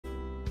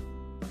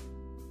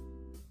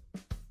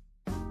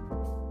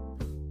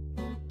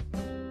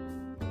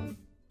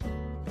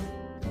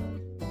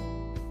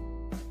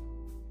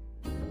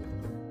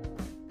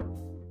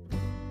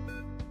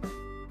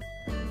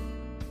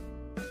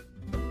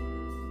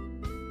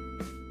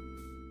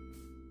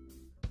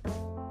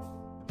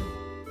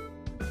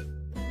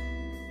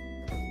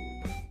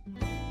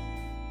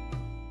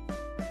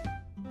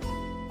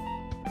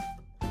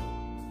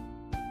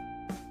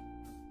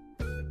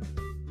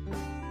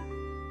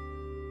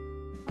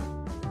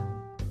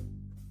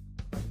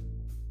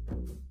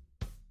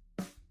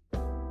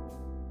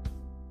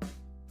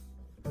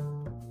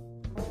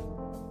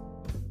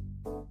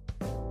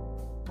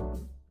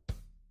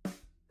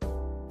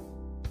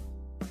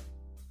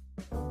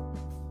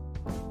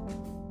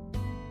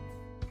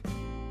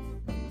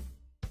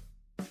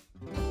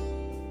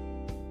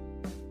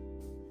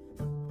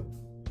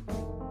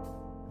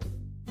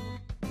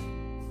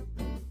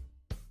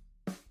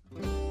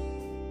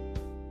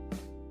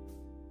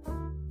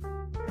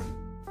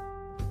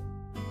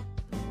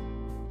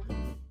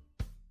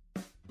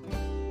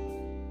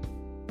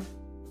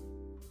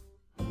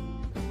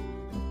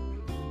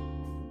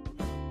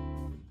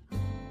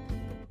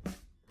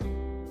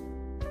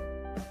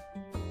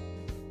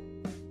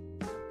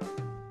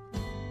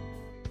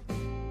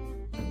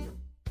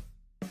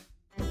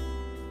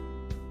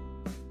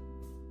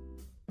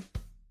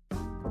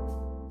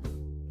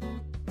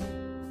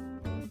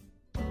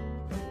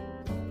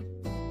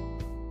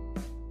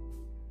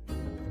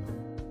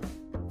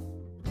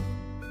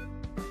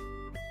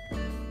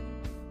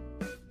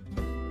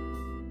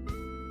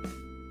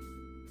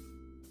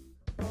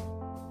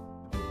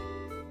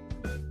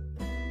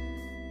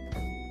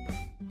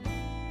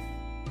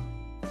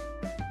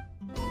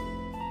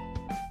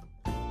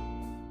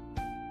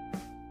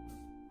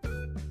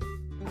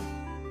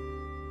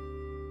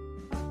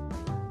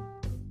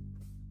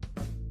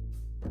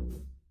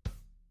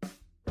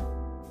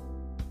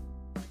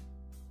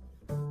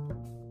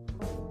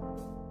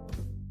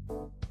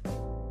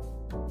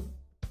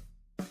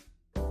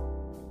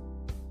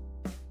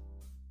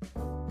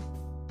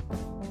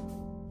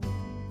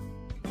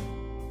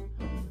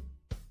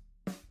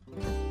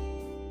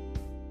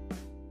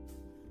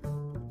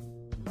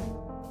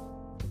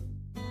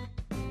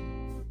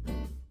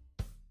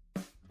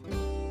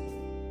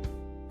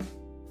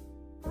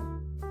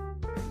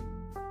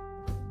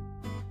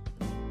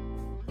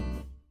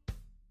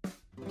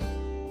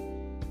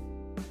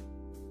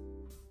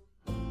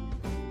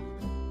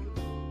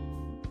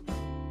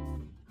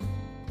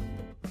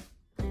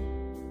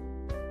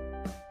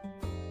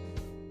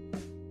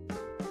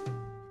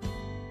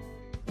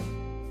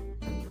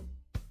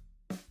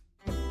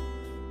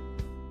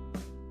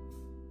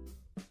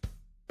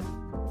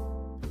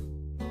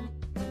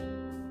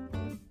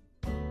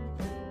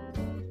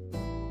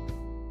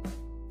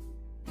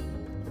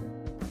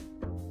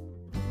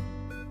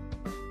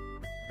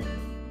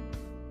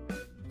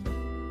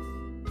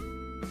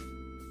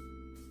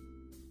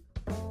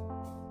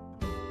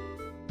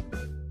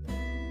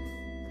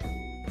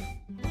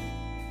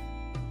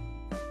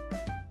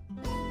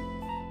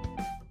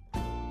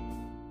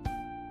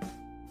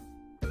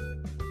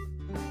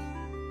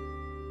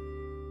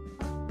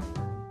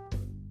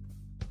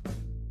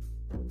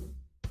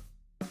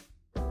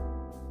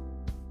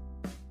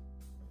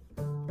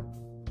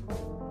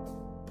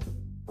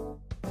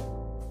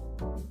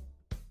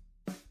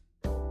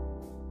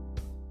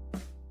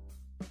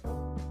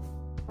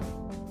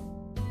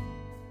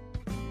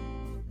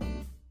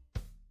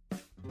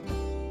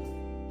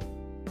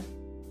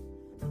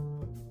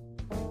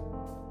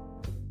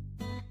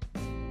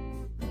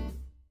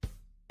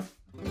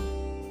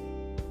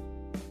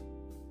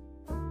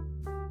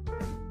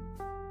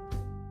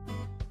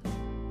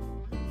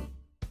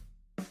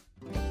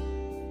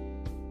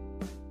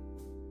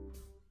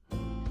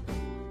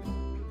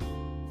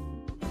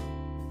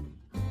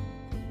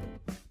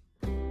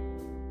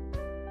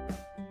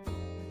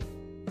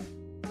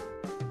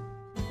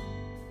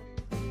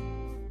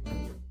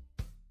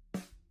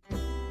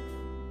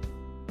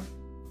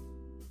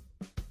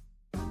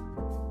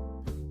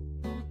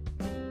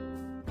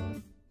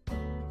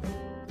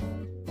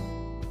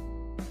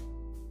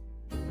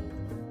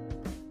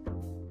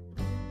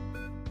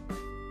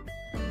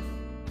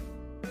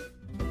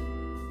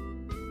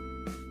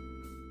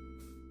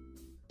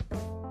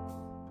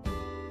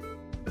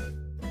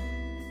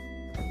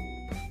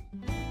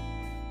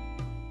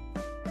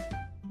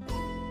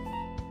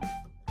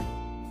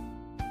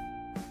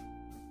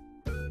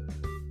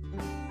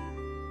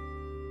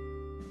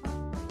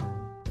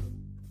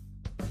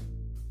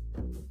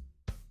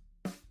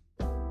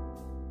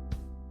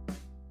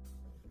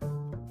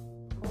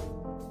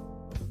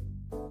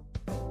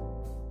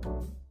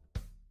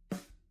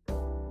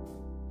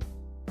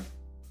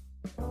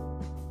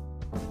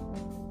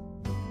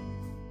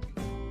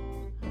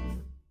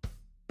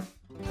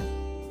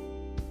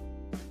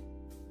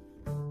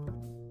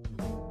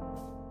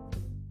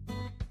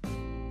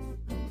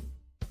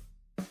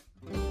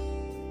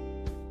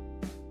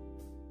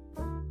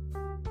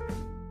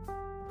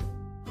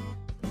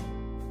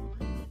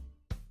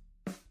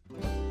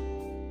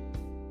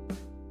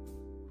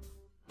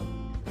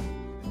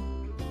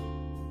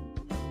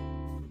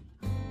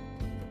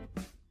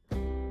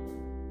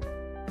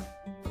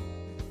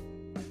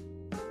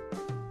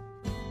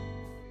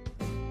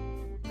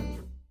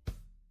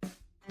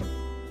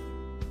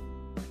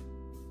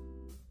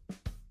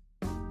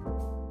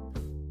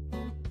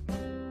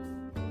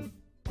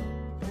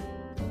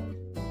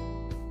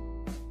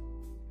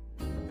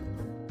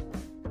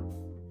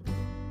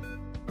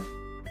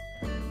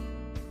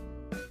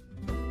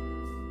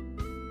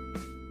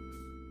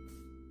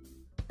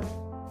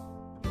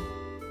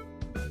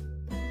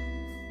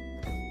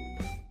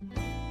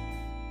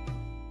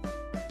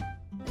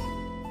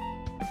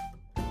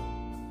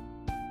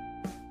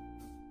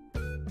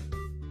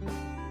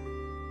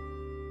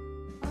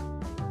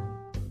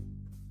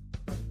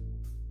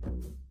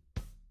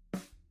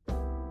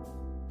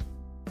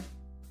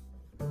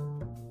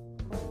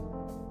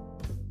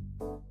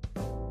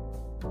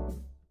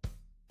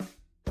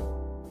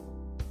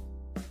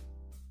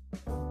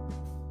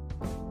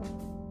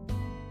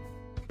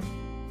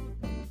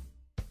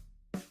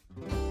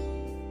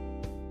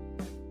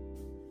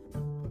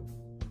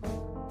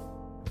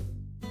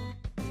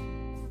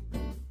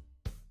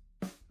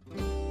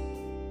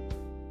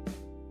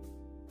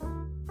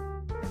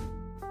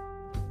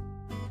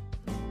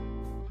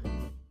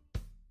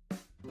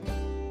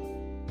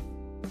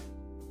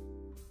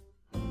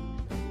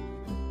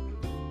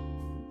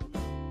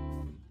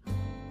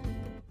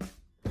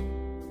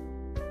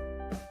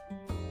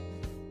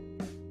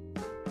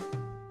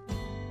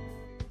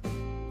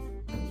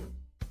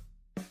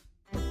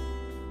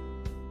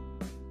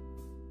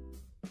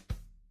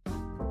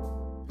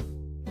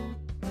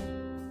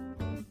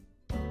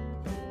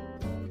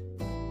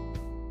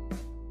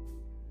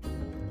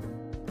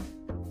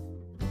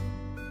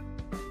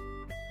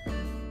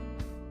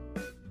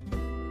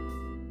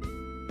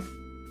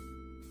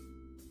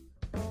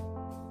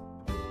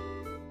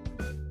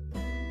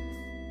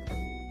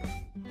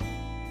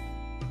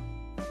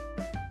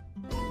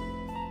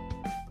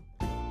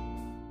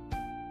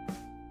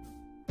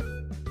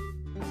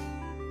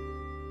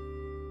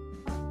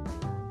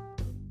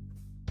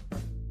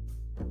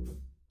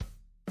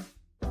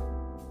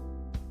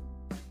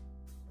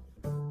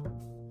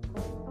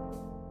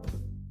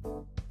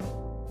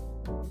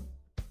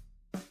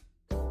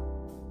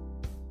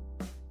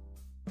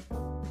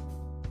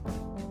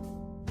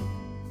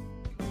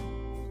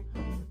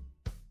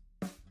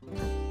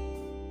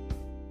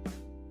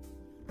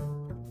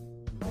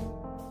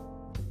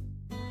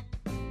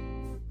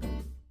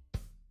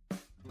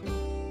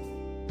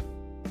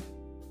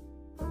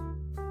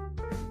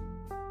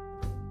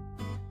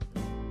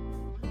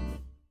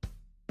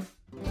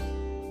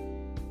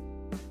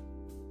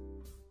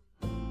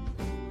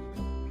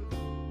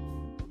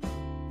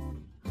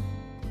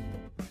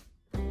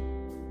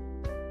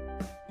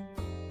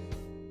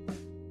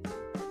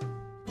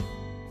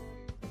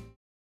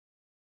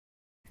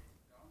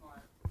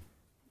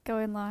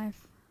Going live.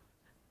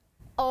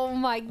 Oh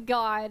my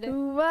god. Whoa.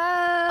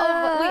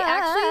 Oh, wait,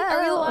 actually,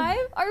 are we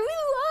live? Are we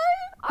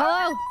live?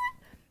 Hello.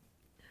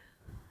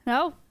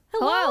 No?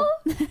 Hello?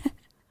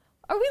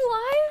 Are we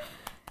live?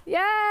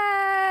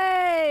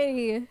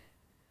 Yay!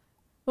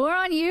 We're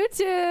on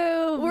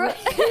YouTube. We're Yay,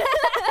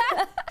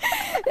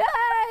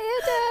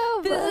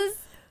 YouTube. This is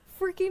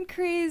freaking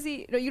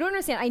crazy. No, you don't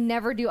understand. I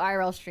never do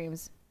IRL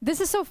streams.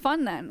 This is so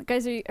fun then.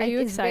 Guys, are you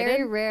excited? It's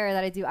very rare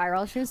that I do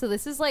IRL streams, so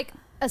this is like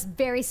a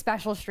very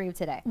special stream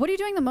today. What are you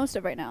doing the most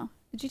of right now?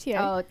 GTA?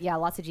 Oh, yeah,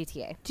 lots of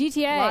GTA.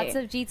 GTA. Lots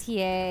of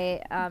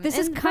GTA. This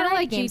is kind of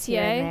like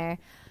GTA.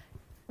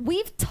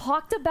 We've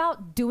talked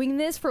about doing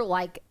this for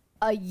like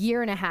a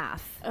year and a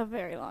half. A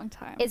very long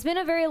time. It's been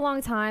a very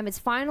long time. It's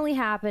finally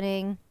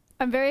happening.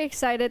 I'm very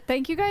excited.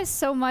 Thank you guys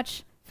so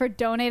much for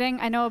donating.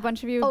 I know a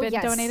bunch of you have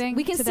been donating.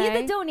 We can today.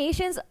 see the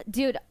donations.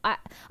 Dude, I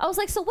was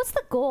like, so what's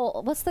the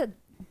goal? What's the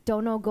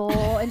dono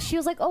goal? And she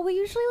was like, oh, we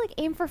usually like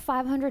aim for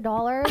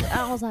 $500. And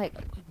I was like,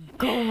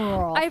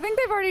 girl. I think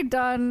they've already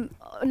done.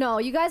 No,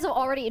 you guys have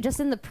already, just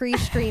in the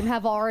pre-stream,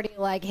 have already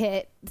like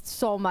hit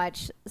so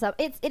much. So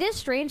it is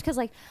strange because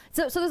like,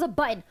 so there's a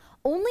button.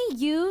 Only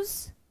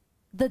use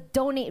the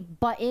donate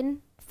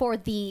button for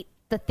the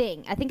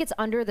thing. I think it's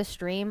under the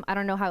stream. I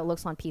don't know how it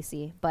looks on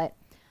PC, but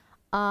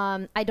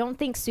I don't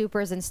think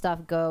supers and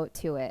stuff go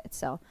to it.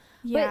 So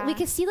yeah, but we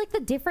can see like the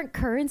different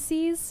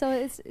currencies. So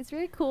it's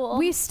really cool.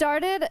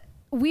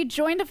 We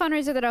joined a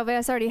fundraiser that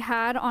Alveus already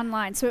had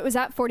online, so it was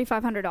at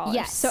 $4,500.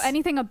 Yes. So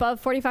anything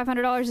above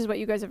 $4,500 is what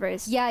you guys have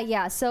raised.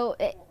 Yeah. So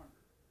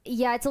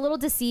yeah, it's a little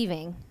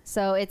deceiving.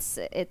 So it's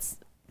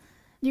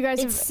you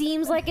guys. It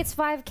seems like it's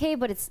 5K,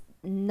 but it's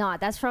not.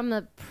 That's from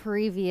the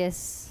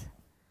previous.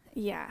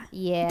 Yeah. Thank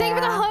you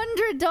for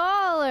the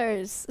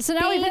 $100. So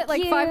now we've hit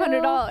like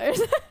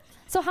 $500.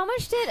 So how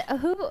much did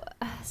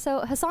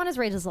So Hassan has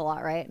raised us a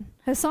lot, right?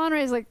 Hassan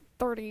raised like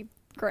 30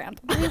 grand.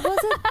 Wait, was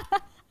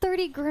it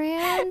 30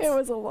 grand? It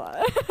was a lot.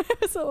 It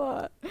was a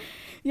lot.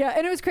 Yeah,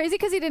 and it was crazy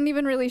because he didn't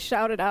even really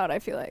shout it out, I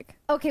feel like.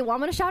 Okay, well, I'm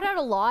going to shout out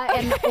a lot,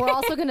 and we're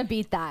also going to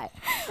beat that.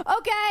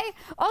 Okay,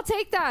 I'll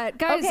take that.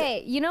 Guys.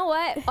 Okay, you know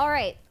what? All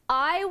right,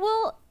 I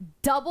will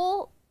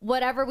double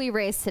whatever we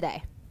raise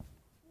today.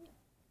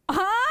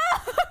 Huh?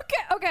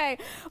 Okay.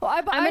 Well,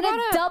 I'm going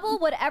to double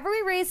whatever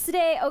we raise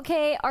today.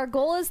 Okay, our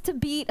goal is to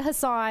beat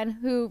Hassan,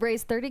 who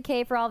raised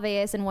 30K for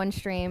Alveus in one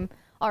stream.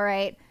 All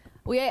right.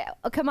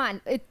 Come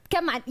on.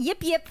 Come on.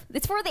 Yip.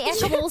 It's for the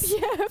animals.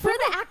 For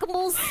the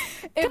animals.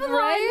 If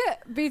Ray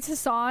beats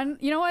Hassan,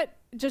 you know what?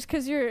 Just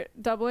because you're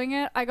doubling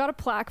it, I got a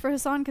plaque for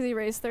Hassan because he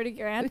raised 30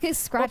 grand. We can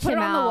scratch him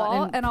out on the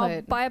wall, and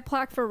I'll buy a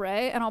plaque for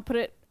Ray, and I'll put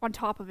it on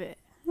top of it.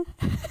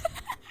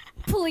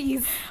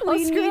 Please. I'll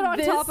screw it on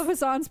top of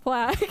Hassan's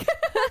plaque.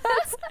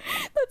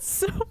 That's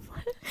so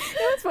funny. You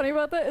know what's funny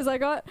about that is I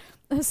got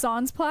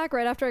Hassan's plaque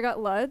right after I got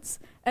Lud's,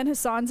 and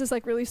Hassan's is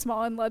like really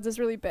small and Lud's is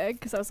really big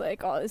because I was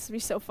like, oh, this would be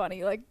so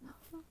funny, like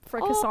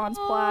frick Hassan's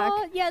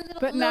plaque. Yeah,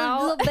 but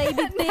now, little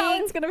baby thing. Now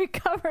it's gonna be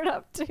covered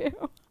up too.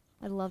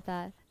 I love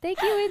that.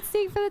 Thank you,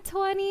 Instinct, for the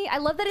 20. I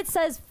love that it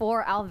says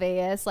for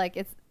Alveus. Like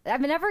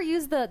I've never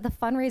used the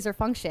fundraiser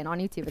function on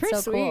YouTube. It's pretty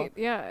so sweet.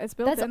 Cool. Yeah, it's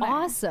built That's in there.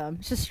 awesome.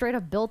 It's just straight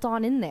up built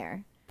on in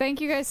there. Thank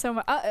you guys so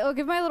much. I'll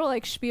give my little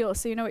like spiel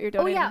so you know what you're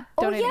donating.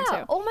 Donating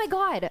to. Oh my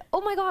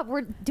god,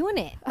 we're doing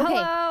it. Okay.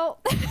 Hello.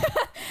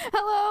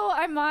 Hello,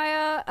 I'm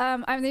Maya.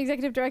 I'm the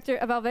executive director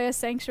of Alveus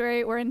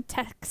Sanctuary. We're in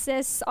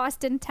Texas,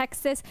 Austin,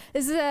 Texas.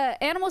 This is an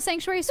animal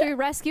sanctuary, so we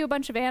rescue a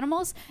bunch of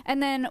animals,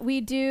 and then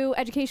we do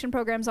education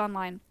programs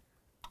online.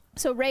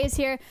 So Ray is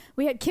here.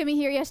 We had Kimmy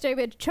here yesterday.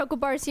 We had Choco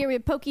Bars here. We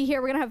had Pokey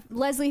here. We're going to have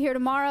Leslie here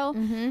tomorrow.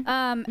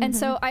 And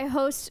so I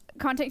host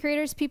content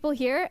creators, people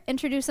here,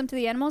 introduce them to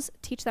the animals,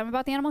 teach them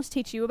about the animals,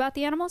 teach you about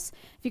the animals.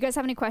 If you guys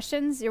have any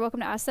questions, you're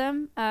welcome to ask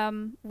them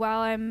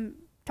while I'm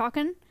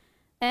talking.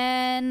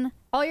 And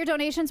all your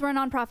donations, we're a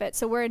nonprofit.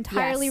 So we're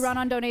entirely run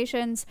on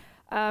donations.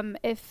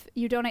 If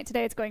you donate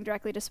today, it's going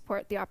directly to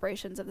support the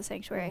operations of the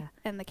sanctuary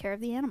and the care of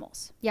the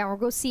animals. Yeah, we'll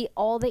go see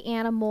all the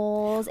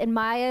animals, and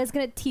Maya is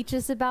going to teach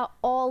us about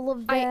all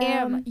of them. I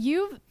am.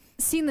 You've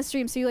seen the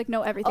stream, so you like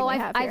know everything.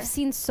 I've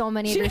seen so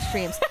many of your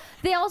streams.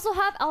 They also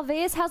have,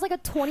 Alveus has like a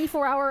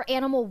 24-hour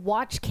animal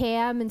watch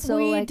cam, and so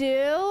we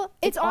do.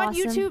 It's on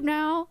awesome. YouTube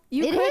now.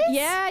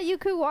 Yeah, you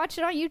could watch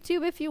it on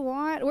YouTube if you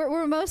want.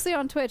 We're mostly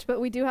on Twitch, but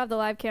we do have the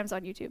live cams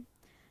on YouTube,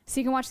 so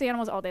you can watch the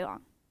animals all day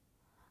long.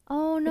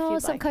 Oh no,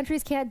 some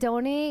countries can't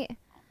donate.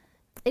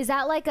 Is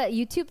that like a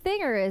YouTube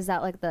thing, or is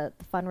that like the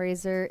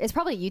fundraiser? It's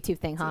probably a YouTube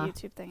thing, huh?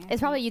 It's a YouTube thing.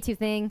 It's probably a YouTube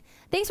thing.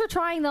 Thanks for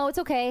trying, though. It's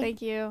okay.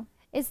 Thank you.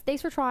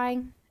 Thanks for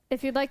trying.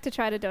 If you'd like to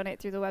try to donate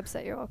through the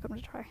website, you're welcome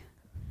to try.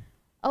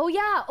 Oh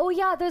yeah.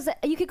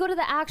 You could go to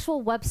the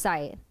actual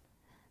website.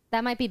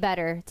 That might be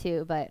better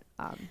too, but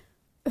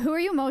Who are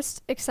you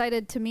most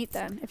excited to meet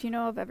then, if you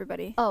know of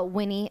everybody? Oh,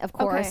 Winnie, of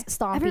course. Okay.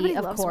 Stompy, everybody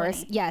of course.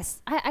 Winnie. Yes.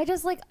 I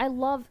just like, I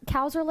love,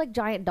 cows are like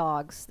giant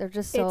dogs. They're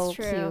just so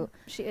cute.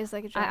 She is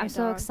like a giant dog. I'm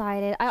so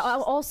excited. I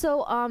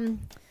also,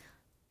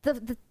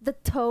 the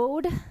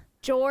toad,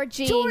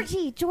 Georgie.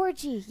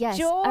 Georgie.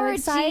 Yes, I'm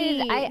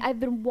excited.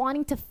 I've been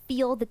wanting to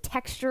feel the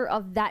texture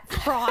of that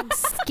frog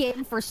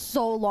skin for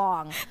so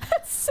long.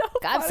 That's so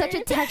funny. I'm such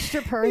a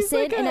texture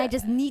person, and I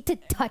just need to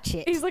touch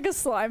it. He's like a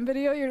slime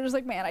video. You're just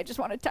like, man, I just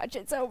want to touch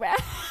it so bad.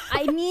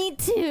 I need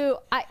to.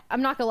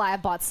 I'm not gonna lie. I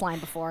bought slime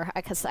before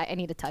because I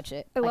need to touch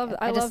it. I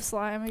love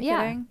slime. Are you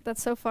kidding?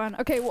 That's so fun.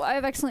 Okay, well, I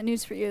have excellent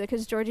news for you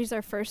because Georgie's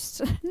our first.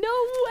 No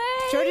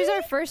way. Georgie's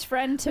our first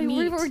friend to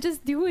meet. We're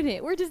just doing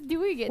it. We're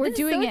doing it. We're this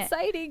doing is so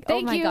it. Exciting.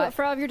 Thank you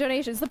for all of your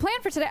donations. The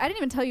plan for today, I didn't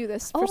even tell you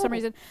this for some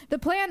reason. The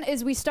plan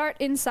is we start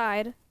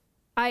inside.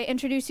 I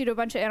introduce you to a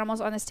bunch of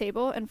animals on this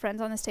table and friends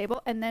on this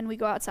table, and then we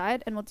go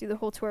outside and we'll do the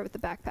whole tour with the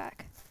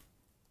backpack.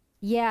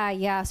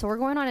 Yeah. So we're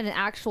going on an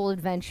actual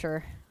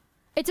adventure.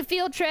 It's a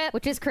field trip.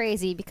 Which is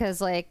crazy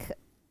because like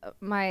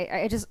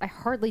I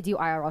hardly do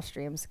IRL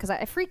streams because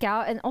I freak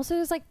out, and also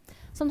there's like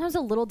sometimes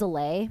a little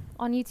delay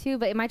on YouTube,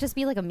 but it might just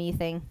be like a me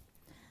thing.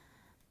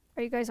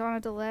 Are you guys on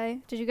a delay?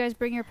 Did you guys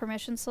bring your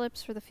permission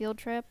slips for the field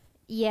trip?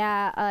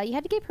 Yeah, you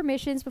had to get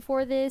permissions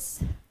before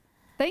this.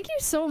 Thank you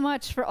so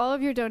much for all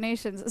of your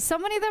donations. So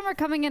many of them are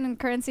coming in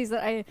currencies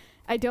that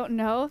I don't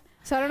know,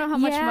 so I don't know how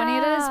much money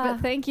it is,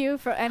 but thank you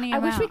for any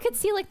amount. I wish we could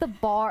see like the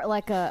bar,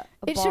 like a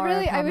it bar should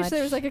really, I wish much.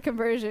 there was like a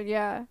conversion,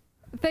 yeah.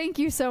 Thank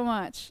you so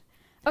much.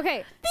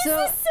 Okay, this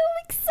is so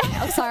exciting.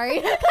 I'm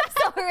sorry.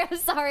 I'm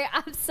sorry.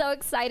 I'm so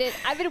excited.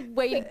 I've been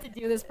waiting to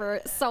do this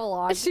for so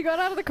long. She got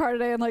out of the car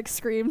today and like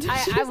screamed.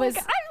 I was was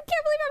like, I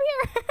can't believe I'm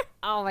here.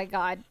 Oh my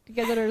god. You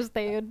guys don't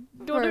understand.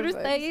 Don't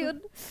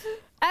understand.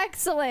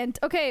 Excellent.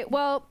 Okay,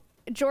 well,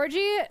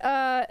 Georgie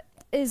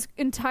is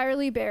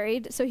entirely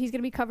buried, so he's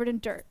going to be covered in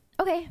dirt.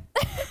 Okay.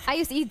 I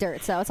used to eat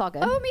dirt, so it's all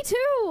good. Oh, me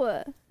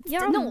too.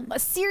 Yeah. No,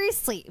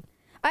 seriously.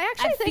 I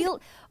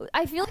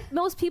feel like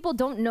most people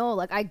don't know.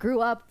 Like I grew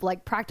up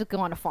like practically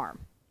on a farm.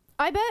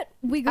 I bet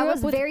we grew up. I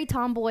was with very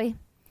tomboy.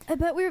 I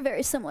bet we were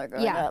very similar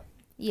growing up.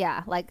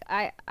 Yeah, like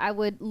I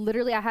would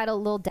literally. I had a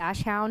little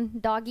dash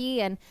hound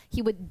doggy, and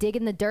he would dig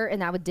in the dirt,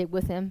 and I would dig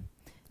with him.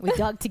 We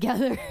dug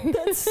together.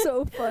 That's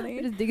so funny.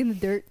 We just dig in the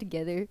dirt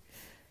together.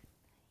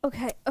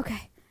 Okay.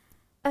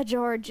 A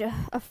George,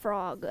 a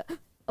frog.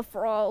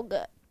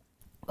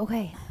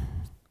 Okay.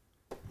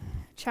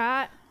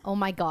 Chat. Oh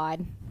my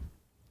god.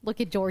 Look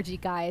at Georgie,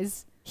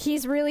 guys.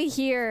 He's really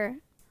here.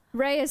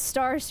 Ray is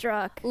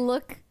starstruck.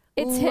 Look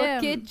him.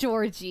 Look at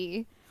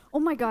Georgie. Oh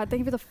my god, thank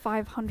you for the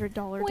 $500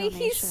 donation.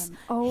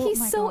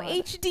 He's so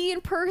HD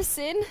in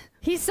person.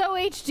 He's so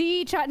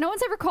HD, chat. No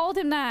one's ever called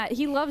him that.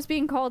 He loves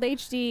being called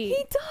HD.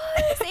 He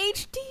does.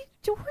 HD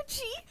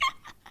Georgie.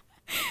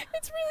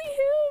 It's really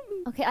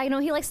him. Okay, I know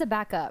he likes to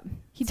back up.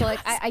 So like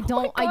I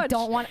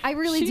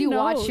really do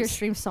watch your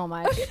stream so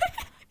much.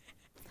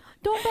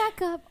 Don't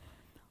back up.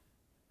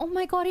 Oh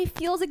my god, he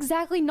feels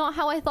exactly not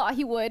how I thought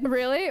he would.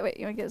 Really? Wait,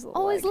 you want to get his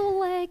little leg? His little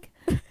leg.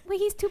 Wait,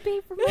 he's too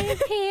big for my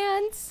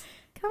hands.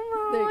 Come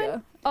on. There you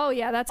go. Oh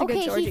yeah, that's a good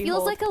Georgie Okay, he feels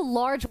hold. like a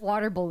large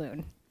water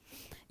balloon.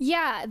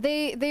 Yeah,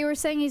 they were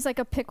saying he's like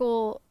a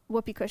pickle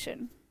whoopee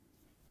cushion.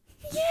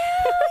 Yeah, he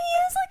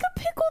is like a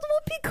pickled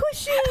whoopee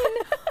cushion.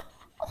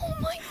 Oh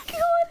my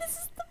god, this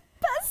is the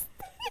best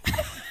thing.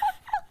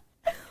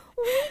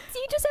 Wait, do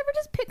you just ever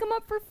just pick him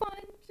up for fun?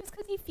 Just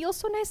because he feels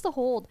so nice to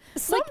hold.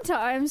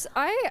 Sometimes.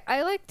 I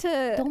like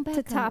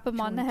to tap him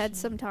on the head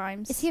Georgie.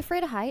 sometimes. Is he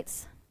afraid of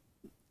heights?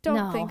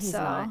 Don't think he's so.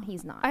 Not.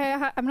 He's not.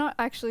 I'm not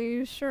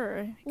actually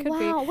sure. Could be.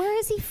 Wow, where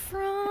is he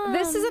from?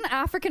 This is an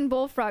African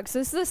bullfrog. So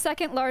this is the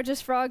second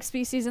largest frog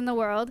species in the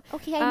world.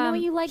 Okay, I know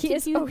you like to do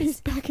this.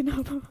 He's backing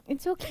up.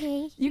 It's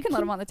okay. You can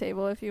let him on the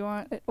table if you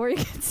want, or you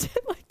can sit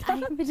like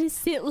that. I'm gonna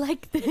sit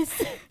like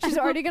this. She's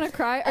already gonna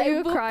cry. Are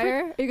you a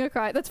crier? Are you gonna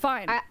cry? That's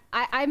fine.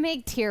 I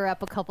make tear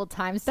up a couple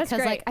times. That's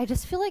because great. Like I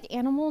just feel like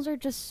animals are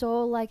just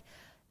so like.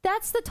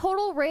 That's the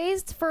total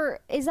raised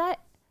for. Is that?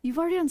 You've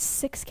already done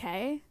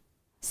 6K.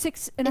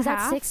 6.5. Is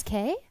that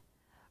 6K?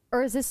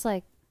 Or is this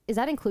like? Is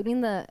that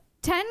including the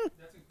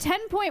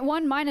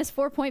 10.1 minus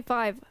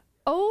 4.5?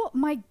 Oh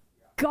my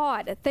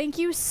god! Thank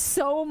you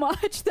so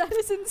much. That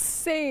is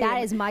insane.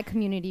 That is my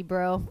community,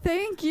 bro.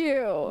 Thank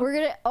you. We're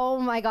gonna. Oh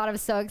my god! I'm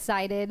so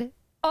excited.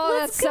 Oh,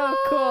 Let's that's so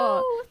go.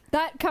 cool.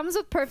 That comes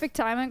with perfect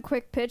timing.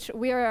 Quick pitch.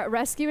 We are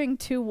rescuing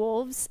 2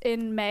 wolves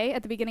in May,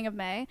 at the beginning of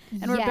May,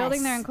 and we're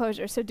building their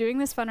enclosure. So doing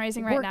this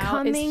fundraising right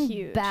now is huge.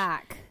 We're coming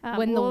back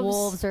when the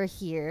wolves are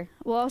here.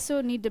 We'll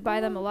also need to buy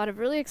them a lot of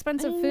really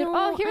expensive food.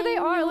 Oh, here they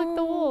are. Look,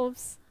 the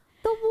wolves.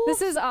 The wolves.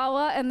 This is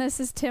Awa and this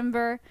is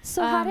Timber.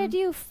 So how did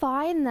you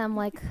find them?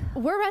 Like,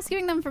 we're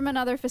rescuing them from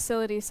another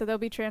facility, so they'll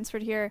be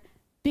transferred here.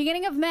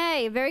 Beginning of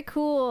May. Very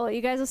cool. You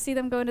guys will see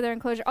them go into their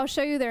enclosure. I'll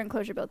show you their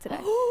enclosure build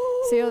today.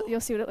 So you'll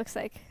see what it looks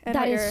like. And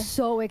that is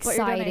so exciting.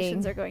 What your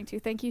donations are going to.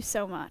 Thank you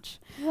so much.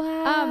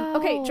 Wow.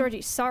 Okay,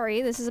 Georgie,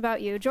 sorry. This is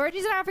about you.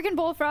 Georgie's an African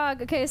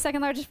bullfrog. Okay,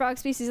 second largest frog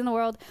species in the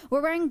world.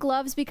 We're wearing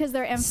gloves because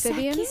they're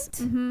amphibians.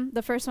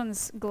 The first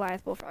one's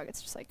Goliath bullfrog.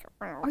 It's just like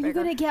Are you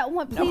going to get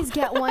one? Please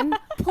get one.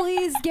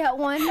 Please get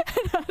one.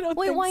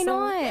 Wait, why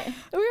not?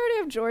 We already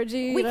have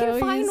Georgie. We can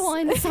find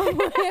one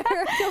somewhere.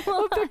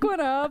 We'll pick one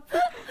up.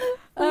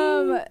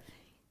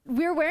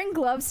 we're wearing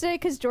gloves today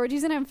because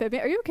Georgie's an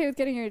amphibian. Are you okay with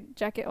getting your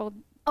jacket all?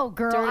 Oh,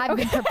 girl, Dirty. I've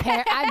been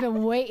prepared. I've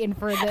been waiting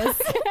for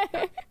this.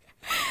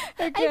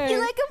 Okay. I feel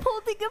like I'm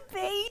holding a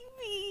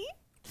baby.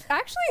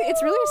 Actually,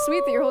 it's really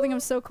sweet that you're holding him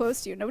so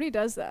close to you. Nobody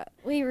does that.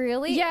 Wait,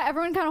 really? Yeah,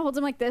 everyone kind of holds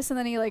him like this, and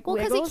then he like Well,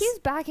 because wiggles. he keeps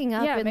backing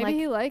up. Yeah, and maybe like,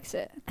 he likes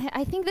it.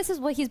 I think this is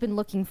what he's been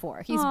looking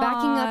for. He's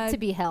backing Aw, up to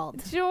be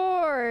held.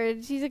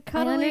 George, he's a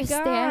cuddly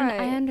guy.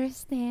 I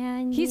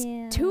understand. He's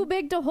yeah. too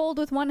big to hold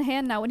with one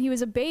hand now. When he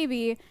was a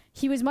baby,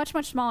 he was much,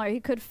 much smaller. He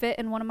could fit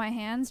in one of my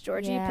hands.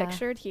 Georgie Yeah.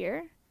 pictured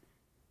here.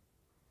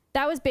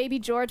 That was baby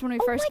George when we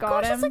first Oh my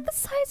got gosh, him. it's like the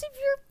size of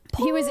your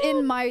palm. He was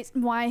in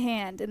my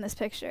hand in this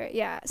picture.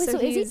 Yeah. Wait, so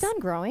is he he's- done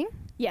growing?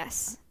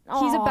 Yes.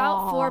 He's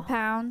about 4 Aw.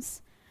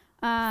 pounds.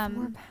 4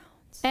 pounds.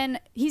 And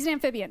he's an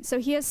amphibian, so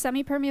he has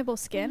semi-permeable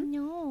skin.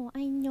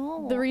 I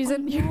know. The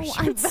reason you're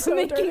I'm so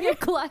making dirty.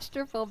 it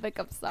claustrophobic.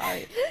 I'm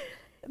sorry.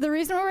 The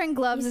reason we're wearing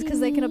gloves is You because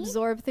they can see me?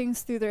 absorb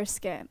things through their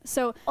skin.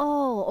 So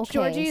Oh, okay.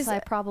 Georgie's- So I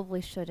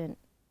probably shouldn't.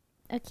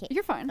 Okay.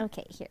 you're fine.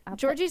 Okay, here. I'll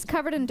put- Georgie's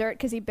covered in dirt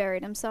because he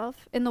buried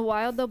himself. In the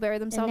wild, they'll bury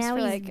And themselves now for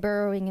he's like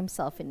burrowing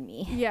himself in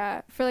me. yeah,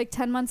 for like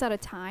 10 months at a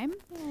time.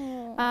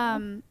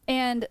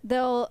 And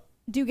they'll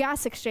do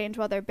gas exchange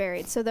while they're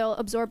buried, so they'll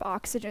absorb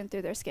oxygen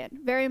through their skin.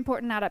 Very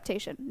important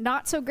adaptation.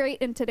 Not so great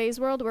in today's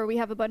world where we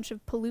have a bunch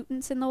of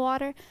pollutants in the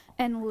water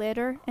and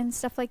litter and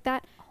stuff like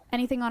that.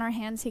 Anything on our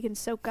hands he can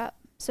soak up.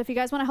 So if you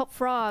guys want to help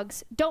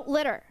frogs, don't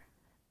litter.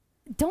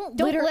 Don't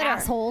litter. litter,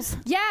 assholes.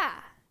 Yeah.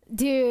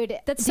 Dude,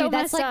 That's so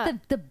that's messed like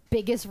up. the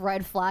biggest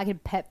red flag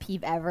and pet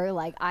peeve ever.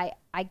 Like I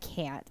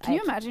can't. Can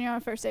you imagine you're on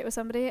a first date with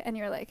somebody and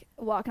you're like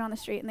walking on the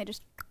street and they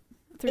just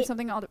threw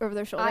something all over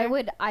their shoulder?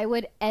 I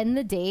would end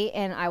the date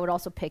and I would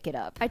also pick it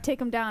up. I'd take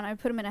them down. I'd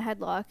put them in a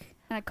headlock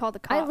and I'd call the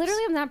cops. I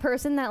literally am that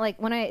person that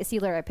like when I see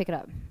litter, I pick it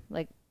up.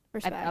 Like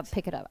Respect. I'll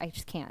pick it up. I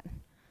just can't.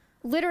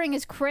 Littering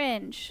is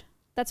cringe.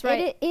 That's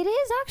right. It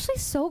is actually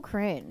so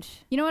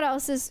cringe. You know what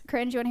else is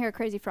cringe? You want to hear a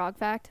crazy frog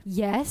fact?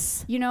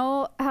 Yes. You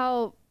know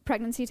how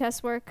pregnancy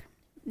tests work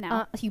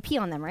now? You pee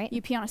on them, right?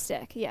 You pee on a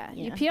stick. Yeah.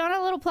 You Yeah. pee on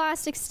a little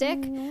plastic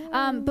stick.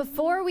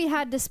 Before we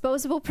had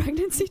disposable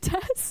pregnancy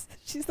tests,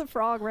 she's the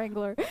frog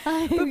wrangler.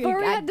 Before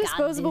we had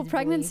disposable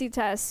pregnancy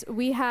tests,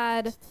 we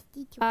had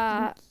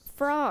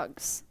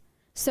frogs.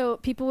 So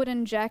people would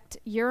inject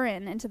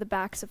urine into the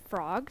backs of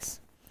frogs.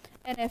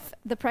 And if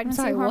the pregnancy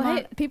sorry, hormone,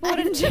 what? people would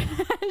inject,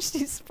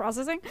 she's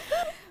processing.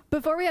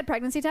 Before we had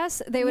pregnancy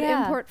tests, they would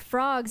Yeah. import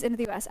frogs into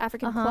the U.S.,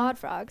 African clawed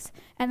frogs,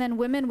 and then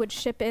women would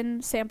ship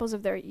in samples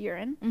of their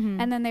urine,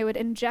 and then they would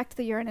inject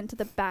the urine into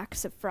the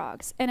backs of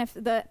frogs. And if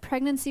the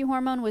pregnancy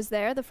hormone was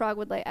there, the frog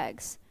would lay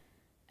eggs,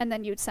 and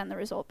then you'd send the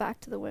result back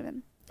to the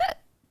women.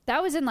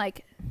 That was in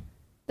like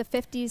the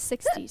 50s,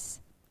 60s.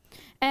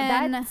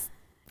 And That's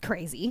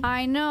crazy.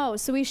 I know.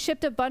 So we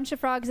shipped a bunch of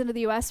frogs into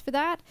the U.S. for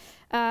that,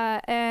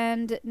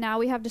 and now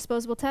we have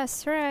disposable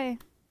tests. Hooray!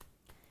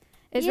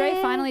 Is Ray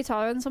Yay. finally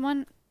taller than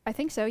someone? I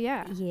think so.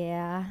 Yeah.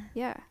 Yeah.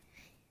 Yeah.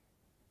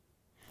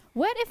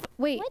 What if?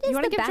 Wait. What You is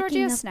want to the give Georgie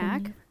backing a up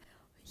snack? maneuver?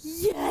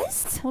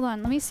 Yes. Hold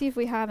on. Let me see if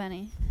we have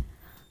any.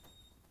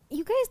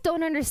 You guys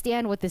don't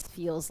understand what this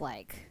feels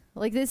like.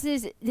 Like this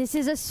is a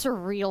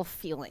surreal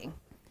feeling.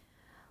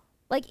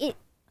 Like it.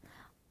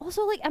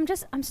 Also, like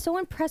I'm so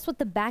impressed with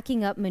the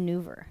backing up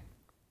maneuver.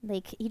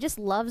 Like he just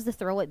loves to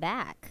throw it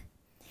back.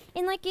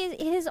 And like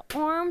his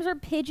arms are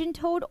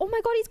pigeon-toed. Oh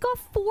my god, he's got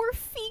 4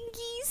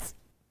 fingies.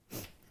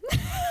 4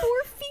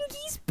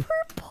 fingies per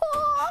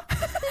paw.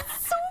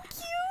 It's so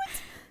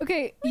cute.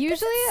 Okay. Like,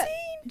 usually, that's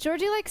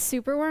Georgie likes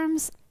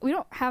superworms. We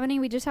don't have any.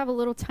 We just have a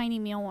little tiny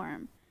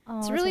mealworm. Oh,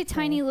 It's a that's really okay.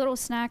 tiny little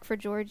snack for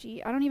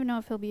Georgie. I don't even know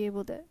if he'll be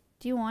able to.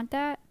 Do you want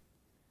that?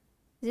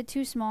 Is it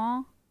too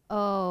small?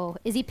 Oh,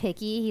 is he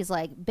picky? He's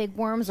like big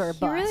worms or a He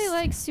bust. really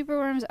likes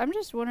superworms. I'm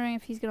just wondering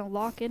if he's gonna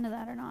lock into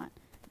that or not.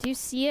 Do you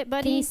see it,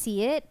 buddy? Can you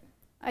see it?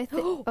 I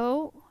think.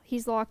 Oh,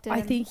 he's locked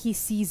in. he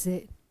sees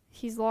it.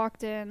 He's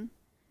locked in.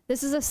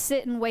 This is a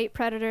sit and wait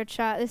predator,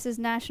 chat. This is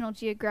National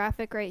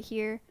Geographic right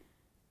here.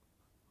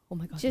 Oh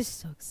my god, Just this is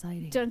so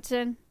exciting. Dun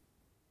dun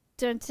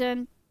dun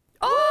dun.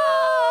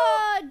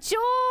 Oh,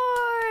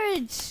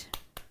 George!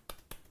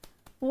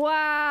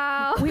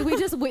 Wow. we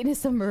just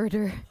witnessed a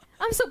murder.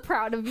 I'm so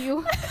proud of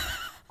you.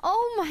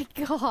 Oh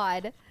my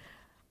god.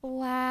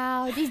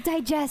 Wow, he's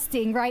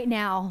digesting right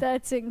now.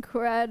 That's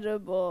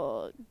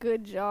incredible.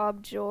 Good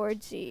job,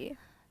 Georgie.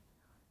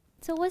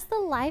 So what's the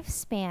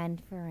lifespan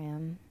for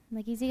him?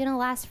 Like, is he gonna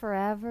last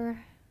forever?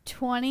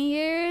 20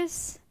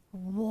 years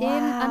Wow.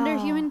 in under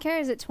human care.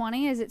 Is it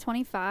 20? Is it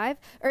 25?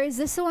 Or is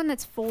this the one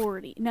that's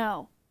 40?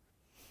 No.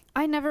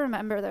 I never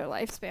remember their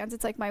lifespans.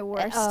 It's like my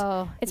worst.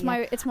 Oh, It's yeah.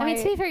 my I mean,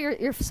 to be fair,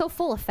 you're so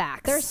full of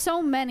facts. There's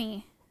so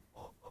many.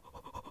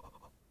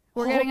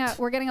 We're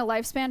getting a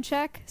lifespan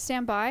check.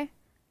 Stand by.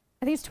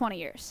 I think it's 20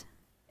 years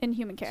in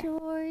human care.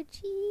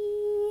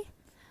 Georgie.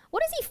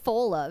 What is he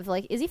full of?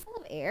 Like, is he full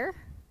of air?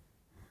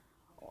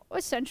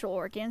 Essential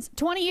organs.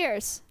 20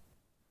 years.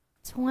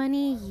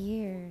 20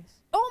 years.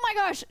 Oh my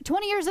gosh,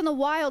 20 years in the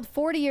wild,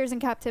 40 years in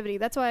captivity.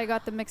 That's why I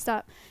got them mixed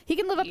up. He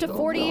can live up to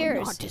 40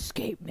 years. Not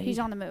escape me. He's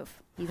on the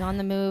move. He's on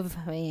the move.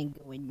 I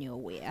ain't going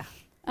nowhere.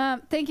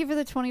 Thank you for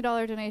the $20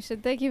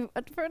 donation. Thank you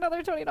for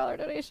another $20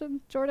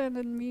 donation, Jordan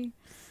and me.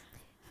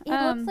 It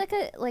looks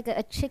like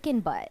a chicken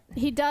butt.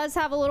 He does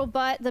have a little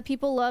butt. The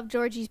people love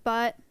Georgie's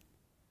butt.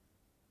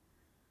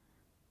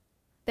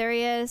 There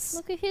he is.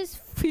 Look at his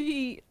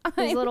feet.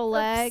 His little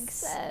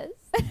legs.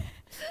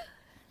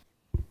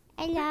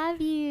 I love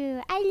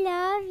you. I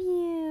love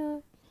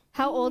you.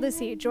 How old is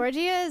he?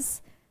 Georgie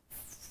is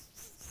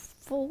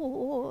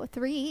 4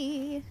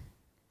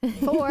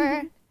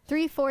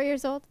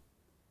 years old.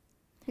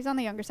 He's on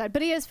the younger side,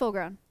 but he is full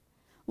grown.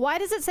 Why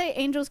does it say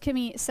Angels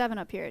Kimmy 7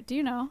 up here? Do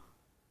you know?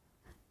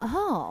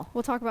 Oh.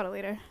 We'll talk about it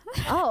later.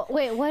 Oh,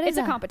 wait, what is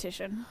It's a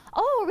competition.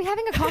 Oh, are we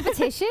having a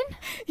competition?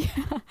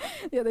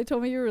 Yeah, they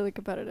told me you were really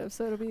competitive,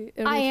 so it'll be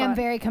I am fun.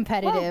 very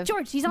competitive. Whoa,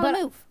 George, he's on the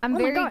move. I'm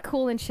very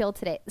cool and chill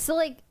today. So,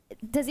 like,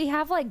 does he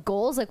have, like,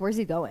 goals? Like, where's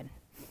he going?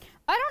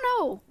 I don't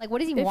know. Like, what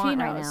does he If want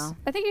he right knows. now?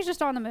 I think he's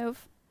just on the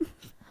move.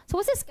 So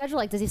what's his schedule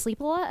like? Does he sleep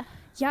a lot?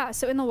 Yeah,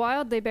 so in the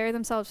wild, they bury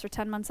themselves for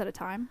 10 months at a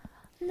time.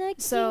 Like,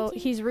 So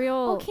he's real...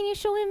 Oh, can you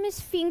show him his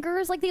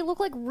fingers? Like, they look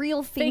like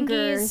real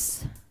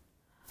fingers.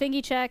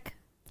 Fingy check.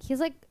 He has,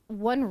 like,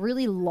 one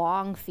really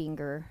long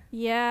finger.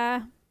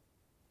 Yeah.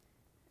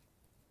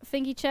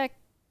 Fingy check.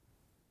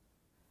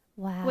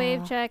 Wow.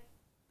 Wave check.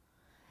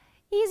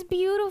 He's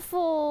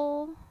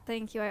beautiful.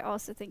 Thank you. I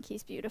also think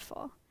he's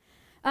beautiful.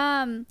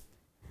 So,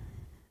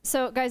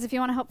 guys, if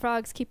you want to help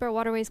frogs, keep our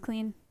waterways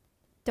clean.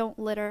 Don't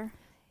litter.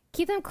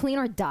 Keep them clean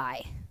or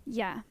die.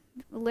 Yeah.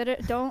 Litter.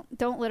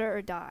 Don't litter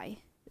or die.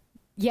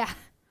 Yeah.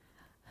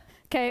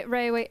 Okay,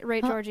 Ray,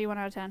 rate Georgie 1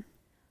 out of 10.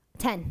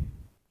 10.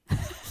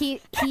 He's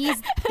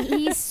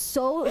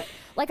so,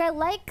 like, I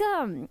like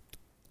the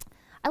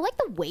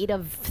weight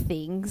of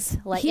things.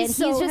 Like, He's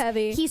so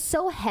heavy. He's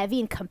so heavy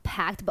and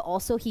compact, but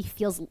also he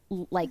feels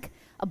like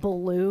a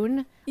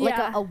balloon, like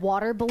Yeah. a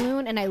water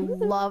balloon. And I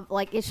love,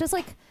 like, it's just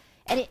like,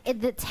 and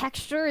the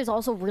texture is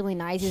also really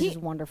nice. It's just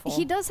wonderful.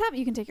 He does have.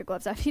 You can take your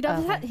gloves off. He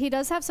does. Okay. He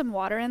does have some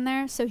water in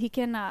there, so he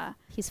can.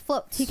 He's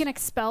floats. He can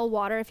expel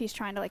water if he's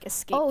trying to like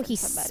escape. Oh, from he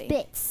somebody.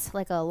 spits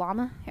like a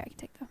llama. Here, I can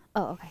take them.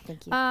 Oh, okay,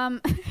 thank you.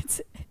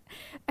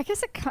 I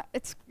guess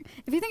it's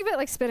if you think of it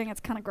like spitting, it's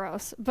kind of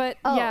gross. But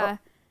Oh, yeah,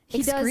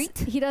 he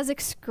excrete? does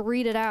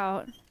excrete it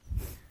out.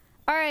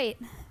 All right,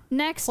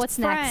 next. What's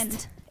friend.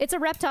 next? It's a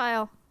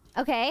reptile.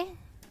 Okay.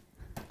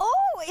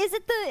 Oh, is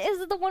it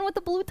the one with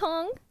the blue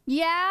tongue?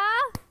 Yeah.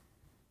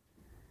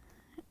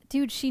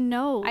 Dude, she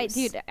knows.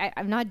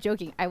 I'm not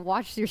joking. I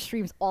watch your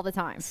streams all the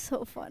time.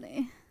 So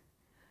funny.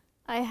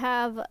 I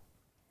have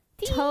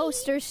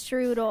toaster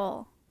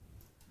strudel.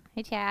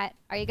 Hey chat,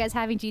 are you guys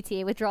having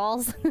GTA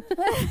withdrawals?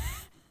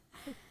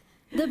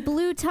 The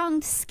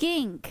blue-tongued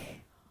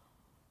skink.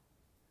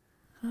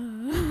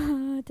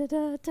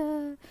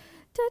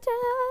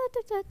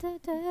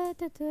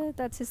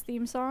 That's his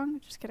theme song.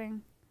 Just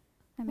kidding.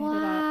 I made it up.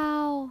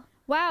 Wow.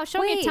 Wow, show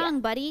me Wait. your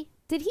tongue, buddy.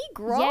 Did he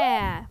grow?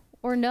 Yeah.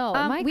 Or no?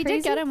 Am I we crazy?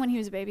 did get him when he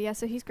was a baby, yeah,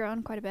 so he's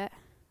grown quite a bit.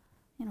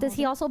 Does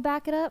he also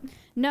back it up?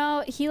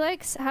 No, he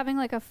likes having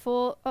like a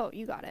full... Oh,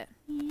 you got it.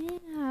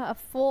 Yeah, a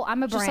full...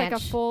 I'm a Just branch.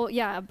 like a full...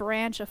 Yeah, a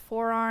branch, a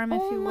forearm,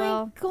 if you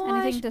will. Gosh.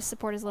 Anything to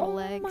support his little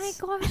legs. Oh my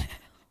gosh.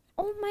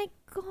 Oh my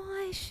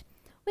gosh.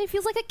 Wait, it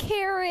feels like a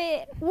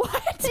carrot.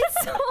 What?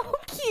 It's so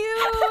cute.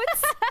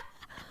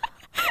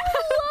 I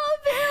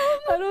love him.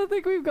 I don't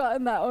think we've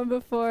gotten that one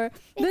before.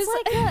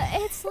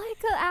 It's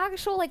like an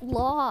actual like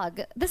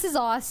log. This is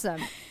awesome.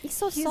 He's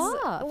so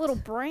soft. A little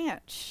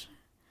branch.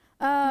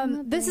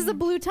 This is a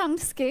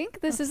blue-tongued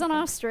skink. This is an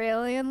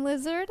Australian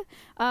lizard.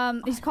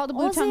 He's called a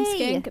blue-tongued Aussie.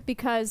 skink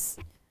because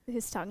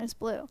his tongue is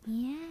blue.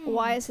 Yeah.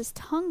 Why is his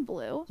tongue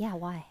blue? Yeah,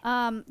 why?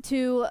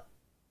 To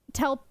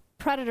tell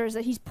predators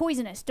that he's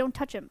poisonous. Don't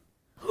touch him.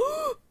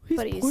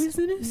 He's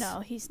poisonous? No,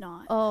 he's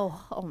not.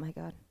 Oh my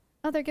god.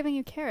 Oh, they're giving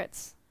you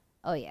carrots.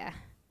 Oh yeah.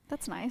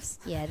 That's nice.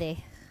 Yeah,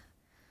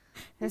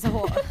 there's a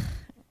whole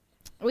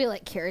we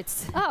like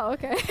carrots. Oh,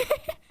 okay.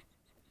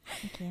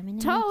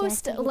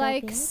 Toast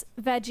likes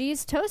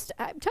veggies. Toast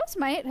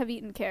might have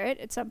eaten carrot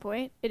at some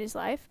point in his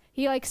life.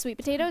 He likes sweet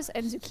potatoes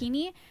and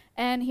zucchini,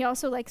 and he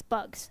also likes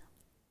bugs.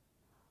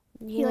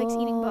 He likes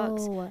eating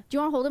bugs. Do you want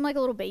to hold him like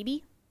a little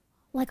baby?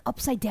 Like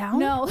upside down?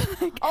 No.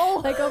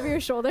 Like over your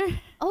shoulder.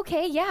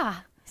 Okay, yeah.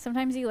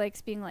 Sometimes he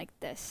likes being like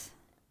this.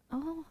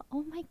 Oh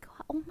my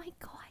god. Oh my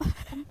god.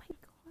 Oh my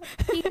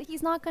god.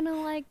 He's not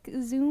gonna like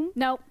zoom.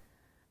 Nope.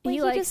 Wait,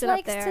 He likes just it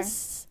likes up there.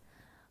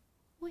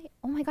 Wait.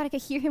 Oh my god. I can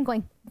hear him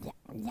going.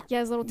 Yeah,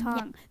 his little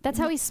tongue. That's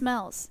how he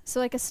smells. So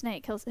like a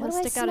snake, he'll What do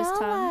stick I out his smell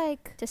tongue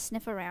like? to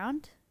sniff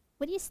around.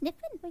 What are you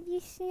sniffing? What are you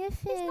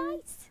sniffing?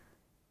 It's nice.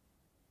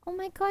 Oh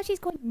my gosh. He's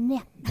going.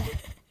 Nyah.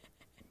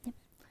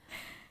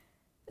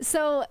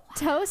 So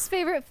Toast's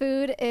favorite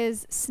food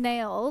is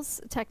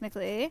snails,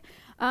 technically,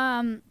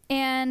 and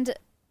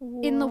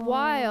in the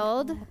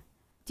wild, Do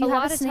you a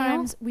have lot a of snail?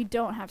 times we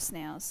don't have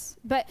snails,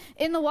 but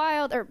in the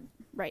wild, or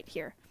right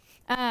here,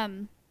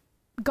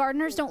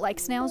 gardeners don't like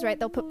snails, right?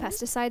 They'll put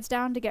pesticides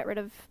down to get rid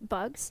of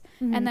bugs.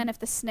 And then if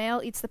the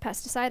snail eats the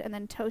pesticide and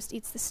then Toast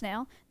eats the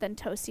snail, then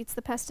Toast eats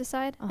the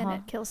pesticide and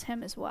it kills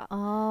him as well.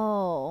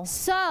 Oh.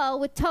 So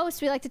with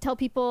Toast, we like to tell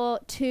people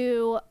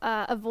to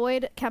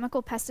avoid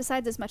chemical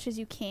pesticides as much as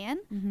you can.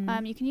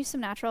 You can use some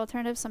natural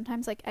alternatives.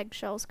 Sometimes like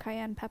eggshells,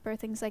 cayenne pepper,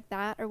 things like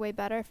that are way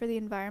better for the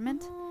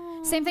environment.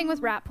 Same thing with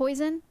rat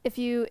poison. If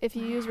you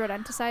use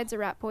rodenticides or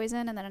rat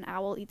poison and then an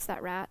owl eats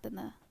that rat,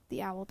 then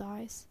the owl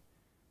dies.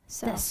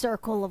 So The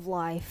circle of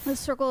life. the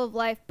circle of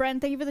life. Bren,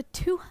 thank you for the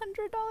 $200.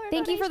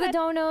 Thank you for the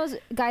donos.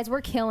 Guys,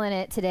 we're killing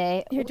it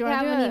today. Here, do you We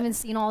wanna do haven't it? even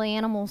seen all the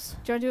animals.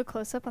 Do you want to do a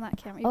close up on that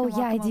camera? You Oh, can walk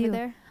yeah, I him over do.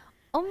 There.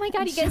 Oh my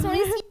god, you guys want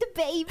to see the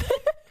baby?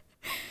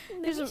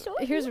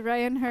 Here's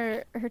Ryan,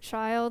 her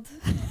child.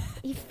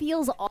 He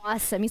feels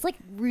awesome. He's like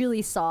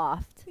really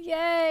soft.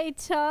 Yay,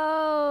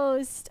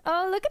 Toast.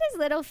 Oh, look at his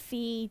little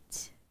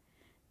feet.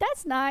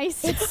 That's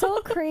nice. It's so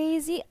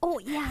crazy. Oh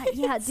yeah,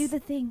 yeah, do the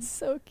thing.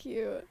 so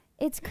cute.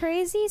 It's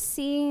crazy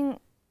seeing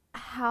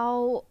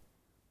how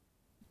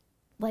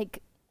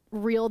like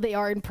real they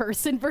are in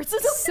person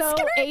versus So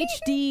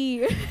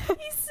HD.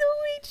 He's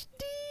so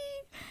HD.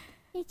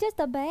 He's just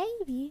a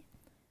baby.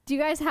 Do you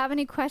guys have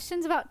any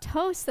questions about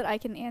Toast that I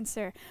can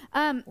answer?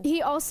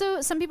 He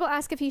also, some people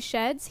ask if he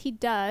sheds. He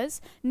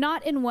does.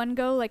 Not in one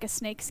go like a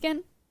snake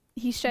skin.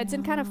 He sheds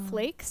in kind of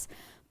flakes.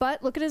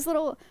 But look at his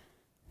little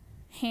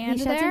hand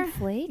He sheds there. in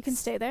flakes? You can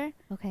stay there.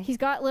 Okay. He's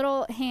got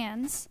little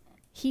hands.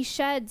 He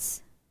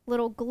sheds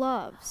little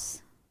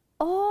gloves.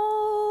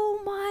 Oh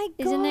my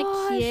god. Isn't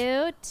it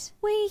cute?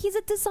 Wait, he's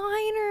a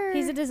designer.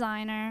 He's a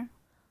designer.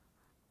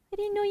 I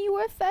didn't know you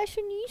were a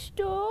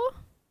fashionista.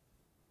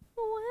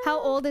 Wow. How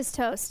old is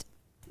Toast?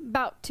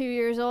 About 2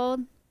 years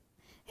old.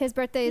 His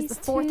birthday is He's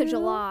the 4th of 2?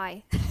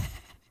 July.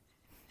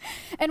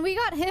 And we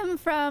got him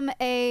from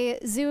a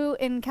zoo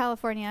in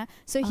California.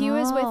 So he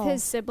was with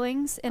his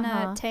siblings in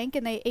a tank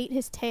and they ate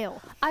his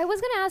tail. I was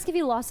gonna ask if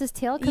he lost his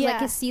tail because I Yeah.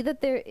 can see that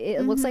there.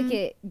 It looks like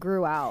it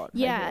grew out.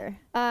 right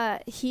Yeah.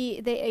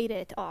 here. They ate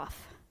it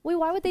off. Wait,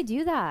 why would they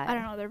do that? I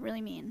don't know. They're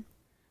really mean.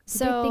 Did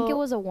So they think it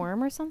was a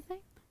worm or something?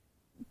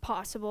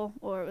 possible,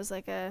 or it was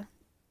like a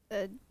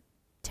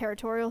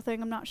territorial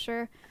thing. I'm not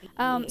sure.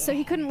 So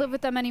he couldn't live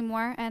with them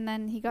anymore, and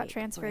then he got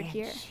transferred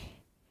here.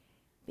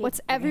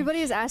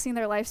 Everybody is asking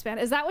their lifespan.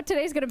 Is that what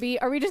today's gonna be?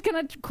 Are we just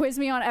gonna quiz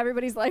me on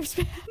everybody's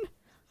lifespan?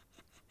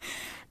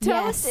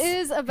 Toast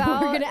is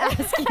about. We're gonna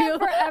ask you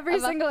for every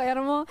single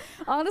animal.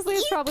 Honestly,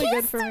 it's probably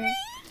good for me.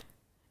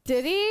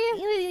 Did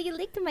he? You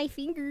licked my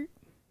finger.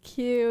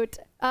 Cute.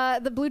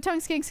 The blue tongue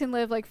skinks can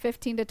live like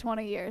 15 to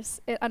 20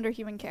 years under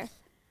human care,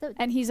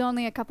 and he's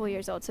only a couple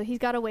years old, so he's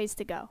got a ways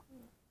to go.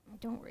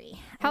 Don't worry.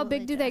 How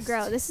big do they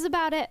grow? This is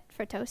about it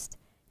for Toast.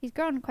 He's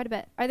grown quite a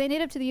bit. Are they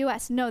native to the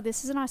U.S.? No,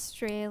 this is an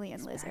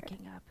Australian lizard.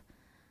 Up.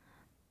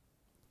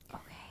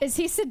 Okay. Is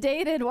he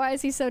sedated? Why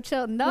is he so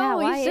chill? No, Yeah,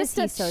 why he's is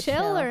just he a so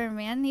chill? chiller,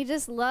 man. He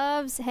just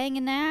loves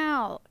hanging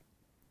out.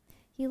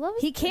 He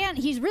loves. He can't.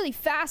 He's really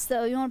fast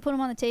though. You want to put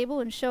him on the table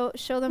and show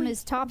them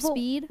his top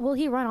speed? Will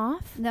he run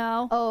off?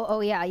 No. Oh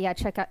yeah.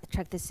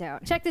 Check this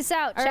out. Check this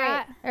out, All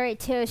chat. right, all right,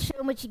 Toast. Show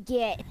him what you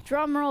get.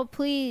 Drum roll,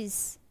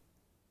 please.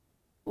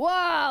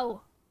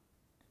 Whoa.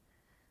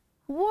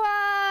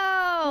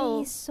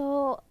 Whoa.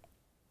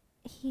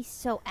 He's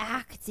so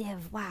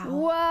active. Wow.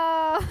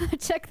 Whoa.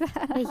 Check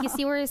that Wait, out. you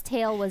see where his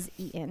tail was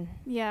eaten?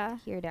 Yeah.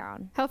 Here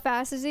down. How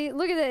fast is he?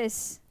 Look at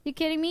this. You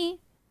kidding me?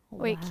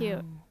 Wait,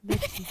 cute.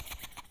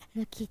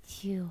 Look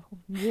at you.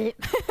 Blip.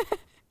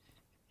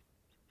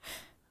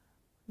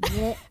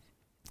 Blip.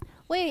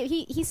 Wait,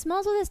 he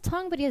smells with his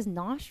tongue, but he has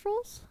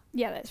nostrils?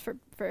 Yeah, that's for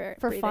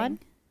breathing. fun?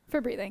 For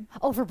breathing.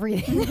 Oh, for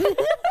breathing.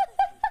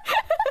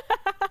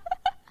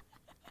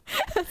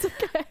 That's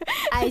okay.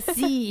 I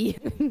see.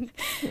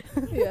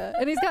 Yeah,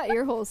 and he's got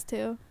ear holes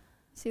too.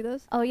 See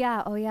those? Oh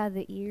yeah,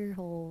 the ear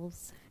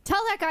holes.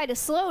 Tell that guy to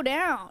slow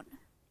down.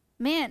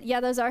 Man, yeah,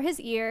 those are his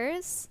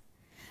ears.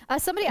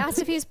 Somebody asked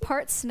if he's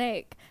part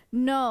snake.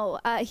 No,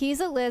 he's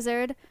a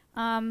lizard.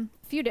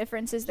 Few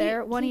differences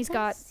there. One, he's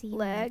got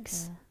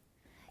legs.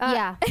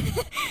 Yeah,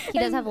 he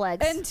does have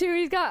legs. And two,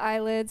 he's got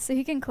eyelids, so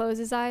he can close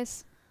his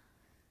eyes.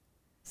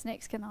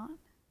 Snakes cannot.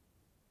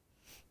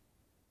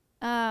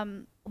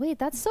 Wait,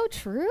 that's so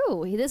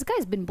true. This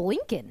guy's been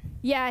blinking.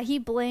 Yeah, he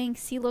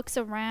blinks. He looks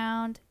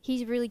around.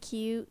 He's really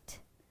cute.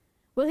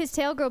 Will his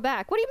tail grow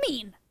back? What do you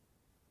mean?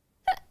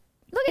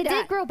 Look at It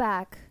that. did grow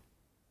back.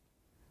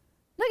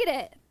 Look at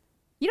it.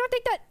 You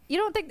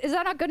don't think, is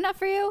that not good enough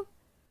for you?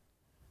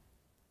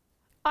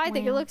 I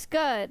think it Wow. looks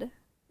good.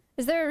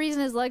 Is there a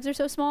reason his legs are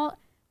so small?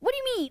 What do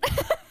you mean?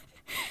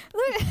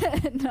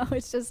 Look, no,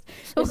 it's just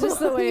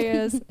the way he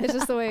is. It's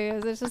just the way he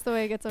is. It's just the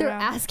way he gets They're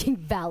around. asking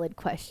valid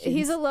questions.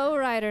 He's a low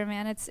rider,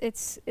 man.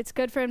 It's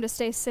good for him to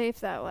stay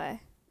safe that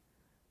way.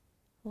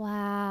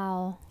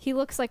 Wow. He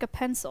looks like a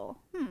pencil.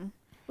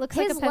 Looks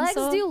His like a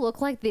pencil. legs do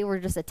look like they were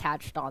just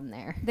attached on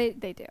there. They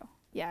do.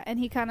 Yeah, and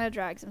he kind of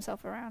drags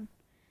himself around.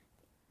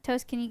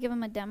 Toast, can you give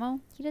him a demo?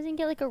 He doesn't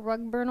get like a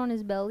rug burn on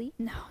his belly.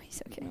 No,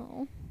 he's okay.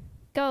 No.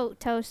 Go,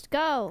 Toast,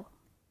 go.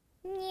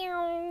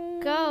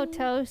 Go,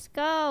 Toast,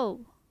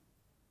 go.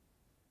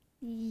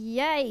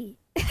 Yay.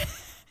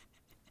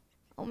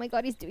 Oh my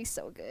god, he's doing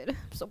so good. I'm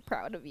so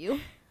proud of you.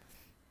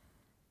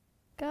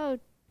 Go,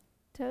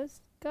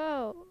 Toast,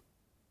 go.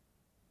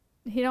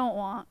 He don't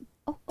want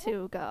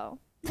to go.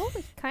 Oh,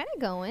 he's kind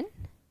of going.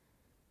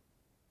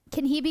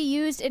 Can he be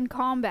used in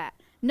combat?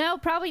 No,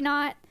 probably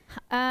not.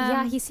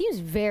 Yeah, he seems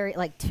very,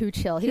 like, too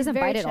chill. He he's doesn't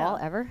very bite at all,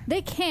 chill. ever.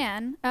 They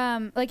can.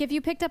 Like, if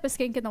you picked up a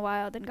skink in the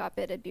wild and got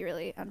bit, it'd be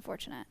really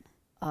unfortunate.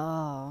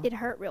 Oh. It'd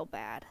hurt real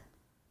bad.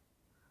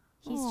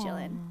 He's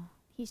chilling.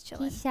 He's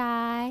chilling. He's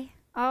shy.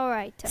 All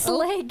right.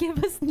 Slay,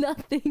 give us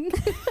nothing.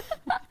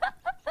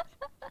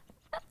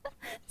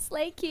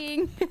 Slay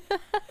King. Come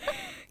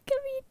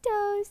eat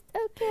Toast.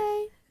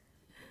 Okay.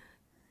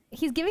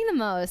 He's giving the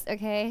most,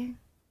 okay?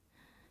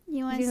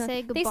 You want to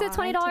say goodbye? Thanks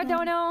for the $20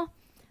 dono.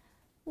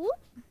 Whoop.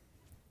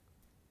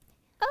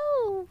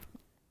 Oh.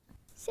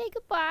 Say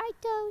goodbye,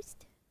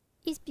 Toast.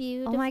 He's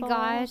beautiful. Oh my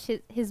gosh,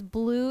 his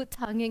blue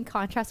tongue in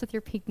contrast with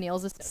your pink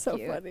nails is so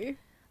cute. funny.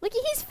 Look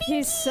at his fingies.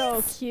 He's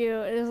so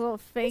cute. His little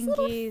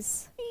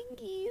fingies.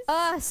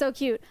 Ah, so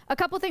cute. A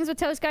couple things with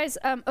Toast, guys.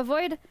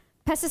 Avoid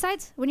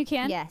pesticides when you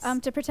can. Yes.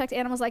 To protect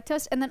animals like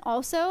Toast. And then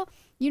also,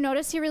 you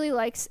notice he really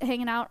likes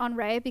hanging out on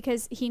Ray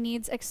because he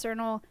needs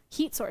external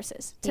heat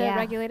sources to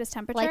regulate his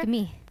temperature. Like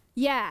me.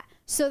 Yeah.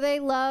 So they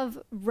love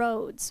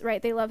roads,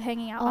 right? They love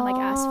hanging out on like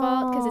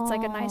asphalt because it's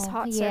like a nice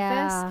hot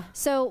surface.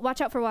 So watch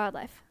out for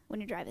wildlife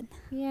when you're driving.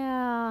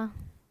 Yeah.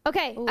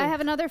 Okay. Ooh. I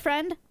have another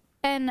friend,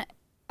 and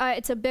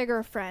it's a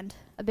bigger friend.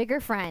 A bigger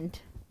friend.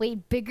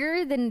 Wait,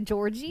 bigger than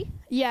Georgie?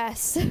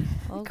 Yes.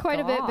 Oh, Quite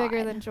a bit bigger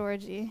God. than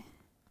Georgie.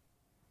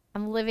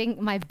 I'm living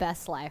my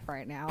best life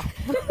right now.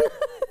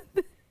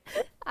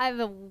 I've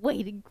been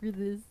waiting for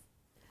this.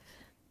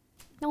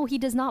 No, he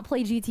does not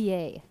play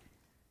GTA.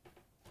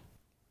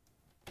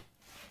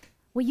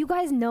 Well, you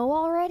guys know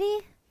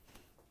already?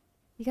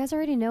 You guys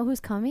already know who's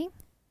coming?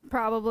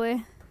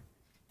 Probably.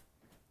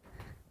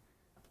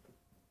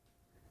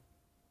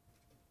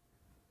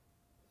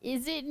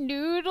 Is it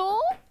Noodle?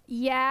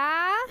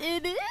 Yeah?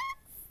 It is?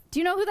 Do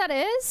you know who that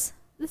is?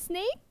 The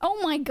snake? Oh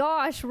my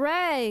gosh,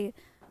 Ray.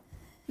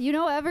 You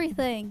know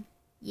everything.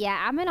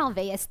 Yeah, I'm an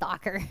Alveus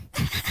stalker.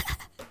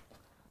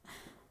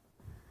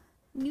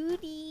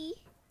 Nudie.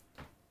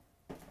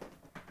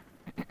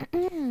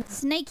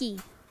 Snaky.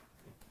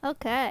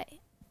 Okay.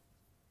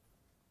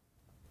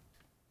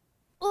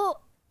 Oh.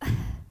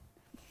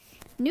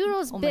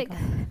 Noodle's big. My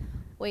God.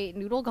 Wait,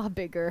 Noodle got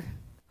bigger.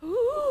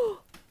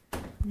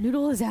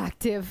 Noodle is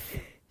active.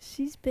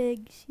 She's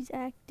big. She's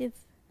active.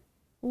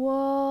 Whoa.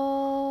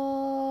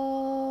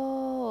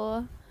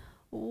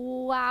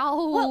 Wow.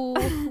 Whoa.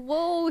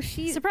 Whoa,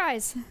 she's...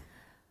 Surprise.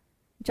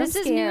 Jump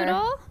This scare. is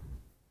Noodle.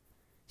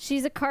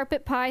 She's a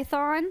carpet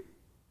python.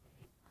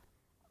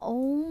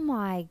 Oh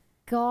my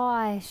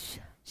gosh.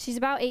 She's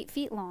about 8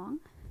 feet long.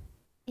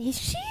 Is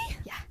she?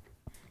 Yeah.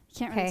 You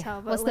can't really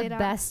tell, but what's the lay down.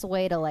 best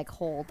way to, like,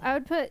 hold? I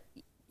would put...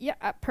 Yeah,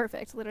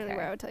 perfect. Literally Okay.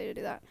 where I would tell you to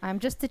do that. I'm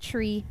just a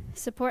tree.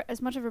 Support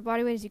as much of her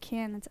body weight as you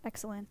can. That's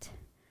excellent.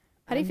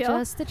 How do you I'm feel?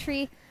 just a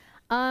tree.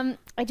 I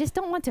just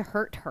don't want to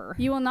hurt her.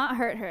 You will not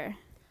hurt her.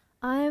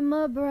 I'm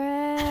a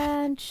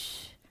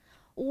branch.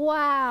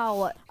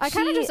 Wow. I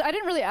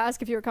didn't really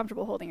ask if you were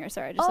comfortable holding her.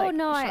 Sorry. I just, shoved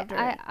her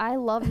in. I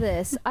love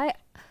this.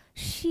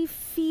 She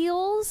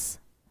feels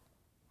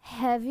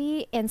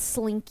heavy and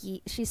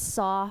slinky. She's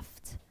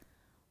soft.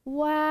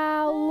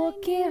 Wow,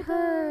 look at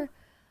her.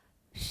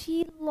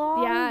 She's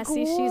long. Yeah,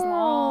 see, she's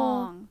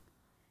long.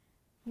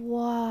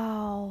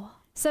 Wow.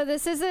 So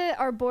this is a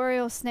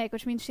arboreal snake,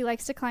 which means she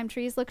likes to climb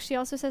trees. Look, she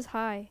also says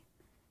hi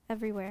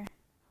everywhere.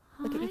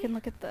 Hi. Look, you can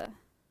look at the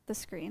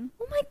screen.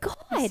 Oh my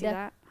You see god.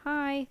 that?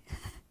 Hi.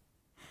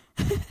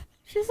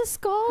 She's a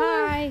scholar.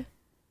 Hi.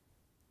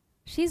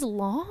 She's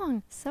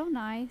long. So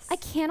nice. I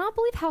cannot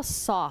believe how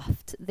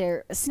soft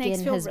their Snakes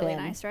skin feel has really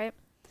been. nice, right?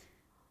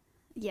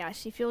 Yeah,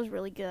 she feels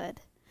really good.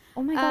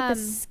 Oh my god, the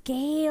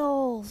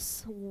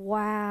scales.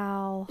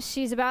 Wow.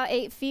 She's about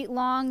 8 feet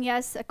long.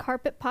 Yes, a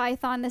carpet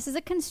python. This is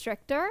a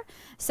constrictor.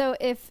 So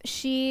if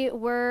she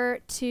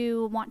were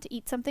to want to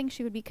eat something,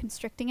 she would be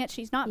constricting it.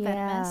 She's not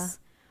venomous.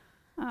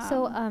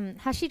 So,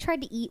 has she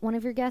tried to eat one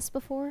of your guests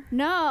before?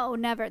 No,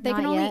 never. They Not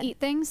can only yet? eat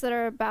things that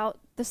are about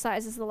the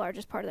size as the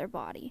largest part of their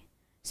body.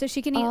 So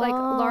she can eat like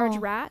large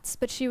rats,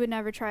 but she would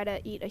never try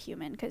to eat a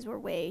human because we're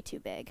way too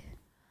big.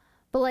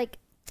 But like,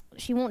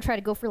 she won't try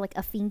to go for like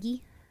a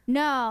fingy?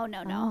 No.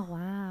 Oh,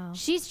 wow.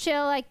 She's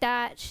chill like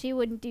that. She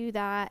wouldn't do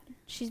that.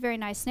 She's very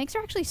nice. Snakes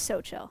are actually so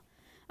chill.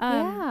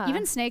 Yeah.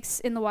 Even snakes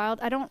in the wild.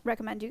 I don't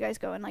recommend you guys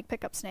go and like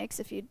pick up snakes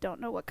if you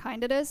don't know what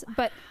kind it is.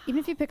 But even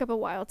if you pick up a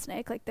wild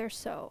snake, like they're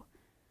so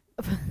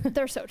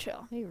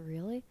chill. Wait,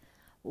 really?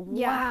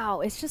 Yeah. Wow.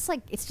 It's just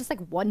like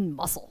one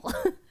muscle.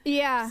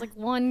 Yeah. It's like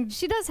one.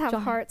 She does have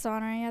giant- hearts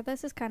on her. Yeah,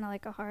 this is kind of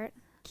like a heart.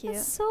 Cute.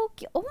 That's so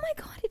cute. Oh my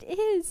god, it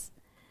is.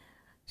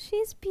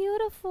 She's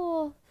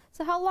beautiful.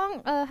 So how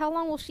long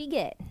will she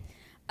get?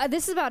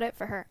 This is about it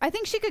for her. I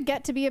think she could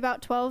get to be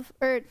about 12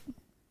 or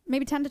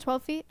maybe 10 to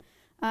 12 feet.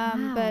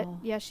 But Wow.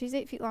 yeah, she's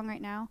 8 feet long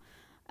right now.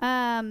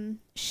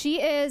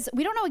 She is,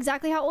 we don't know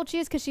exactly how old she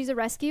is because she's a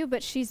rescue,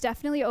 but she's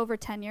definitely over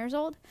 10 years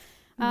old.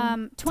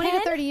 20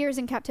 to 30 years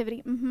in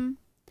captivity.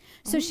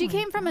 So she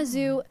came from a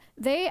zoo.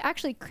 They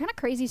actually, kind of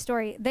crazy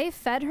story. They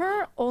fed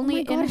her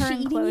only in her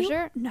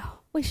enclosure. No.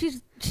 Wait,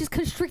 she's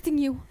constricting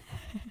you.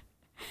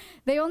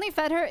 They only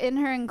fed her in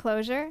her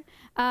enclosure.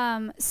 So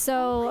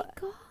oh my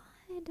God.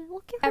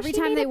 Look at her. every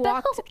time they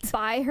walked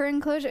by her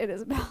enclosure, it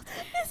is a belt.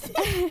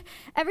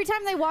 Every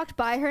time they walked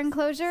by her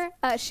enclosure,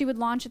 she would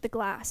launch at the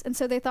glass. And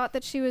so they thought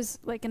that she was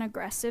like an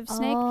aggressive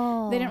snake.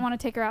 They didn't want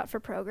to take her out for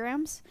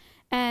programs.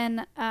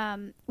 And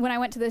when I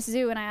went to this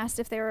zoo and I asked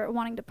if they were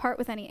wanting to part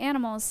with any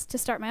animals to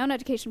start my own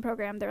education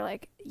program, they're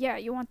like, yeah,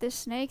 you want this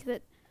snake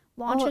that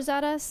launches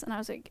at us? And I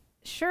was like,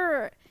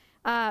 sure.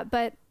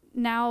 But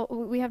now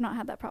we have not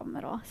had that problem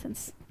at all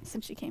since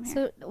she came here.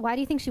 So why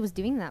do you think she was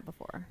doing that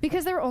before?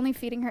 Because they were only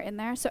feeding her in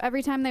there. So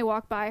every time they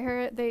walked by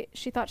her,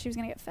 she thought she was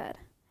going to get fed.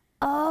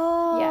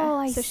 Oh, yeah.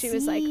 I So see. she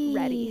was like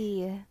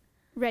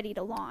ready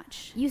to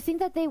launch. You think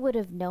that they would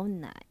have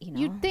known that, you know?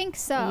 You'd think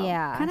so.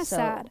 Yeah. Kind of so,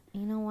 sad.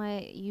 You know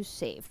what? You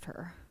saved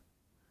her.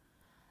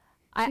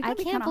 She I could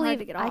be can't kinda hard believe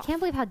to get I off. can't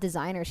believe how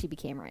designer she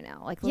became right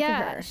now. Like, look Yeah,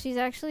 at her. she's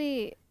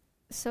actually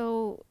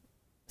so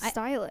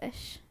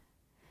stylish.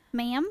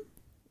 Ma'am?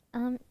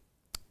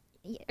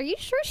 Are you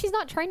sure she's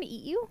not trying to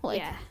eat you?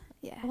 Like,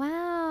 yeah.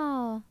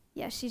 wow.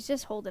 Yeah, she's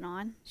just holding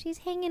on. She's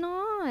hanging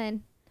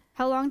on.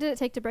 How long did it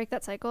take to break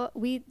that cycle?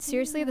 We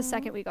seriously, the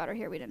second we got her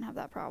here, we didn't have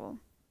that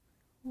problem.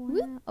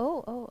 Wow.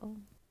 Oh.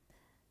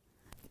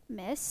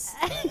 Miss,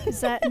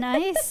 is that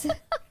nice?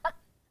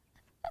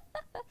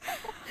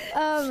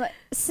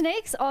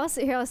 Snakes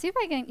also, here, I'll see if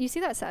I can, you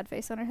see that sad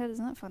face on her head?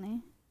 Isn't that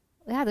funny?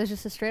 Yeah, there's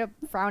just a straight up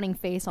frowning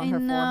face on her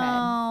forehead.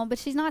 No, but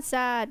she's not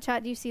sad.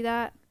 Chat, do you see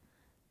that?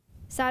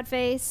 Sad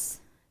face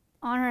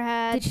on her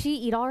head. Did she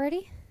eat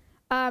already?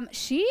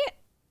 She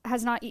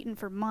has not eaten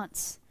for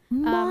months.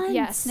 Months?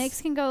 Yeah, snakes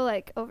can go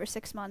like over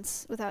 6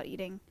 months without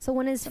eating. So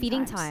when is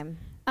feeding time?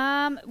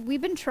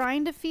 We've been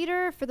trying to feed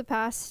her for the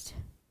past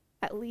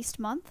at least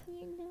month.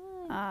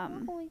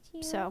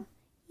 So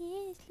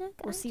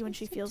we'll see when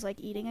she feels like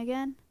eating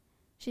again.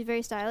 She's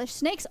very stylish.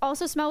 Snakes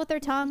also smell with their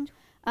tongue.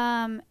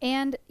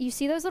 And you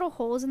see those little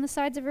holes in the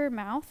sides of her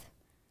mouth?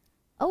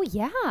 Oh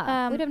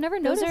yeah, we'd have never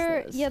noticed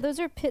those. Yeah, those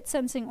are pit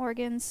sensing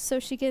organs, so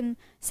she can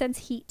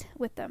sense heat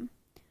with them.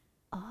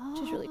 Oh,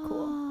 which is really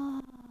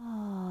cool.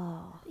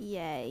 Oh,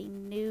 yay,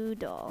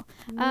 noodle.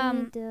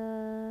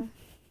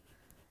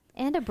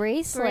 and a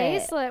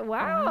bracelet.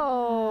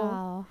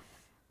 Wow.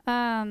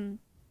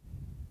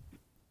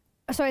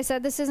 So I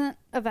said this isn't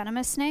a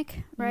venomous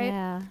snake,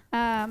 right?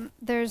 Yeah.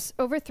 There's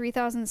over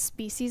 3,000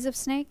 species of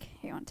snake.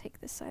 Here, you want to take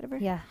this side of her?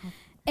 Yeah.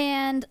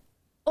 And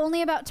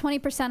only about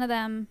 20% of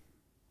them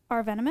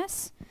are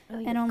venomous,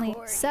 and only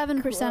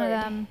 7% of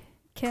them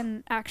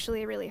can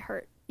actually really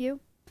hurt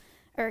you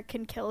or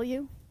can kill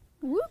you.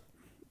 Whoop.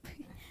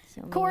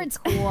 So Cords.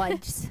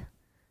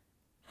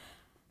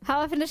 How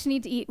often does she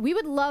need to eat? We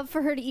would love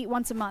for her to eat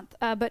once a month,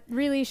 but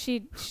really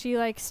she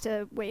likes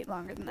to wait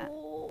longer than that.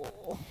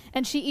 Oh.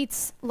 And she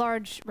eats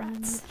large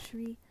rats.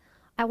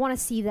 I want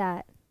to see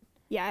that.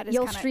 Yeah, it is.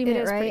 You'll stream it,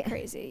 is right? pretty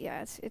crazy.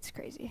 Yeah, it's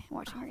crazy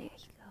watching her eat.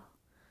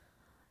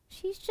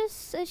 She's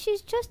just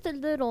a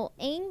little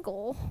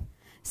angle.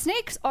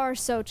 Snakes are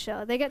so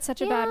chill. They get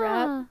such a bad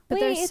rap, but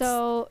Wait, they're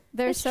so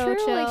true.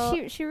 chill.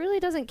 Like she really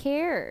doesn't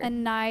care.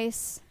 And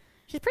nice.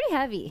 She's pretty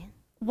heavy.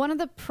 One of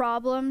the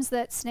problems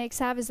that snakes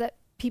have is that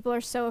people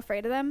are so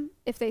afraid of them.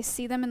 If they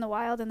see them in the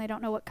wild and they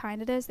don't know what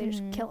kind it is, they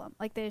just kill them.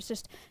 Like there's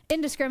just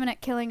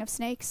indiscriminate killing of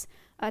snakes.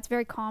 It's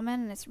very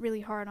common and it's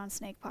really hard on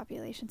snake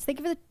populations. Thank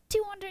you for the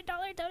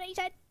 $200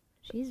 donation.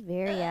 She's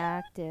very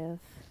active.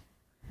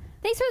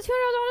 Thanks for the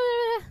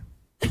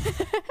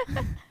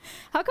 $200.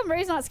 How come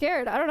Ray's not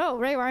scared? I don't know.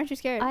 Ray, why aren't you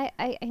scared?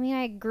 I mean,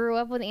 I grew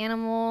up with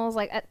animals.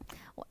 Like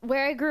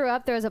where I grew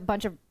up, there was a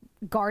bunch of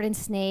garden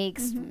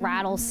snakes,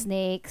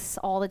 rattlesnakes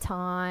all the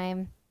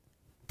time.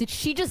 Did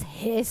she just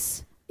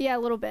hiss? Yeah, a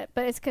little bit,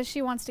 but it's because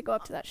she wants to go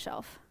up to that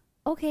shelf.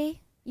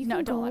 Okay.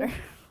 No, don't let her.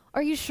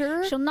 Are you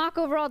sure? She'll knock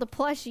over all the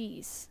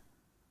plushies.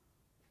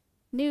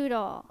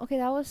 Noodle. Okay,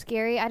 that was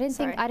scary. I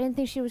didn't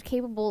think she was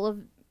capable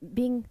of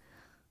being.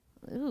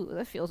 Ooh,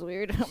 that feels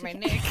weird on my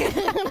neck.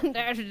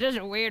 That's just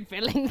a weird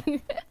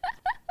feeling.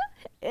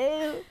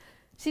 Ew.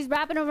 She's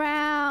wrapping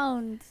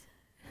around.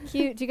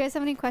 Cute. Do you guys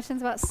have any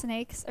questions about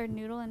snakes or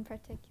Noodle in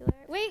particular?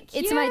 Wait,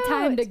 cute. It's my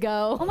time to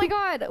go. Oh my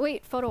god.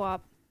 Wait, photo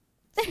op.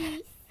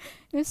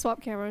 Let's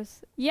swap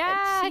cameras.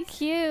 Yeah,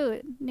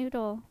 cute.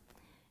 Noodle.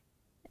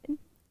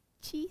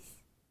 Cheese.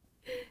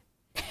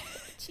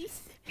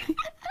 Cheese.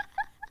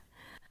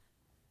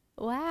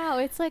 Wow,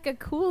 it's like a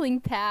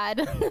cooling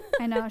pad.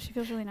 I know, she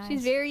feels really nice.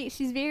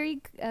 She's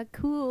very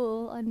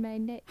cool on my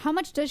neck. How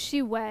much does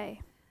she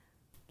weigh?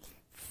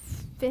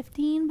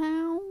 15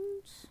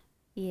 pounds?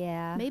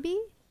 Yeah. Maybe?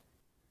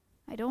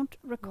 I don't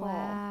recall.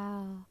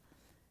 Wow.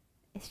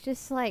 It's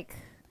just like...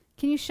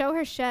 Can you show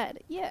her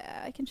shed?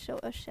 Yeah, I can show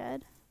a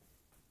shed.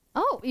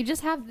 Oh, you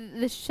just have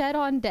the shed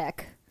on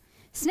deck.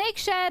 Snake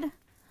shed,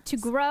 to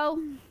grow.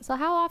 So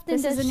how often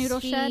This does is a noodle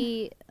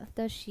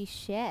does she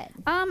shed?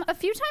 A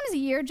few times a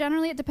year,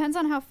 generally. It depends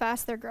on how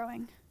fast they're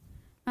growing.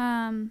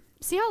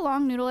 See how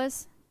long Noodle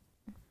is?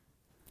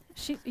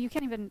 You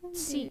can't even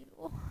see.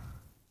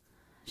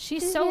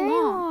 She's so very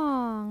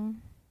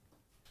long.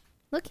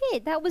 Look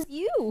it, that was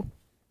you.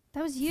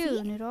 That was you,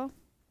 See? Noodle.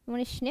 You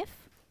want to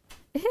sniff?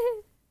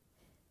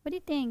 What do you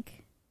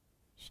think?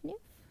 Sniff.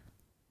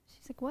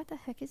 She's like, what the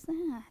heck is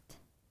that?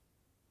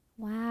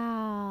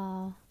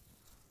 Wow.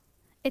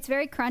 It's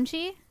very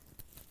crunchy.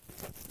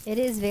 It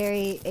is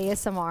very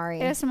ASMR-y.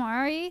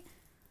 ASMR-y.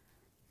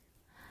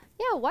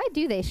 Yeah, why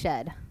do they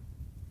shed?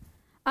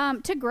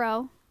 To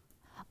grow.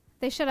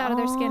 They shed out of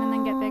their skin and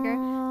then get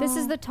bigger. This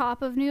is the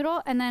top of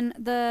Noodle, and then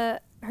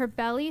her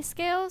belly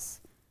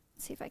scales.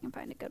 Let's see if I can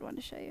find a good one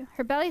to show you.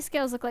 Her belly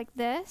scales look like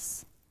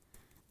this.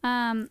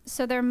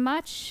 So they're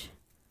much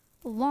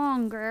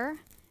longer,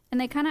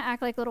 and they kind of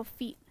act like little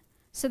feet.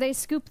 So they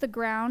scoop the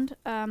ground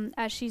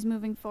as she's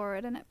moving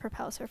forward, and it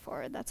propels her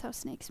forward. That's how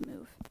snakes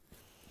move.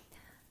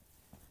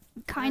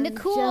 Kind of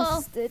cool.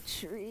 Just a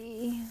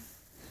tree.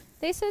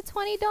 They said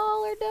 $20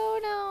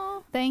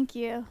 dono. Thank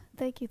you.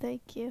 Thank you.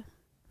 Thank you.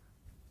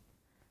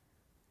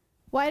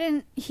 Why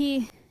didn't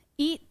he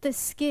eat the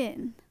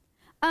skin?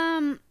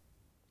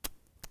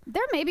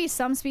 There may be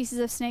some species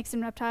of snakes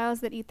and reptiles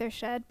that eat their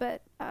shed,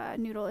 but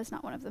Noodle is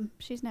not one of them.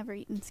 She's never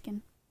eaten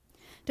skin.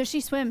 Does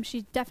she swim?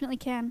 She definitely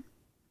can.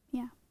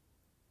 Yeah.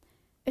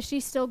 Is she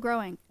still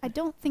growing? I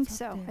don't think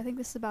so. I think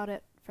this is about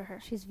it for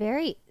her. She's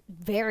very,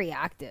 very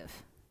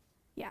active.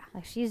 Yeah.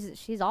 Like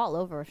she's all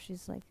over.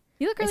 She's like,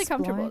 You look really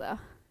exploring. comfortable, though.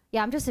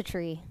 yeah, I'm just a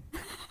tree.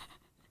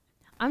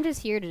 I'm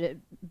just here to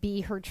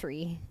be her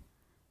tree.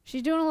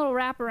 She's doing a little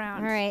wraparound.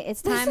 All right,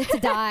 it's time to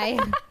die.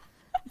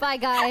 Bye,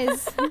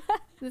 guys.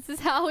 This is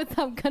how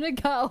I'm gonna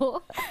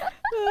go.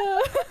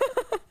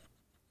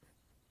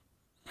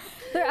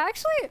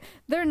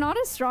 They're not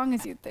as strong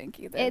as you'd think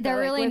either. They're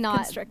like, really with not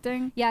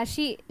constricting. Yeah,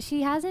 she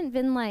hasn't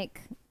been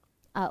like,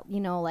 what's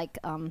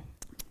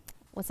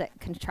it,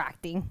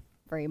 contracting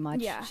very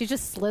much. Yeah. She's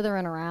just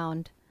slithering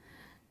around.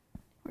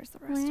 Where's the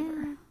rest of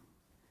her?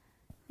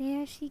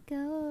 There she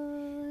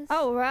goes.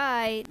 All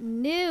right,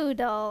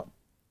 Noodle.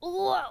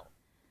 Whoa.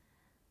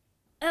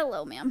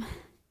 Hello, ma'am.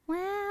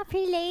 Wow,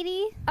 pretty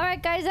lady. All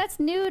right, guys, that's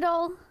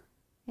Noodle.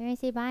 There,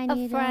 say bye, A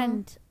Noodle.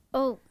 friend.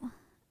 Oh,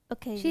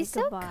 okay. She's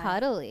so goodbye.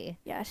 cuddly.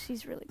 Yeah,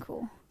 she's really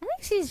cool. I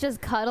think she's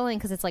just cuddling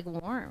because it's like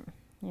warm.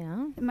 You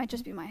know? It might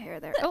just be my hair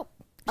there. Oh,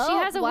 she Oh,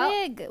 has a well.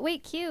 wig.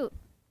 Wait, cute.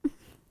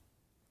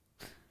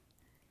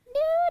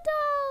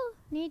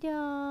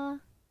 Noodle.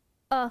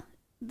 Oh,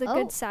 the Oh.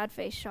 good sad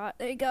face shot.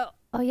 There you go.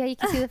 Oh yeah, you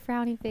can see the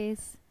frowny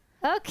face.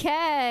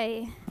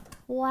 Okay.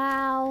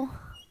 Wow.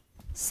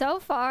 So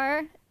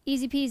far,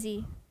 easy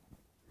peasy.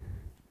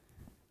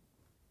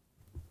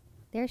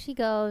 There she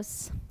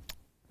goes.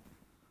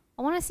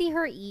 I want to see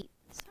her eat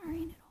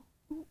Sorry,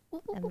 Noodle. Ooh,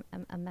 ooh, ooh.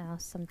 a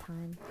mouse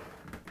sometime.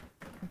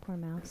 A poor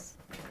mouse.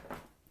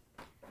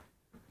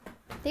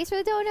 Thanks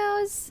for the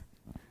donos.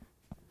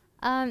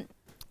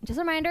 Just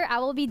a reminder, I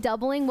will be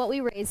doubling what we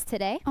raised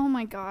today. Oh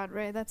my God,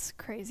 Ray, that's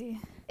crazy.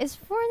 It's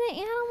for the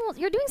animals.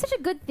 You're doing such a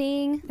good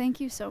thing. Thank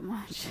you so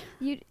much.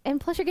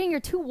 And plus you're getting your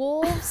 2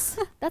 wolves.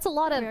 That's a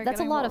lot We of are that's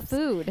a getting lot wolves. of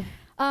food.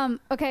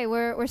 Okay,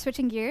 we're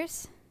switching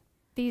gears.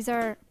 These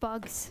are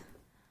bugs.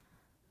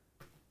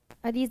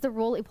 Are these the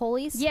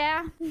roly-polies?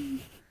 Yeah.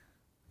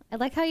 I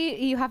like how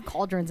you have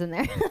cauldrons in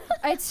there.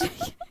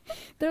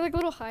 They're like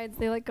little hides.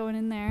 They like going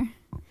in there.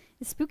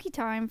 It's spooky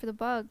time for the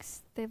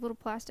bugs. They have little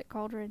plastic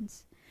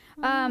cauldrons.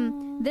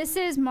 This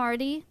is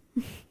Marty.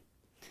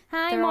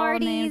 Hi, They're all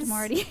Marty's. named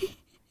Marty.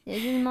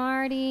 This is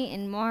Marty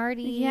and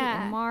Marty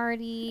Yeah. and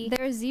Marty.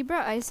 They're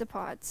zebra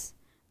isopods.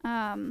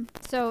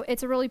 So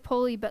it's a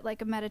roly-poly, but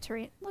like a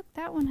Mediterranean. Look,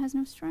 that one has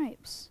no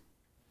stripes.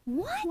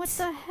 What? What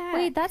the heck?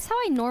 Wait, that's how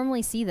I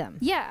normally see them.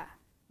 Yeah.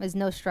 Is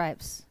no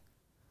stripes.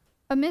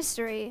 A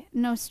mystery.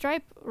 No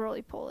stripe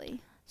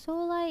roly-poly. So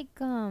like,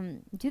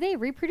 do they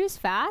reproduce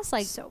fast?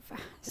 Like, So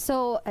fast.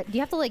 so do you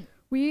have to like?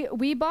 We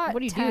bought What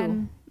do you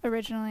 10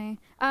 originally.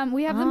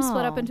 We have them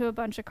split up Oh. into a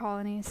bunch of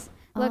colonies.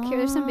 Look, here,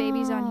 there's some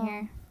babies on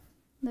here.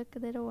 Look, a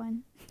little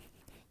one.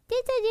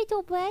 There's a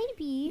little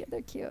baby. Yeah,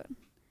 they're cute.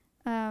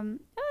 The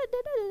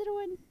little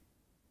one.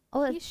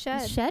 Oh, He's it's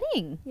shed.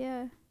 shedding.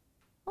 Yeah.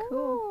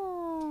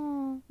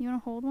 Oh, You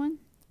want to hold one?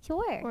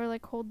 sure. Or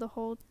like hold the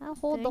whole I'll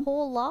hold the thing?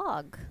 whole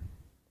log.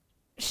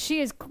 She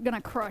is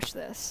gonna crush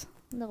this.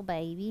 Little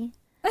baby.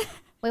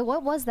 Wait,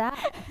 what was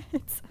that?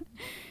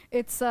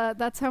 It's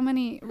that's how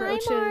many Hi,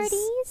 roaches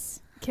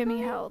Marty's.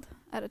 Kimmy held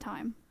at a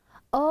time.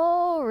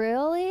 Oh,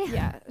 really?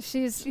 Yeah,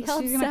 she's She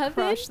held gonna 7?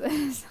 crush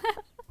this.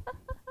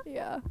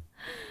 Yeah.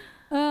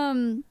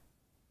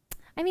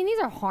 I mean, these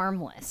are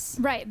harmless.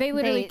 Right. They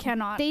literally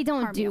cannot. They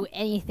don't harm do you.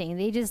 anything.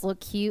 They just look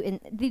cute. And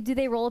do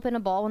they roll up in a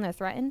ball when they're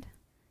threatened?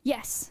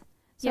 Yes.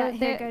 So Yeah,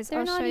 they're, here, guys. they're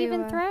I'll not show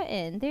even you.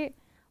 threatened.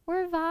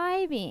 We're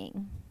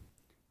vibing.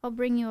 I'll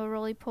bring you a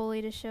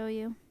roly-poly to show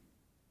you.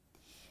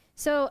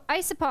 So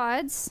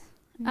isopods.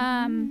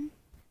 Mm-hmm.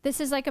 This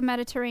is like a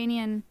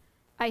Mediterranean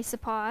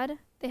isopod.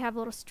 They have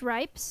little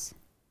stripes.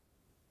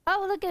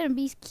 Oh, look at him.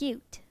 He's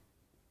cute.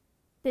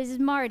 This is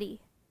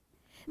Marty.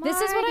 This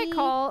is what I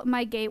call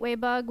my gateway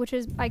bug, which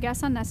is, I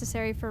guess,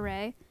 unnecessary for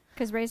Ray,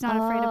 because Ray's not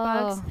afraid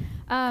of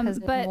bugs.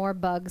 But more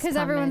bugs. Because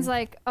everyone's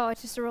like, oh,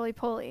 it's just a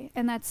roly-poly,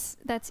 and that's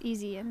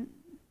easy and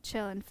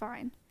chill and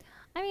fine.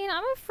 I mean,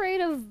 I'm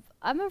afraid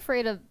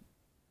of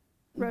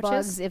Roaches?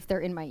 bugs if they're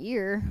in my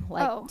ear.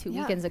 Like 2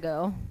 weekends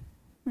ago,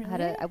 Really?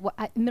 I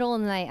had middle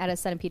of the night, I had a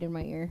centipede in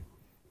my ear.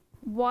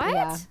 What?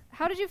 Yeah.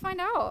 How did you find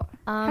out?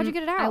 How'd you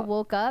get it out? I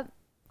woke up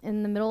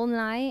in the middle of the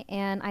night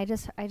and I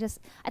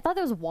thought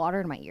there was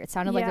water in my ear. It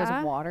sounded like there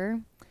was water,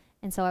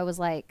 and so I was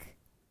like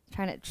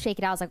trying to shake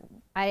it out. I was like,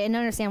 I didn't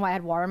understand why I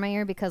had water in my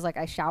ear, because like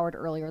I showered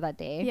earlier that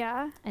day.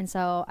 Yeah. And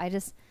so I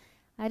was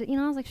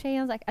like, Shay,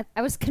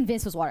 I was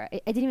convinced it was water.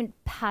 It didn't even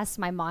pass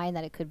my mind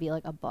that it could be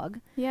like a bug.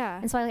 Yeah.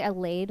 And so I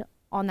laid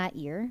on that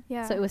ear.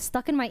 Yeah. So it was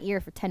stuck in my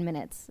ear for 10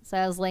 minutes. So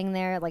I was laying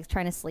there like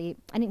trying to sleep.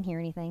 I didn't hear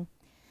anything.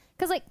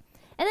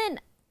 And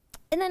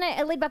then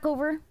I laid back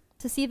over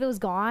to see if it was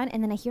gone,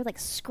 and then I hear like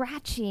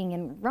scratching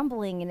and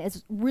rumbling, and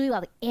it's really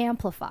loud, like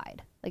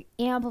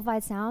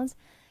amplified sounds.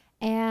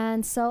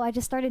 And so I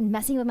just started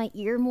messing with my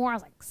ear more. I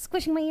was like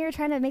squishing my ear,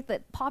 trying to make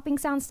the popping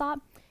sound stop.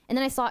 And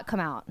then I saw it come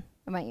out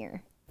of my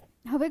ear.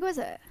 How big was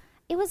it?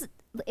 It wasn't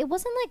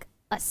like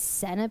a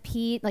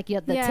centipede, like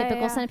the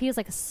typical centipede. It was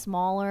like a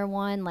smaller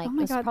one. Like, oh my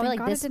it was God, probably thank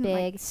like God this it didn't,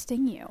 big. like,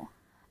 sting you.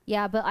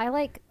 Yeah, but I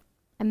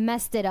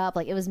messed it up.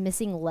 Like, it was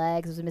missing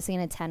legs. It was missing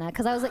an antenna.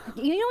 Because I was like,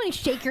 you know when you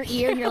shake your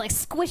ear and you're like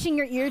squishing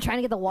your ear trying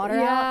to get the water out?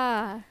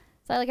 Yeah.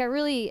 So I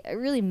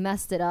really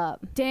messed it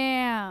up.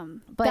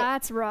 Damn. But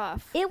that's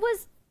rough. It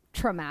was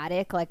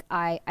traumatic. Like,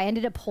 I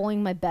ended up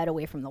pulling my bed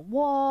away from the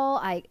wall.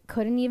 I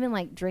couldn't even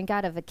like drink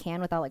out of a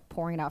can without like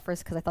pouring it out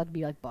first, because I thought there'd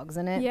be like bugs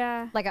in it.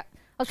 Yeah. Like, I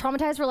was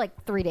traumatized for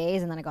like 3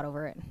 days, and then I got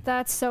over it.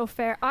 That's so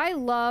fair. I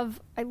love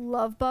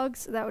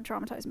bugs. That would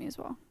traumatize me as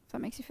well, if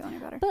that makes you feel any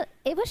better. But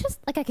it was just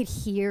like I could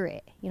hear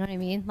it. You know what I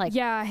mean? Like,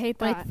 yeah, I hate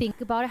when that. I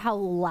think about it, how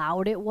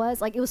loud it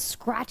was. Like, it was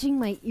scratching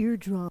my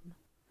eardrum.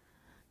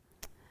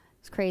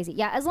 It's crazy.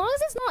 Yeah, as long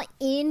as it's not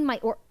in my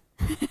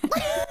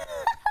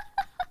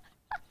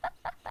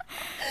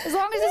As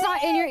long as it's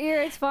not in your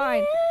ear, it's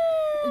fine.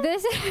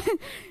 This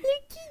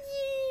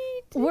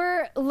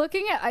we're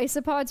looking at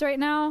isopods right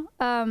now.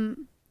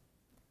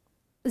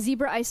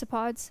 Zebra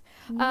isopods.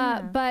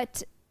 Yeah.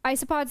 But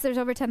isopods, there's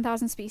over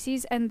 10,000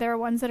 species, and there are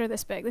ones that are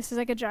this big. This is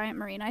like a giant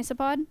marine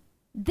isopod.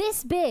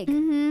 This big.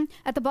 Mm-hmm.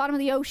 At the bottom of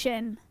the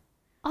ocean.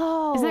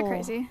 Oh. Isn't that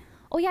crazy?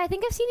 Oh, yeah, I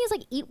think I've seen these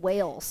like eat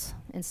whales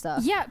and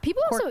stuff. Yeah,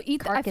 people also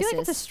eat I feel like it's a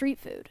carcasses. street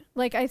food.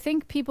 Like, I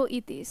think people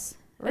eat these.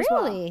 as Really?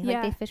 well. Like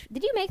Yeah. they fish.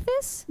 Did you make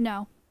this?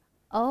 No.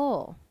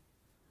 Oh.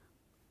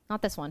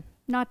 Not this one.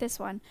 Not this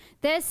one.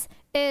 This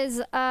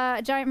is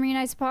a giant marine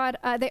isopod.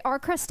 They are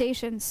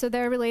crustaceans, so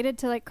they're related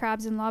to like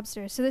crabs and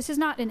lobsters. So this is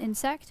not an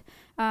insect.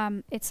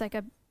 It's like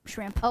a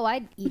shrimp. Oh,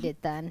 I'd eat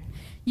it then.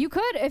 You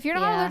could, if you're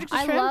not allergic to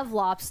shrimp. I love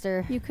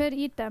lobster. You could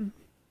eat them.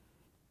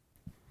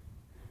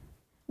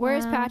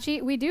 Where's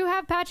Patchy? We do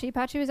have Patchy.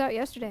 Patchy was out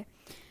yesterday.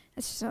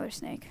 That's just another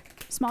snake.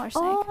 Smaller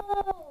snake.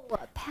 Oh,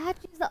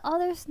 Patchy's the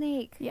other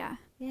snake. Yeah.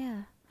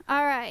 Yeah.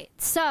 All right.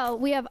 So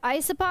we have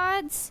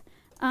isopods.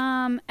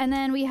 And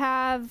then we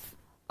have...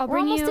 We're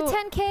almost to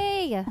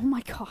 10K. Oh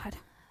my God.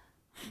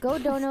 Go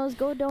donos,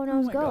 go donos,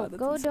 Oh my go. God, that's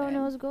Go insane.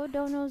 donos, go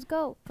donos,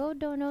 go. Go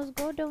donos,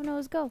 go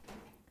donos, go.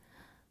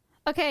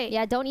 Okay.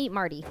 Yeah, don't eat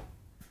Marty.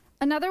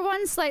 Another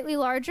one slightly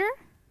larger.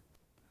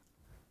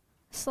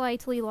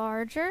 Slightly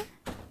larger.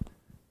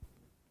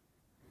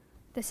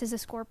 This is a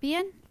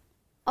scorpion.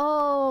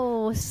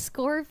 Oh,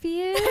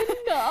 scorpion.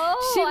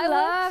 Oh, She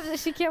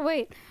loves. She can't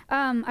wait.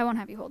 I won't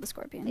have you hold the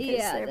scorpion because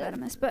Yeah, they're that-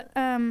 venomous. But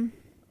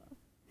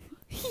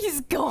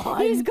he's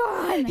gone. he's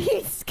gone.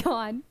 He's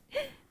gone.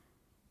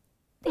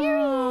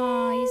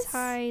 There he He's is.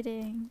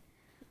 hiding.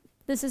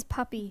 This is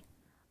Puppy.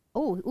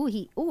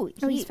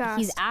 He's fast.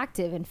 He's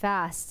active and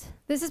fast.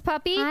 This is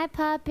Puppy. Hi,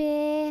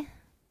 puppy.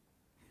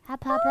 Hi,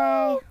 puppy.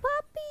 Oh,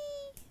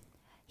 Puppy.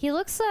 He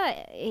looks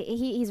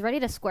he's ready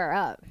to square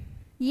up.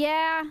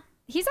 Yeah.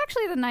 He's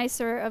actually the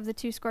nicer of the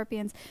two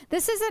scorpions.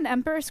 This is an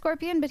emperor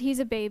scorpion, but he's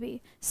a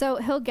baby. So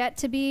he'll get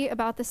to be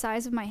about the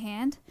size of my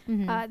hand.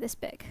 This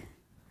big.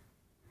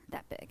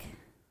 That big.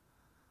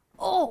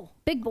 Oh,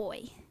 big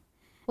boy.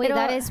 Wait, It'll-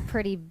 that is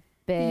pretty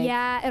big.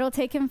 Yeah, it'll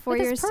take him 4 But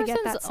this years to get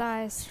that person's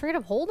size. Straight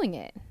up holding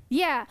it.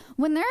 Yeah,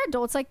 when they're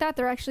adults like that,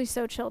 they're actually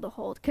so chill to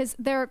hold because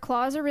their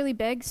claws are really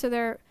big, so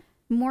they're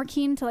more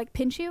keen to like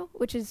pinch you,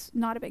 which is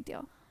not a big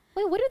deal.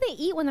 Wait, what do they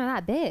eat when they're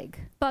that big?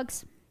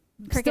 Bugs.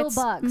 Still Crickets.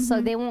 bugs, so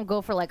Mhm. they won't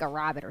go for like a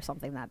rabbit or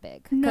something that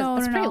big. 'Cause No,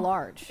 it's no, pretty no.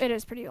 large. It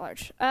is pretty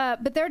large.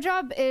 But their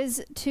job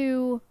is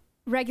to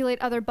regulate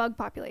other bug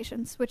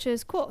populations, which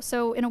is cool.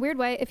 So in a weird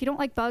way, if you don't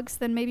like bugs,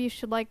 then maybe you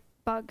should like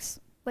bugs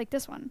like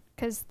this one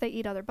because they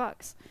eat other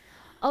bugs.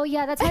 Oh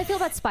yeah, that's how I feel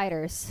about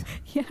spiders.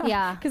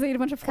 Yeah. Because they eat a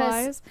bunch of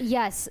flies.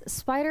 Yes,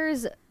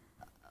 spiders.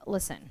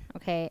 Listen,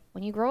 okay.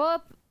 When you grow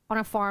up on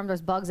a farm,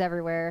 there's bugs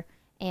everywhere,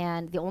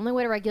 And the only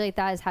way to regulate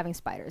that is having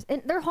spiders.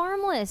 And they're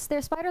harmless.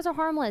 Their spiders are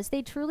harmless.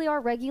 They truly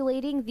are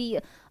regulating the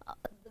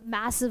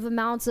massive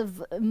amounts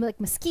of like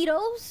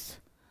mosquitoes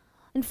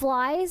and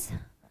flies.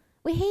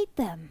 We hate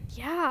them.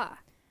 Yeah.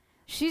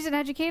 She's an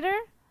educator.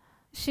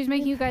 She's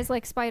making you guys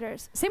like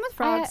spiders. Same with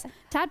frogs.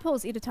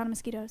 Tadpoles eat a ton of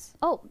mosquitoes.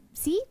 Oh,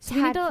 see? So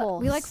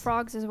Tadpoles. we like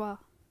frogs as well.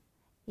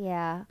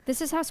 Yeah.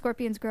 This is how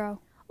scorpions grow.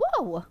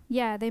 Whoa.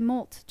 Yeah, they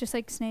molt just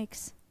like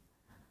snakes.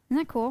 Isn't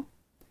that cool?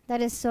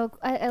 That is so...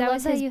 I that love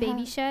was that his you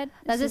baby shed.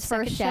 That's This his is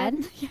first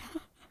second shed? Yeah.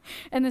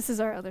 And this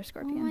is our other Oh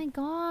scorpion. my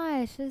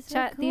gosh. This is so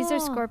Chat, cool. these are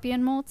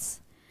scorpion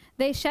molts.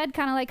 They shed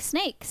kind of like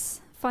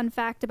snakes. Fun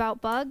fact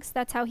about bugs,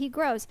 that's how he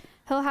grows.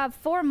 He'll have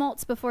 4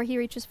 molts before he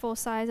reaches full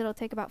size. It'll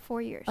take about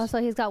 4 years. Oh, so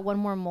he's got one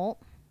more molt?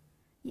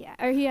 Yeah,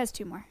 or he has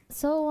 2 more.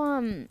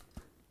 So,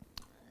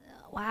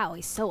 wow,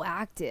 he's so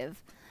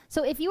active.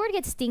 So if you were to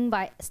get stung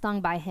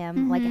by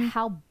him, like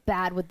how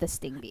bad would the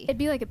sting be? It'd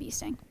be like a bee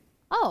sting.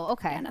 Oh,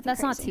 okay. Yeah, nothing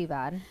That's not crazy. too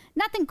bad.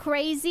 Nothing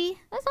crazy.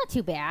 That's not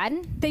too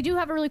bad. They do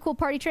have a really cool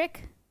party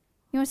trick.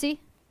 You want to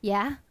see?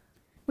 Yeah.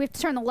 We have to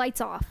turn the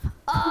lights off.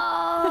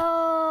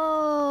 Oh.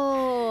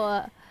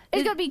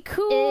 It's gonna be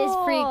cool. It is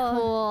pretty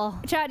cool.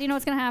 Chat, do you know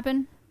what's gonna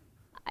happen?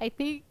 I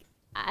think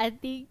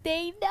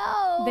they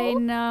know. They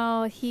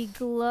know he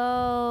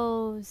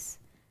glows.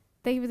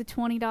 Thank you for the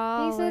 $20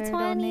 Thanks for the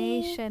 20.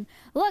 donation.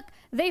 Look,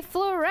 they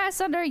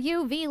fluoresce under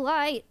UV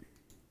light.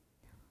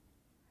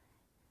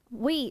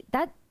 Wait,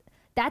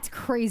 that's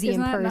crazy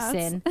Isn't in that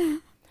person.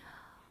 nuts?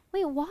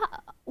 Wait,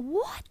 what?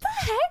 What the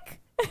heck?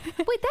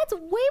 Wait, that's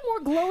way more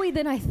glowy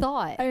than I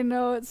thought. I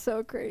know, it's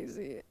so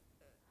crazy.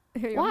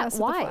 Here, you wanna mess with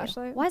the Why?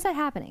 flashlight? Why is that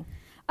happening?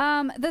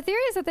 The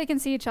theory is that they can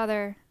see each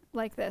other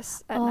like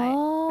this at night,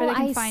 or they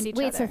can find each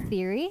wait, other. it's a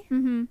theory.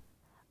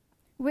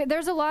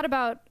 There's a lot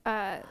about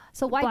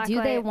So why black do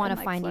they light want and,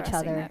 to like, find each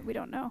fluorescing other? that we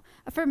don't know.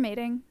 For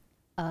mating.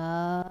 Wait,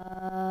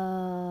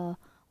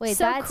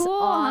 So that's cool,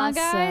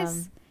 awesome. huh,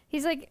 guys?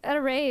 He's like at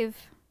a rave.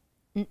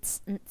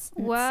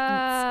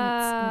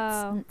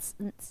 Wow.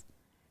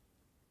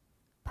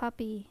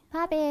 Puppy.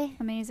 Puppy.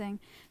 Amazing.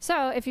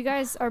 So if you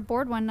guys are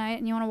bored one night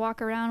and you want to walk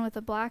around with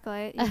a black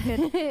light, you could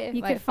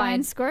you Might could find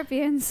find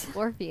scorpions.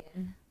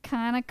 Scorpion.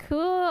 Kind of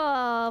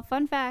cool.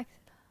 Fun fact.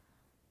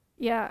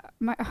 Yeah,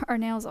 our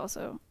nails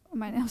also.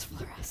 My nails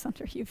fluoresce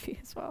under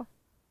UV as well.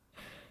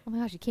 Oh my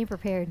gosh, you came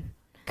prepared.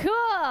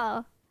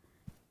 Cool.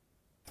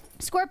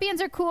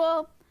 Scorpions are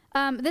cool.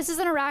 This is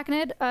an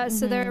arachnid,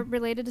 so they're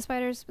related to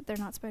spiders, but they're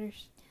not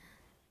spiders.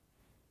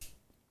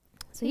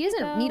 So he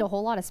doesn't need a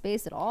whole lot of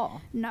space at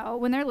all. No,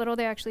 when they're little,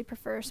 they actually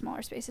prefer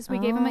smaller spaces. We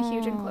gave him a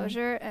huge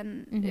enclosure,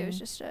 and it was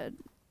just a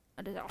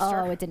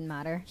disaster. Oh, it didn't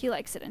matter. He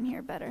likes it in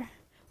here better.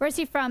 Where's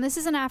he from? This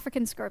is an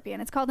African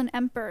scorpion. It's called an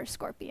emperor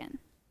scorpion.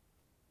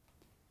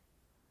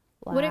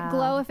 Wow. Would it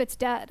glow if it's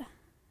dead?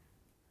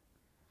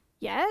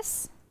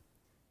 Yes,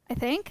 I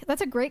think.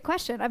 That's a great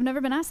question. I've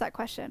never been asked that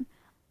question.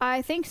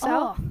 I think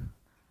so. Oh.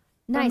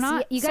 Nice.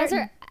 not You guys certain.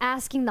 are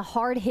asking the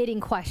hard-hitting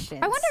questions.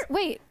 I wonder,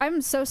 wait,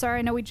 I'm so sorry.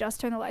 I know we just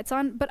turned the lights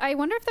on, but I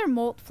wonder if their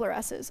molt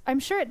fluoresces. I'm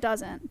sure it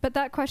doesn't, but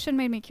that question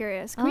made me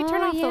curious. Can we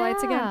turn off the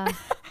lights again?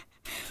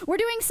 We're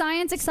doing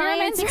science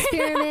experiments. Science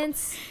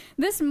experiments.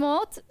 This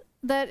molt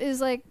that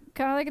is like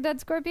kind of like a dead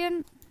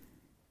scorpion.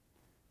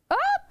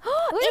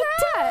 Oh, look It at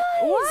that.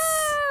 does.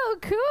 Wow,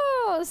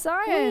 cool.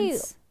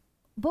 Science. Wait,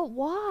 but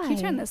why? Can you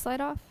turn this light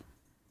off?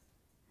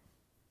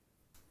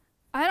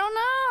 I don't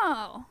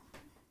know.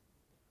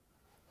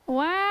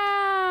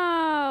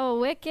 Wow,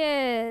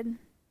 wicked.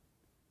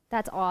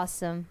 That's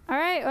awesome. All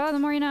right, well, the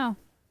more you know.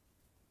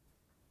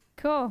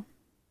 Cool.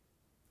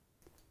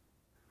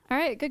 All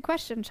right, good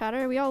question,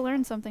 chatter. We all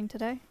learned something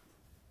today.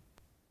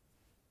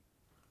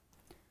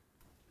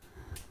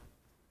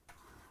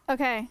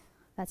 Okay,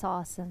 That's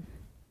awesome.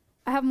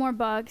 I have more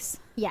bugs.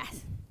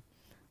 Yes.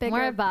 Bigger,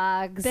 More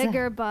bugs.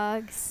 Bigger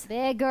bugs.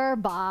 Bigger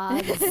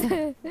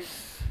bugs.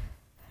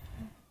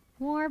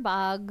 More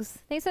bugs.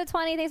 Thanks for the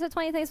 20. Thanks for the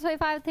 20. Thanks for the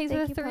 25. Thanks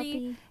for the 3.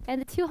 Puppy.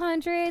 And the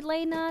 200.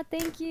 Lena,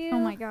 thank you. Oh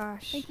my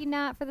gosh. Thank you,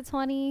 Nat, for the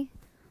 20.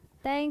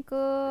 Thank you.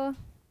 I'm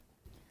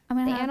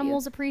gonna The have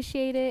animals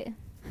appreciate it. you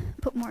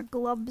put more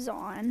gloves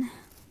on.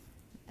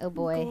 Oh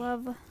boy.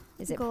 Glove.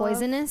 Is it glove.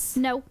 poisonous?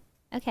 No,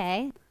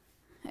 Okay.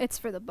 it's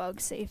for the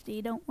bug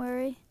safety. Don't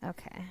worry.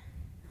 Okay.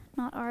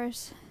 Not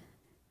ours.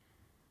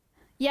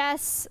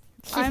 Yes,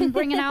 I'm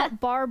bringing out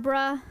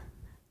Barbara.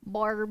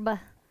 Barb.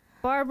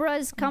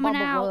 Barbara's coming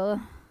out.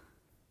 Barbara.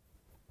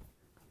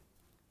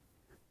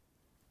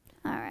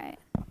 All right.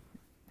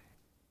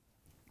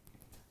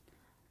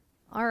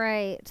 All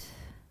right.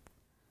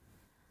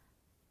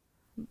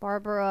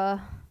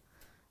 Barbara.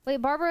 Wait,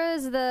 Barbara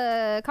is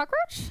the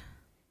cockroach?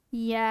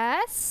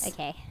 Yes.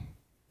 Okay.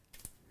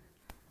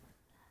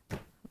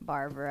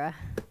 Barbara.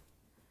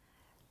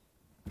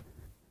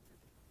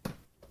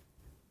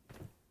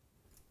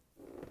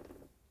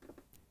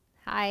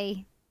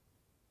 Hi.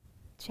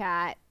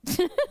 Chat.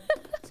 Sorry.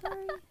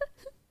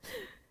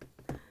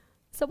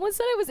 Someone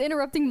said I was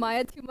interrupting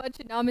Maya too much,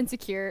 and now I'm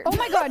insecure. Oh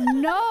my god,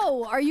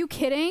 no! Are you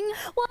kidding?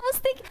 Well, I was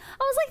thinking about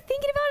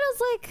it. I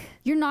was like,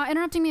 You're not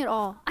interrupting me at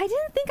all. I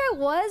didn't think I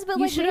was, but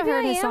You like should have maybe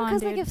heard I his am song,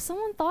 because like dude. if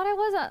someone thought I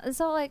was,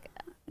 so like,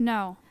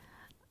 No,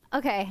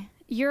 okay,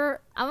 you're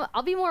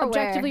I'll be more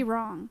objectively aware.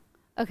 wrong.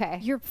 Okay,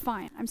 You're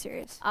fine. I'm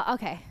serious.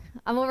 okay,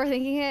 I'm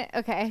overthinking it.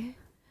 Okay,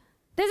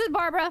 This is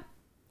Barbara.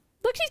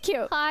 Look, she's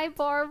cute. hi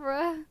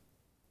Barbara.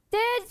 Do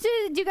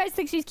you guys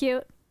think she's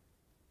cute?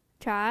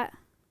 Chat.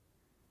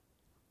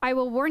 I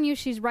will warn you,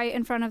 she's right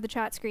in front of the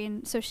chat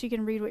screen, so she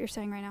can read what you're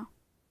saying right now.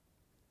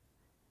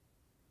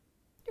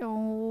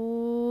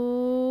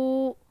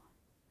 Oh.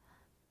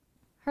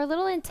 Her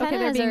little antennas Okay,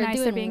 they're being are nice.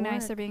 doing They're being work.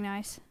 nice. They're being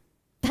nice.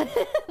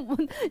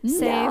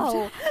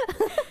 No.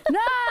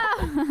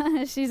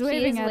 No! She's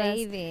waving She is at us.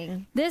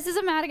 waving. This is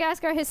a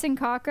Madagascar hissing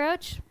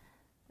cockroach.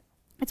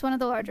 It's one of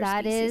the larger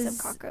That species is-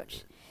 of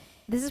cockroach.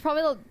 This is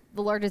probably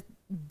the largest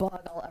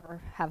bug I'll ever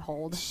have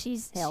hold.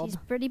 She's held.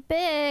 pretty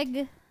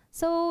big.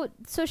 So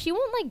she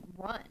won't like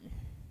run.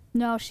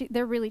 No,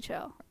 they're really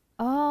chill.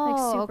 Oh,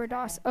 Like super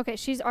docile. Okay,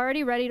 she's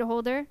already ready to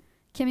hold her.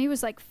 Kimmy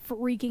was like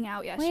freaking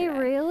out yesterday. Wait,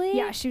 really?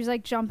 Yeah, she was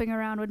like jumping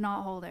around, would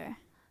not hold her.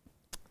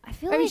 I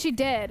feel I mean, like she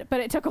did, but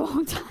it took a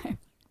long time.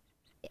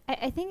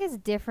 I think it's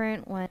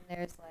different when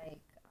there's like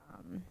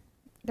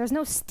there's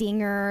no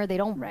stinger. They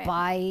don't Right.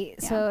 bite.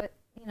 Yeah. So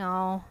you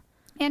know.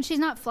 And she's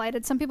not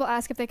flighted. Some people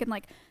ask if they can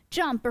like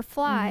jump or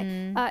fly.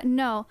 Mhm.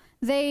 No,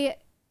 they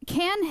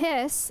can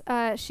hiss.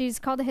 She's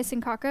called a hissing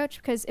cockroach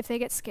because if they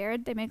get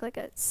scared, they make like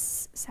a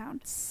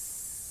sound.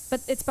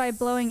 But it's by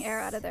blowing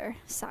air out of their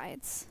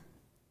sides.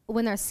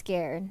 When they're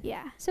scared.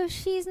 Yeah. So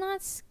she's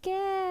not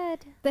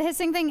scared. The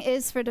hissing thing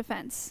is for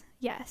defense.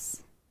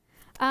 Yes.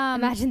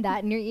 Imagine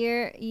that in your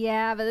ear.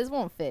 Yeah, but this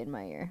won't fit in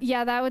my ear.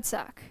 Yeah, that would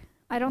suck.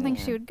 I don't think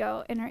Yeah. she would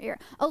go in her ear.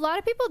 A lot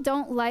of people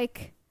don't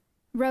like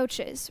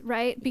roaches,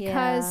 right?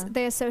 Because Yeah.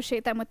 they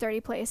associate them with dirty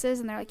places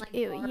and they're like, Like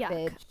ew, garbage.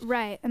 yuck.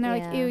 Right. And they're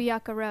like, Yeah. ew,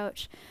 yuck, a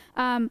roach.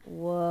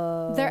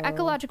 Whoa. Their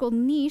ecological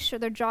niche or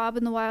their job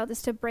in the wild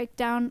is to break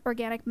down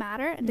organic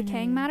matter and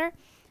decaying matter.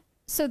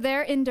 So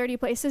they're in dirty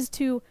places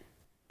to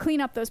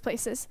clean up those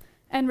places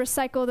and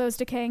recycle those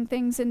decaying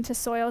things into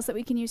soils that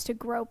we can use to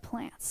grow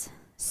plants.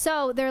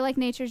 So they're like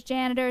nature's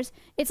janitors.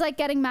 It's like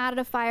getting mad at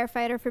a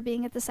firefighter for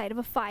being at the site of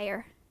a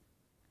fire.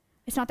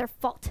 It's not their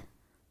fault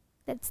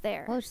that it's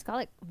there. Oh, she's got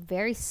like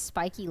very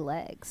spiky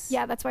legs.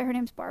 Yeah, that's why her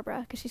name's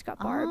Barbara, because she's got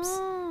barbs.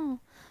 Oh.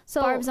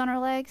 So Barbs on her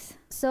legs.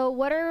 So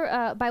what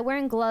are by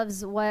wearing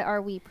gloves? What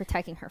are we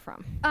protecting her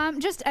from?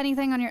 Just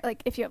anything on your,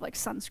 like, if you have like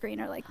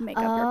sunscreen or like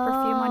makeup or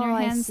perfume on your Oh,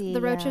 I hands. see,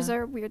 The roaches yeah.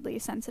 are weirdly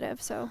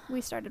sensitive, so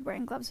we started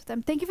wearing gloves with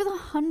them. Thank you for the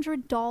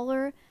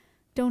 $100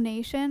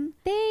 donation.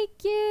 Thank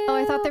you. Oh,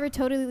 I thought they were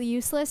totally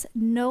useless.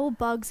 No,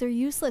 bugs are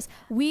useless.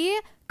 We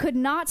could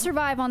not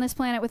survive on this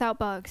planet without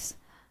bugs.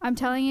 I'm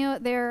telling you,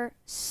 they're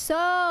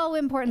so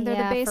important. They're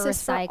the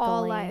basis for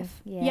all recycling.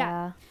 life.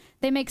 Yeah.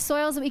 They make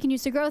soils that we can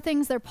use to grow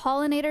things. They're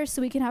pollinators,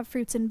 so we can have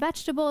fruits and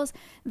vegetables.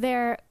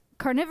 They're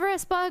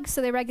carnivorous bugs,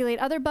 so they regulate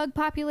other bug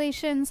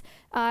populations.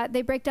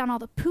 They break down all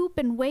the poop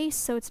and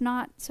waste, so it's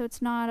not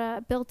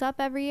built up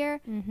everywhere.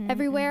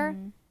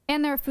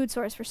 And they're a food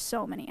source for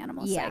so many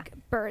animals, Yeah. like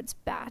birds,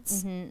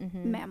 bats,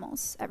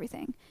 mammals,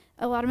 everything.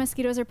 A lot of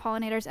mosquitoes are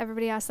pollinators.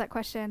 Everybody asks that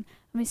question.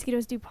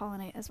 Mosquitoes do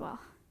pollinate as well.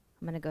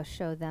 I'm gonna go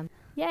show them.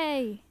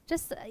 Yay!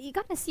 Just you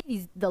gotta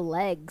see the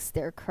legs.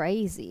 They're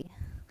crazy.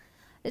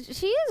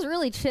 She is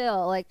really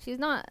chill. Like she's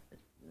not.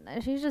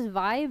 She's just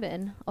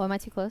vibing. Oh, am I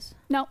too close?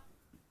 No,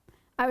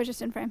 I was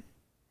just in frame.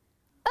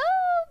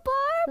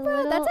 Oh,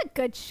 Barbara, that's a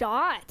good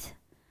shot.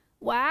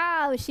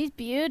 Wow, she's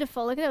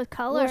beautiful. Look at those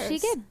colors. Will she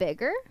get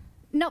bigger?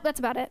 Nope, that's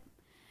about it.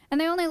 And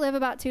they only live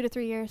about 2 to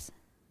 3 years.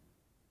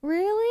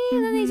 Really?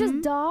 And then they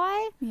just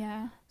die?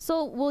 Yeah.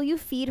 So will you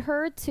feed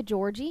her to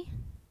Georgie?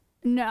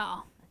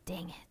 No.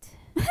 Dang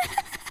it.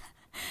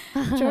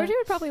 Georgie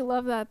would probably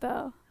love that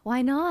though.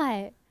 Why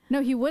not?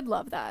 No, he would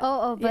love that.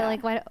 But Yeah.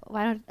 like why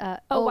don't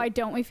Why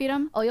don't we feed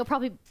him? Oh, you'll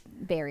probably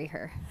bury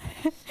her.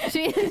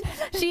 she's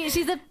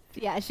a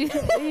yeah, she's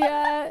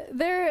Yeah,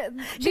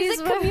 she's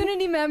a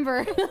community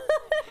member.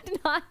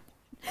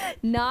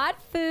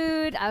 Not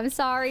food. I'm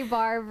sorry,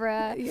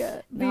 Barbara.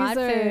 Yeah, Not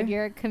food.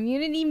 You're a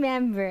community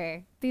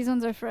member. These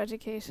ones are for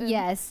education.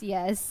 Yes,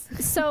 yes.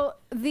 So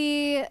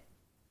the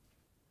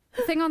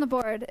thing on the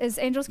board is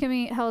Angel's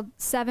Kimmy held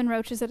 7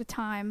 roaches at a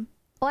time.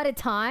 Oh, at a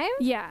time?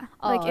 Yeah,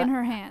 Oh, like in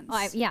her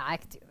hands. Yeah, I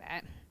could do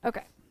that.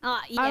 Okay. Yeah.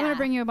 I'm gonna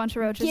bring you a bunch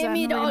of roaches. Give then.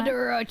 me We're all gonna- the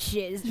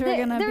roaches. We're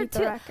gonna beat the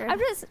too- record.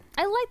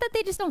 I like that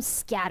they just don't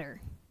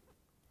scatter.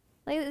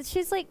 Like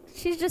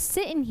she's just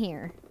sitting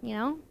here, you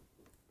know,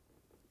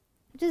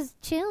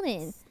 just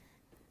chilling,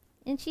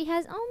 and she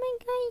has oh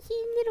my god,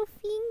 she's little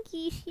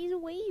finky. She's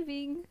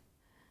waving.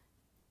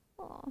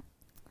 Oh,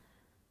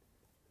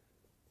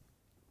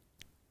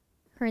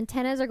 her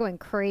antennas are going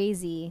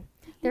crazy.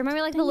 They remind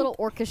me like the little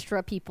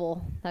orchestra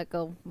people that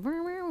go.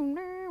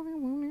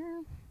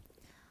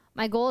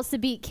 My goal is to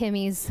beat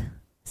Kimmy's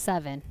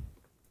 7.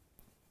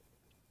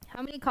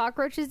 How many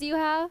cockroaches do you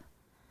have?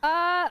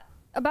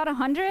 About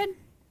 100.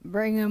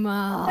 Bring him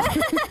out.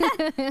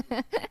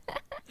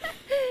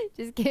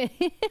 Just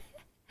kidding.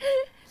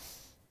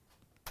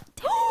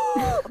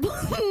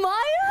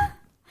 Maya?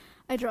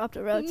 I dropped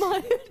a roach.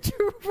 Maya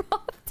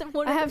dropped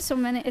one. I have so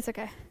many. It's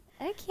okay.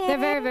 Okay. They're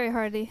very, very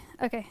hardy.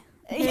 Okay.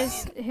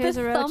 Here's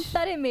the a roach. thump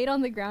that it made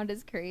on the ground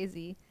is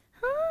crazy.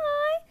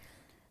 Hi.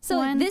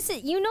 So this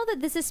is, you know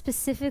that this is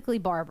specifically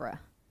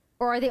Barbara,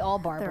 or are they all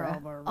Barbara? They're all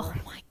Barbara. Oh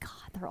my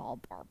God, they're all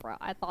Barbara.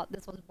 I thought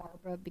this was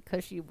Barbara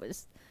because she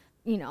was,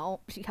 you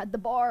know, she had the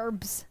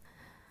barbs.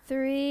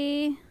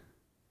 3.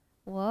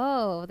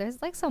 Whoa,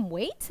 there's like some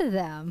weight to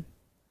them.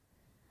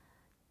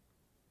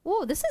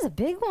 Whoa, this is a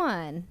big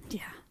one.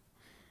 Yeah.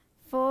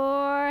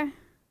 4.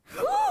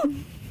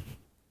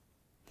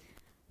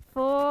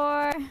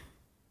 4.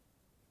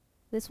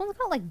 This one's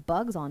got like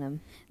bugs on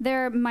him.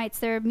 They're mites.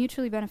 They're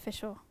mutually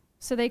beneficial.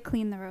 So they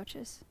clean the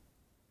roaches.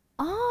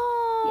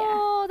 Oh,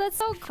 yeah. That's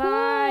so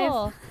 5.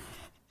 cool.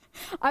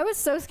 I was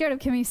so scared of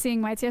Kimmy seeing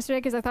mites yesterday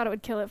because I thought it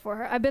would kill it for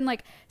her. I've been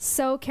like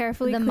so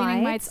carefully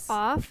cleaning mites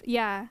off.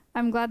 Yeah.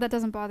 I'm glad that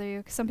doesn't bother you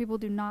because some people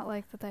do not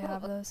like that they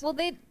have those. Well,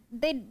 they'd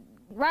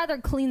rather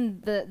clean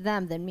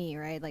them than me,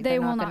 right? Like they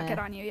will not get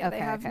on you. Yeah, okay,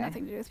 they have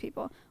nothing to do with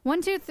people.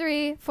 1, 2,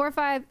 3, 4,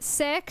 5,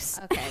 6.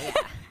 Okay, yeah.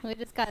 we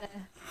just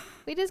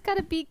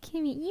gotta beat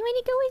Kimmy. You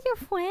wanna go with your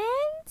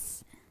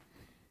friends?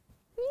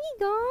 Here you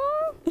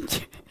go.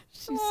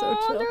 She's so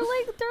chill. They're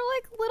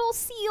like little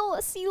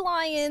sea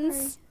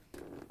lions.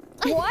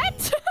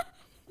 What?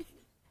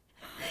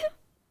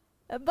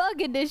 A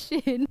bug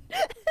edition.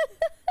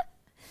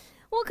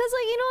 Well, cause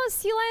like, you know,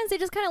 sea lions, they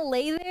just kind of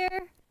lay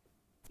there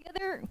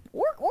together.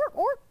 Ork, ork,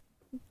 ork.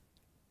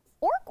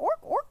 Ork, ork,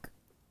 ork.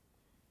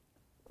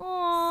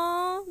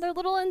 Aww, their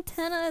little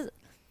antennas.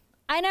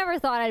 I never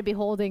thought I'd be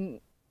holding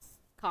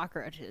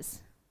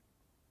cockroaches.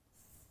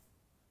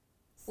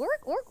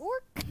 Ork, ork,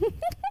 ork.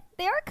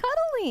 They are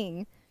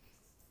cuddling.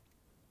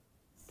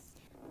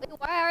 Like,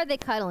 why are they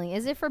cuddling?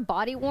 Is it for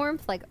body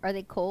warmth? Like, are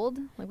they cold?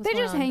 Like, They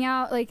just hang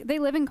out. Like, they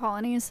live in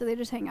colonies, so they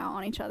just hang out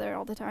on each other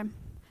all the time.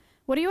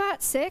 What are you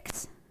at?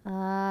 6?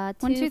 1,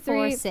 2,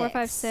 3, 4,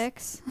 5,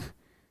 6.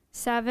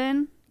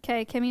 7.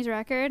 Okay, Kimmy's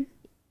record.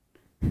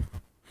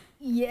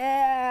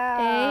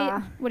 Yeah.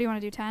 8. What do you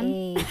want to do? 10?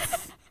 8.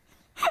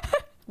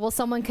 Will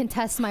someone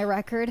contest my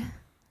record?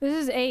 This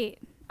is 8.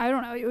 I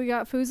don't know. We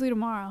got Foosley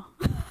tomorrow.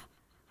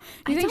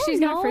 You think she's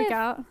going to freak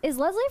out? Is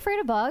Leslie afraid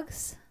of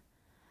bugs?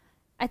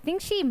 I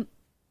think she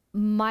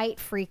might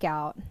freak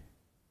out.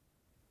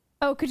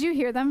 Oh, could you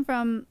hear them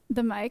from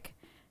the mic?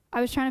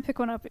 I was trying to pick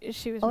one up.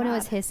 She was Oh, mad. no, it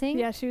was hissing?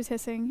 Yeah, she was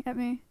hissing at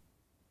me.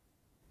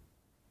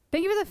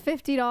 Thank you for the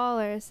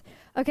 $50.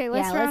 Okay,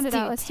 let's round it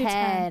out. Let's do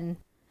 10.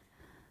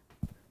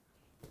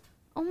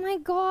 Oh my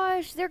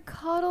gosh, they're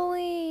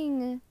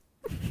cuddling.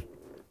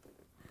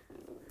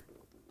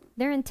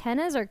 Their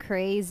antennas are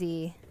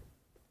crazy.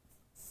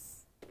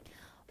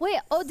 Wait,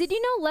 oh, did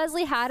you know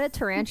Leslie had a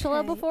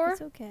tarantula before?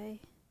 It's okay.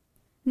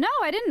 No,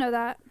 I didn't know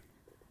that.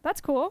 That's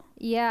cool.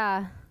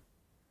 Yeah.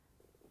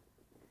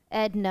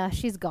 Edna,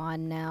 she's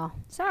gone now.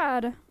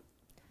 Sad.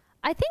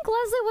 I think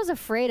Leslie was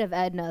afraid of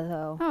Edna,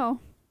 though. Oh.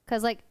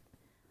 Because, like,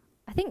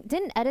 I think,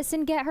 didn't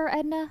Edison get her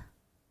Edna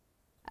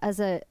as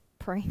a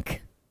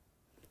prank?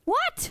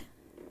 What?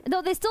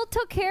 No, they still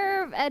took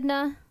care of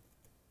Edna.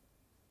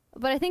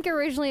 But I think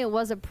originally it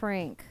was a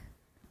prank.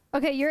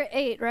 Okay, you're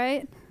 8,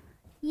 right?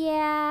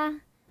 Yeah.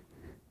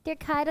 They're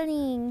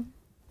cuddling.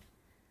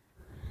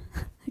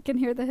 I can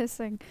hear the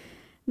hissing.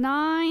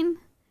 9.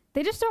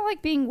 They just don't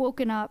like being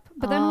woken up.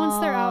 But then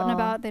once they're out and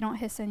about, they don't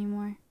hiss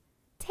anymore.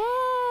 10.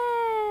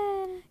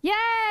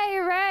 Yay,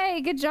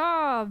 Ray! Good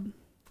job.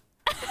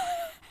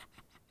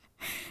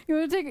 You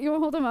want to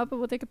hold them up and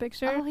we'll take a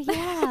picture? Oh,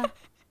 yeah.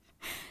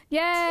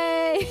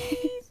 Yay!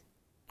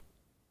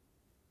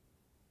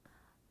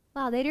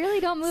 Wow, they really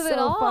don't move at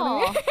So all.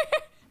 funny.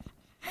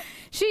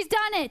 She's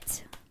done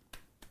it.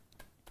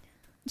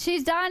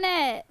 She's done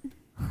it.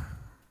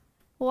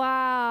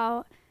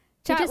 Wow.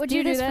 Chat, would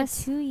you do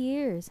this? for 2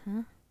 years,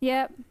 huh?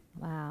 Yep.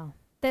 Wow.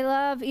 They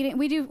love eating.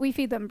 We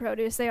feed them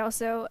produce. They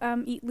also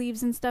eat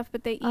leaves and stuff,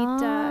 but they eat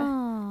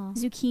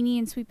zucchini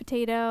and sweet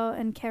potato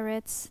and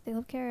carrots. They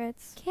love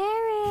carrots.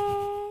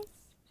 Carrots.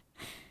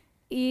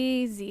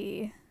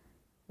 Easy.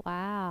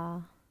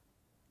 Wow.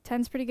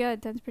 10's pretty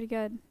good. 10's pretty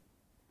good.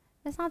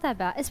 It's not that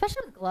bad.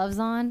 Especially with gloves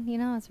on, you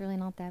know, it's really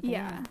not that bad.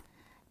 Yeah.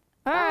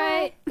 All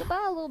right.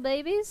 Goodbye, little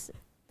babies.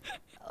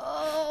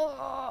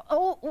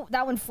 Oh,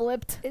 that one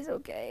flipped. It's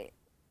okay.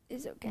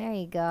 It's okay. There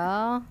you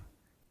go.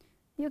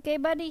 You okay,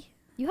 buddy?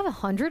 You have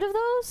 100 of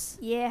those?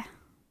 Yeah.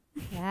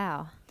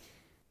 Wow.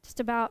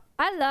 Just about.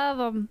 I love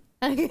them.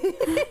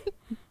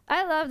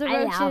 I love the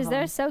roaches.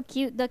 They're so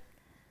cute. Look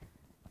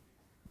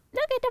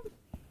at them.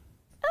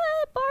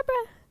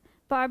 Barbara.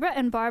 Barbara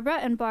and Barbara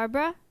and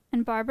Barbara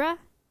and Barbara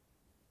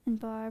and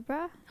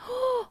Barbara.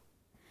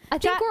 I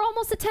think we're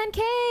almost at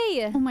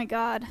 10K. Oh my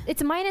God.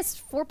 It's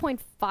minus 4.5,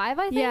 I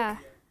think. Yeah.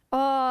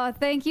 Oh,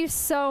 thank you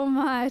so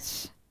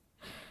much.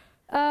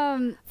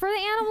 For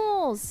the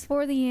animals.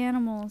 For the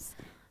animals.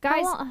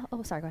 Guys.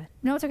 Oh, sorry, go ahead.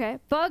 No, it's okay.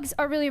 Bugs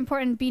are really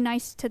important. Be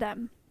nice to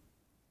them.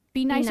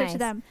 Be nicer nice. to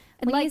them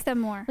and When you- like them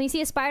more. When you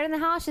see a spider in the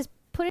house, just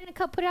put it in a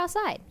cup, put it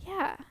outside.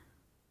 Yeah.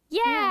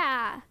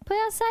 Yeah. Put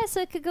it outside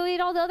so it could go eat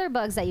all the other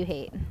bugs that you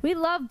hate. We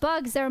love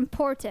bugs. They're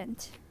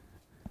important.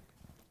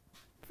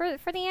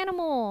 For the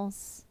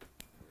animals.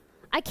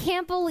 I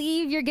can't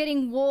believe you're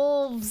getting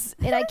wolves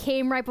and I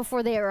came right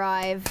before they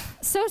arrive.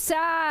 So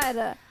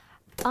sad.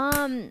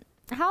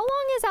 How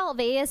long has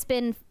Alveus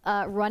been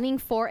running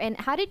for, and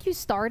how did you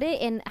start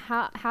it, and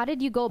how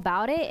did you go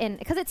about it, and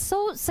because it's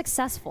so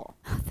successful?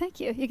 Oh, thank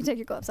you. You can take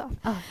your gloves off.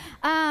 Oh.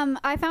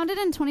 I found it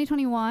in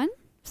 2021,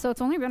 so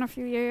it's only been a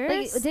few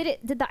years. Like,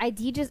 did the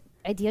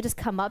idea just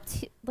come up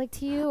to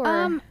you,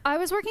 or I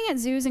was working at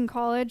zoos in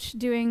college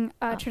doing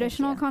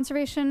traditional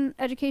conservation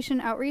education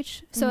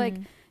outreach. So like,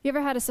 you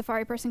ever had a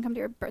safari person come to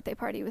your birthday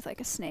party with like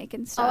a snake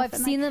and stuff? Oh, I've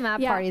seen them at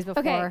parties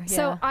before. Okay,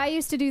 so I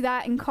used to do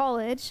that in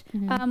college,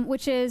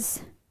 which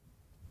is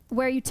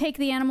where you take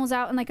the animals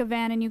out in like a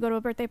van and you go to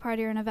a birthday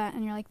party or an event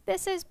and you're like,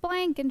 this is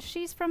blank and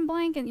she's from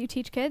blank, and you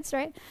teach kids,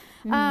 right?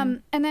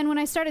 And then when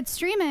I started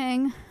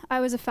streaming, I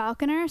was a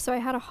falconer, so I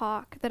had a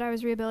hawk that I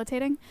was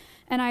rehabilitating,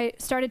 and I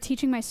started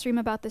teaching my stream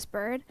about this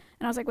bird,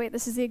 and I was like, wait,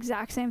 this is the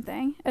exact same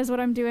thing as what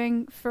I'm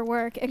doing for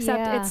work,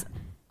 except it's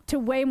to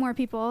way more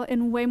people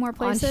in way more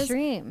places, on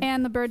stream,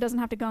 and the bird doesn't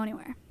have to go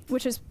anywhere,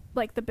 which is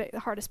like the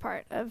hardest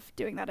part of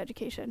doing that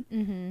education.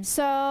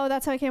 So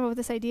that's how I came up with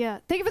this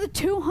idea. Thank you for the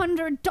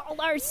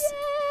 $200.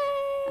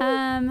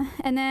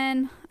 And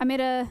then I made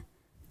a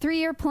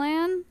 3-year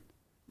plan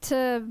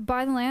to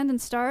buy the land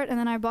and start, and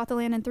then I bought the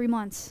land in 3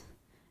 months,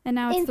 and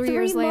now it's 3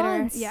 years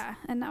later. Yeah,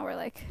 and now we're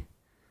like,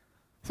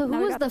 so who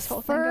was the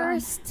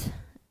first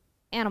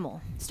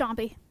animal?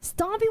 Stompy.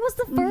 Stompy was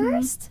the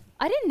first?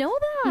 I didn't know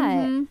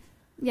that.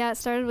 Yeah, it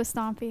started with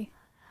Stompy.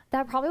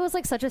 That probably was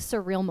like such a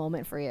surreal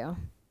moment for you.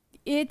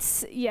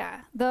 It's, yeah,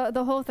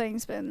 the whole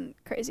thing's been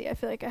crazy. I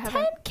feel like I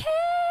haven't.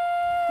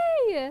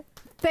 10K!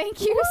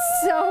 Thank you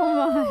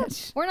so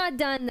much. We're not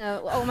done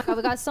though. Oh my god,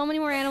 we got so many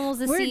more animals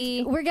to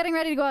see. We're getting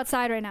ready to go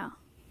outside right now.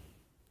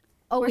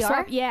 Oh, we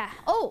are? Yeah.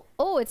 Oh,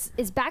 it's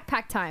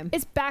backpack time.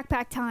 It's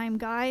backpack time,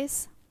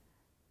 guys.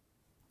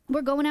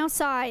 We're going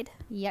outside.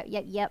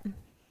 Yep.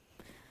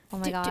 Oh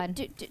my god.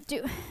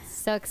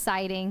 So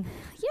exciting.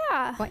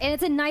 Yeah. And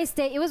it's a nice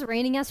day. It was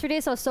raining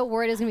yesterday, so I was so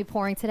worried it was going to be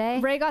pouring today.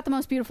 Ray got the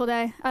most beautiful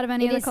day out of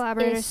any of the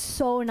collaborators. It is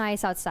so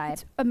nice outside.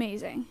 It's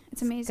amazing.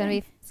 It's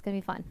amazing. It's gonna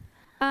be fun.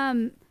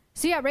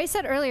 So yeah, Ray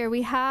said earlier,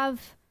 we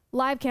have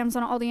live cams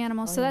on all the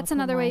animals, so that's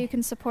another way you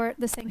can support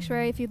the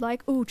sanctuary if you'd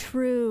like. Ooh,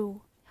 true.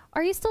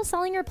 Are you still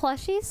selling your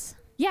plushies?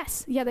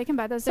 Yes. Yeah, they can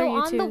buy those. So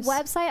on the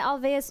website,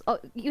 Alveus,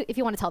 if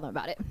you want to tell them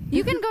about it.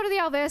 You can go to the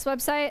Alveus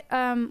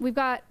website. We've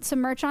got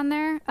some merch on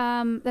there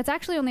that's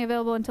actually only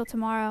available until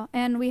tomorrow.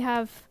 And we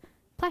have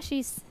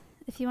plushies.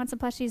 If you want some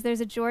plushies,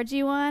 there's a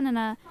Georgie one and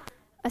a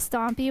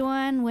Stompy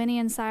one. Winnie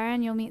and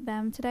Siren, you'll meet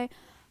them today.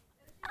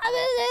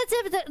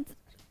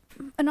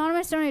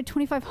 Anonymous donated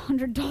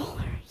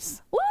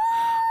 $2,500. Woo!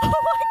 Oh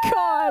my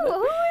god.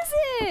 Who is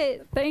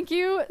it? Thank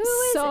you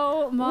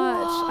so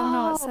much. I don't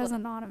know. It says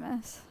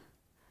anonymous.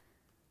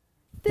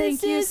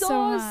 Thank you so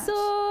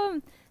awesome.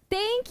 much.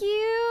 Thank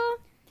you.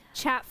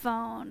 Chat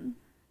phone.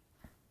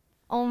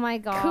 Oh my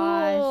gosh.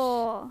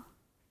 Cool.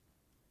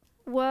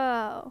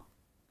 Whoa.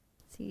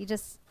 So you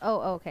just,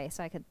 okay.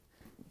 So I could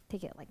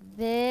take it like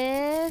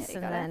this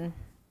and then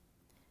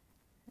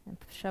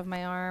shove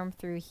my arm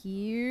through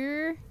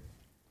here.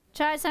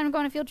 Chat, it's time to go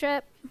on a field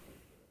trip.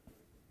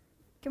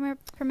 Give me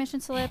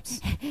permission slips.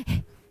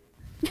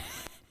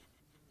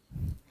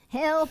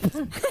 Help.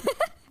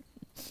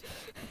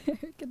 You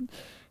can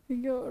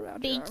go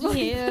around. Thank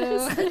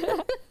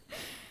you.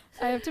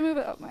 I have to move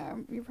it up my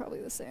arm. You're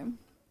probably the same.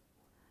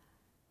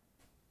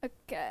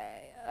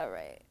 Okay. All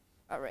right.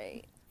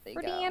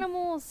 For the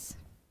animals.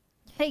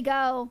 Hey,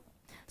 go.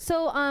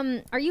 So,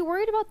 are you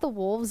worried about the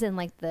wolves and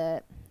like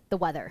the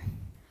weather?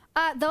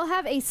 They'll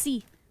have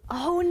AC.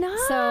 Oh,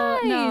 nice. So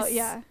no,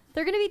 yeah.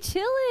 They're gonna be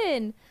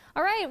chilling.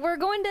 All right, we're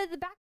going to the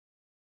back.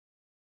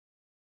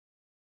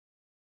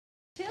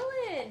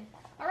 Chilling.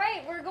 All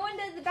right, we're going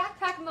to the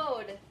backpack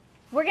mode.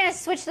 We're gonna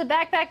switch the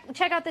backpack.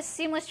 Check out this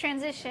seamless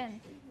transition.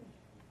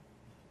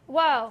 Whoa.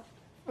 Are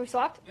we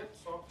swapped? Yep,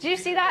 swapped. Did you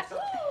see that?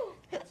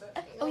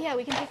 Oh yeah,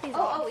 we can take these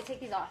off. Oh, we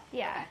take these off.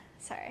 Yeah. Okay.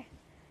 Sorry.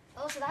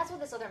 Oh, so that's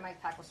what this other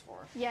mic pack was for.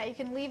 Yeah, you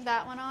can leave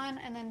that one on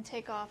and then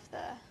take off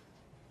that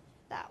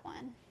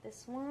one.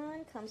 This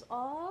one comes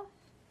off.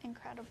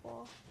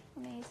 Incredible.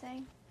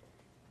 Amazing.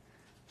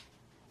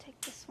 Take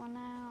this one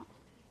out.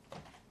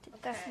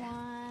 Take this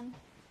one.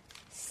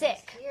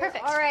 Sick.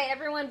 Perfect. All right,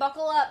 everyone,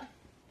 buckle up.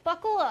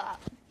 Buckle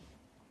up.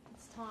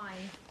 It's time.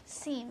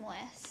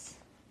 Seamless.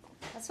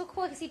 That's so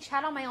cool. I can see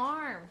chat on my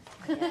arm.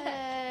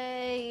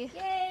 Yay.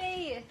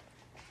 Yay.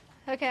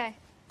 Okay.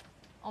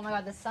 Oh my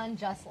god, the sun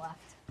just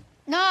left.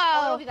 No.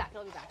 Oh, it'll be back.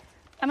 It'll be back.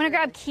 I'm going to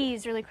grab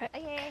keys really quick.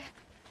 Okay.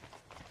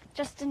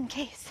 Just in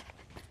case.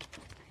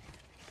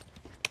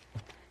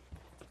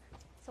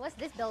 So what's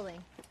this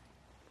building?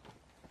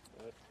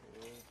 That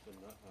is the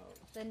nut house.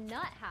 The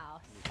nut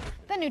house.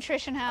 The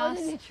nutrition Oh, house.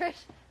 the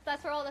nutrition.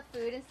 That's where all the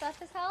food and stuff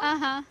is held?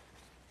 Uh-huh.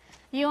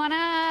 You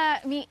wanna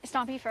meet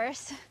Stompy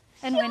first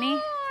and Winnie?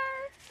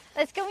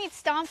 Let's go meet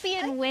Stompy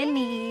and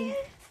Winnie.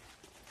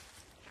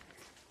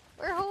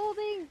 We're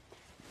holding.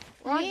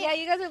 Yeah,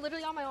 you guys are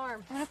literally on my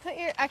arm. I'm gonna put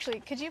your.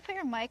 Actually, could you put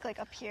your mic like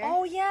up here?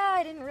 Oh yeah,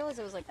 I didn't realize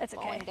it was like That's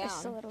okay. falling down.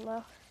 Just a little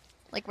low.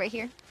 Like right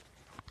here.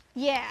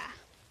 Yeah.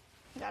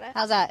 Got it.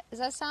 How's that? Does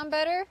that sound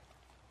better?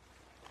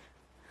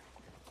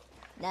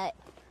 Nut.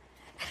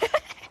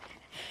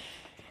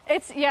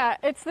 It's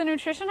the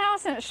nutrition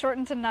house and it's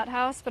shortened to nut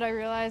house, but I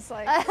realized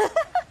like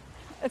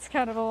it's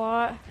kind of a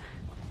lot.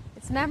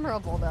 It's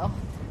memorable though.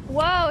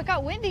 Whoa, it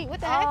got windy.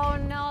 What the heck? Oh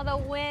no, the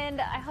wind.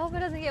 I hope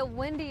it doesn't get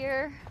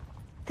windier.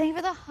 Thank you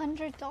for the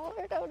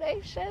 $100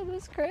 donation.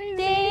 That's crazy.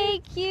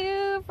 Thank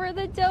you for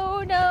the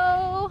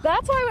dono.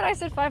 That's why when I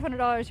said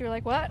 $500, you were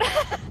like, what?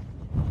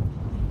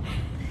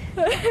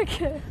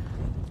 Okay.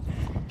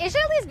 It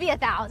should at least be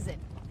 1,000.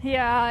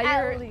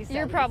 Yeah, least,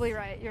 you're at probably least.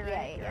 right. You're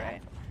right. You're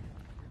right.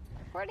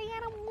 For the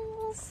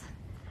animals.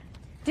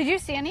 Did you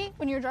see any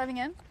when you were driving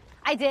in?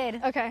 I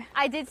did. Okay.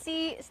 I did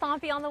see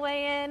Stompy on the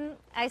way in.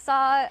 I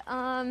saw,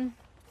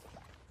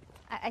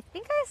 I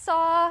think I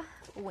saw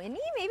Winnie,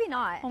 maybe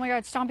not. Oh my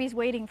God, Stompy's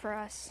waiting for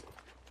us.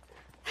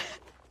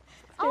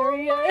 Oh There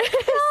he my is.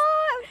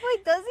 God.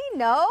 Wait, does he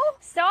know?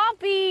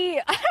 Stompy!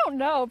 I don't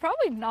know.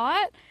 Probably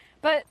not.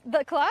 But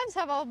the collabs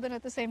have all been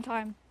at the same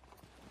time.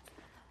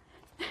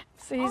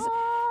 So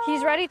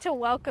he's ready to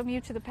welcome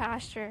you to the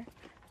pasture.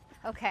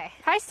 Okay.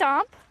 Hi,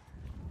 Stomp.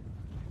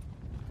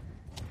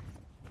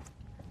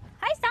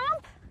 Hi,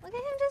 Stomp. Look at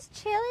him just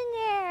chilling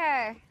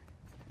there.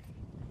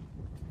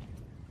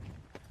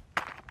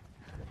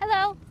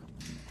 Hello.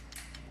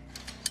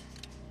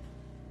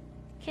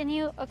 Can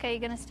you? Okay, you're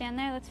gonna stand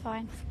there. That's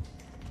fine.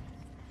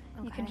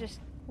 Okay. You can just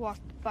walk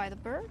by the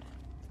bird.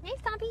 Hey,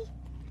 Stompy.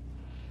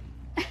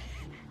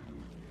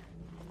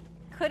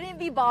 Couldn't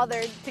be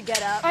bothered to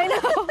get up. I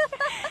know.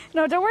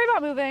 No, don't worry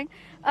about moving.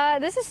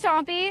 This is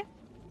Stompy.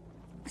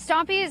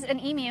 Stompy is an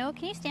emu.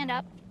 Can you stand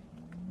up?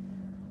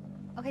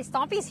 Okay,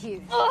 Stompy's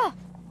huge. Ugh.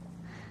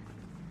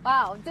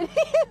 Wow. Did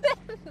he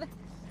even...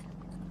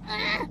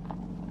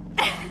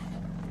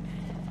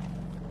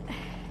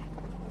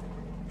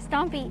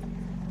 Stompy.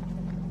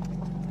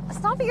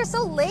 Stompy, you're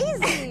so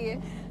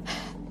lazy.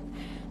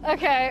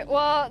 Okay,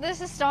 well, this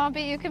is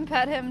Stompy. You can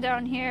pet him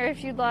down here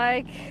if you'd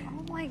like.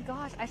 Oh my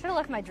gosh, I should have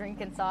left my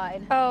drink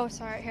inside. Oh,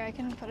 sorry. Here, I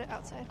can put it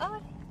outside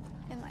Oh.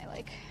 in my,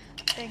 like,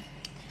 thing.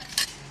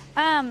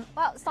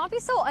 Wow,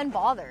 Stompy's so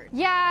unbothered.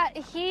 Yeah,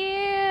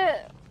 he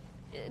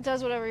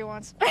does whatever he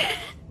wants.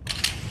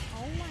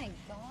 Oh my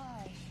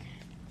gosh.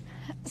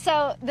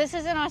 So, this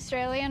is an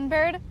Australian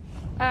bird.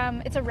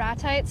 It's a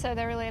ratite, so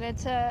they're related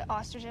to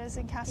ostriches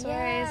and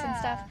cassowaries and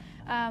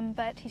stuff.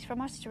 But he's from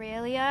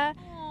Australia.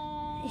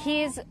 Aww.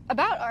 He's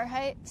about our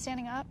height,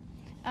 standing up.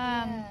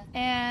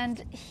 And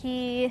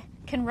he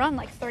can run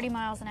like 30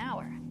 miles an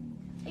hour.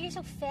 You're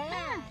so fast.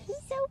 Yeah,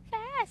 he's so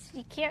fast.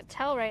 You can't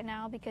tell right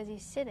now because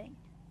he's sitting.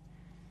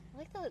 I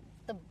like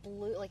the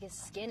blue, like his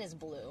skin is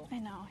blue. I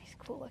know, he's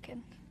cool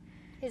looking.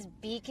 His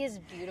beak is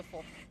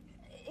beautiful.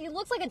 He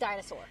looks like a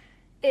dinosaur.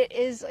 It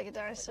is like a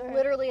dinosaur.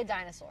 Literally a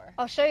dinosaur.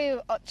 I'll show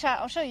you, chat,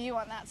 I'll show you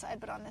on that side,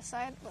 but on this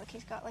side, look,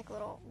 he's got like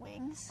little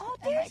wings. Oh,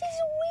 and, there's like, his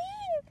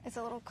wing. it's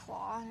a little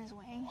claw on his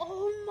wing.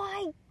 Oh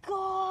my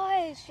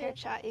gosh. Here,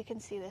 chat, you can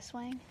see this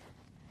wing.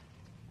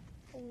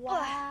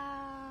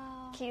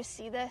 Wow. Can you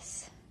see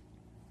this?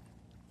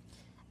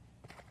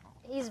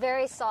 He's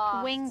very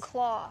soft. Wing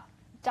claw,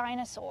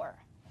 dinosaur,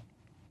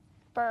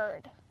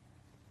 bird.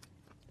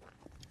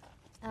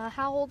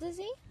 How old is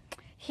he?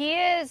 He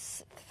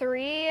is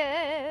three.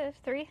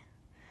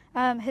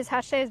 His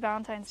hatch day is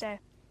Valentine's Day.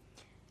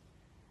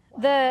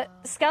 The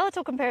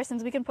skeletal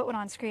comparisons, we can put one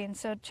on screen,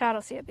 so Chad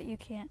will see it, but you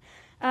can't.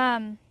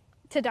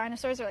 To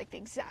dinosaurs are like the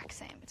exact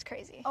same. It's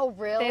crazy. Oh,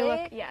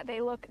 really?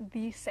 They look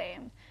the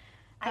same.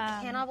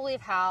 I cannot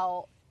believe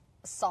how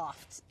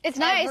soft It's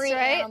nice, every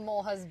right?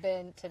 animal has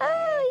been today.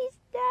 Oh, he's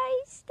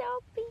nice,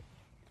 Stompy.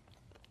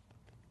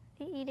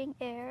 He eating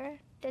air.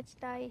 That's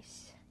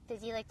nice.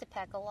 Does he like to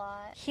peck a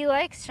lot? He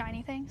likes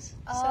shiny things.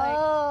 So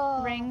Oh.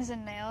 like rings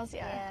and nails,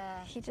 yeah.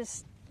 Yeah.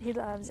 He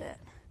loves it.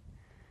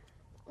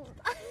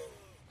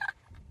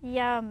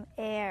 Yum,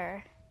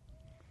 air.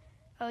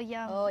 Oh,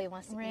 yum. Oh, he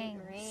wants to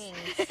rings. eat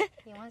rings.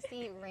 He wants to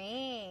eat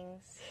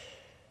rings.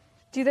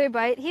 Do they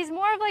bite? He's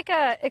more of like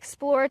a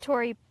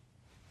exploratory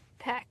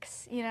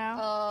pecks, you know?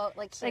 Oh,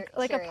 like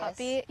like curious. a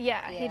puppy.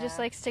 Yeah, he just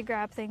Yeah. likes to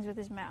grab things with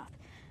his mouth.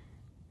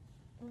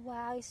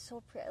 Wow, he's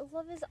so pretty. I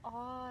love his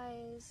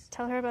eyes.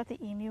 Tell her about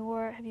the emu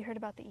war. Have you heard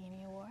about the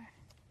emu war?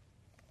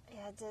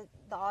 Yeah,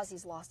 the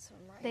Aussies lost him,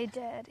 right? They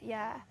did,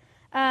 yeah.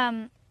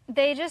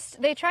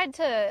 They tried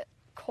to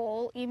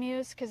cull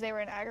emus because they were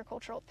an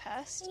agricultural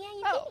pest. Yeah,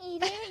 you can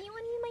eat it. You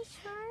want to eat my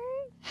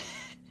shirt?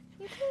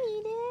 You can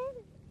eat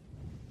it.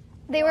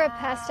 They were a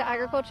pest to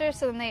agriculture,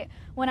 so then they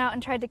went out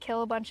and tried to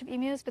kill a bunch of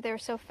emus, but they were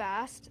so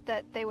fast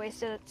that they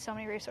wasted so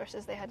many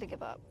resources they had to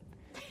give up.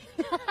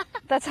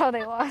 That's how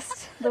they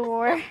lost the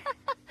war.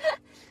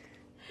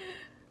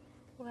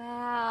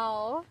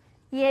 Wow.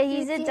 Yeah,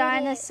 he's You a did it.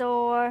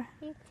 dinosaur.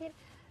 You did.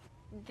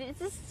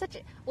 This is such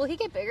a... Will he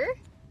get bigger?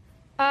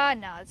 No,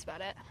 that's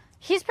about it.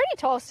 He's pretty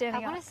tall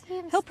standing I up. want to see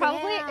him He'll stand.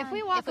 probably, if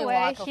we walk he'll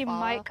away, he'll he follow.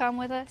 might come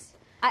with us.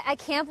 I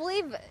can't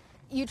believe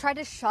you tried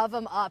to shove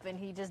him up and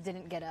he just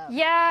didn't get up.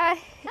 Yeah,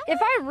 Come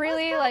if on, I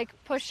really let's go.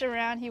 like pushed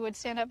around, he would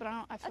stand up, but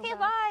I feel Okay, bad.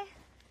 bye.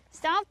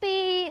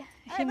 Stompy.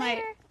 He right, might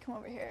later. come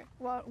over here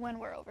when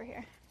we're over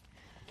here.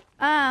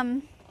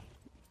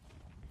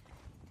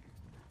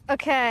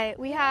 Okay,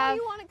 we have. Oh,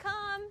 you want to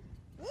come?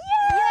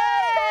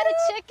 Yeah, the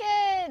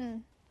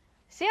chicken.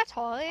 See how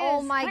tall he is?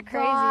 Oh my Isn't that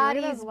crazy? god,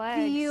 Look at he's those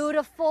legs.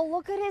 beautiful.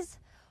 Look at his...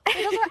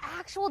 Those are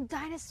actual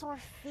dinosaur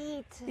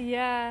feet.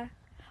 Yeah.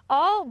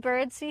 All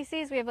bird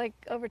species, we have like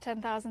over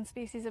 10,000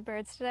 species of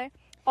birds today,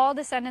 all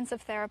descendants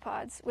of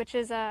theropods, which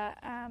is a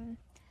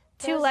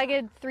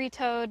two-legged,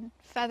 three-toed,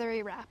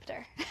 feathery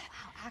raptor. Wow,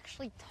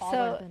 actually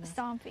taller So, than us.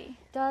 stompy.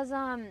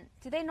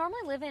 Do they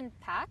normally live in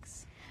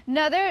packs?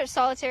 No, they're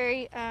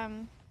solitary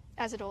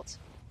as adults.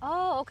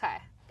 Oh, okay.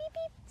 Beep,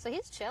 beep. So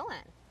he's chilling.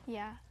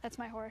 Yeah, that's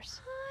my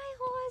horse. Hi,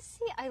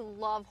 horsey. I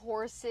love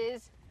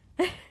horses.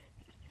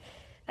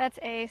 That's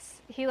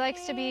Ace. He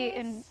likes to be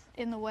Ace.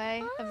 in the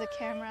way of the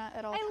camera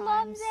at all times. I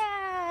love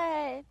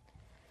that.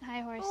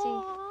 Hi, horsey.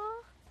 Aww.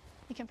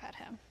 You can pet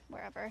him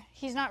wherever.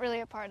 He's not really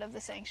a part of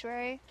the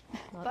sanctuary.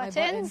 Not my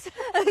Buttons?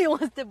 he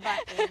wants the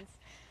buttons.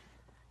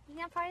 He's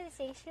not part of the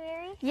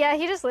sanctuary? Yeah,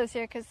 he just lives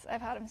here because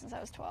I've had him since I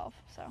was 12.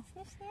 So,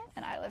 Sniff, sniff.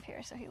 and I live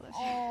here, so he lives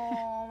here.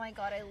 Oh my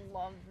god, I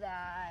love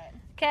that.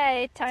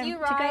 Okay, time Do you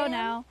to ride go him?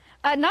 now.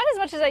 Not as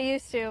much as I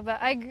used to, but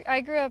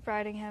I grew up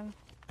riding him.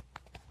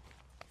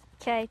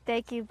 Okay,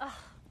 thank you.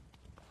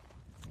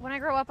 When I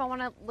grow up, I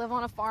want to live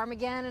on a farm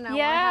again, and I want to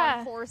Yeah.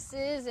 have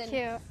horses and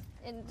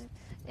Cute.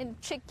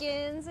 and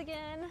chickens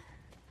again.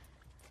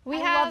 We I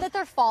have love that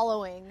they're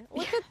following.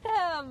 Look at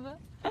them.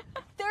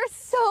 They're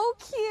so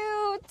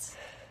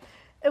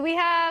cute. we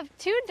have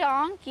 2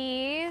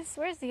 donkeys.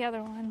 Where's the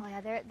other one? Oh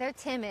yeah, they're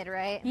timid,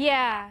 right?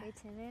 Yeah. They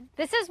timid.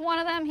 This is one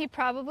of them. He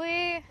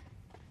probably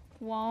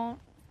won't.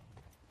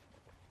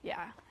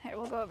 Yeah. Here,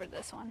 we'll go over to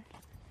this one.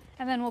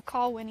 And then we'll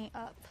call Winnie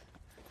up.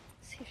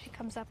 See if she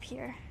comes up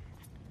here.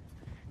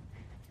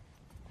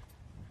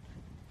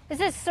 Is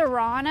this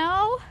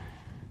Serrano?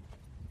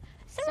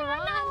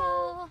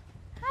 Serrano.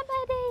 Hi,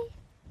 buddy.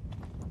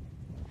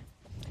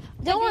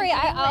 Don't What are worry,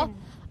 you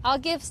I'll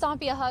give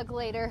Stompy a hug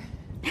later.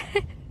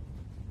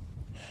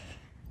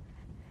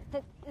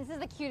 This is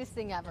the cutest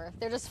thing ever.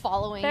 They're just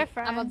following. They're I'm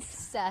friends.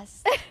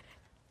 obsessed.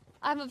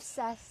 I'm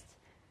obsessed.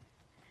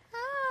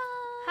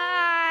 Hi.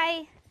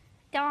 Hi.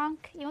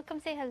 Donk, you want to come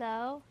say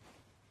hello?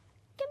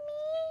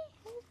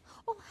 Gimme.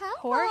 Oh, hello.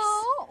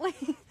 Horse?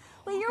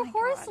 Wait, your Oh my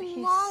horse God, he's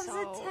loves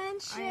so-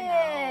 attention.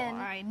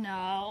 I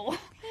know.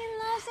 He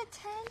loves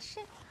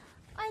attention.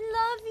 I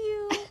love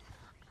you.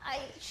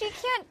 She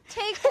can't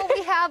take what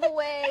we have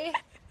away.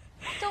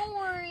 Don't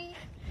worry.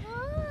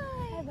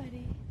 Hi. Hi,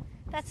 buddy.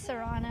 That's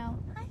Serrano.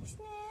 Hi,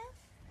 Sniff.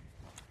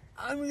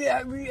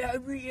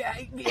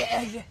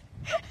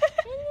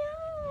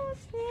 Hello,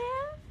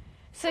 Sniff.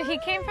 So he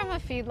came from a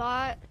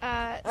feedlot.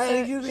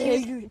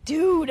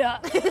 Dude.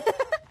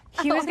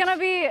 He was gonna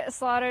be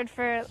slaughtered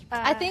for.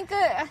 I think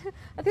the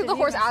Did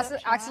horse he mess up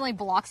chat? accidentally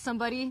blocked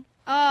somebody.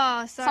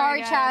 Oh, Sorry,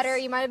 guys. Chatter.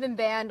 You might have been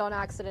banned on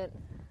accident.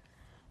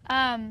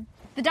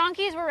 The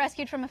donkeys were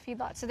rescued from a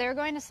feedlot, so they were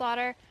going to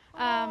slaughter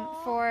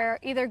for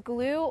either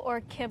glue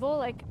or kibble,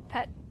 like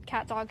pet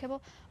cat dog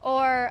kibble,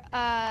 or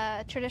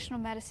traditional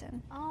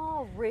medicine.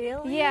 Oh,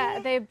 really? Yeah,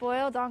 they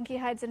boil donkey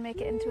hides and make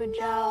it into a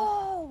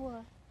gel.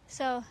 No.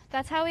 So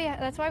that's why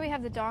we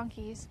have the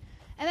donkeys.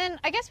 And then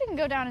I guess we can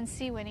go down and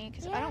see Winnie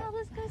because I Yeah, don't.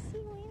 let's go see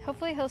Winnie.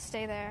 Hopefully he'll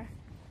stay there.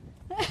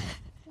 Yip,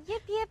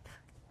 yip.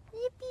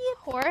 Yip, yip.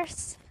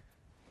 Horse.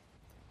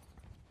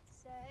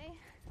 Say.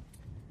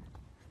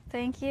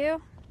 Thank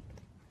you.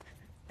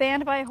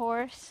 Banned by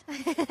horse.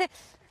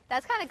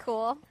 That's kind of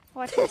cool.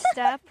 Watch your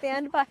step.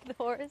 Banned by the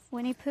horse.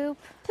 Winnie poop.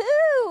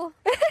 Pooh.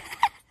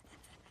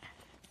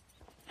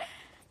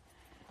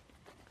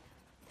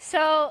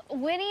 So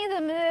Winnie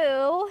the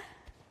Moo,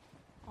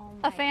 Oh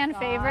a fan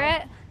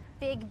favorite,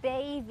 Big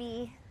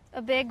baby.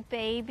 a big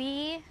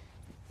baby.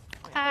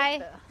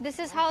 Hi, this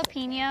is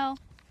Jalapeno.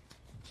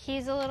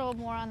 He's a little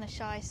more on the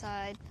shy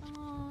side,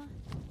 Aw.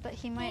 but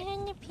he might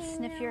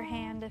sniff your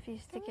hand if you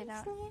stick it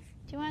out. Do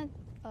you want?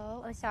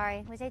 Oh, Oh,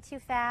 sorry. Was I too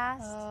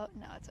fast? oh,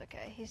 no, it's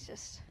okay.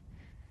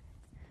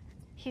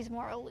 He's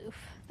more aloof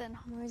than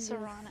More aloof.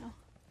 Serrano.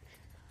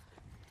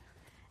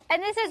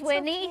 And this is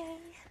Winnie. Okay.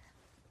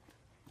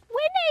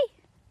 Winnie.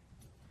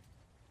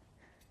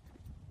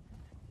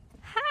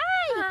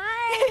 Hi.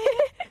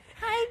 Hi.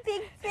 Hi,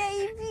 big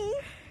baby.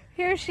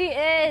 Here she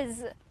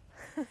is,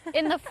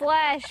 in the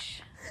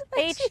flesh,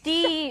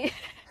 HD.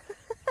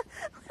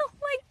 Oh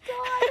my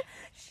god.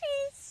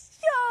 She's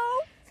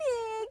so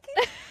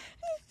big.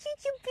 She's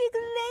such a big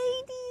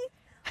lady.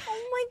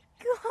 Oh my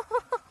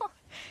god.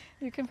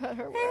 You can pet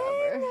her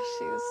wherever.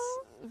 Hello.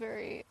 She's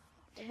very,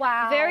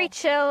 Wow. very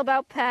chill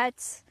about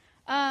pets.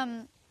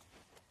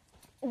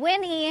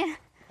 Winnie,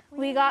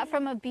 we got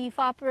from a beef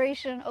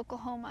operation in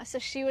Oklahoma. So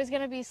she was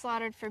gonna be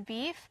slaughtered for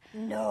beef.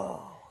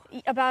 No.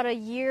 about a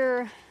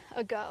year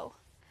ago.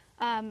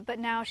 But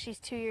now she's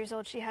 2 years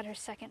old. She had her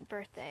second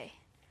birthday.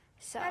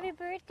 So Happy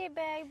birthday,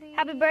 baby.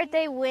 happy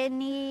birthday,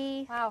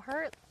 Winnie. Wow,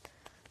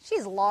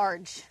 she's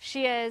large.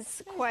 She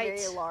is quite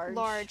very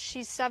large.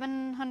 She's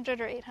 700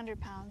 or 800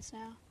 pounds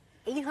now.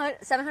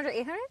 700,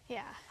 800?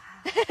 Yeah.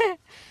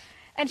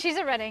 And she's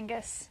a red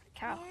Angus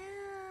cow.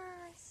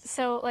 Yes.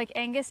 So like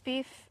Angus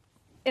beef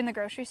in the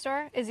grocery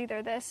store is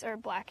either this or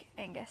black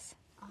Angus.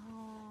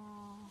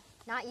 Oh,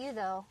 not you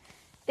though.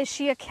 Is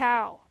she a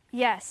cow?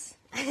 Yes.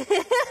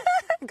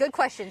 Good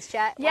questions,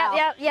 chat.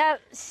 Wow.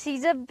 Yep.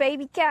 She's a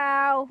baby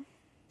cow.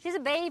 She's a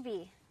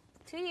baby.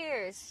 2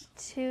 years.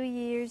 2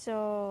 years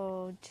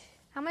old.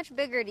 How much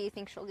bigger do you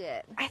think she'll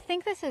get? I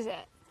think this is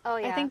it. Oh,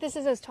 yeah. I think this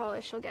is as tall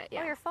as she'll get,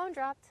 yeah. Oh, your phone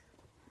dropped.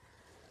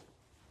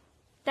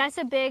 That's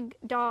a big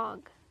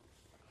dog.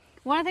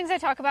 One of the things I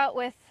talk about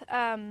with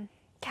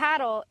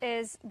cattle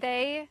is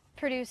they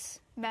produce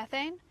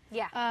methane.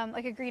 Yeah.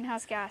 Like a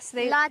greenhouse gas.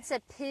 Lots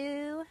of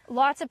poo.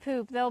 Lots of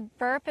poop. They'll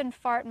burp and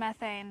fart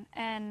methane,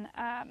 and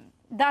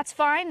that's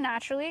fine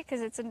naturally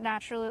because it's a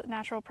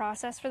natural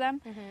process for them.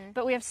 Mm-hmm.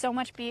 But we have so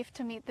much beef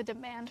to meet the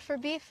demand for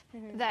beef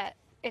that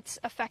it's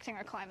affecting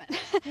our climate.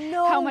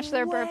 No How much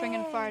they're way. burping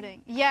and farting.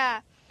 Yeah.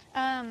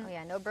 Oh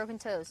yeah, no broken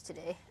toes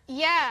today.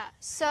 Yeah.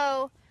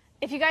 So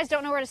if you guys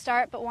don't know where to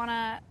start but want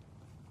to,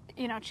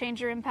 change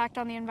your impact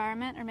on the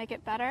environment or make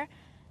it better,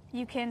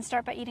 you can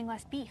start by eating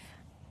less beef.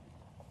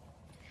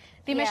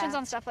 The emissions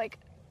on stuff like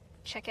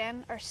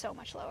chicken are so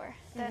much lower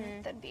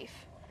than beef.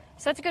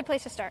 So that's a good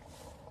place to start.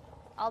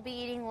 I'll be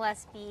eating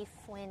less beef,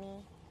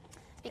 Winnie,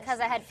 because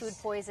I had food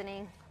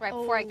poisoning right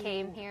before I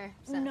came here.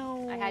 So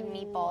No. I had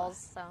meatballs,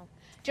 so.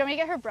 Do you want me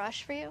to get her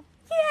brush for you?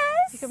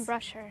 Yes! You can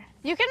brush her.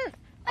 You can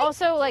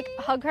also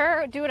hug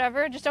her, do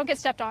whatever, just don't get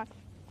stepped on.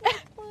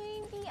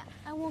 Baby,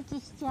 I won't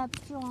get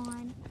stepped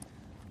on.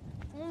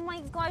 Oh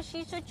my gosh,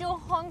 she's such a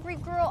hungry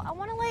girl. I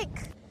want to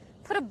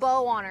put a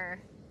bow on her.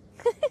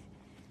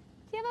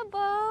 Do you have a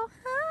bow?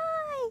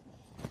 Hi!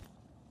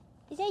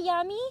 Is that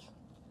yummy?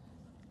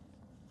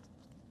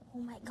 Oh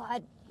my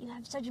god, you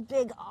have such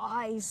big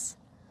eyes.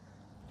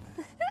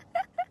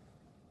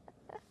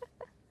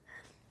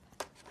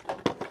 I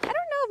don't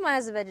know if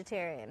Maya's a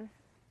vegetarian.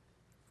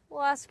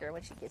 We'll ask her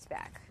when she gets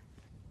back.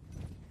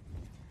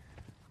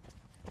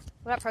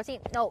 What about protein?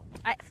 No,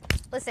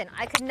 listen,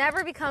 I could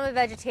never become a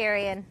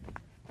vegetarian,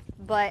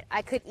 but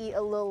I could eat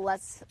a little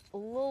less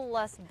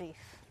beef.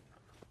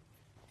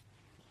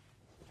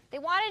 They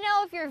want to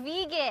know if you're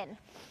vegan.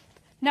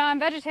 No, I'm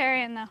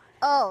vegetarian though.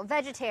 Oh,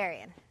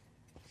 vegetarian.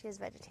 She is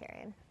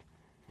vegetarian.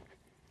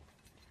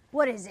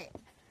 What is it?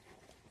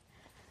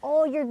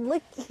 Oh, you're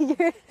licking.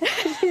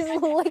 She's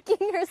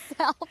licking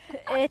herself.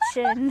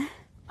 Itching.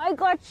 I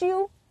got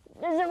you.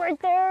 Is it right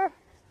there?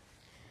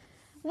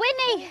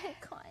 Winnie! Oh,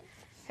 God.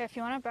 Here, if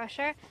you want to brush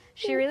her,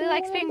 she really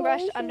likes being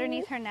brushed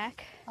underneath her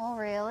neck. Oh,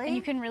 really? And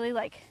you can really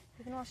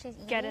Even while she's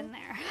eating? get in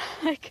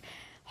there.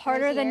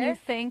 Harder than you here?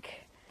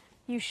 think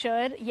you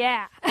should.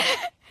 Yeah.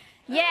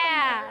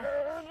 Yeah.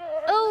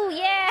 Oh,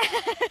 yeah.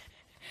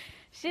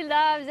 She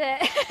loves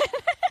it.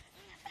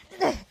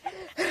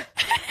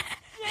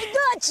 I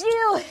got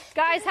you.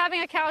 Guys,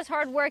 having a cow is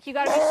hard work. You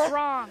got to be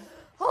strong.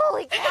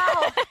 Holy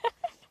cow.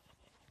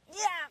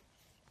 Yeah.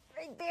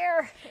 Right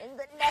there in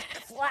the neck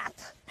flap.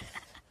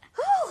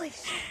 Holy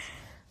shit.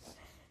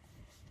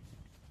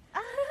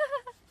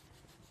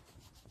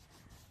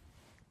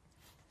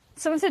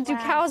 Someone said, do Wow.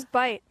 cows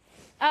bite?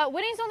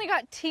 Winnie's only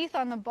got teeth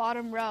on the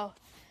bottom row.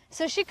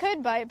 So she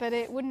could bite, but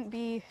it wouldn't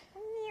be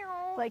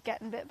like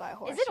getting bit by a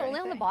horse. Is it or only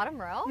on the anything. bottom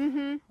row?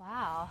 Mm-hmm.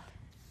 Wow.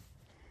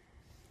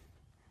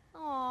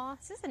 Aw,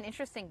 this is an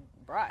interesting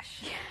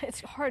brush.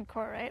 It's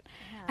hardcore, right?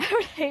 Yeah. I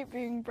would hate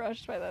being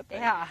brushed by that thing.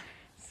 Yeah.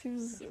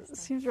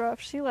 Seems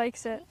rough. She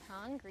likes it.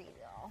 Hungry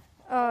though.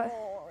 Uh,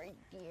 Oh, right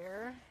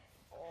there.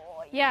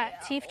 Oh, yeah,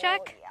 teeth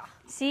check. Oh,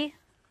 See?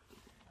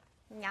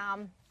 yeah.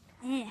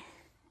 Yum.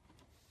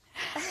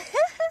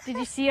 Did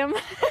you see him?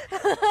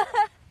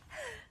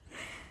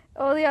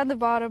 Only on the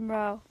bottom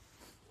row.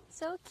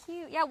 So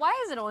cute. Yeah, why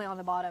is it only on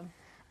the bottom?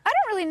 I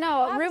don't really know.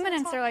 happens on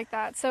Ruminants top? are like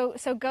that. So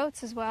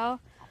goats as well.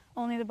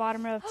 Only the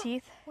bottom row of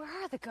teeth. Where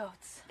are the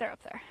goats? They're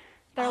up there.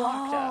 They're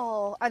locked up.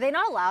 Oh, are they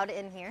not allowed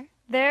in here?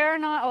 They're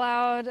not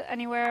allowed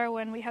anywhere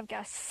when we have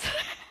guests.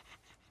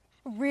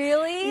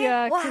 Really?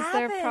 Yeah, What because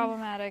they're happened?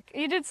 problematic.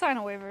 You did sign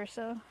a waiver,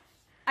 so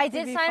I You'd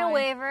did be sign a fine.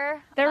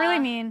 waiver. they're really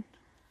mean.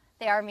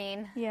 They are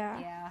mean. Yeah.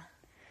 Yeah.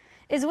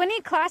 Is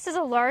Winnie classed as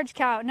a large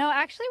cow? No,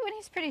 actually,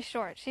 Winnie's pretty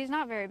short. She's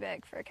not very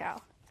big for a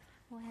cow.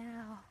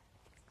 Wow.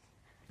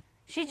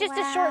 She's just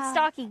a short, Wow.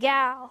 stocky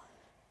gal.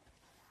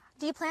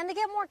 Do you plan to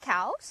get more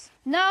cows?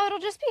 No, it'll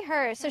just be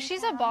her. So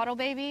she's a bottle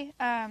baby.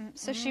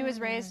 So she was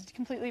raised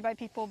completely by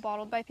people,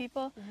 bottled by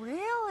people.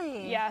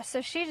 Really? Yeah,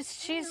 so she's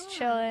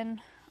chilling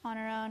on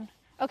her own.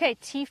 Okay,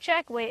 teeth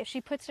check. Wait, if she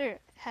puts her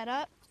head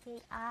up,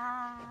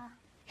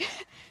 can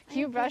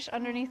you brush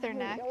underneath her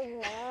neck?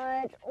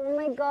 Oh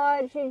my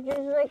god, she's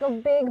just like a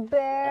big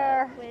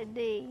bear.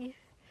 Winnie.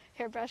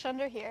 Here, brush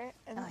under here,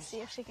 and let's see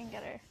if she can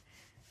get her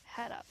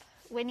head up.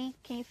 Winnie,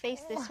 can you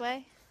face this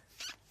way?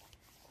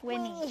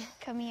 Winnie,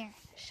 come here.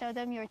 Show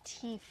them your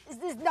teeth. Is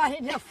this not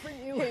enough for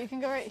you? You can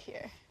go right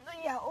here.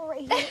 Yeah,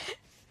 right here.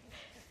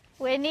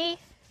 Winnie,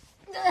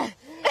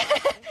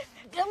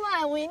 Come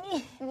on,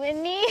 Winnie.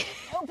 Winnie.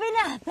 Open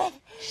up.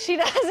 She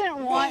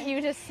doesn't want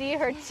you to see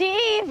her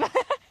teeth.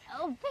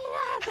 Open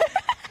up.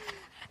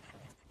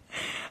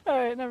 All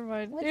right, never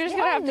mind. What's You're just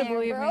gonna have to down there,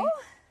 believe bro? me.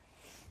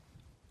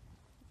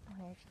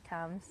 Oh, here she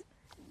comes.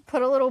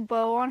 Put a little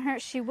bow on her.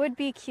 She would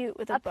be cute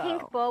with a bow.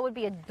 Pink bow would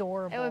be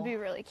adorable. It would be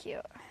really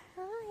cute.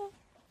 Hi.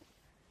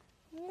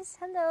 Yes,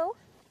 hello.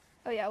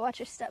 Oh yeah, watch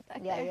your step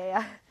back there.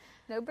 Yeah.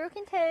 No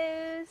broken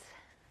toes.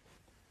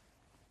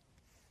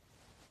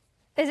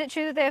 Is it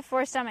true that they have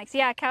 4 stomachs?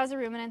 Yeah, cows are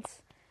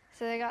ruminants,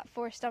 so they got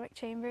 4 stomach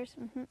chambers.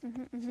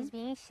 She's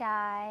being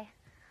shy.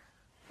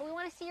 But we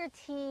want to see your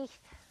teeth.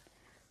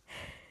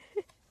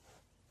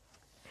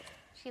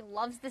 She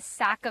loves the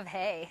sack of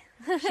hay.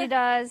 She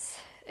does.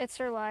 It's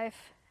her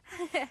life.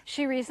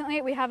 She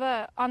recently, we have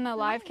on the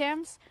live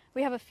cams,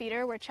 we have a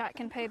feeder where chat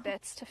can pay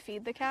bits to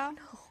feed the cow.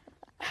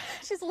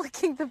 She's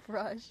licking the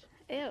brush.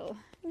 Ew.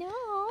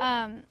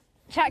 No.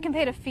 Chat can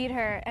pay to feed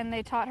her, and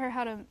they taught her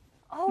how to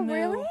Oh, moo.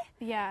 really?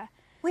 Yeah.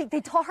 Wait,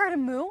 they taught her to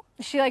moo?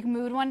 She like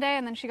mooed one day,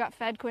 and then she got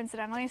fed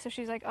coincidentally, so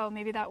she's like, oh,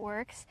 maybe that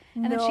works.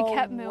 And then she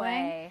kept mooing.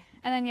 Way.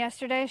 And then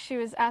yesterday she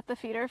was at the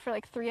feeder for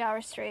like 3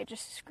 hours straight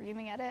just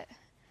screaming at it.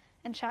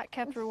 And chat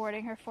kept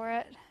rewarding her for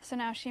it. So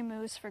now she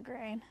moos for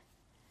grain.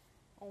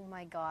 Oh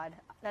my god,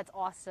 that's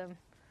awesome.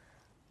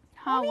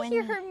 Huh, Let me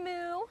hear her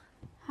moo.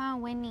 Huh,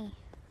 Winnie.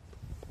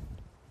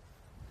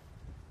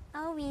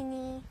 Oh,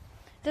 Winnie.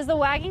 Does the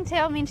wagging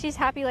tail mean she's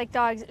happy like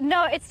dogs?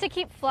 No, it's to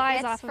keep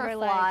flies It's off of for her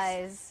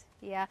flies. legs.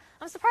 Yeah.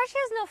 I'm surprised she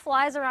has no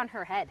flies around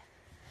her head.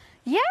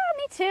 Yeah,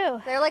 me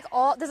too. They're like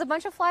there's a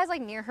bunch of flies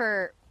like near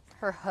her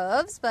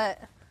hooves, but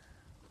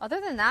other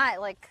than that,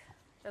 like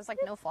there's like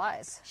no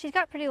flies. She's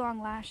got pretty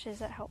long lashes.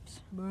 That helps.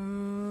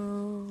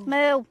 Moo.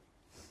 Moo.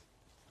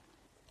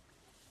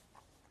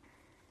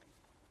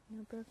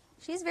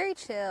 She's very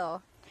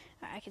chill.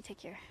 I can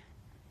take your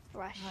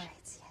brush. All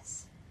right,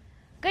 yes.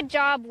 Good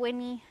job,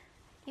 Winnie.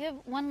 You have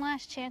one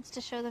last chance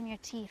to show them your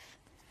teeth.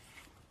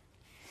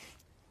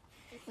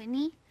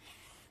 Winnie,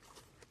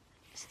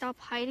 stop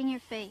hiding your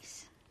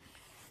face.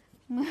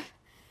 They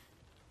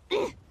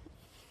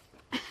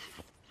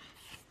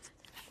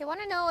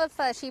want to know if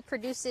she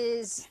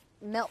produces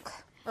milk,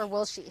 or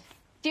will she?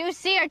 Do you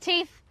see her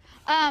teeth?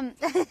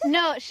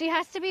 No, she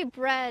has to be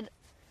bred.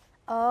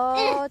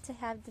 Oh, to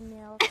have the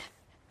milk.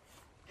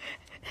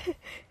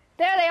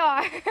 There they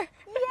are. Yay!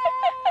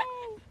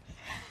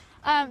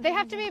 They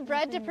have to be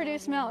bred to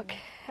produce milk.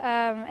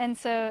 And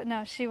so,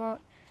 no, she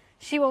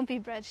won't be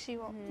bred. She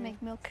won't make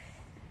milk.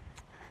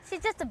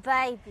 She's just a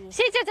baby.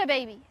 She's just a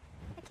baby.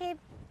 Okay.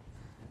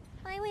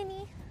 Hi,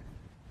 Winnie.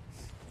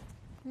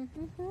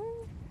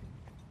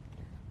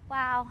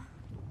 Wow.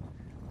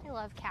 I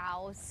love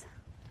cows.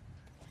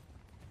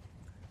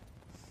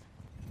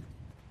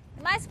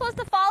 Am I supposed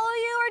to follow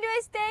you or do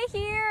I stay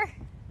here?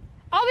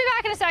 I'll be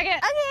back in a second.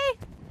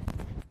 Okay.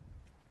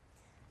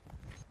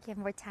 Give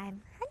more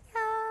time.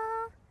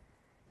 Hello.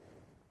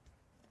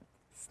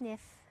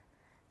 Sniff.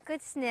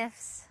 Good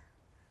sniffs.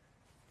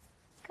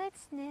 Good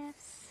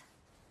sniffs.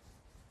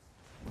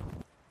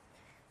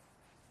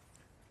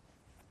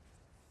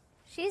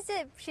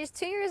 She's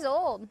 2 years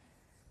old.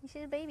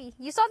 She's a baby.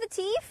 You saw the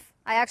teeth?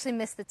 I actually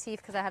missed the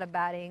teeth because I had a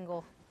bad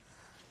angle.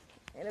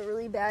 I had a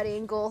really bad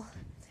angle.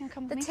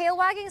 Come with The me. tail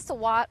wagging is to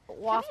waft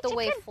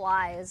away chicken.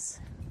 flies.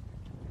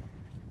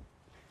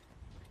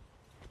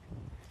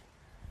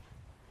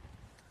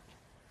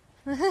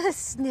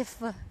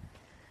 Sniffer.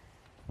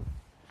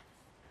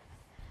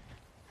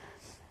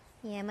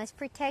 Yeah, must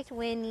protect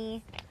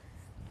Winnie.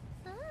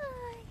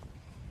 Hi.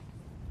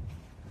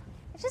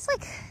 It's just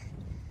like,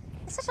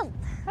 it's such a,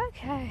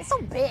 Okay. it's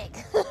so big.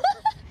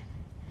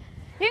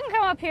 You can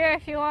come up here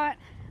if you want.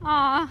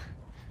 Aw.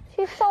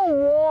 She's so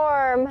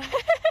warm.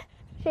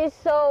 She's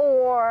so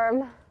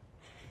warm.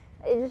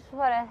 I just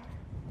wanna.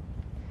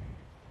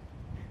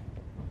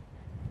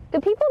 Do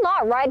people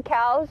not ride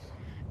cows?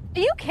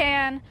 You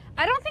can.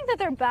 I don't think that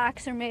their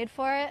backs are made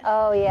for it.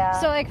 Oh yeah.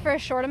 So like for a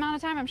short amount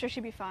of time, I'm sure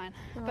she'd be fine.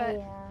 But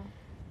yeah.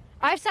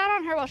 I've sat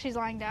on her while she's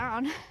lying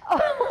down.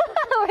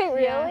 Oh, wait,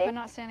 really? Yeah, but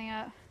not standing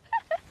up.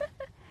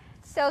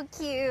 So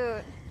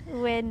cute.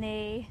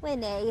 Winnie.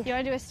 Winnie. You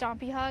want to do a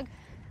stompy hug?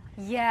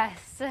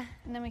 Yes.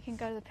 And then we can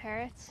go to the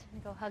parrots.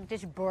 Go hug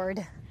this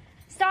bird.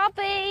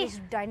 Stompy! This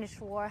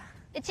dinosaur.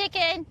 The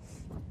chicken!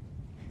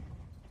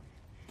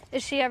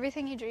 Is she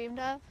everything you dreamed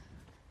of?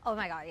 Oh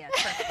my god, yeah,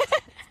 it's perfect.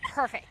 It's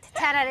perfect.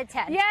 10 out of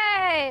 10.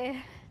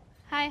 Yay!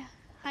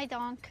 Hi,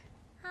 Donk.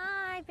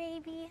 Hi,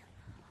 baby.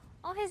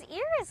 Oh, his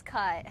ear is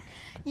cut.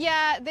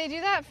 Yeah, they do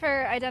that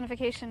for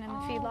identification in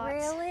feedlots.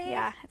 Really?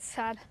 Yeah, it's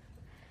sad.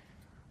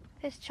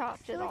 It's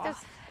chopped it like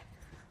off.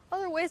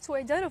 Other ways to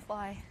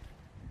identify.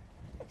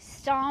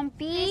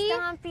 Stompy.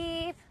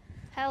 Stompy.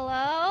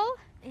 Hello.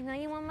 You know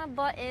you want my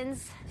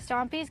buttons.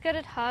 Stompy's good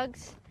at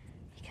hugs.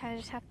 You kind of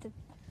just have to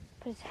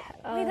put his head.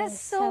 Wait, that's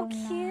so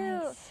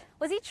cute. Nice.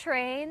 Was he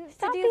trained to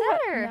Stompy do that?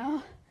 Or?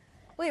 No.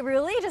 Wait,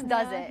 really? He just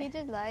does No, it. He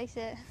just likes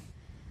it.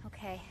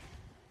 Okay.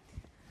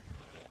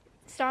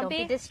 Stompy. Don't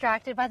be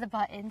distracted by the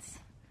buttons.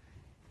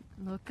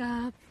 Look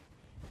up.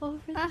 Over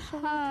the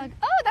Hug.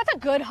 Oh, that's a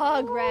good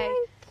hug, Ray.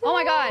 Oh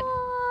my god.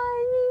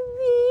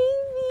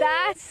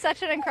 That's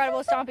such an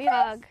incredible Stompy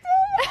hug.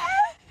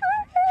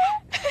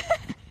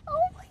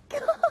 Oh my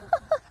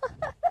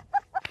god.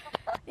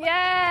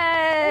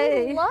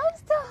 Yay! He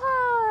loves to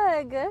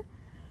hug.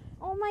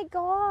 Oh my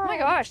god. Oh my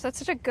gosh, that's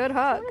such a good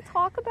hug. You want to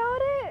talk about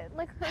it?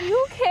 Like, are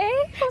you okay?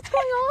 What's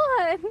going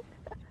on?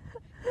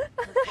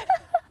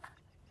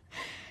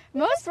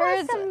 Most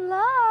birds Some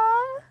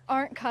love.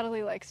 aren't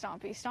cuddly like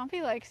Stompy.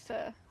 Stompy likes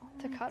to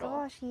cuddle.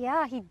 Gosh,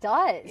 yeah, he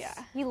does. Yeah.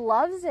 He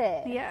loves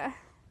it. Yeah.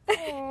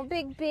 Oh,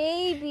 big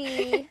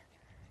baby.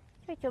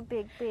 Such a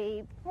big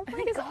babe. Oh I my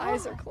think his god.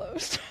 eyes are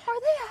closed. Are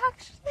they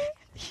actually?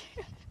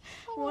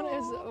 One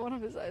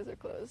of his eyes are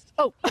closed.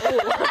 Oh.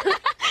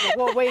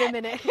 Well, wait a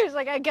minute. He was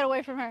like, get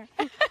away from her.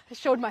 I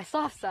showed my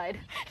soft side.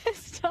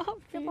 Stop.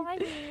 Goodbye,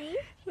 Mimi.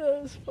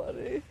 That was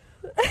funny.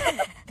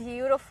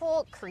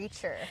 Beautiful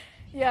creature.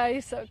 Yeah,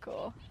 he's so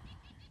cool.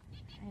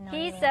 I know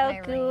He's you so want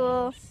my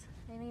cool. rings.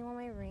 I know you want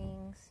my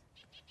rings.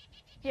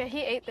 Yeah,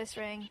 he ate this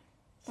ring.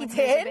 He when was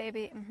did? a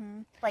baby. Mm-hmm.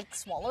 Like,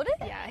 swallowed it?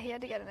 Yeah, he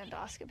had to get an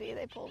endoscopy.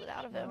 They pulled it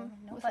out of him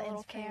No with a buttons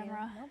little for you.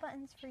 camera. No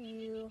buttons for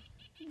you.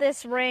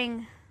 This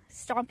ring,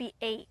 Stompy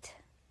ate.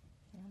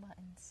 No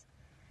buttons.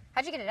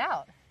 How'd you get it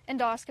out?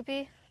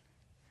 Endoscopy.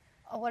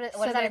 Oh, what does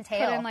So that they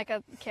entail? Put in like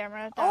a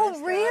camera. down his Oh, throat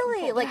and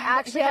really? pulled Like, it out.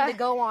 actually had to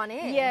go on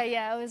in?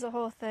 Yeah, it was a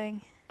whole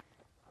thing.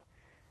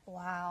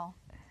 Wow.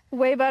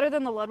 Way better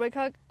than the Ludwig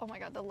hug. Oh my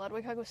god, the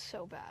Ludwig hug was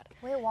so bad.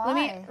 Wait, why? Let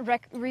me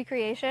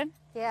recreation.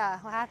 Yeah,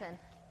 what happened?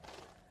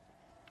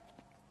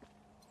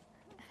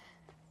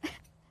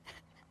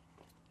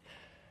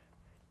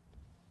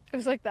 It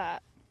was like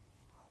that.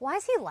 Why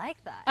is he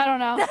like that? I don't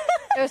know.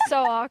 It was so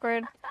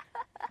awkward.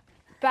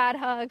 Bad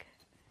hug.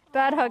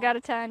 Bad hug out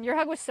of 10. Your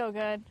hug was so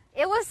good.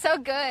 It was so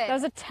good. That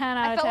was a 10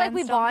 out I of 10. felt like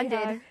we Stompy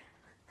bonded.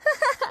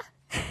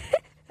 hug.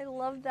 I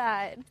love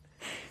that.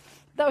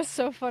 That was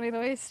so funny the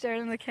way he stared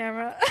in the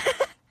camera.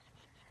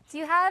 Do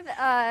you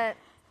have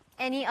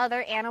any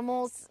other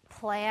animals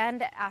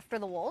planned after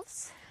the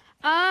wolves?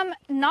 Not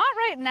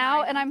right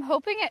now, and I'm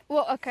hoping it.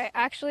 Well, okay,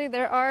 actually,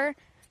 there are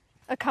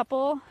a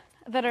couple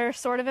that are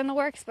sort of in the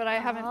works, but I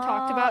haven't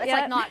talked about it's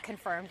yet. like not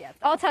confirmed yet.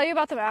 I'll tell you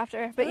about them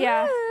after. But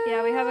yeah,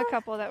 we have a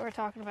couple that we're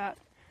talking about.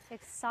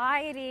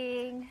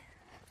 Exciting.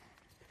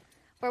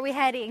 Where are we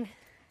heading?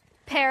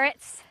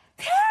 Parrots.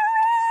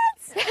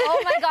 Parrots!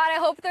 Oh my god, I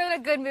hope they're in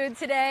a good mood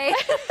today.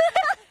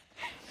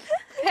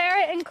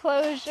 Parrot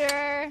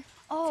enclosure.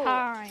 Oh,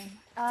 Time.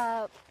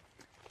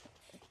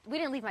 we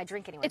didn't leave my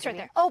drink anywhere. It's did right we?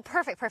 there. Oh,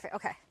 perfect.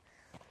 Okay.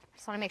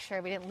 Just want to make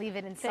sure we didn't leave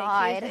it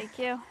inside. Thank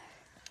you.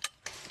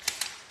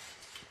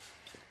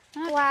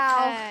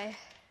 Wow. Okay.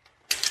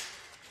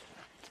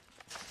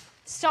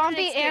 Stompy and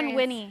experience.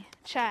 Winnie.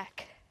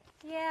 Check.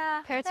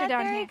 Yeah. Parrots are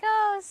down there here. he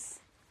goes.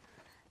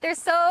 They're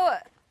so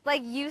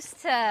like used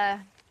to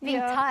being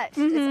Yeah. touched.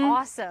 Mhm. It's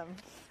awesome.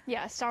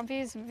 Yeah,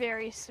 Stompy is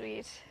very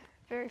sweet.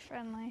 Very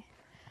friendly.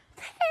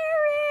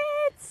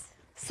 Parrots.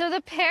 So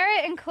the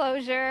parrot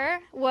enclosure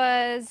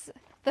was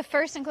the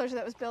first enclosure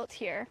that was built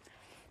here.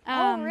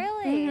 Oh,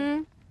 really?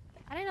 Mhm.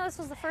 I didn't know this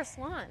was the first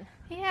one.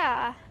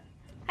 Yeah.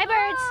 Hi,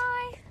 birds.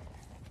 Hi.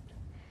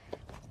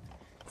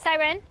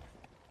 Siren.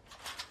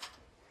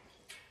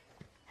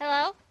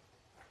 Hello.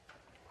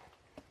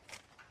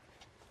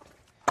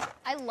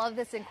 I love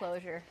this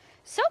enclosure.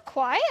 So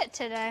quiet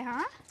today,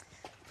 huh?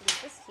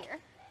 Leave this here.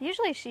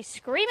 Usually she's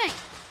screaming.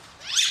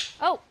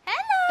 Oh.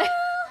 Hello.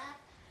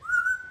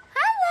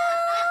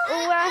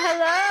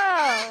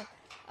 Hello.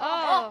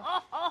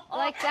 Hello. Oh,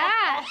 like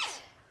that.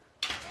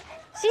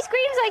 She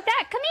screams like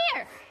that. Come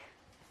here.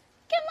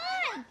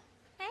 Come on.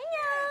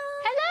 Hello.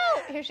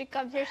 Hello. Here she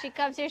comes. Here she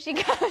comes. Here she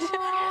comes.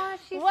 Aw,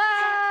 she's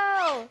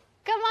Whoa.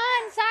 Come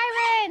on,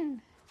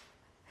 Siren.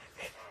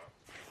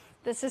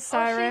 This is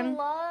Siren.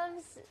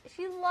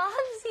 She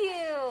loves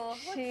you.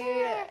 Look She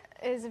at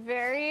her. is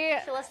very.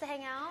 She loves to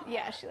hang out.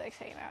 Yeah, she likes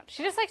hanging out.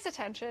 She just likes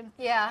attention.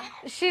 Yeah.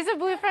 She's a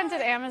blue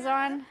fronted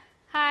Amazon.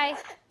 Hi.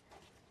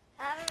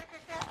 How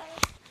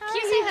Can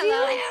you say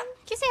hello?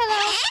 Can you say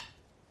hello?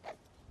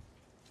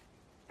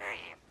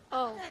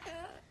 Oh.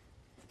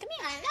 Come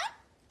here.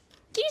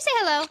 Can you say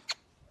hello?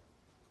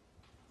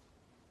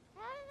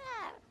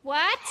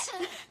 What?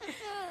 Can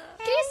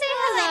you say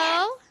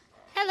hello?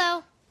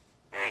 Hello.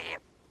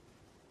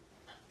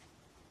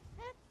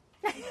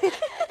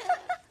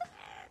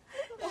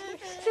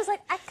 She's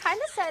like, I kind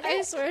of said I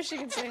it. swear she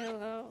can say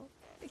hello.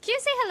 Can you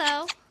say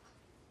hello?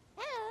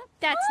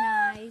 That's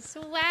nice.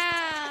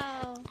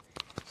 Wow.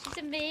 She's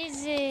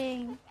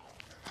amazing.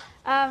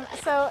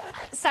 So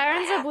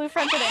Siren's a blue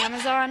fronted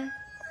Amazon.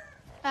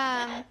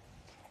 I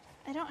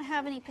don't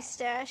have any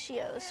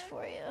pistachios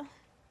for you.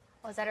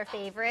 Was that her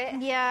favorite?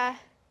 Yeah.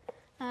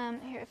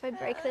 Here, if I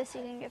break this,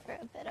 you can give her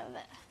a bit of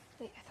it.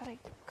 Wait, I thought I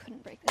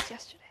couldn't break this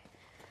yesterday.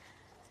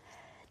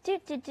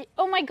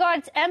 Oh my god,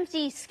 it's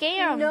empty.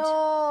 Scammed.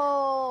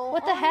 No.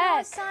 What the Oh, heck?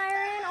 No,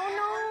 Siren.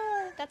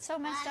 Oh That's so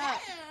messed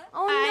up.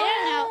 Oh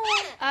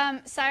I don't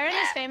know. Siren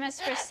is famous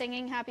for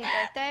singing happy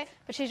birthday,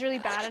 but she's really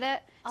bad at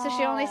it. So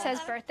she only says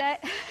birthday.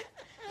 Can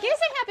you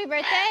sing happy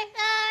birthday?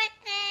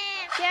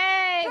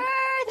 Yay!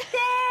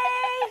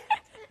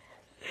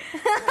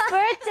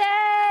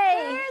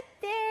 Birthday!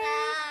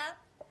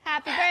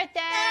 Happy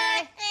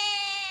birthday!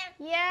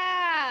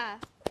 Yeah!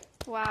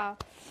 Wow.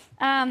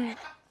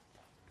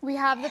 We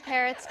have the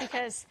parrots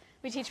because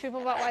we teach people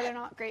about why they're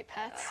not great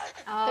pets.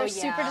 They're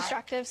super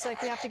destructive, so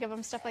like we have to give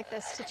them stuff like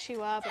this to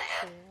chew up.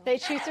 They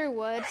chew through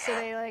wood, so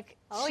they like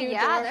chew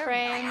door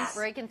frames.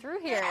 Breaking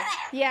through here.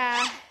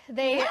 Yeah,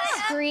 they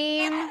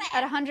scream at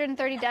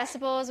 130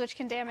 decibels, which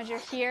can damage your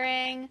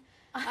hearing.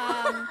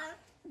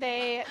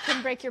 They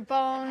can break your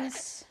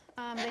bones.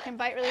 They can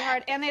bite really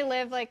hard, and they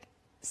live like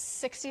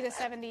 60 to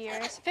 70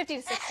 years, 50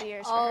 to 60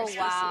 years for her species.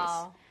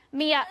 Wow.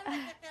 Mia.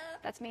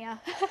 That's Mia.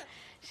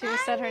 She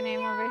just said her name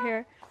over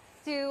here.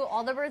 Do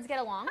all the birds get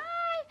along?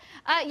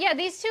 Yeah,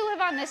 these two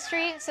live on this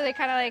tree, so they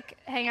kind of like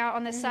hang out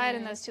on this side,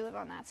 and those two live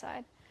on that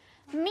side.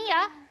 Mia, can you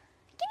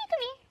come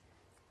here?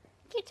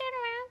 Can you turn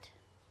around?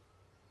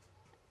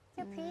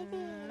 You're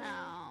pretty.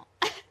 No.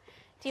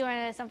 Do you want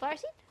a sunflower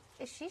seed?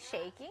 Is she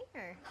shaking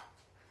or?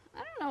 I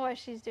don't know why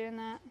she's doing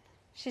that.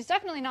 She's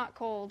definitely not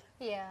cold.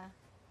 Yeah.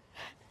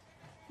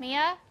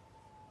 Mia?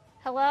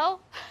 Hello?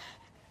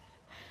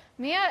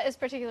 Mia is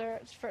particular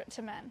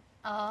to men.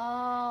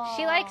 Oh.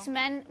 She likes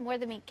men more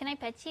than me. Can I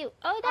pet you?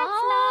 Oh, that's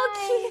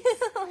nice.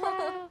 Cute.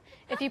 Wow.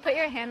 If you put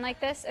your hand like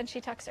this and she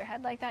tucks her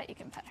head like that, you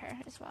can pet her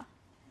as well.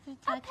 A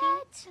pet.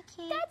 That's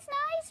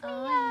nice, Mia.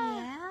 Oh,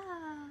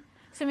 yeah.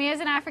 So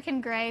Mia's an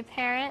African gray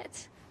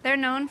parrot. They're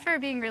known for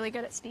being really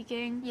good at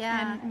speaking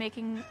Yeah. and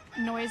making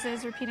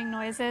noises, repeating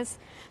noises.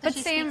 Does she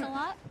speak a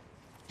lot?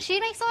 She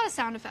makes a lot of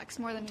sound effects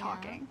more than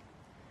talking.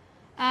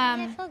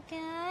 Does it feel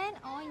good?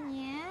 Oh,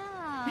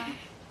 yeah.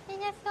 Does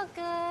it feel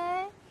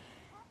good?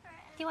 Do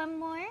you want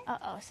more?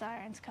 Uh-oh,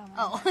 Siren's coming.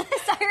 Oh,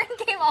 Siren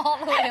came all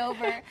the way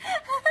over.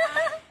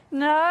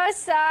 No,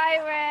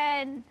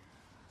 Siren!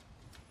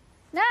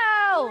 No!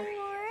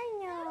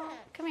 No.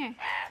 Come here.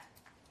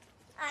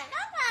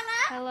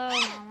 Hello,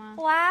 Mama.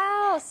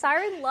 Wow,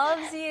 Siren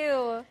loves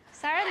you.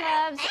 Siren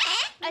loves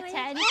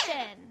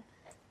attention.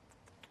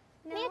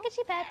 Mia, could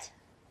she pet?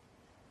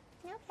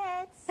 No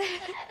pets.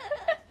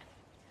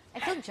 I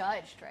feel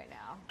judged right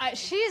now.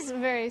 She's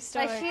very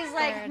stoic. Like she's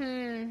like,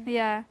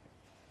 Yeah.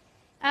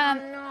 I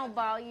don't know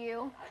about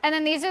you. And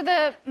then these are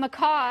the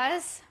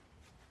macaws,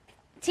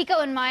 Tico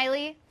and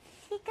Miley.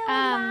 Tico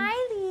and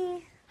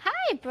Miley.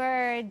 Hi,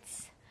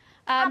 birds.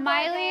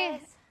 Miley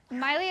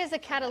is a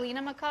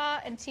Catalina macaw,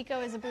 and Tico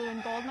is a blue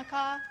and gold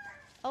macaw.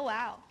 Oh,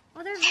 wow.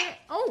 Oh, they're very.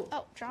 Oh.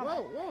 Oh, drama.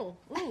 Whoa.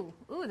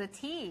 Ooh, the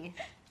tea.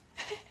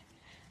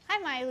 Hi,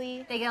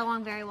 Miley. They get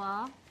along very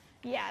well.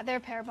 Yeah, they're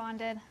pair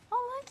bonded.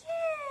 Oh, look at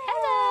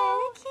Hello.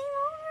 They came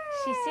over.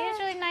 She seems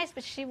really nice,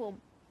 but she will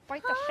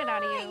bite the shit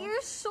out of you.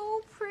 You're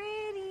so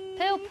pretty.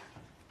 Poop.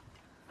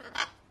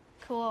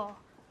 Cool.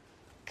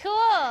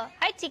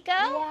 Hi, Tico.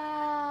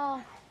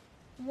 Wow.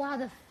 Wow,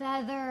 the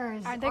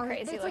feathers. Aren't they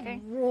crazy it's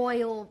looking? Like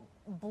royal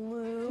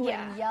blue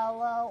and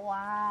yellow.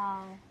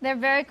 Wow. They're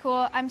very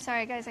cool. I'm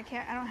sorry, guys. I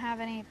don't have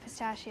any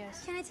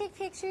pistachios. Can I take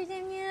pictures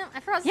of you? I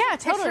forgot to Yeah, take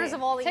totally. pictures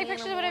of all the Take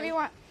pictures of whatever you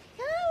want.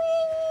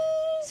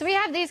 Hi. So we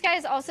have these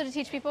guys also to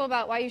teach people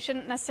about why you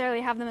shouldn't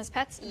necessarily have them as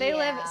pets. They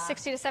live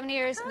 60 to 70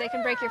 years. They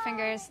can break your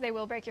fingers. They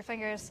will break your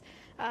fingers.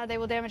 They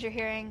will damage your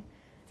hearing.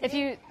 If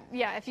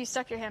you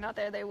stuck your hand out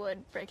there, they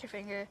would break your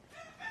finger.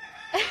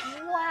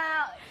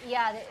 Wow.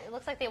 Yeah, it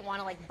looks like they want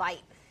to like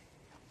bite.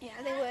 Yeah,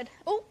 they would.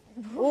 Oh,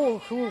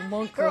 Cool,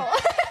 monk girl.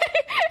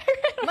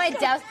 My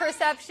depth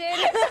perception.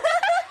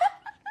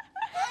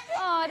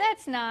 oh,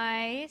 that's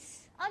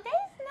nice. Oh,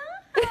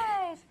 that's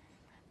nice.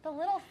 The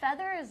little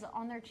feathers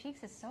on their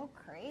cheeks is so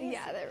crazy.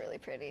 Yeah, they're really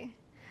pretty.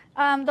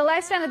 The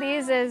lifespan of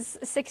these is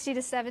 60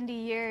 to 70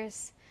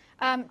 years.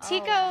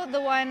 Tico,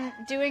 the one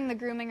doing the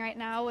grooming right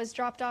now, was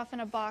dropped off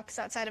in a box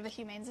outside of a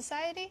humane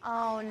society.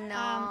 Oh,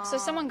 no. So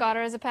someone got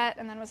her as a pet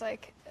and then was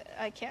like,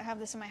 I can't have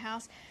this in my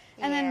house.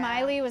 And then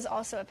Miley was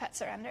also a pet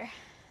surrender.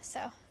 So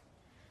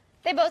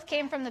they both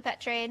came from the pet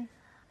trade.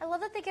 I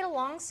love that they get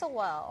along so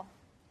well.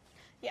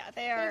 Yeah,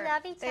 they are.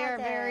 love each They are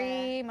other.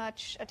 very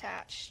much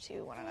attached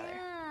to one another.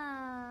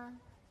 Yeah.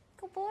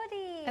 Good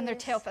buddies. And their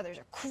tail feathers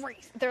are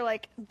crazy. They're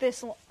like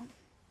this long,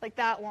 like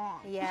that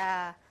long.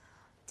 Yeah.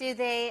 Do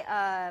they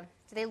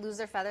lose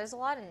their feathers a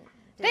lot? And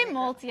They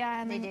molt,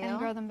 yeah, and They then do? and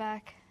grow them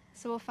back.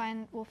 So we'll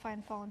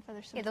find fallen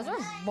feathers. Yeah, Sometimes.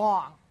 those are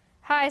long.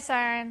 Hi,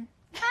 Siren.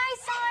 Hi,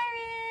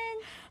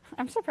 Siren.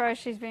 I'm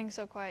surprised she's being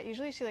so quiet.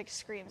 Usually she like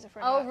screams if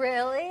we're Oh, not,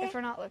 really? if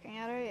we're not looking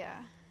at her. Yeah.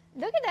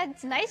 Look at that!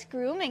 It's nice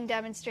grooming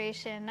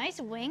demonstration. Nice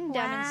wing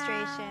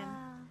demonstration.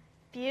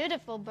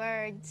 Beautiful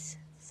birds.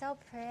 So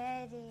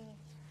pretty.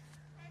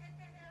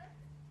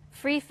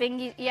 Free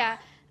fingy. Yeah.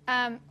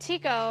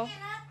 Tico,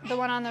 the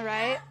one on the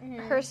right,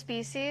 her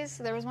species.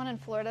 There was one in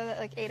Florida that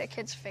like ate a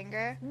kid's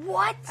finger.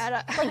 What?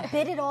 Like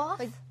bit it off?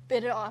 Like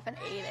bit it off and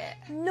ate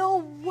it. No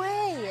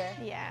way.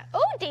 Yeah.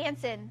 Oh,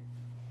 dancing.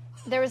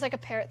 there was like a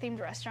parrot-themed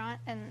restaurant,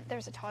 and there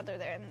was a toddler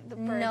there, and the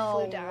bird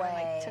No flew down way. and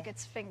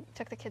like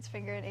took the kid's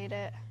finger and ate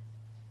it.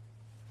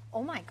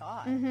 Oh my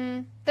god.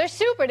 Mm-hmm. They're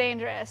super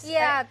dangerous.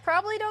 Yeah,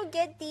 probably don't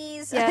get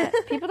these. Yeah,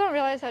 people don't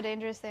realize how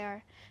dangerous they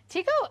are.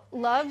 Tico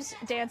loves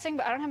dancing,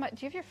 but I don't have my. Do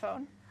you have your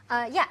phone?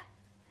 Yeah.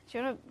 Do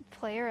you want to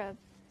play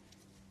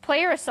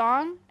her a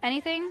song?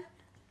 Anything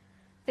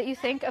that you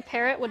think a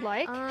parrot would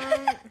like?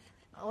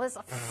 What's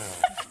a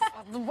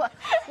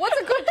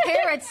good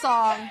parrot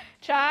song?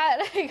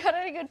 Chat, you got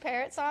any good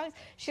parrot songs?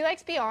 She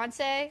likes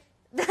Beyonce,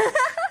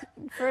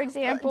 for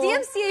example.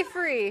 DMCA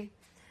free.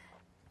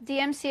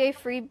 DMCA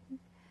free.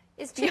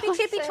 Is Chippy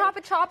Chippy Beyonce.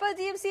 Choppa Choppa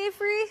DMCA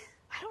free?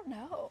 I don't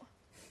know.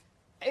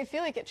 I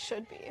feel like it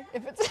should be.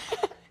 If it's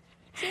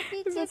Chippy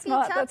if it's Chippy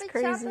not, Choppa that's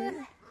crazy.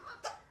 Choppa.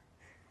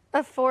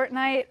 A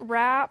Fortnite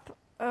rap.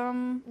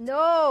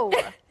 No.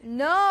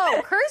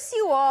 No. Curse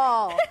you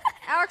all.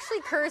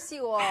 Actually curse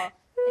you all.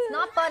 It's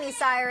not funny,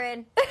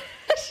 Siren.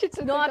 She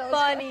took Not the bells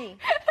funny.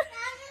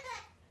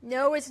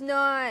 No, it's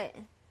not.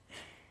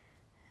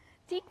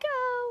 Tico.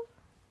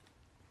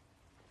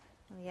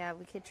 Yeah,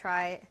 we could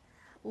try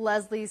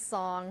Leslie's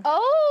song.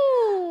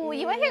 Oh,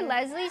 you want to hear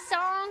Leslie's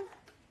song?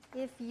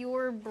 If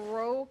you're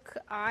broke,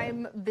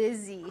 I'm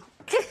busy.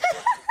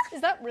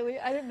 Is that really?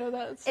 I didn't know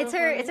that. It's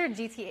her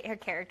GTA, her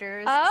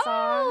characters Oh.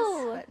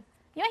 songs. But,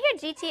 You want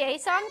to hear GTA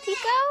song,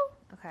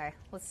 Tico? okay,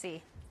 let's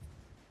see.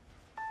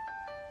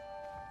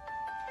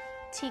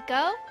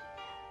 Tico?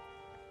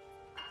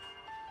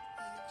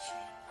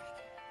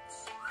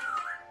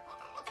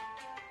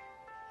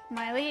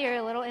 Miley, you're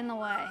a little in the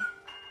way.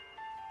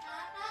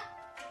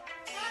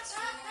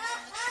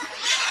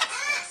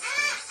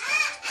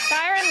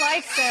 Siren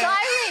likes it.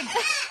 Siren!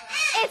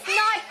 It's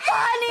not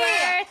funny!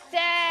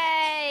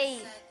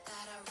 Birthday!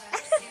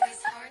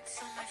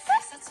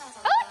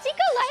 Oh,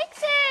 Tico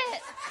likes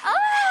it! Oh!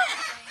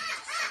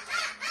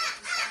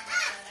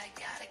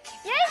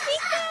 Yay,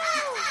 Tico!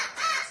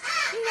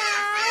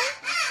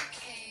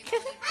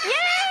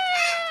 Yeah!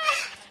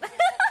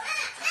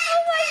 Oh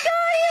my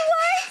god, he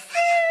likes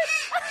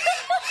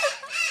it!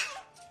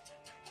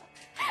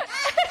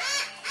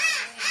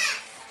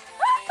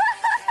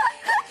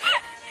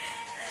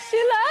 She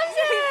loves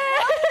it!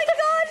 Oh my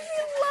god, he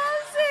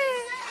loves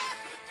it!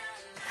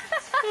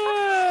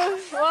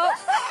 Well,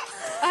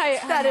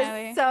 That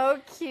is so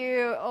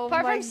cute. Oh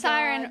apart my from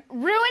Siren god.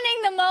 ruining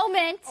the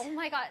moment Oh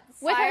my god.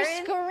 with her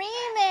Siren,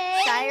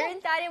 screaming. Siren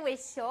thought it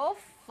was so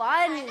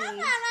funny.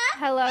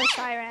 Hello,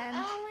 Siren.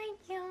 Oh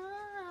my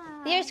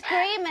god. You're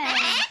screaming.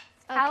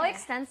 How Okay.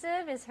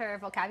 extensive is her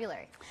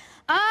vocabulary?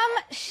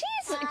 She's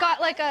got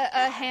like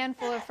a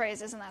handful of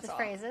phrases, and that's Just all.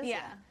 phrases?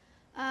 Yeah.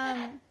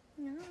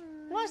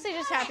 Mostly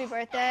just happy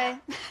birthday.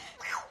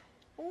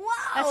 Wow.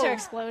 That's her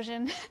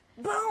explosion.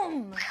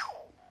 Boom.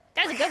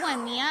 That's a good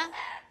one, Mia.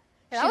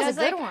 That was does,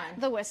 a good like, one.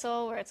 The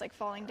whistle where it's like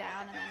falling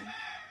down, and then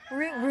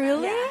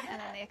Really? yeah, and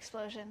then the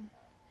explosion.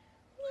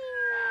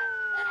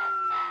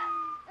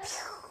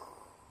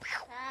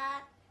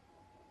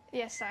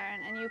 Yes,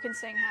 Siren, and you can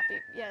sing happy.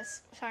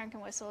 Yes, Siren can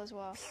whistle as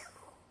well.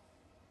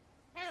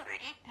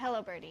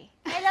 Hello, Birdie.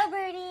 Hello,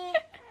 Birdie.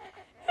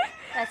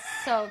 That's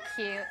so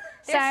cute.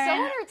 They're Siren.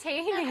 so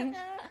entertaining.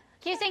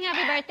 Can you sing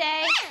happy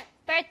birthday?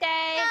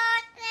 Birthday.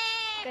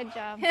 Good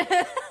job.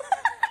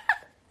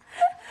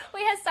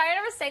 Wait, has Siren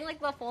ever sang like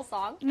the full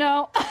song?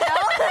 No. No?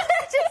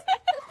 Just,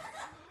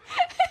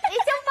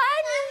 it's so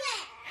funny.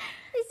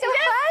 It's so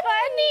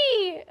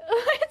funny.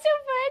 It's so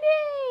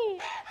funny.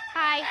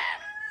 Hi.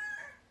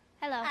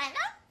 Hello.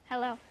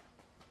 Hello.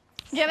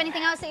 Do you have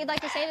anything else that you'd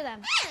like to say to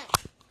them?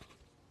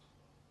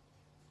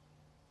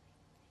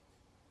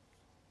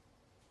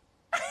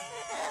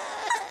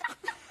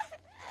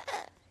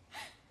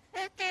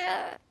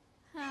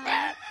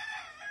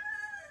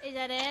 Is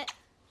that it?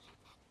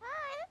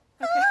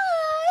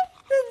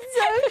 That's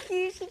so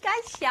cute. She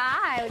got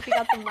shy when she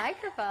got the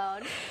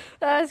microphone.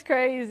 That's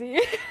crazy.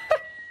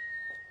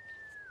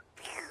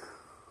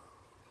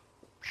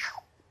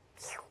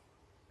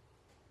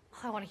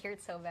 I want to hear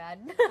it so bad.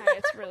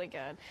 It's really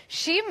good.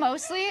 She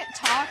mostly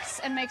talks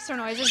and makes her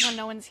noises when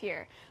no one's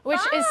here, which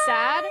is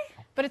sad,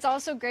 but it's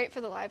also great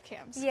for the live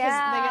cams. Because they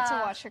get to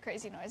Yeah. watch her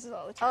crazy noises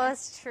all the Oh, time.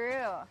 that's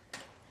true.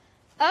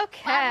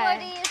 Okay. Bye,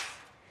 buddies.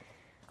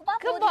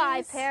 Goodbye,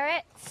 buddies.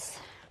 parrots.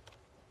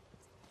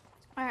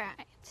 All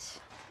right.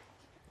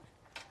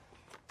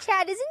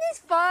 Chad, isn't this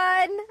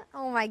fun?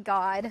 Oh my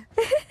god.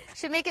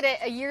 Should make it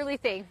a yearly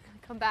thing.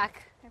 Come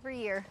back every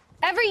year.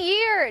 Every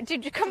year,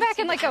 dude, you come back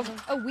in like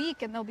a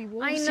week and there'll be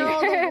wolves I know,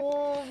 here. the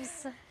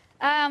wolves.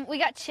 We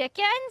got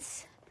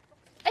chickens.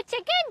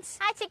 Chickens.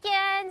 Hi,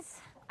 chickens.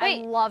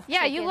 Wait, I love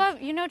yeah,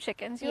 chickens. you know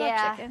chickens. You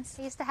yeah, love chickens.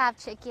 I used to have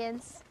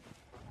chickens.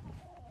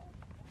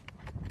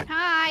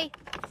 Hi.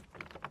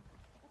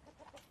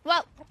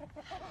 Well.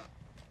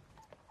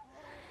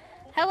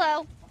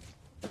 Hello.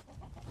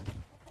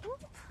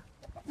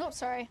 Oh,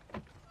 sorry.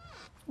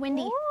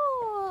 Windy. Ooh,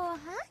 hi,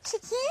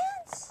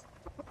 chickens.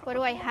 What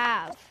do I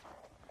have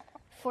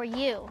for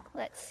you?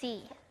 Let's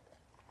see.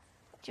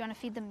 Do you want to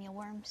feed them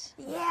mealworms?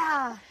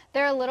 Yeah.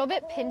 They're a little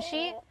bit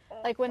pinchy,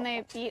 like when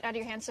they eat out of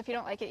your hand. So if you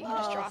don't like it, you can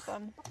just drop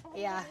them.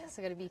 Yeah, it's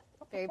gonna be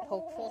very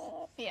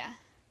pokeful. Yeah.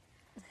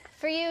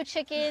 For you,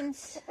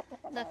 chickens.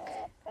 Look.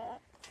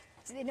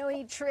 Do they know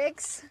any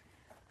tricks?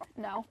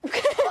 No.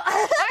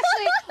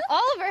 Actually,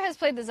 Oliver has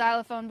played the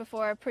xylophone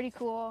before. Pretty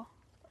cool.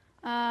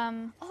 Oh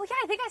yeah,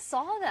 I think I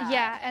saw that.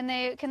 Yeah, and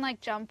they can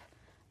like jump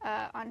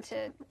onto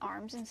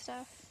arms and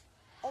stuff.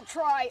 I'll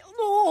try.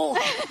 No.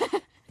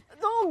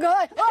 Oh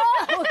god.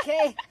 Oh,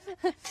 okay.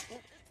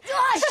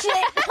 Oh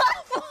shit.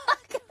 Oh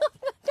fuck.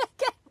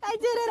 I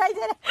did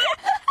it.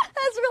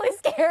 That's really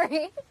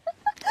scary.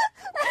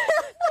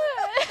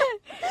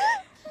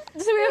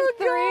 So we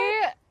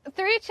have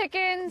three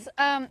chickens,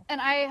 and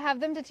I have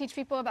them to teach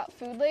people about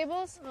food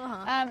labels.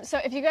 So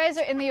if you guys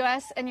are in the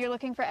U.S. and you're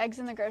looking for eggs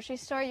in the grocery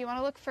store, you want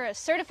to look for a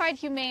certified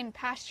humane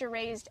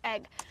pasture-raised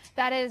egg.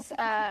 That is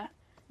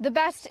the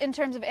best in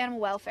terms of animal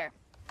welfare.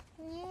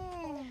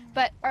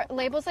 But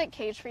labels like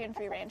cage-free and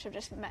free-range have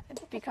just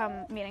become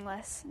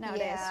meaningless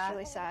nowadays. Yeah. It's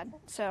really sad.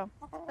 So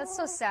That's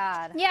so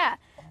sad. yeah,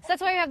 so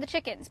that's why we have the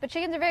chickens. But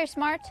chickens are very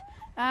smart.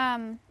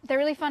 They're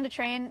really fun to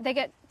train. They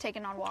get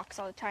taken on walks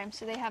all the time,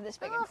 so they have this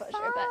big enclosure.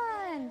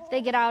 Fun. But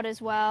they get out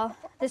as well.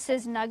 This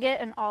is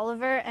Nugget and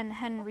Oliver and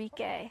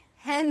Henrique.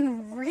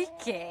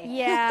 Henrique.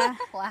 Yeah,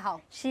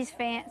 Wow. she's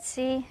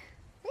fancy.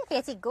 You're a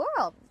fancy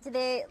girl. Do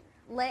they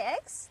lay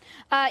eggs?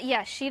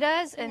 Yeah, she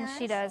does, and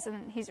she does,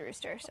 and he's a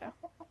rooster,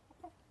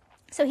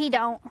 so he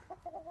don't.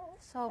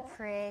 So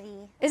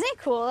pretty. Isn't he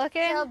cool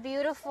looking? So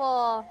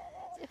beautiful.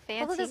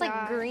 Fancy Look at those like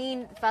guy.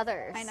 green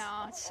feathers. I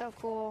know, it's so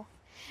cool.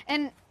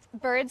 And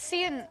birds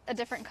see in a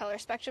different color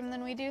spectrum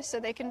than we do,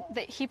 so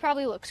he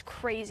probably looks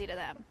crazy to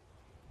them.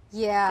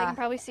 They Yeah. can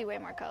probably see way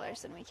more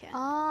colors than we can.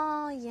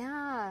 Oh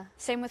yeah.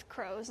 Same with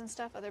crows and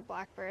stuff, other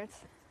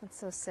blackbirds. That's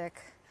so sick.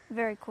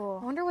 Very I cool.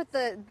 wonder what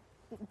the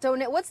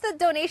what's the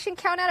donation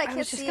count at? I I can't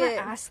was just see gonna it.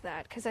 ask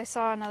that because I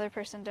saw another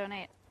person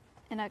donate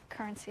in a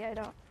currency I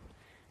don't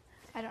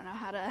know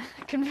how to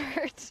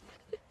convert.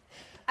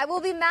 I will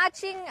be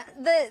matching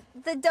the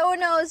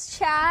donos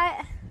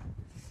chat.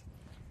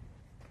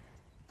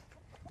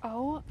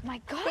 Oh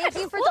my god! Thank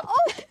you for the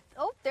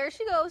oh there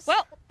she goes.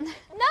 Well,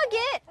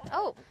 Nugget.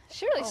 Oh,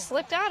 she really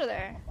slipped out of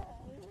there.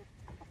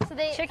 so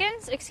they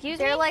Chickens, excuse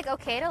me. they're like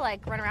okay to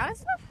like run around and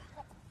stuff.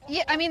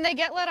 Yeah, I mean they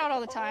get let out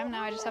all the time.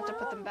 Now I just have to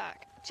put them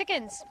back.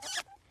 Chickens,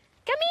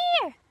 come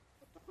here.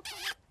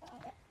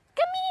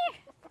 Come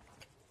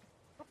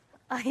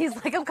here. He's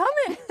like I'm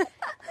coming.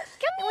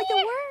 Come with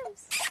the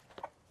worms.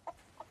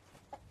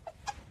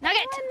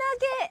 Nugget. Come on,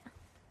 Nugget.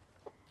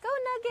 Go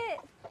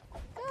Nugget.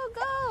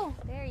 Go.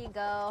 There you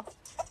go.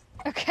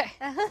 Okay.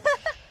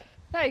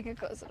 Now you can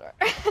close the door.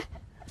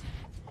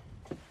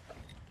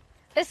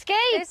 Escape.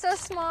 They're so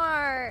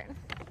smart.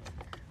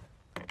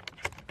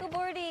 Go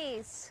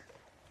boardies.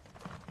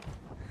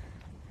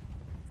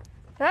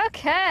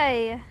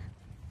 Okay.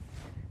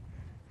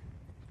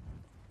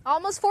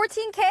 Almost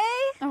 14K.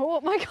 Oh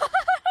my god.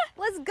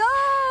 Let's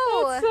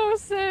go. That's so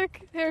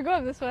sick. Here, go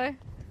up this way.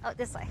 Oh,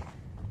 this way.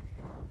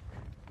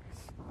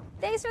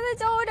 Thanks for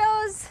the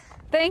donos.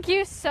 Thank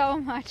you so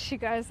much, you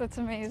guys. That's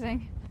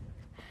amazing.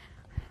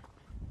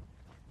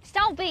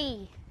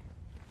 Stompy.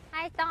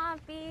 Hi,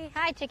 Stompy.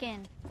 Hi,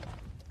 chicken.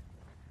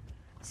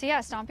 So yeah,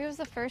 Stompy was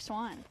the first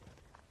one.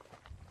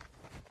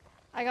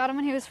 I got him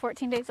when he was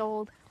 14 days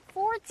old.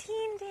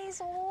 14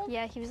 days old.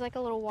 Yeah, he was like a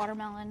little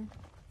watermelon.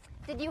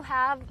 Did you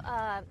have,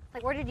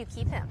 like, where did you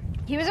keep him?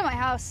 He was at my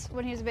house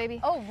when he was a baby.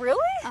 Oh, really?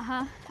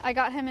 Uh-huh. I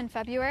got him in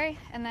February,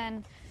 and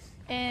then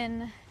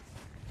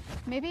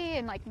maybe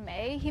in like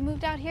May, he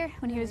moved out here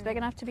when he was big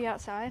enough to be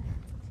outside.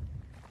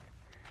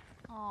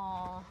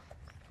 Aw.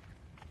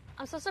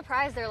 I'm so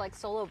surprised they're like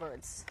solo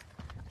birds.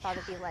 I thought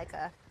it'd be like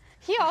a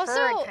He also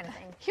herd kind of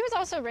thing. he was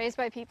also raised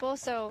by people,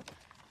 so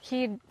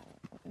he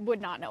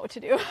would not know what to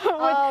do with,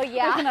 Oh,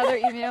 yeah. with another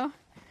emu.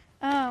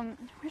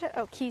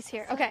 Keys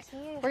here. So Okay,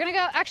 cute. we're gonna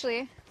go.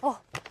 Actually, Oh.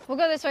 we'll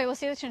go this way. We'll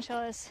see the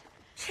chinchillas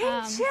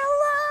Chinchilla!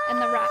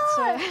 and the rats.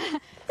 So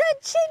The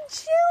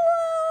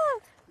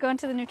chinchilla! go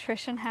into the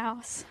nutrition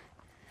house,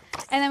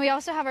 and then we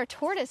also have our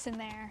tortoise in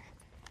there.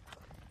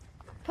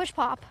 Push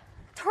Pop.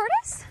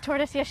 Tortoise?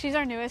 Tortoise, yeah, she's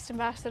our newest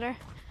ambassador.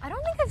 I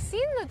don't think I've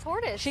seen the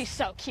tortoise. She's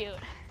so cute.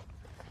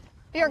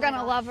 You're my gonna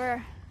gosh. love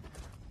her.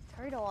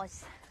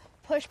 Turtles.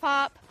 Push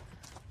Pop,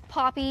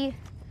 Poppy,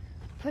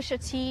 Push a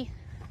T.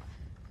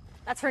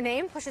 That's her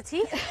name? Pusha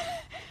T?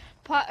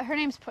 Her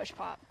name's Push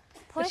Pop.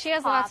 But Push she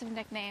has Pop. lots of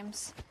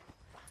nicknames.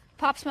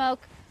 Pop Smoke,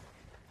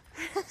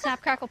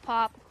 Snap Crackle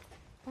Pop,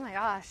 Oh my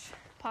gosh.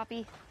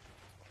 Poppy,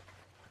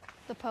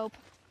 the Pope.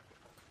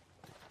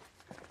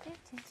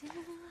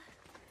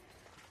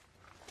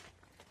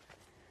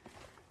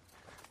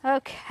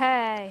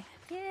 Okay.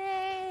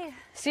 Yay.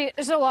 See,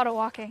 there's a lot of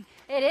walking.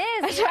 It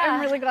is. That's Yeah. why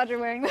I'm really glad you're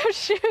wearing those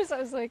shoes. I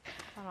was like,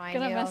 Oh, I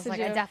gonna knew. I was message like,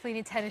 you. I definitely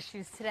need tennis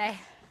shoes today.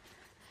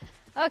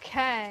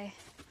 okay.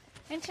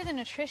 Into the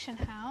nutrition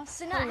house.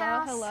 The nut hello,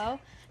 house. hello.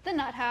 The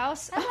nut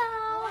house.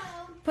 Hello.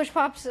 Push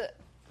Pop's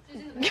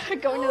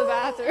going to the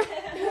bathroom.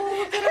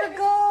 Look at her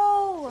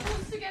go.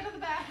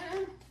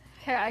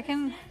 Here, I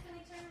can.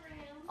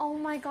 Oh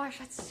my gosh,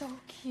 that's so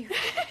cute.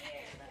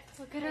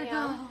 Look at her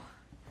go.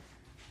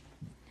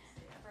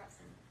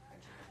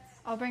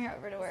 I'll bring her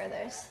over to where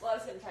there's. Well, I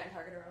was going to try and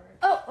target her over.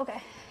 Oh,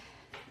 okay.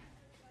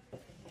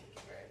 Give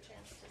her a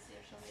chance to see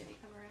if she'll maybe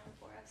come around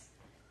for us.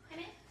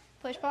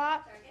 Push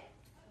pop.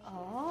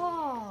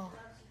 Oh.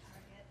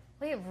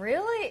 Wait,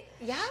 really?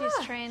 Yeah.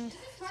 She's trained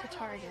to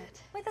target.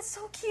 Wait, that's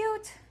so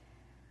cute.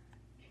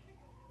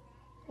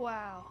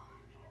 Wow.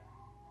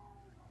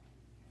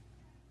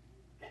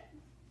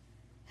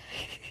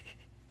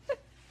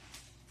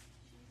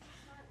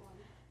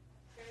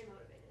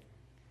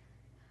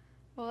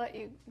 We'll let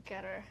you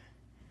get her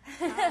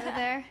out of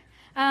there.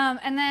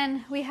 And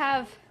then we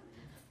have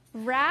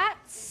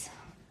rats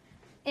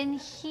in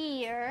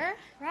here.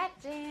 Rat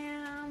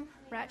jam.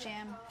 Rat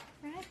jam.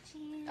 Rat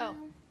jam. Oh.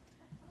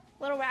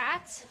 Little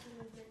rats.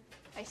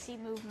 I see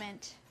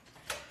movement.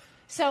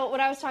 So what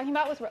I was talking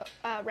about with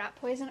rat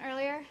poison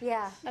earlier,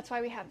 Yeah. that's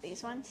why we have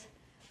these ones.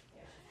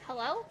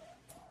 Hello?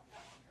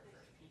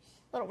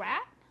 Little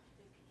rat?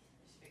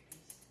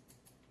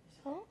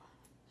 Oh.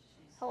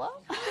 Hello?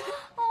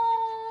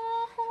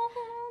 Oh,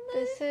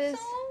 This is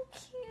so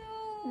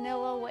cute.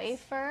 Nilla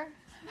Wafer.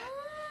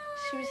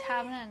 She was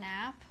having a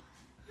nap.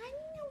 Hi,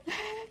 little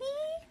baby.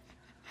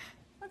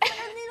 Look at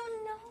her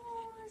little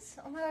nose.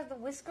 Oh my god, the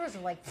whiskers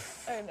are like.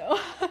 I know.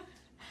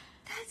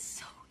 That's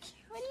so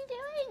cute. What are you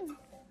doing?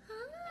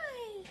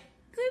 Hi.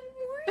 Good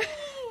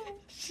morning.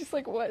 She's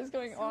like, what is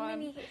going so on?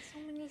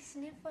 many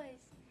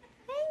sniffers.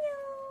 Hello.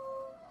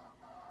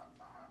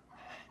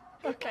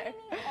 Okay.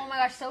 Oh my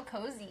gosh, so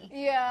cozy.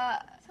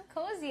 Yeah. So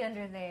cozy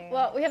under there.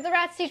 Well, we have the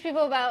rats teach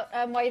people about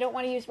why you don't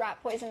want to use rat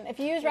poison. If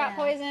you use rat Yeah.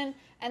 poison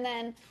and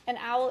then an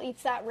owl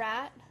eats that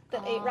rat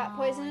that ate rat Oh,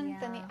 poison,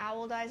 then the yeah.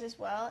 owl dies as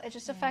well. It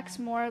just affects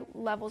more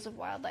levels of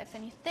wildlife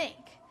than you think.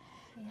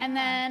 And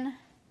then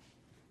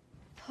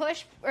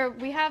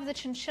we have the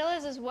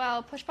chinchillas as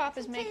well. Push Pop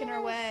is making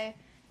her way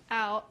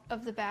out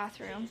of the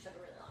bathroom. Took a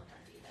really long time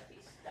to eat that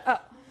piece. Oh,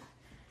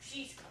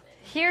 She's coming.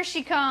 here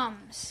she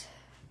comes.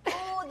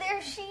 oh,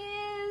 there she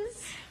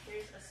is.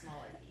 Here's a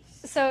smaller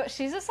piece. So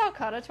she's a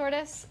Salcata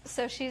tortoise.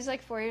 So she's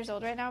like 4 years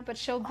old right now, but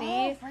she'll be.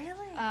 Oh,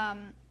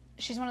 really?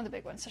 She's one of the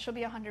big ones, so she'll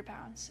be 100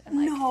 pounds and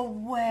like No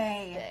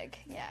way. big,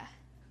 yeah.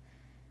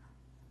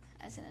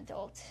 As an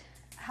adult,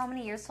 How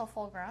many years till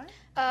full grown?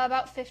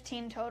 about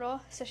 15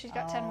 total. So she's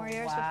got 10 more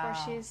years wow.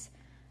 before she's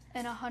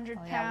in 100 Oh,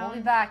 pound. yeah, we'll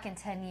be back in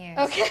 10 years.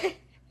 Okay.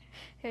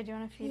 Here, do you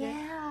want to feed her?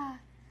 Yeah.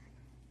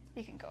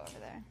 You can go over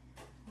there.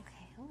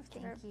 Okay. Oh,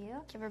 thank her-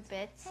 you. Give her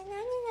bits. I love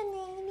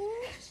you,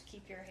 baby. Just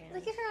keep your hand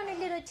Look at her on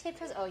her little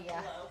tiptoes. Oh, yeah.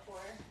 low for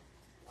her.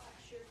 Wash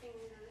your fingers.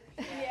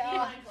 Yeah. Be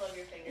mindful of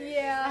your fingers.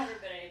 Yeah. She's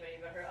never been anybody,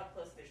 but her up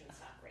close vision's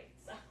not great.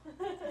 So.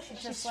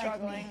 She's just like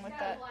struggling me. with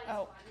that.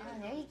 Oh.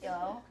 Oh, there you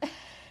go.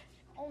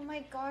 Oh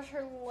my gosh,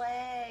 her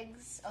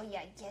legs. Oh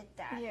yeah, get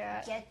that.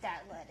 Yeah. Get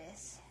that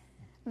lettuce.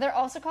 They're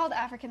also called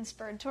African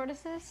spurred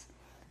tortoises.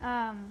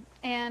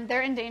 And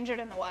they're endangered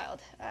in the wild.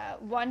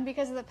 One,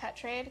 because of the pet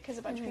trade, because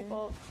a bunch of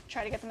people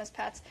try to get them as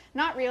pets,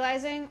 not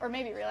realizing, or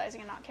maybe realizing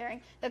and not caring,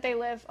 that they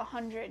live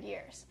 100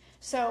 years.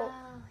 So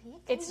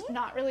it's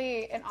not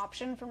really an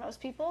option for most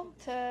people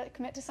to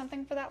commit to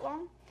something for that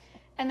long.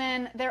 And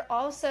then they're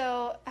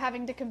also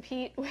having to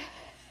compete with,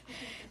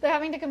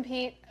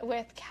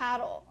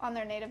 cattle on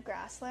their native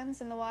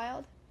grasslands in the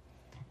wild.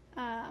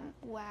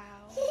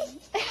 Wow.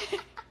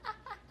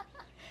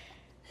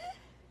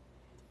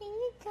 Here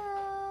you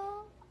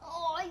go.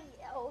 Oh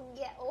yeah. Oh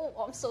yeah. Oh,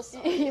 I'm so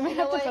sorry. You might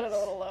have to what? put it a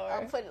little lower.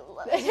 I'll put it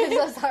lower. I'm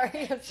so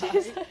sorry. I'm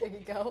sorry. There you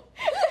go.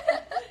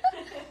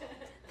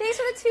 Thanks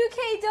for the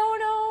 2K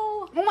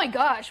dono. Oh my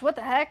gosh, what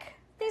the heck?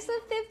 Thanks for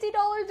the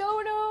 $50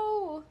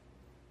 dono.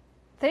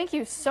 Thank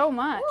you so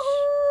much.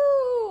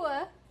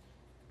 Woohoo!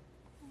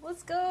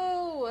 Let's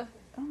go.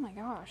 Oh my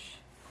gosh.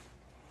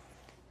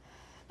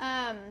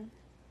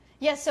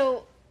 Yeah,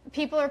 so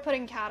people are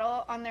putting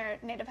cattle on their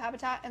native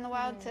habitat in the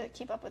wild to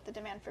keep up with the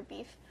demand for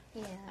beef.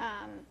 Yeah.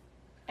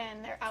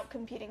 And they're out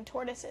competing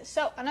tortoises.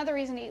 So another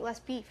reason to eat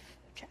less beef,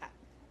 chat.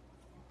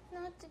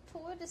 Not the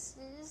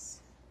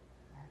tortoises.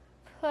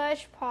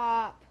 Push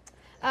Pop.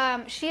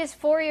 She is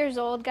 4 years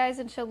old, guys,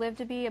 and she'll live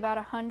to be about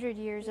 100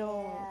 years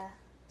old. Yeah.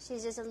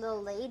 She's just a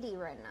little lady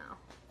right now.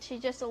 She's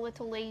just a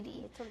little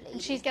lady.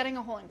 And she's getting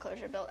a whole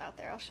enclosure built out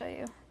there. I'll show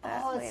you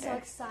that Oh, later. it's so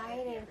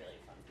exciting.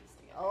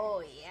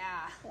 Oh,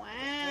 yeah. Wow.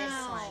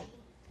 This one.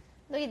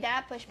 Look at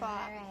that, Push Pop.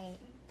 All right.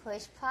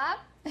 Push pop.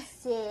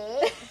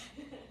 Sit.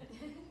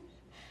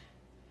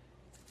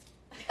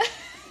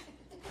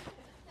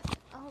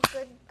 Oh,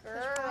 good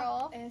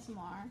girl.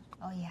 ASMR.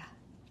 Oh, yeah.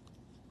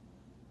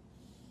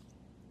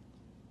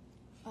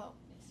 Oh.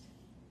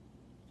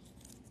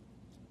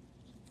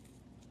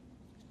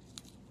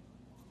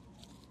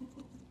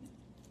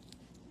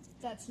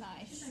 That's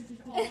nice.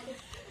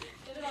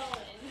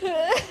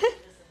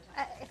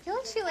 I feel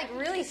like she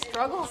really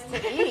struggles to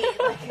eat.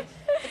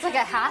 It's like a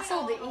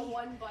hassle to eat.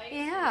 One bite.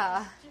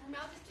 Yeah. Her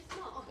mouth is too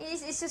small.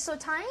 It's just so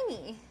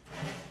tiny.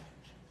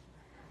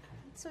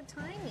 It's so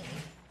tiny.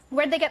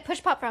 Where'd they get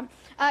Push Pop from?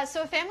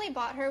 So a family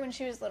bought her when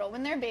she was little.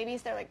 When they're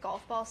babies, they're like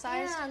golf ball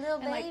size. Yeah, little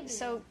and like baby.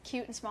 so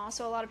cute and small.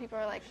 So a lot of people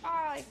are like, oh,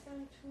 I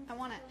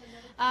want it.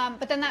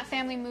 But then that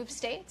family moved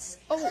states.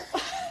 Oh,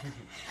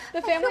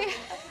 the family. I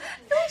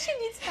feel like she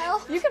needs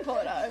help. You can pull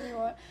it out if you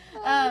want.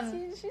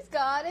 She's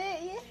got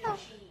it. Yeah.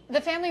 The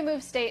family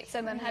moved states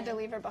and then had to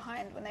leave her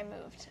behind when they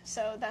moved.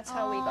 So that's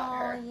how we got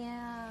her. Oh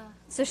yeah.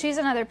 So she's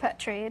another pet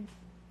trade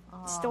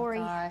story.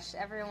 Oh gosh,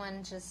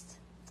 everyone just,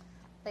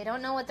 they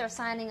don't know what they're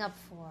signing up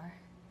for.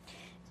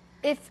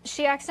 If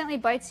she accidentally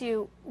bites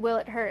you, will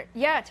it hurt?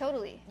 Yeah,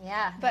 totally.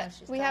 Yeah. But no,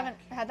 she's we got- haven't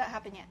had that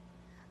happen yet.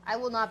 I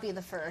will not be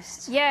the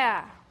first.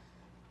 Yeah.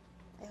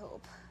 I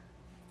hope.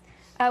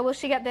 Will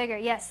she get bigger?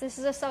 Yes, this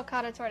is a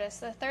sulcata tortoise,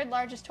 the third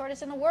largest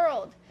tortoise in the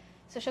world.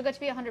 So she'll get to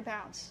be 100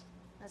 pounds,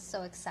 That's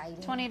so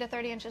exciting. 20 to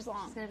 30 inches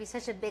long. She's gonna be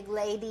such a big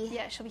lady.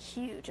 Yeah, she'll be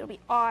huge. It'll be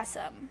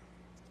awesome.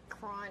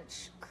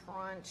 Crunch,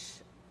 crunch.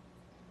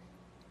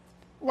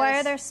 Why are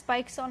Yes. there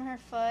spikes on her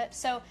foot?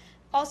 So,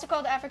 also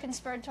called African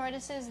spurred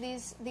tortoises,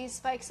 these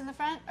spikes in the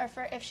front are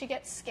for if she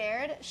gets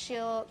scared,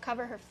 she'll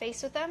cover her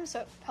face with them,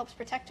 so it helps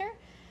protect her.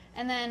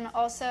 And then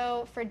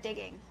also for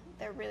digging.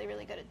 They're really,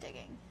 really good at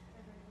digging.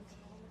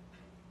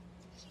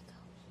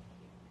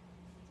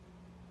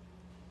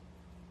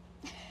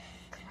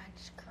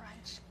 Crunch,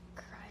 crunch,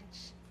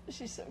 crunch.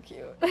 She's so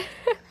cute.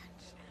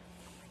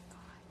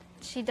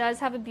 She does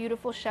have a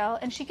beautiful shell,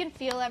 and she can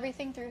feel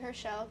everything through her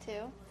shell,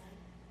 too.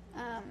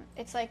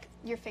 It's like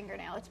your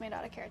fingernail. It's made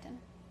out of keratin.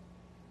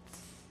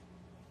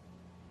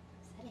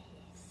 That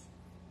is.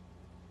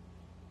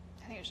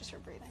 I think it's just her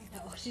breathing.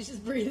 No, she's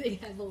just breathing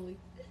heavily.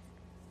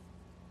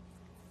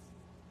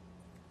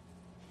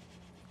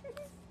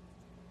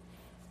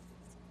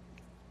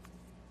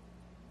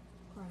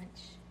 Crunch,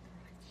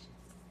 crunch.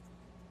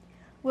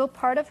 Will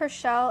part of her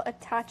shell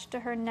attach to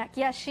her neck?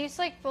 Yeah, she's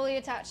like fully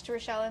attached to her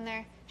shell in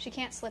there. She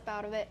can't slip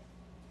out of it.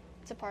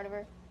 It's a part of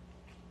her.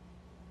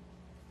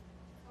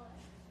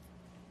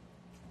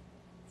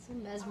 So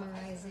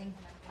mesmerizing.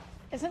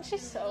 Isn't she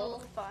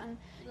so fun?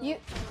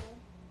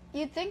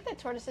 You'd think that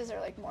tortoises are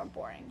like more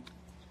boring,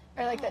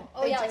 or like that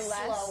Oh, they yeah, do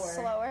like less,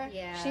 slower.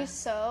 Yeah. She's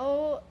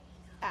so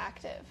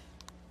active.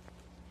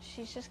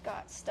 She's just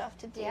got stuff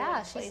to do. Yeah,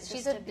 and places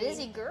she's a to be.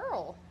 busy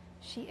girl.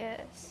 She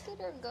is. Look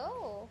at her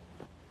go.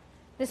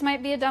 This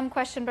might be a dumb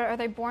question, but are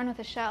they born with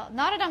a shell?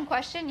 Not a dumb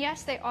question.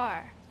 Yes, they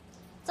are.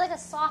 It's like a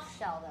soft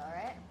shell, though,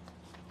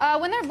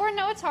 right? When they're born,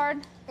 no, it's hard.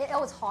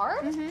 Oh, it's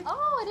hard? Mhm.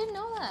 Oh, I didn't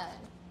know that.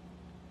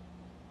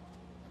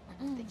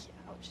 Thank you.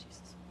 Oh, Jesus.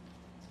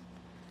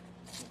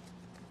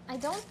 I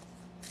don't...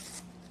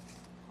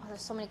 Oh,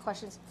 there's so many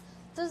questions.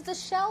 Does the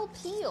shell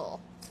peel?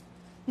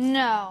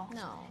 No.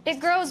 No. It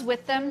grows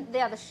with them.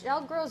 Yeah, the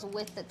shell grows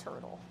with the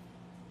turtle.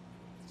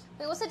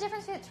 Wait, what's the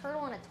difference between a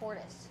turtle and a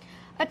tortoise?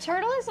 A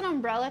turtle is an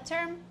umbrella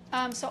term.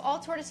 So all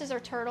tortoises are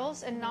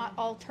turtles, and not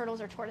all turtles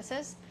are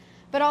tortoises.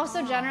 But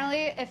also,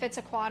 generally, if it's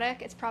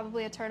aquatic, it's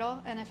probably a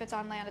turtle, and if it's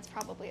on land, it's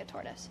probably a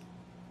tortoise.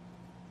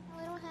 Oh,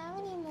 I don't have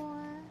any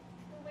more.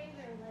 The way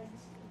their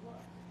legs look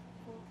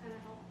will kind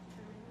of help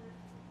determine that.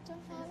 Don't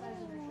And the have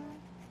size of any their more.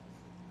 shell.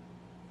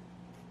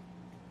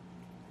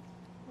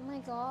 Oh my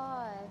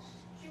gosh.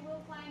 She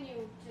will find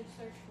you to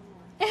search for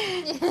more.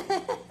 She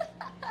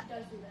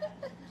does do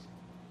that.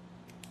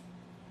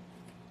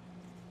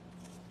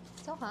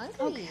 So hungry.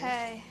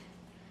 Okay.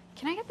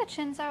 Can I get the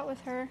chins out with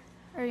her?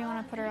 Or you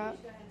want to put her up?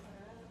 Just go ahead and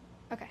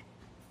put her up. Okay.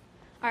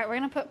 All right, we're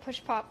going to put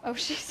Push Pop. Oh,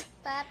 she's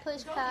Fat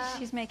push pop.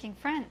 she's making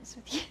friends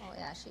with you. Oh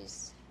yeah,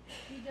 she's...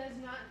 She does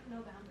not know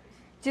boundaries.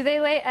 Do they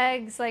lay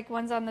eggs like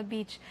ones on the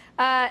beach?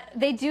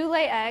 They do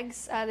lay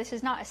eggs. This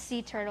is not a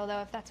sea turtle,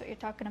 though, if that's what you're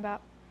talking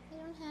about. I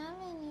don't have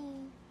any.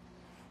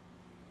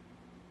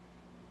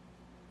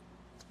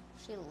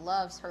 She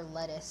loves her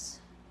lettuce.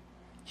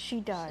 She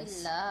She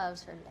does.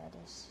 loves her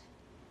lettuce.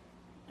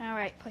 All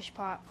right, Push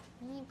Pop.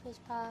 Hey, push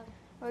pop.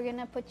 We're going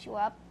to put you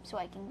up so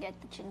I can get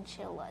the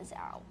chinchillas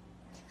out.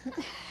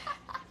 The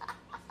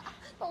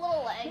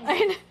little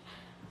legs.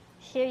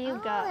 Here you Oh,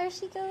 go. there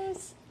she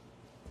goes.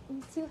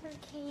 Into her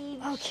cage.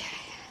 Okay.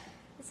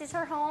 This is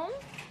her home?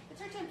 It's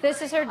her temporary.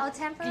 This is her. Oh,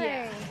 temporary.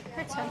 Yeah.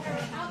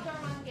 Her outdoor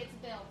one gets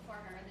built for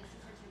her. This is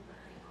her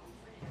temporary home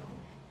for now.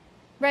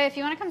 Ray, if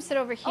you want to come sit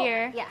over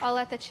here, yeah. I'll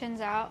let the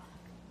chins out.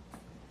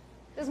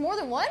 There's more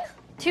than one?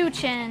 2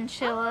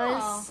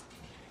 chinchillas. Oh.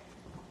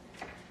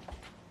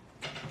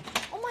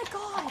 Oh my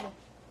god.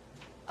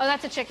 Oh,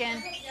 that's a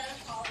chicken.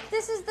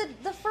 This is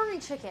the furry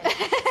chicken.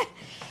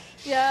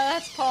 Yeah,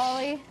 that's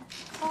Polly.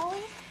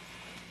 Polly?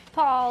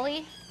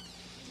 Polly.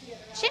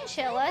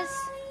 Chinchillas.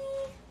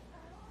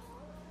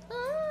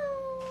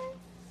 Oh.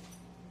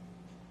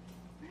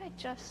 Where did I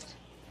just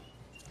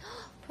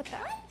put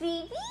that?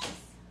 Babies?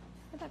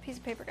 Where'd that piece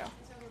of paper go?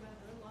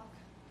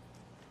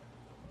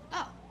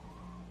 Oh.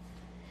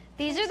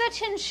 These are the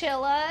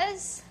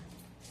chinchillas.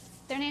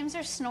 Their names are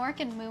Snork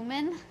and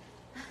Moomin.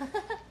 You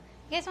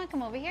guys want to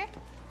come over here?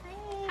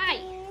 Hi.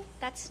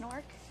 That's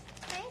Snork.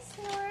 Hi,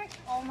 Snork.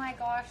 Oh my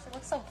gosh, it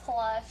looks so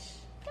plush.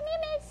 Come here,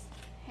 miss.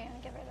 Here, let me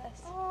give her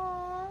this.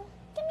 Aww.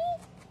 Gimme.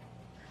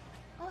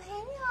 Oh,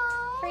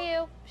 hello. For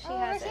you. She Oh,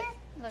 has over it. here?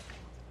 Look.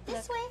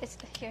 This look. way? It's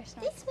here,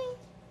 Snork. This way.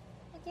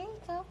 There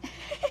you go.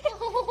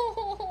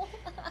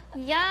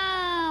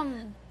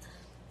 Yum!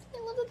 I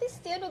love that they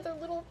stand on their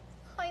little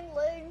hind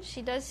legs.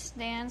 She does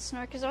stand.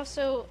 Snork is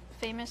also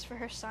famous for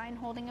her sign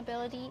holding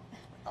ability.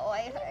 Oh,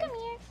 I heard. Come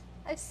here.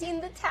 I've seen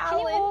the Can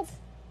you hold? talons.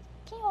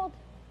 Can you hold?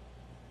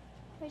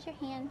 Where's your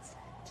hands?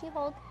 Can you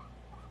hold?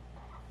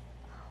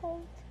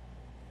 Hold.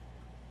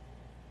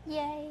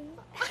 Yay.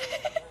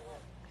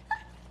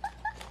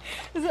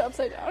 Is it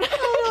upside down?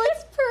 Oh,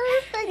 it's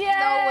perfect. Yay.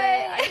 No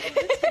way. I need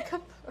to take a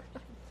photo.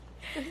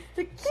 This is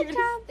the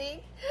cutest thing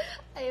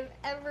I have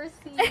ever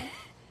seen.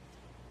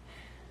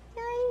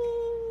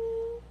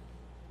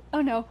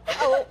 Oh no.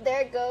 Oh,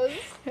 there it goes.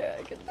 Yeah,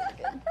 good.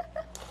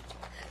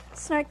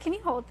 Snork, can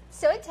you hold?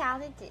 So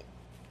talented.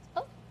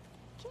 Oh,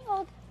 can you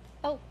hold?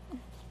 Oh,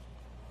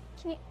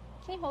 can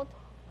you hold?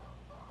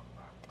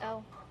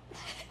 Oh,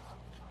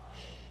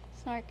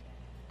 Snork,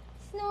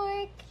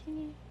 Snork. can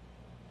you?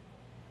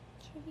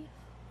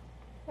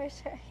 Where's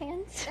her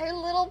hands? Their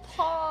little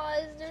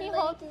paws. They're Can you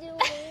like hold?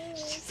 doing.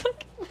 She's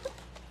like, Ooh,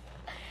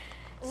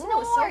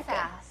 so Snork.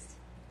 fast.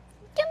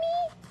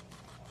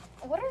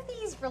 gimme. What are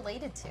these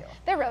related to?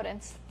 They're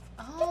rodents.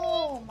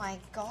 Oh my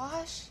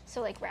gosh. So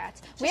like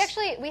rats. We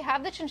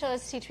have the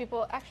chinchillas to teach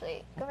people.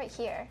 Actually, go right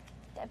here.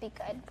 That'd be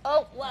good.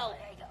 Oh, whoa.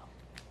 There you go.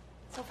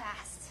 So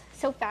fast.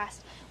 So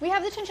fast. We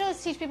have the chinchillas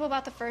to teach people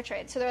about the fur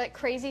trade. So they're like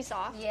crazy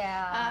soft.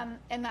 Yeah.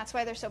 And that's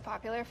why they're so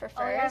popular for Oh,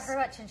 furs. yeah, I've heard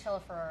about chinchilla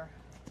fur.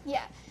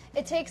 Yeah.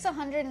 It takes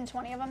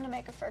 120 of them to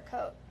make a fur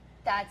coat.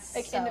 That's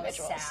Like so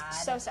individuals. sad.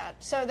 So sad.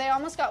 So they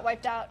almost got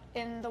wiped out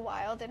in the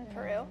wild in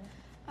Peru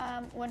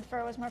when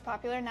fur was more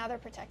popular. Now they're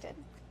protected.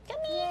 Come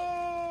here.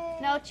 Yay.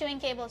 No chewing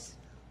cables.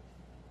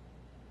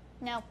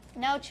 No.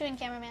 No chewing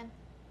cameraman.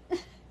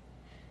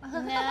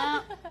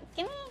 No.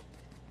 Gimme.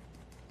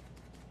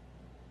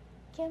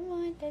 Come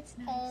on, that's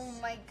nice. Oh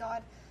my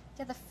god.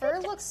 Yeah, the fur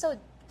looks so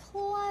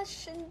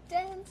plush and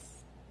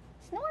dense.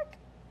 Snork.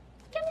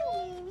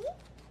 Gimme.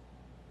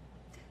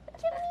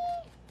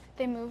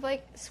 They move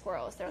like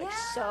squirrels. They're like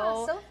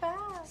so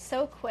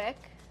fast. quick.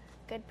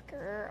 Good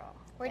girl.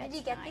 Where did That's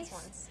you get nice. these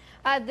ones?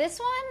 This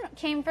one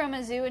came from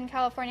a zoo in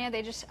California.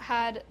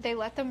 They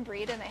let them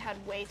breed and they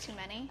had way too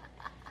many.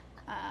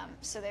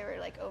 So they were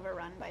like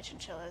overrun by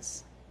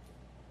chinchillas.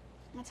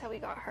 That's how we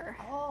got her.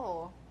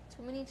 Oh,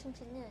 too many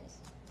chinchillas.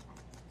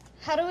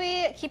 How do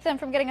we keep them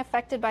from getting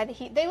affected by the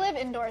heat? They live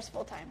indoors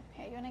full time.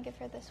 Here, you want to give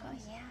her this one?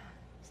 Oh, yeah.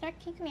 Snork,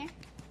 can you come here?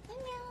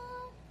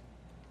 Hello.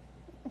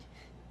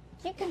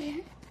 You come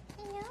here.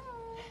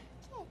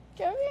 Hello.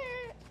 Come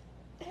here.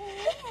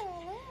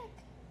 Hello, look.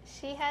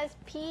 She has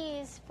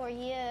peas for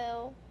you.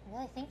 I'm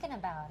really thinking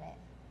about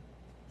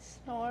it.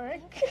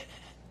 Snork.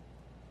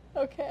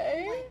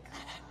 Okay. Oh my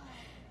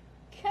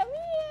god. Come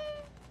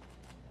here.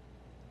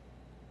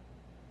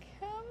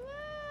 Come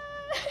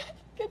on.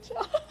 Good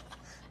job.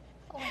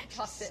 Oh my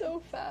god.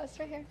 So fast.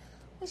 Right here.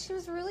 She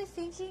was really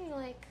thinking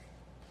like,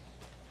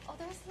 oh,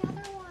 there's the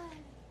other one.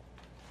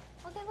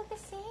 Oh, they look the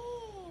same.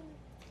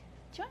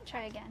 Do you want to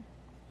try again?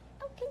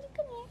 Oh, can you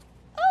come here?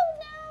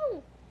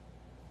 Oh, no.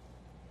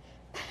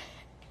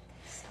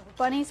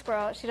 Bunny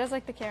squirrel. She does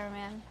like the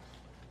cameraman.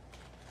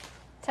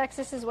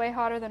 Texas is way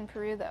hotter than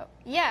Peru, though.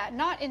 Yeah,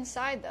 not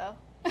inside, though.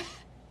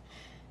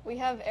 We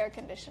have air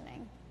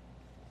conditioning.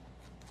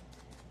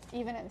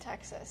 Even in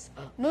Texas.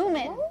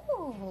 Moomin.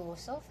 Ooh,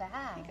 so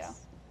fast. Here you go.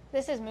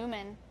 This is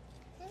Moomin.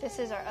 This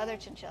is our other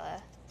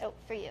chinchilla. Oh,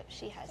 for you.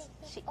 She has.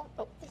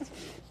 Oh.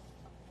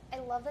 I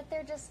love that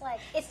they're just like,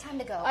 it's time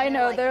to go. I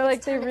know. They're like,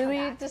 "It's they time to come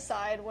really back.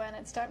 decide when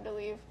it's time to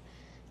leave.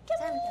 It's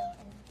time to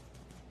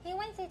go. He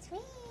wants it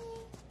sweet.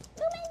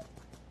 Moomin.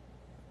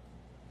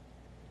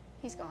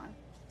 He's gone.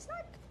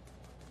 Snork.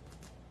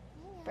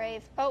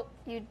 Brave. Oh,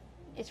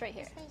 it's right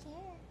here. It's right here.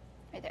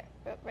 Right there.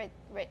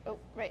 Oh,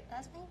 right.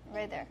 That's me.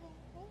 Right there.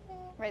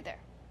 Right there.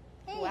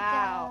 There you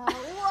Wow. go.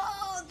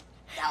 Whoa.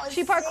 That was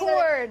She sick.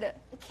 parkoured.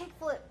 The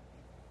kickflip.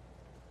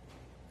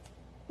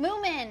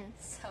 Moomin.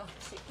 So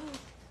cute.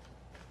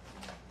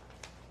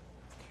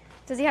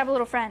 Does he have a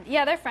little friend?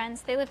 Yeah, they're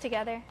friends. They live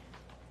together.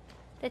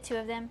 The two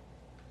of them.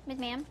 Miss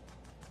Ma'am.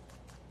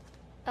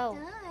 Oh,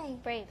 Hi.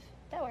 Brave.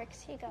 That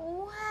works. Here you go.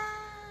 Wow.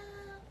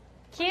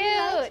 Cute.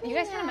 like me You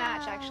guys kind of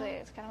match, now. actually.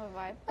 It's kind of a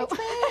vibe. We're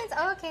twins.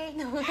 Oh, okay.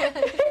 No.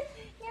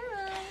 You're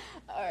right.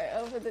 All right,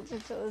 over the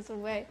chinchillas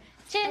away.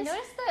 I Chins.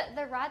 noticed that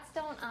the rats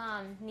don't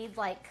need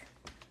like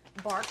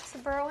bark to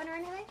burrow in or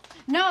anything.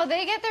 No,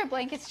 they get their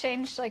blankets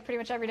changed like pretty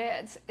much every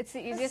day. It's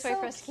the easiest way so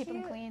for us to keep them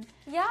cute. clean.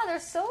 Yeah, they're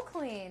so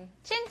clean.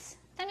 Chins,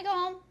 time to go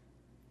home.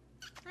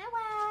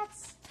 Hi,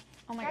 rats.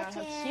 Oh my god, how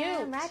Rat cute.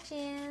 Jim, Rat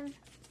Jim.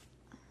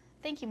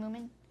 Thank you,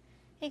 Moomin.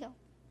 Here you go.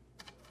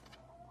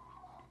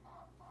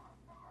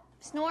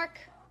 Snork.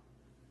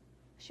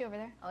 Is she over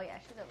there? Oh yeah,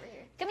 she's over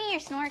here. Come here,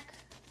 Snork.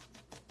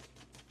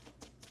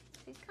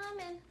 She's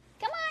coming.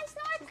 Come on,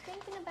 Snork. She's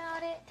thinking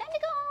about it. Time to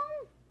go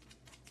home.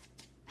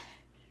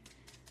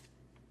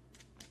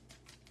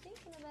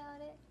 Thinking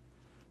about it.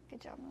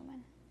 Good job,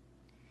 Moomin.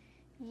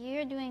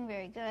 You're doing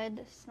very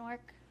good, Snork.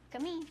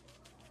 Come here.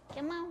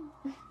 Come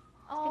on.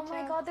 Oh Good my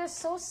job. god, they're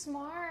so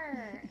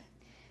smart.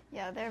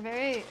 Yeah, they're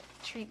very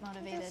treat They're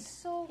motivated.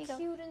 so Here you go.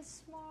 cute and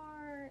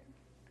smart.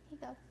 Here you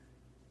go.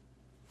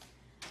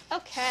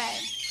 Okay.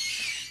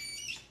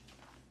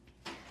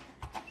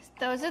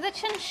 Those are the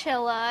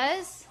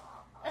chinchillas.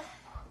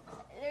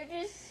 They're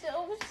just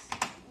so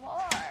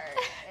smart.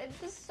 It's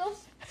just so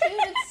cute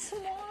and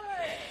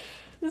smart.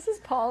 This is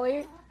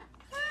Polly.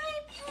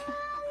 Hi,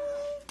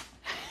 Polly.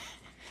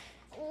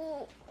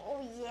 Oh,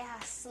 oh yeah,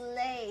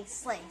 slay,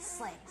 slay,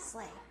 slay,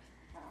 slay.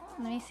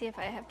 Let me see if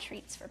I have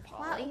treats for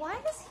Polly. Why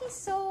does he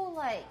so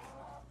like?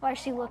 Why does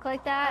she look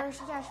like that?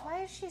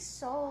 Why is she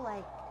so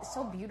like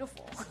so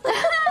beautiful?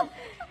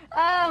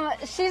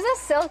 She's a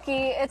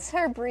silky. It's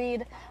her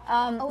breed.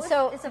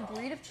 So it's a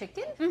breed of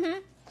chicken.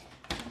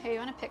 here, you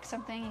want to pick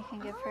something? You can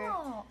give her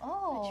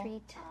Oh, a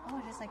treat.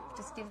 Oh,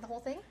 just give the whole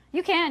thing.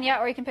 You can, yeah,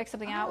 or you can pick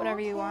something out,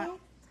 whatever you want.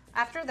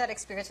 After that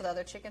experience with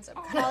other chickens, I'm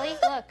kind Polly,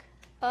 look.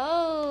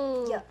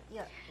 Oh.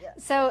 yeah.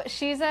 So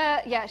she's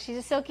a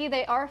silky.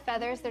 They are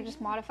feathers. They're just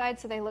modified,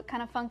 so they look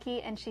kind of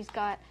funky. And she's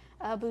got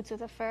boots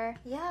with a fur.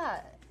 Yeah.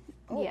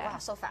 Oh Yeah. wow,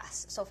 so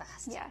fast, so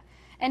fast. Yeah.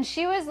 And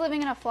she was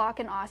living in a flock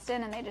in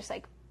Austin, and they just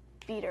like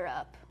beat her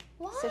up.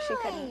 Why? So she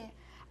couldn't.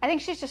 I think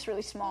she's just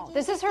really small.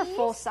 This is her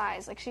full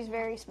size. Like she's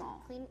very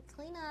small.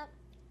 Clean up.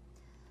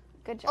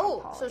 Good job, Oh,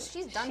 Polly. so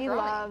she's done She growing.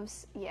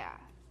 loves,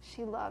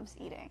 she loves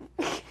eating.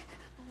 Oh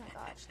my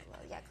gosh.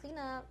 Yeah, clean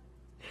up.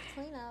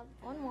 Clean up.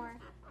 One more.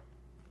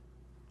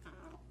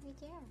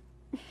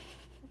 Yeah.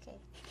 Okay.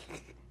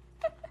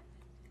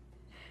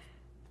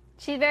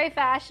 She's very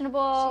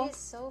fashionable. She's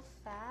so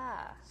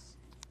fast.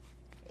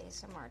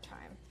 ASMR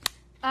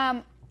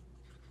time.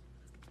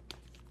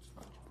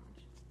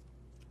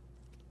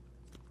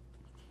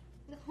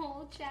 The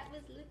whole chat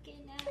was looking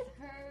at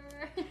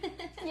her.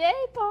 Yay,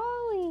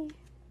 Polly.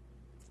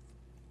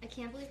 I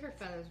can't believe her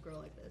feathers grow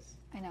like this.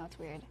 I know, it's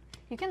weird.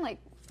 You can like,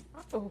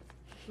 oh.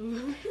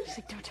 She's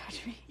like, don't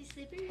touch me. You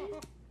sleeping?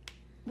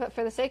 But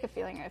for the sake of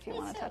feeling her, if you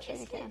want to touch her,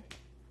 you can.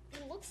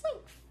 It looks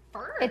like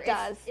fur. It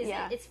does,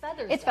 yeah. It's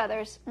feathers. It's though.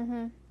 feathers.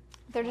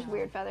 They're just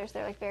weird feathers.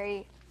 They're like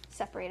very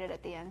separated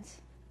at the ends.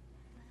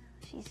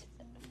 She's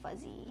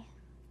fuzzy.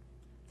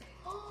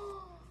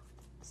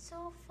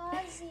 So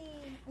fuzzy.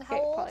 How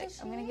Okay, old Polly, is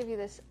she? I'm gonna give you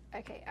this.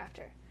 Okay,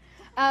 after.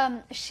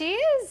 She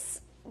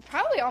is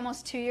probably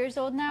almost 2 years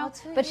old now, Oh,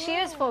 2 but she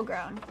is years. full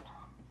grown.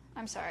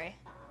 I'm sorry.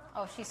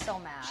 Oh, she's so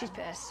mad. She's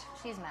pissed.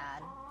 She's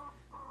mad.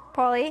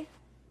 Polly.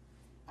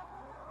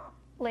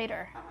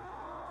 Later.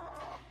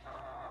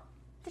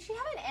 Did she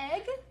have an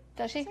egg?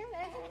 Does she? Is there an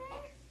egg in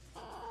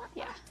there?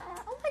 Yeah.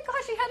 Oh my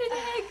gosh, she had an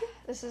egg.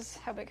 This is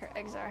how big her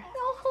eggs are.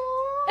 No.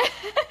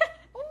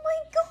 Oh my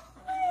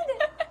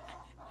god.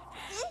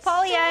 It's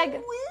Polly so egg.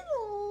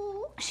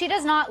 little. She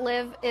does not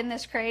live in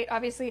this crate,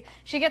 obviously.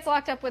 She gets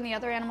locked up when the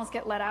other animals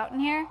get let out in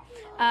here.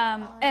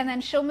 And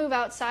then she'll move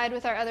outside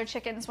with our other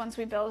chickens once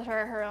we build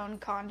her own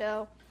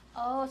condo.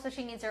 Oh, so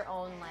she needs her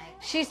own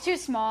like. She's too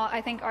small.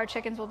 I think our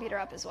chickens will beat her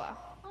up as well.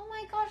 Oh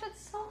my gosh,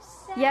 that's so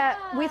sad. Yeah,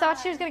 we thought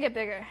she was going to get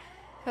bigger.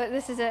 But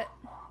this is it.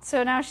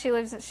 So now she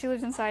lives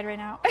inside right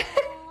now.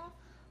 Aw,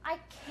 I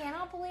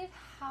cannot believe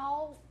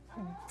how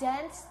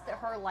dense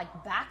her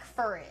like back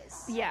fur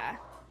is. Yeah.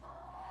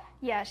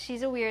 Yeah,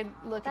 she's a weird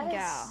looking That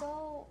gal. is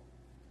so.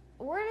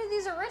 Where did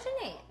these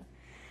originate?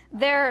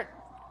 They're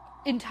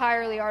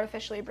entirely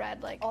artificially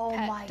bred, like Oh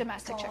pet my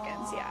domestic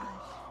chickens. Yeah,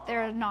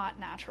 they're not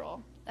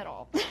natural at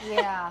all.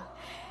 Yeah.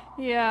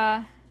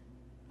 Yeah.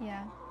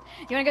 Yeah.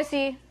 You want to go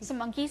see some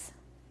monkeys?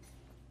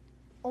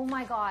 Oh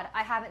my god,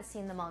 I haven't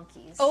seen the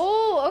monkeys.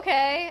 Oh,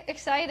 okay.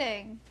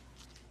 Exciting.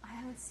 I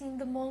haven't seen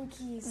the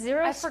monkeys.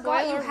 Zero I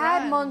forgot you spoiler had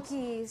run.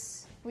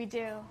 monkeys. We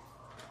do.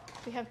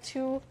 We have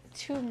two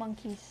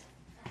monkeys.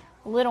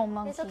 Little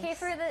monkeys. It's okay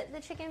for the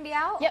chicken to be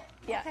out? Yep.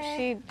 Yeah.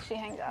 Okay. She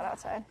hangs out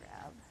outside.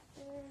 Grab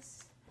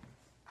this.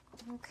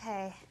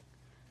 Okay.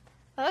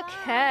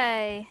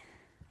 Okay.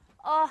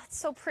 Oh, it's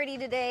so pretty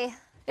today.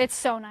 It's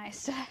so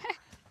nice.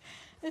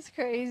 It's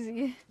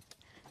crazy.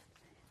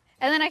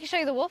 And then I can show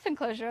you the wolf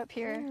enclosure up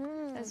here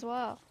as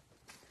well.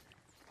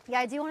 Yeah,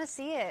 I do want to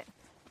see it.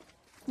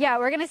 Yeah,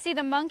 we're going to see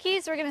the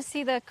monkeys, we're going to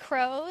see the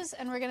crows,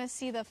 and we're going to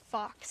see the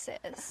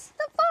foxes.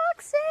 The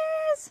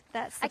foxes!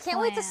 That's the I can't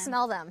wait to plan.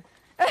 smell them.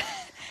 Did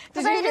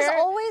Because you I just hear?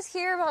 always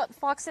hear about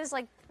foxes,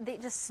 like, they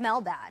just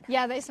smell bad.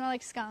 Yeah, they smell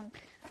like skunk.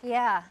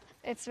 Yeah.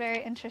 It's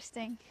very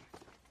interesting.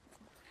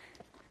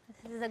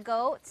 This is the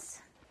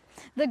goats.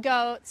 The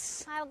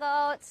goats. Hi,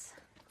 goats.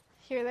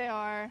 Here they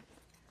are.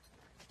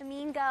 The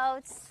mean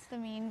goats. The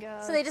mean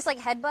goats. So they just, like,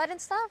 headbutt and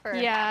stuff? Or?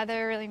 Yeah,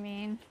 they're really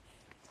mean.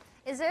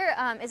 Is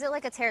it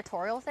like a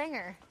territorial thing,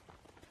 or?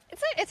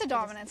 It's a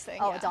dominance thing.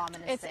 Oh, yeah. a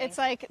dominance thing. It's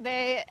like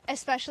they,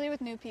 especially with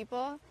new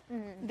people,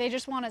 they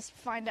just want to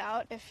find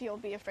out if you'll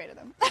be afraid of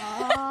them.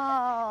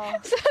 Oh.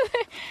 so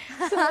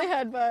they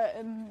headbutt,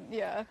 and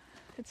yeah,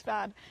 it's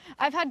bad.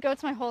 I've had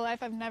goats my whole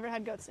life. I've never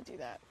had goats that do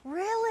that.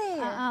 Really?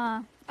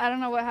 I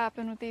don't know what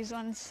happened with these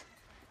ones.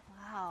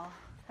 Wow.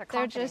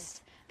 They're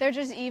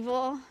just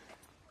evil.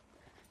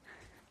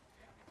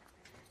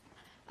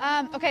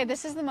 Okay,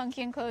 this is the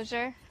monkey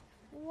enclosure.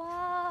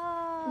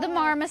 Wow. The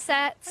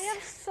marmosets. We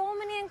have so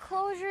many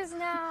enclosures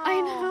now.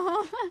 I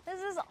know.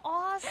 This is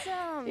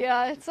awesome.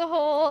 Yeah, it's a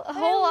whole I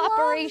love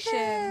operation.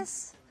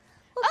 this.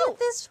 Look Oh, at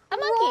this a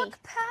monkey. rock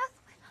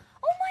pathway.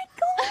 Oh my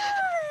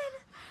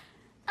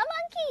god. A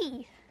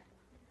monkey.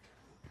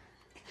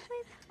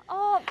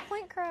 Oh,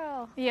 point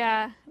crow.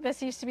 Yeah,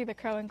 this used to be the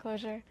crow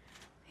enclosure.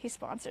 He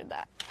sponsored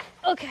that.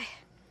 Okay.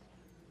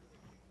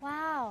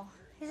 Wow.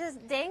 He's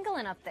just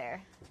dangling up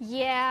there.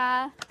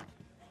 Yeah.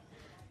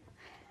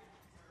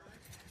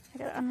 I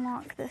gotta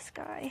unlock this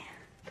guy.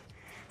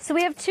 So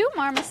we have 2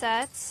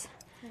 marmosets.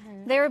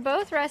 They were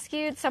both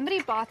rescued.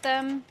 Somebody bought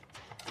them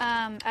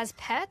as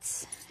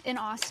pets in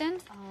Austin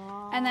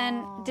and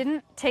then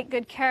didn't take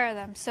good care of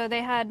them. So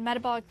they had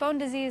metabolic bone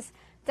disease,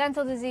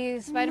 dental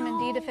disease, vitamin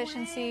D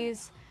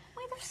deficiencies.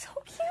 Wait, they're so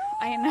cute.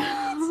 I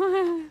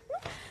know.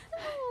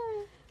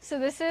 So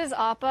this is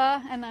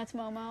Appa and that's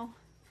Momo.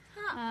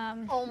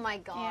 Oh my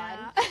god.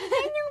 Yeah.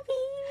 I know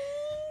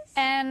babies.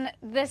 And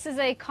this is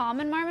a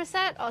common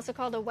marmoset, also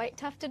called a white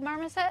tufted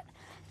marmoset.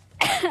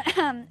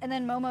 And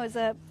then Momo is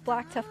a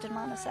black tufted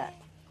marmoset.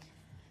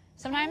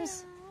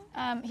 Sometimes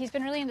he's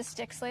been really into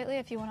sticks lately.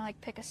 If you want to like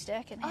pick a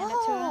stick and hand it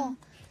to him,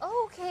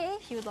 Oh, okay.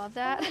 he would love Oh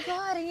that. my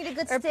god, I need a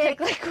good Or stick. pick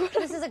like one.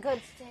 This is a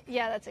good stick.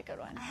 Yeah, that's a good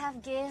one. I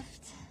have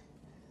gift.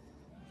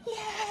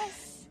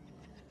 Yes.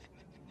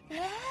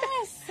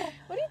 Yes.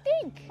 What do you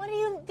think? What do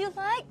you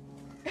like?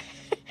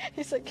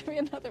 He's like, give me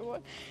another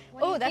one. What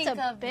do Oh, you that's think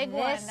a of big this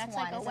one. That's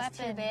like a Is this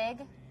too weapon.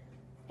 big?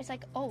 It's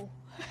like, oh.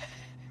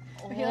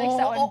 He likes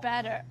that one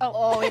better.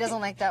 Oh, he doesn't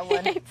like that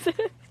one. Hates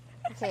it.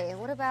 Okay,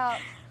 what about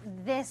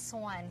this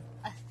one?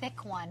 A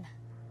thick one.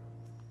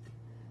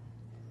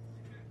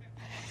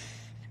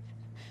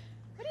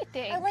 What do you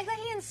think? I like that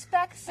he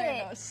inspects it. I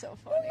know, it's so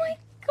funny. Oh my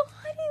god,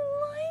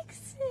 he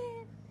likes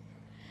it.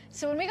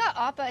 So when we got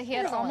Appa, he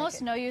had doesn't like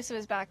almost it. no use of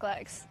his back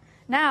legs.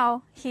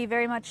 Now, he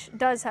very much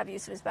does have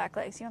use of his back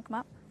legs. You want to come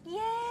up? Yay.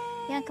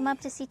 You want to come up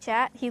to see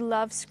chat? He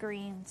loves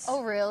screens.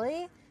 Oh,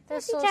 really? They're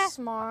see so chat.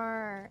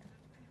 smart.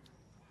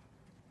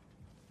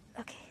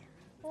 Okay.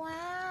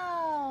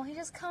 Wow, he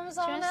just comes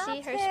Do you on want to up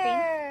see her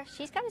there. screen?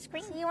 She's got a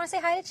screen. You want to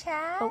say hi to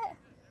chat? Oh.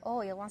 Oh,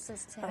 he wants to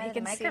say Oh, hi he to the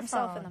can see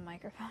himself in the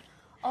microphone. microphone.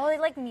 Oh, they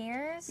like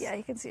mirrors? Yeah,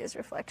 you can see his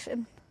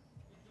reflection.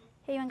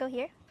 Hey, you want to go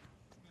here?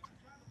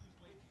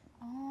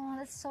 Oh,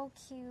 that's so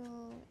cute.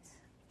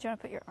 Do you want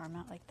to put your arm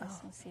out like this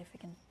and see if we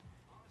can...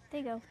 There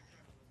you go.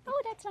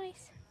 Oh, that's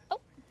nice. Oh.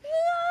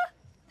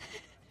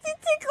 It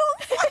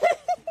tickles.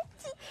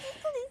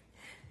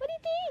 What do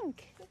you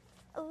think?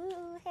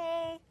 Ooh,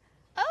 hey.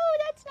 Oh,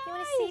 that's nice. You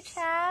want to see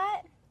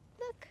chat?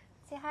 Look.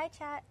 Say hi,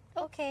 chat.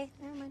 Okay,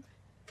 never mind.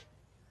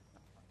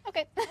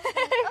 Okay.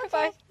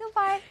 Okay,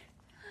 goodbye.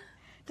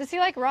 Does he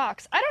like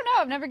rocks? I don't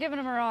know. I've never given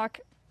him a rock.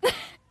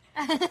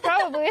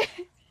 Probably.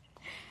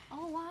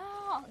 Oh,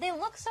 wow. They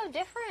look so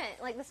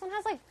different. Like, this one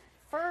has, like,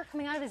 fur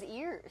coming out of his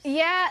ears.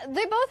 Yeah,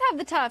 they both have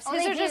the tufts. Oh,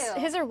 His they are just do.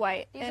 his are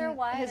white. These and are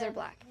white. His are and-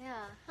 black. Yeah.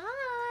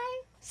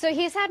 Hi. So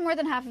he's had more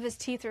than half of his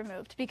teeth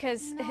removed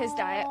because his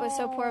diet was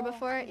so poor No.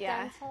 before.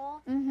 Yeah.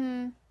 Dental.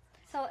 Mm-hmm.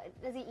 So,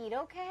 does he eat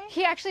okay?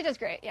 He actually does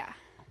great. Yeah.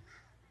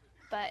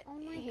 But Oh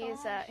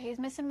my he's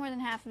missing more than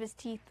half of his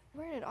teeth.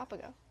 Where did Appa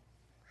go?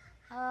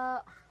 Oh.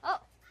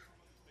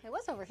 It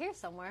was over here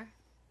somewhere.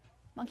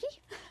 Monkey?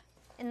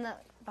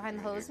 Behind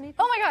the hose, maybe?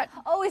 Oh my God!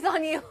 Oh, he's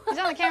on you. He's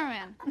on the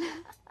cameraman.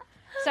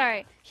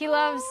 Sorry. He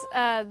loves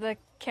the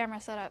camera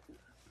setup.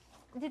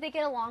 Did they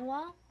get along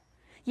well?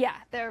 Yeah,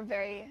 they're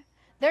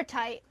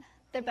tight.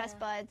 They're best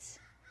buds.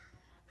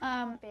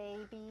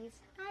 Babies.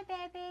 Hi,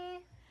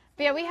 baby.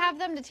 But yeah, we have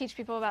them to teach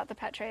people about the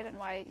pet trade and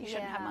why you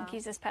shouldn't have Yeah.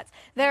 monkeys as pets.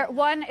 They're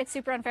one, it's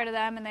super unfair to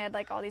them, and they had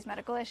like all these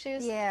medical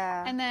issues.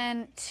 Yeah. And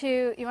then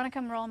two, you want to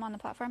come roll them on the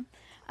platform?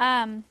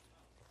 And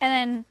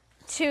then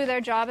two,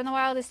 their job in the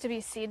wild is to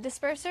be seed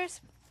dispersers.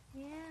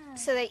 Yeah.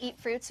 So they eat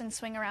fruits and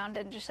swing around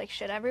and just like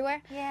shit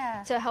everywhere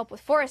Yeah. to help with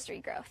forestry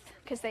growth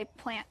because they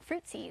plant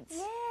fruit seeds.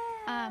 Yeah.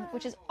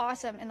 Which is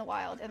awesome in the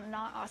wild and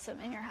not awesome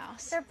in your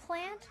house. They're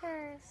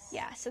planters.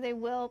 Yeah, so they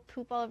will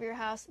poop all over your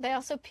house. They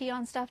also pee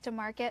on stuff to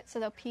market, so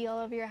they'll pee all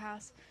over your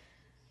house.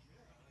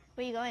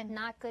 Where you going?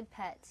 Not good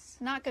pets.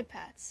 Not good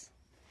pets.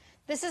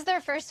 This is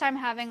their first time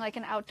having like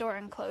an outdoor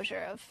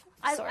enclosure of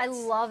sorts. I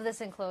love this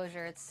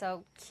enclosure. It's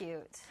so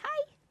cute.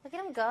 Hi. Look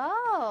at him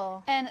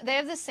go. And they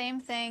have the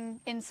same thing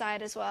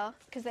inside as well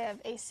because they have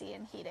AC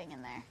and heating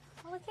in there.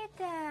 Oh, look at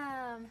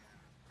them.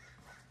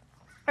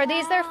 Are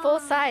these their full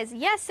size?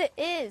 Yes, it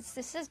is.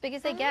 This is as big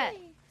as they get.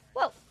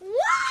 Whoa.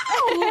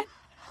 Wow!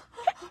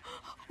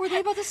 Were they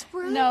about to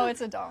spray? No,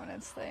 it's a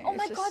dominance thing. Oh It's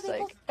my just God, they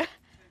like,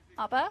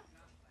 Appa?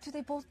 Dude,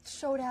 they both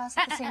showed ass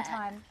at the same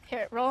time.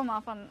 Here, roll them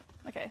off on.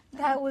 Okay.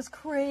 That was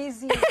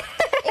crazy.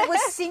 It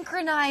was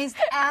synchronized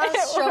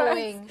ass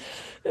showing.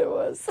 It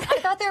was. I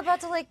thought they were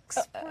about to like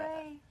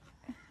spray.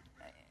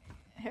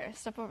 Here,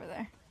 step over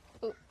there.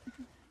 Ooh.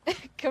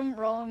 Come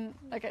roll him.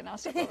 Okay, now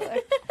step over there.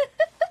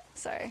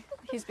 Sorry.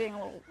 He's being a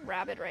little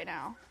rabid right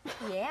now.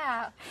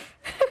 Yeah.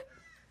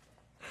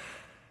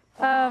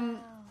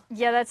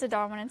 Yeah, that's a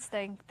dominance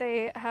thing.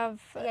 They have...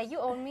 Yeah, you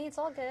own me. It's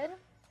all good.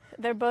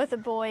 They're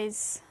both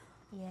boys.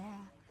 Yeah.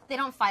 They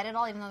don't fight at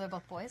all, even though they're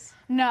both boys?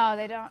 No,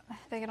 they don't.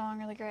 They get along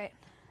really great.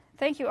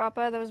 Thank you,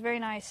 Appa. That was very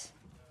nice.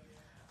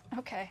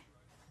 Okay.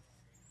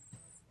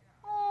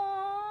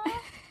 Aww.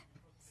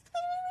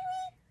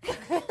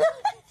 That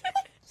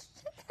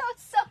was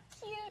so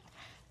cute.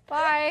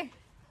 Bye.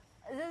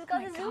 This Oh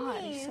got my the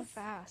god, he's so zoomies.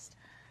 fast.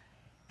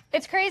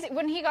 It's crazy.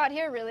 When he got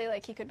here, really,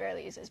 like, he could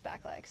barely use his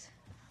back legs.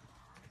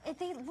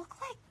 They look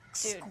like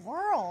Dude.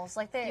 squirrels.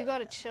 Like You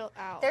gotta chill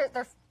out. they're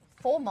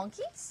full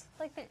monkeys.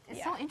 Like it's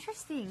Yeah. so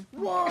interesting.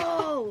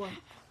 Whoa!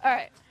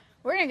 Alright,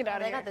 we're gonna get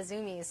out of They here. got the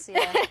zoomies.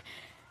 Yeah.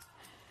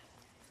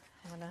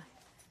 I'm gonna.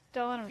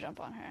 Don't let him jump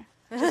on her.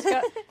 Just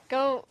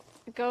go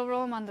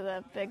roll him onto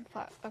the big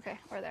pot. Okay,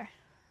 we're there.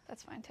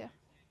 That's fine too.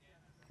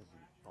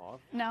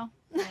 Off? No.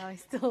 No,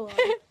 he's still alive.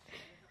 It's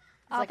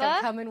like I'm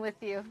Appa? coming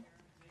with you.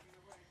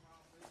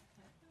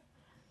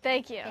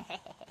 Thank you.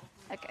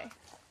 Okay.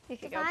 You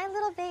can go Goodbye,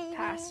 little babies.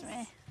 past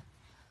me.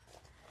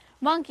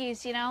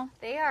 Monkeys, you know,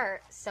 They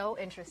are so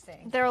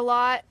interesting. they're a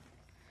lot.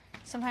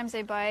 Sometimes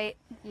they bite.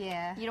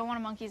 Yeah. You don't want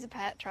a monkey as a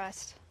pet,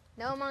 trust.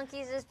 No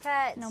monkeys as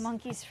pets. No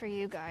monkeys for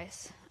you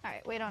guys.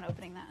 Alright, wait on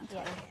opening that until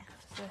Yeah.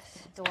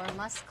 this. Door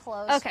must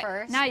close Okay,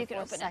 first. now you can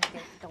before open it.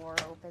 second door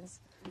opens.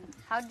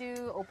 How do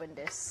you open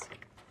this?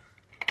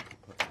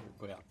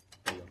 Go down.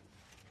 There you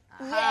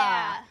go.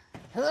 Yeah.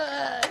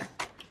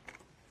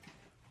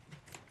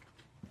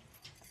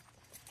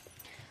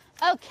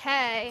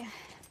 Okay.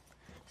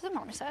 Those are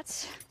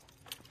marmosets.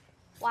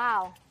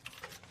 Wow.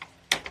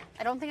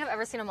 I don't think I've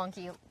ever seen a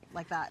monkey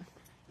like that.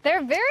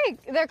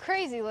 They're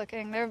crazy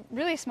looking. They're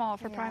really small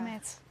for Yeah.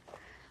 primates.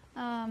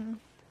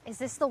 Is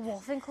this the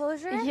wolf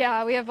enclosure?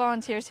 Yeah, we have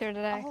volunteers here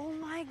today Oh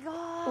my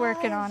god.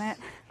 working on it.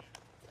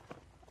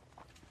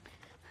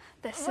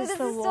 This Oh, is this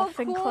the is so wolf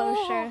cool.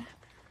 enclosure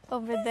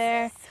over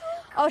there.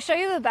 I'll show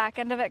you the back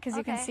end of it because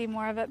you can Okay. see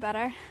more of it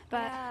better.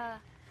 But Yeah.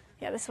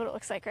 yeah, this is what it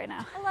looks like right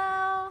now.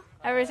 Hello.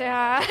 Everybody say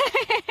hi.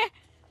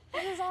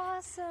 This is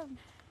awesome.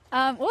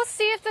 We'll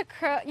see if the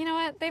crow. You know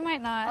what? They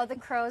might not. Oh, the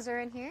crows are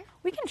in here?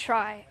 We can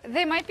try.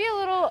 They might be a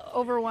little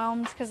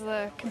overwhelmed because of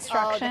the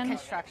construction. Oh, the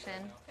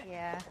construction.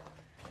 Yeah.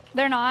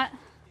 They're not.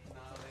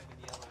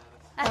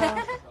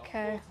 Oh,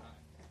 okay.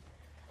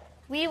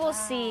 We will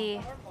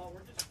see.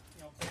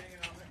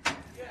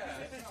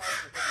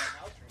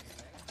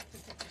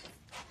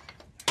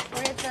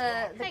 Where did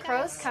the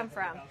crows come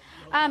from?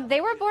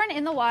 They were born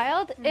in the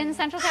wild in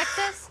Central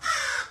Texas.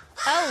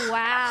 Oh,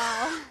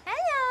 wow.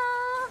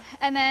 Hello.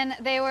 And then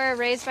they were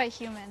raised by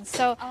humans.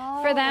 So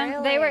Oh, for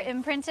them, they were really?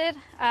 imprinted.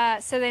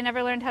 So they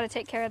never learned how to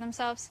take care of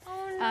themselves.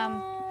 Oh,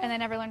 no. And they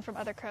never learned from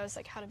other crows,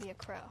 like how to be a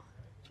crow.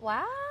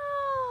 Wow.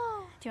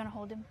 Do you want to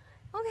hold him?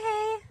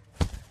 Okay.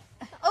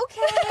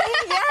 Okay.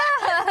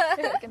 Yeah.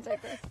 Here, I can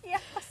take this. Yeah.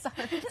 Sorry.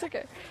 It's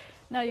okay.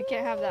 No, you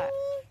can't have that.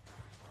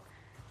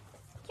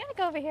 You want to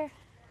go over here?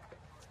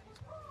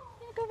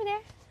 You want to go over there?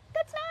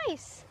 That's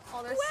nice.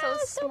 Oh, they're Wow,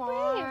 so so brave.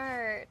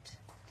 smart.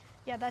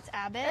 Yeah, that's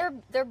Abbott.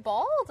 They're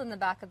bald in the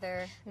back of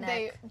their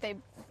neck. They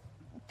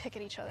pick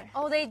at each other.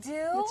 Oh, they do?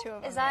 The two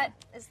of Is them, that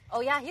is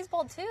oh yeah, he's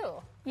bald too.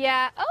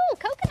 Yeah. Oh,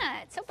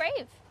 coconut. So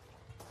brave.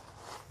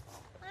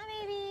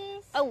 Hi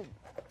babies. Oh,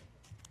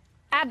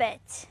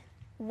 Abbott.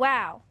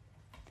 Wow.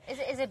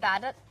 Is it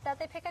bad that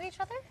they pick at each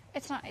other?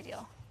 It's not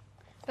ideal.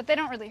 But they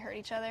don't really hurt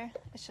each other.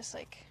 It's just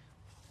like,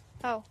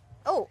 oh,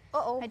 Oh,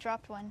 uh-oh. I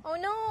dropped one. Oh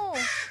no.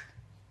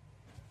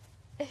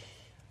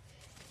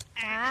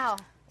 Wow.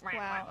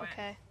 Wow,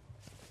 okay.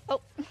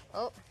 Oh,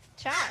 Oh.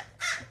 chat.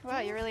 Wow,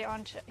 you're really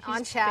on chat. He's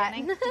On chat.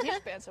 banning. Did you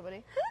just ban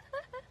somebody?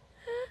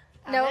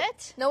 No.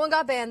 Abbott? No one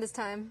got banned this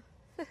time.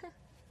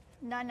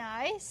 Not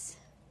nice.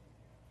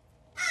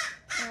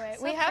 Anyway,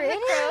 So we have pretty.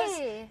 the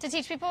crows to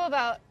teach people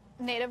about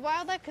native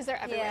wildlife because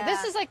they're everywhere. Yeah.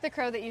 This is like the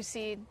crow that you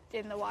see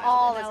in the wild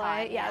All in the LA.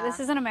 time, Yeah, yeah. this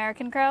is an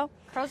American crow.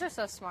 Crows are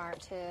so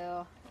smart too.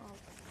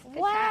 Good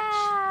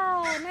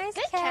Wow, nice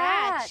Good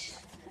catch.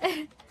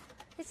 catch.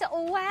 It's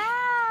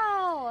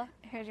wow.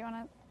 Here, do you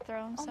want to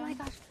throw him Oh some? my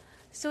gosh,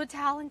 so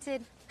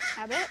talented.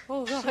 Abbott?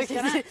 Oh gosh,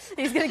 gonna-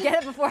 he's gonna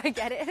get it before I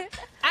get it.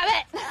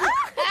 Abbott!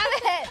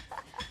 Abbott!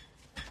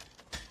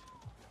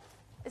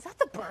 Is that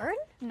the bird?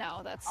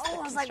 No, that's Oh, the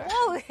I was like,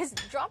 construction. whoa, he's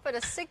dropping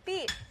a sick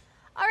beat.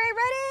 All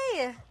right,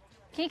 ready?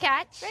 Can you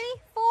catch?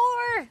 Ready? 4.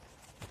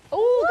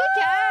 Oh,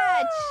 good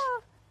catch!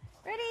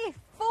 Ready?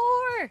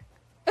 4.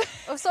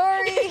 Oh,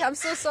 sorry. I'm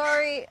so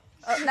sorry.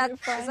 Is that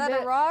find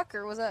a it. rock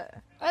or was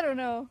that? I don't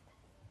know.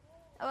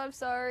 Oh, I'm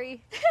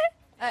sorry.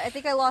 I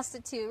think I lost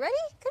it too. Ready?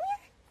 Come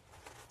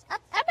here.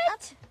 Up, up,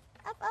 Abbott!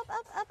 up, up,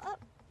 up, up,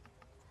 up.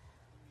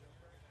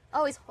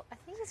 Oh, I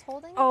think he's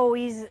holding. Oh,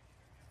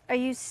 are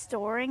you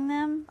storing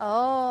them?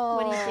 Oh.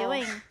 What are you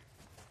doing?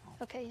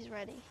 Okay, he's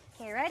ready.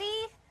 Okay, ready?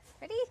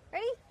 Ready?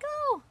 Ready?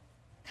 Go.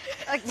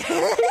 He's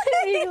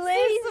He's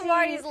lazy.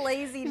 smart. He's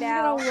lazy He's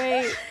now. gonna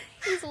wait.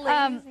 He's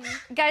lazy.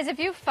 Guys, if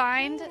you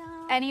find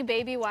Yeah. any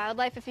baby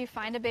wildlife, if you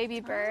find a baby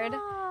bird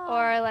Oh.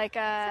 or like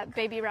a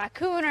baby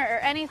raccoon or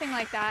anything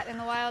like that in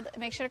the wild,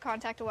 make sure to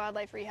contact a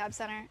wildlife rehab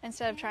center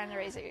instead of trying to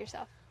raise it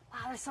yourself. Wow,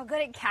 they're so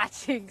good at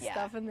catching Yeah.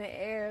 stuff in the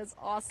air. It's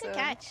awesome. Good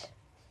catch.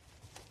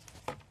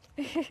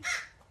 There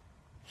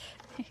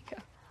you go.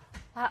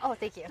 Oh,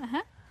 thank you.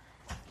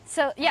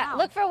 So yeah, Wow.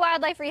 look for a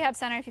wildlife rehab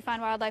center. If you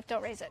find wildlife,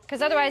 don't raise it,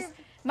 because otherwise you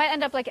might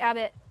end up like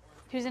Abbott,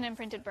 who's an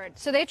imprinted bird.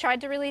 So they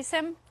tried to release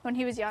him when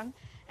he was young,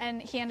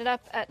 and he ended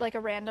up at like a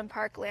random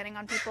park landing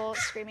on people,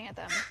 screaming at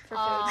them for food.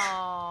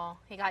 Oh,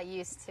 he got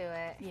used to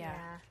it. Yeah.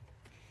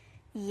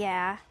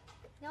 Yeah.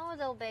 No,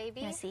 little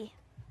baby. Missy.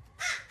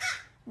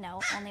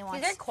 No, only wants.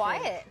 See, they're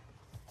quiet.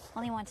 Food.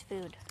 Only wants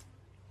food.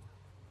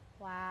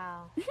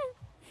 Wow.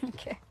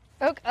 Okay.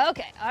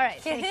 Okay. All right.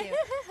 Thank you.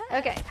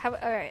 Okay. All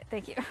right.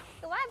 Thank you.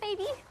 Goodbye,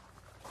 baby.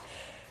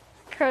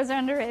 Crows are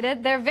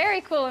underrated. They're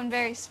very cool and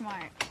very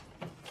smart.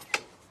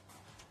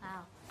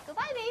 Wow.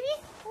 Goodbye,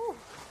 baby. Ooh.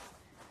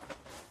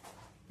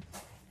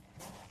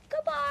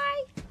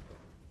 Goodbye.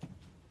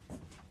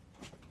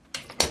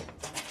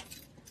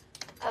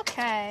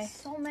 Okay.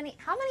 So many.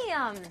 How many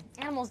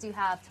animals do you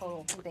have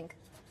total? You think?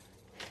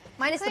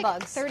 Minus the Like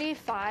bugs.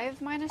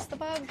 35 minus the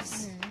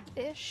bugs,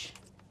 ish.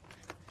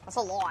 That's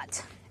a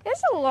lot.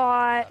 It's a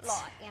lot. A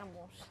lot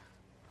animals.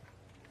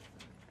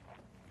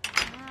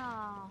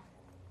 Wow.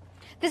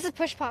 This is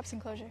Push Pop's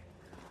enclosure.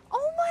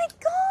 Oh my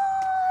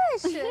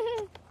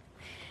gosh!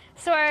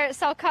 So our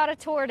Sulcata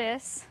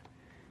tortoise,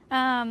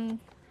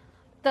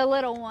 the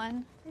little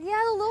one, Yeah,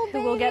 the little Who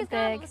baby will get has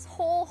got big. this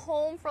whole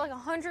home for like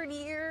 100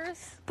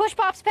 years. Push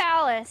Pop's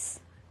palace.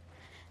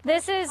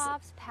 This is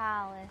Pop's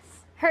Palace.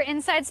 her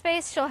inside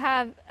space. She'll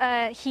have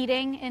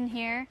heating in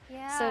here, so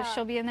Yeah.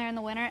 she'll be in there in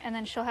the winter, and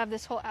then she'll have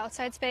this whole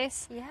outside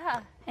space,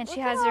 Yeah. and she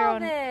Look has at her all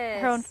own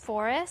this.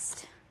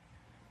 forest.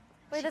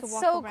 Wait, She could that's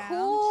walk so around.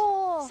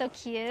 cool. So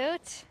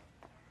cute.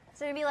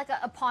 So maybe like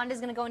a pond is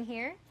gonna go in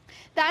here.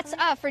 That's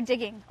for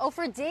digging. Oh,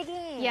 for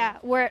digging. Yeah,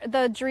 where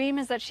the dream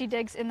is that she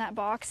digs in that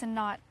box and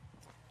not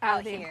out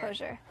of the here.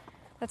 enclosure.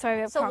 That's why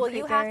we have So will concrete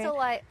you buried. have to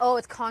like? Oh,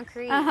 it's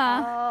concrete.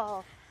 Uh-huh.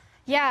 Oh.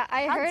 Yeah,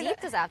 I How heard deep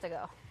does that have to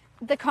go?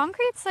 the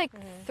concrete's like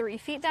 3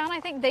 feet down. I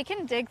think they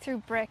can dig through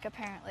brick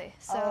apparently.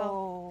 So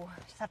Oh,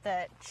 just have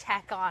to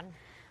check on.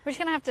 we're just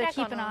gonna have to check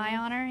keep on an them. eye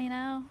on her, you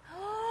know.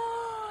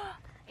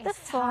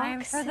 It's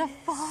time for the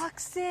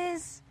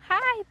foxes.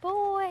 Hi,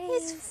 boys.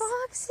 It's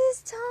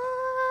foxes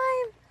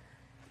time.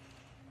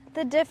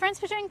 The difference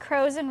between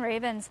crows and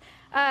ravens.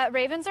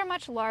 Ravens are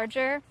much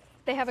larger.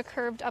 They have a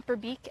curved upper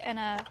beak and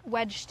a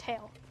wedged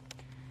tail.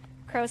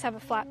 Crows have a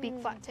flat beak,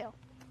 flat tail.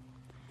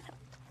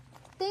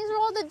 These are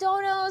all the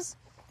donos.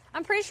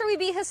 I'm pretty sure we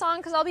beat Hassan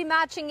because I'll be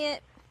matching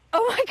it.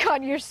 Oh my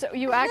God, you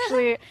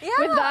actually Yeah,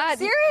 with that I'm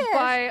serious.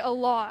 by a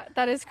lot.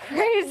 That is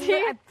crazy.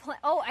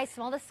 I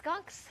smell the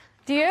skunks.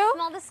 Do you?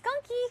 Smell the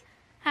skunky.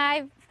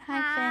 Hi,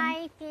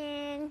 Finn.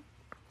 Finn.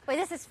 Wait,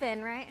 this is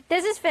Finn, right?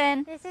 This is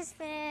Finn. This is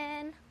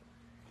Finn.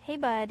 Hey,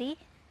 buddy.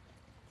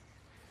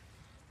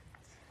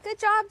 Good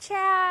job,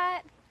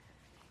 chat.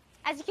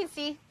 As you can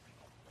see,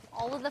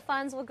 all of the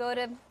funds will go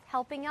to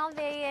helping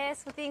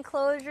Alveus with the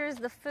enclosures,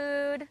 the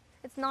food.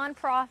 It's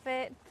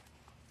non-profit.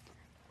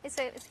 It's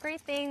a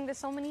great thing. There's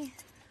so many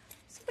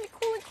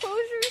cool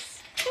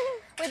enclosures.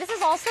 Wait, this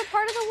is also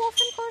part of the wolf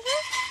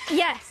enclosure?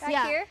 Yes, Back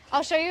yeah. here?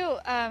 I'll show you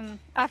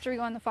after we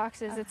go in the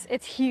foxes.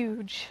 It's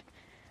huge.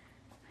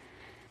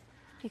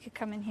 You could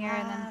come in here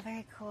and then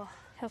very cool.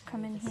 he'll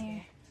come in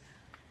here.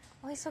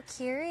 Oh, he's so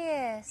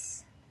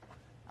curious.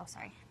 Oh,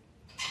 sorry.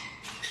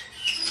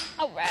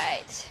 All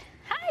right.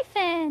 Hi,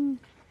 Finn.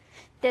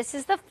 This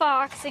is the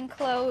fox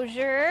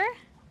enclosure.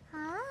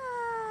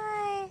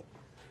 Hi.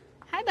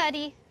 Hi,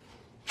 buddy.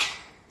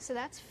 So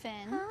that's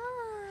Finn.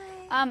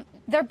 Hi.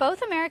 They're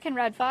both American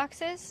red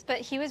foxes, but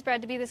he was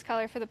bred to be this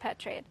color for the pet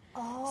trade.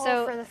 Oh,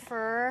 So- for the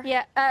fur.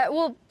 Yeah,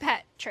 well,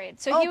 pet trade.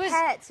 So Oh, he was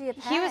pet, so you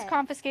he was pet.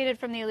 confiscated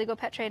from the illegal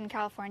pet trade in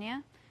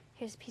California.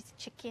 Here's a piece of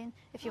chicken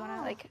if you want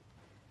to like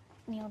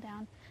kneel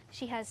down.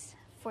 She has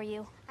for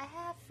you I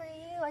have for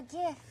you a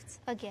gift.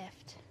 a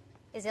gift.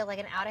 Is it like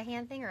an out of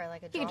hand thing or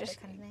like a You can drop just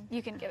it kind of thing?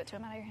 you can give it to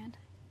him out of your hand.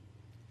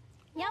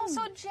 Oh,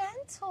 so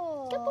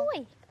gentle. Good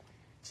boy.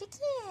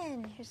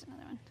 Chicken. Here's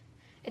another one.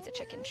 It's a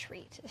chicken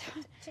treat.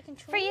 Chicken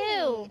treat. For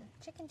you.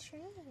 Chicken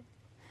treat.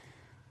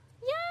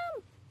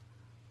 Yum.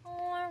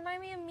 Oh,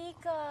 remind me of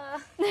Mika.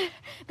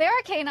 They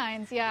are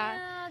canines, yeah.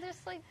 Yeah,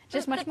 there's like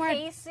Just the much more-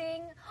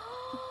 pacing.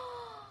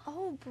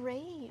 Oh,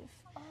 brave.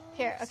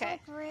 Here, okay.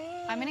 So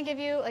brave. I'm gonna give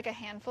you like a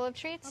handful of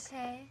treats.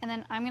 Okay. And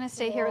then I'm gonna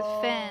stay here with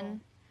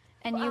Finn,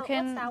 and you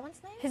can. What's that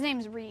one's name? His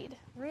name's Reed.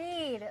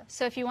 Reed.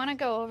 So if you want to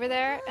go over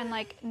there and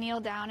like kneel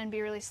down and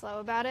be really slow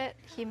about it,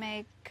 he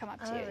may come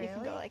up to Oh, you. You can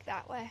go really? like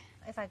that way.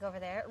 If I go over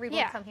there, Reed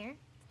Yeah. will come here.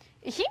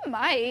 He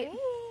might. Reed.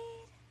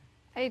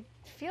 I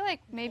feel like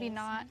maybe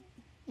not.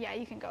 Yeah,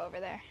 you can go over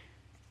there.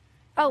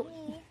 Oh,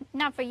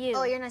 not for you.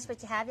 Oh, you're not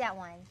supposed to have that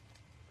one.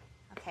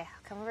 Okay,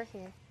 I'll come over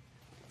here.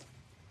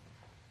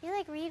 You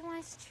like Reed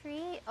wants a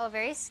treat? Oh,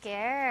 very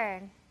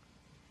scared.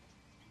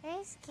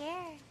 Very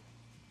scared.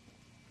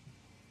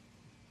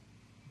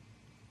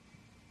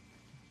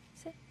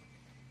 Sit.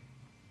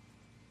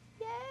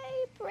 Yay,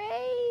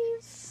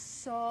 brave.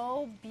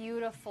 So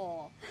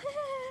beautiful.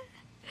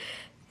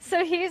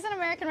 So he's an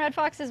American red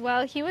fox as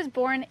well. He was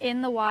born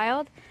in the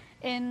wild,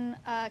 in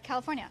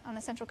California on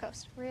the Central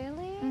Coast.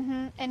 Really?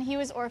 And he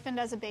was orphaned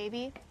as a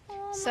baby,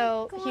 Oh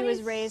so my God, he was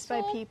he's raised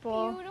by so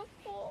people.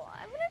 Beautiful.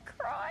 I'm gonna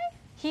cry.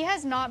 He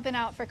has not been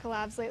out for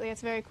collabs lately.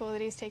 It's very cool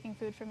that he's taking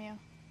food from you.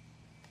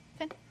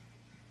 Finn?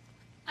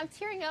 I'm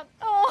tearing up.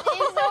 Oh,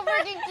 he's so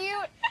freaking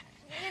cute.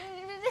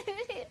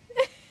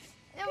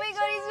 Oh my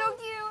God, he's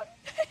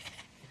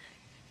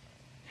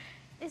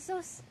so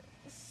cute. It's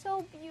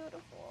so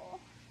beautiful.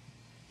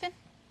 Finn?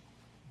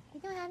 You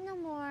don't have no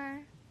more.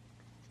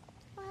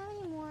 I don't have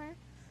any more.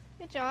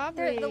 Good job,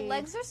 The Reed.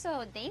 legs are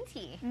so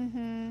dainty.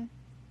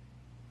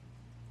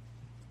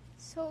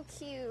 So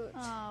cute.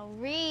 Oh,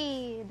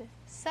 Reed.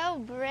 So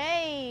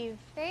brave.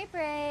 Very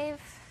brave.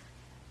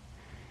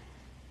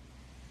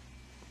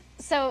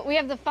 So we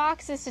have the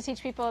foxes to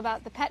teach people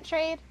about the pet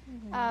trade,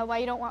 why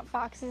you don't want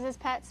foxes as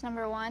pets,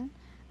 number one.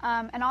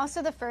 And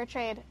also the fur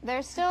trade.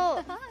 There's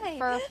still Hi.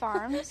 fur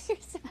farms.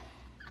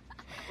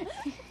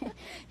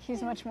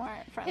 He's much more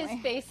friendly.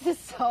 His face is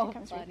so Here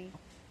comes funny.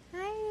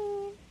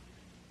 Hi.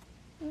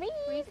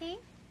 Reedy.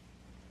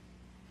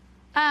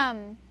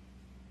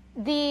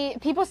 The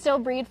people still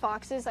breed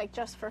foxes like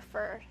just for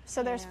fur.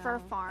 So there's Yeah. fur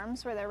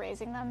farms where they're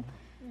raising them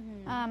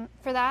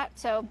for that.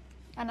 So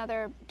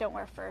another don't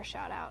wear fur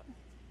shout out.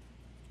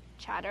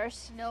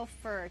 Chatters. No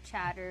fur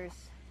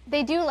chatters.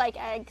 They do like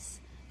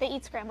eggs. They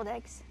eat scrambled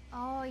eggs.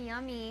 Oh,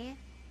 yummy.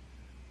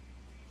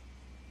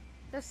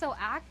 They're so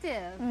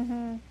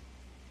active.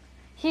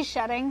 He's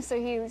shedding, so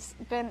he's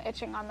been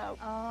itching on the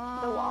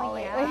wall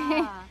lately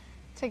yeah.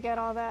 to get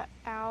all that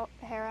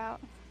hair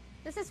out.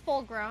 This is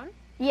full grown.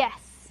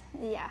 Yes.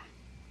 Yeah.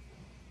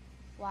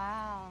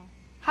 Wow.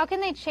 How can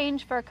they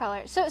change fur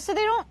color? So they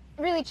don't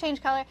really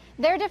change color.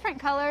 They're different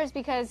colors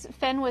because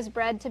Finn was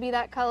bred to be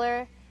that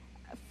color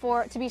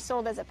to be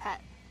sold as a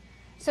pet.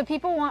 So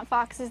people want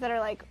foxes that are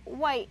like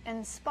white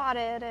and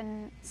spotted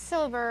and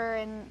silver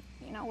and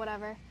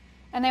whatever.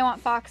 And they want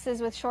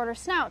foxes with shorter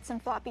snouts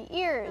and floppy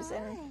ears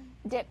and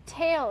dipped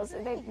tails.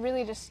 They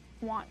really just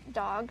want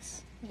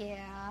dogs.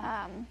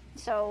 Yeah.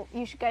 So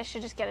you guys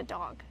should just get a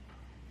dog.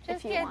 Just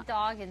if you get want. a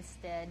dog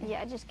instead.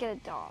 Yeah, just get a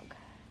dog.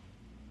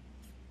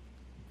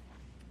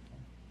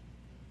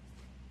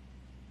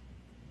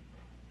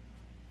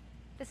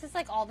 This is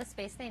like all the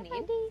space they need.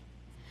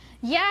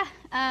 Yeah,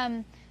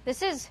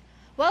 this is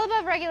well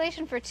above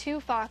regulation for 2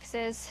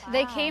 foxes.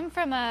 They Wow. came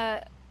from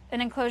an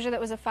enclosure that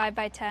was a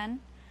 5x10,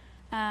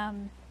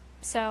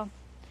 so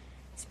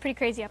it's a pretty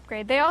crazy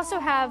upgrade. They also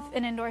have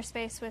an indoor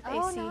space with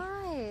AC.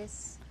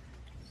 Nice.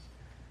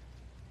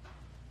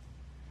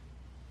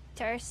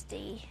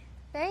 Thirsty.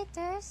 Very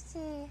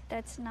thirsty.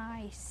 That's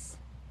nice.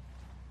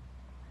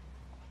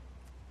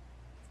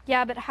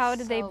 Yeah, but how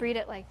did they So- breed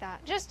it like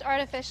that? Just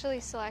artificially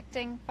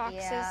selecting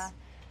foxes Yeah.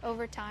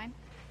 over time.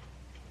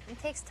 It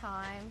takes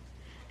time.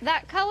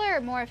 That color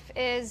morph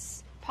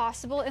is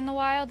possible in the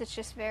wild. It's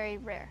just very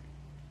rare.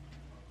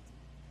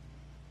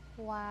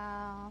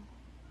 Wow.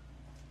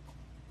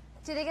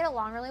 Do they get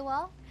along really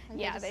well? Like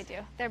Yeah, they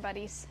do. They're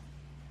buddies.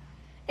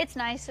 It's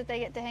nice that they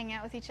get to hang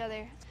out with each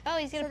other. Oh,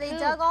 he's gonna So they poop.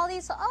 dug all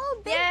these.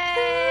 Oh, big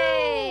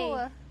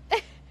Yay!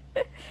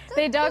 poo.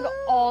 They dug poo.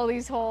 all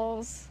these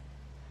holes.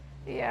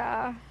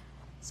 Yeah.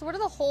 So what are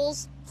the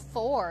holes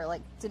for?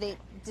 Like, do they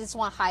just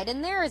want to hide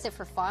in there? Or is it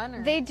for fun?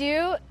 Or? They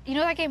do. You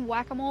know that game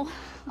Whack-A-Mole?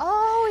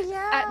 Oh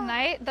yeah. At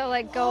night, they'll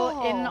like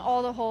go in Whoa.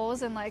 all the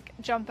holes and like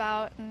jump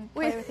out and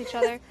play with each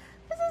other.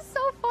 This is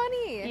so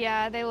funny.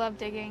 Yeah, they love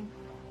digging.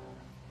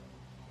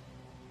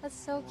 That's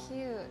so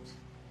cute.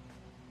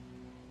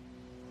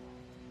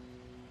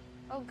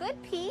 Oh,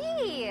 good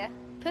pee.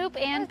 Poop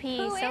and Good pee,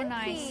 poo so and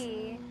nice.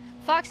 pee.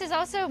 Foxes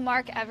also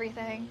mark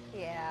everything.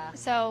 Yeah.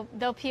 So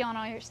they'll pee on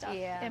all your stuff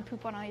Yeah. and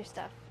poop on all your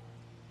stuff.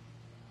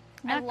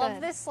 I Not love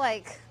good. this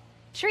like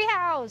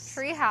Treehouse.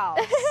 tree house.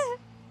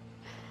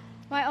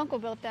 My uncle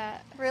built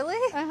that. Really?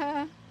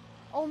 Uh-huh.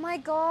 Oh my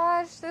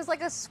gosh, there's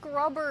like a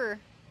scrubber.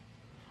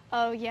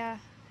 Oh, yeah.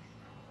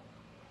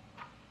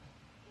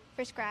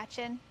 For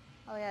scratching.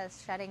 Oh yeah,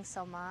 it's shedding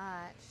so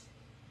much.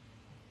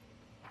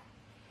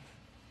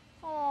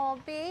 Oh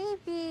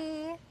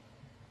baby.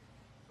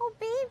 Oh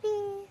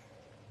baby.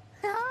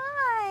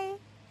 Hi.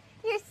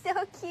 You're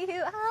so cute.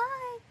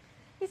 Hi.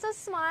 You're so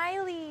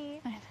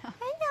smiley. I know.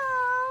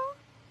 Hello.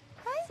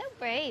 Hi. So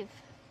brave.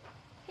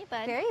 Hey,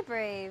 bud. Very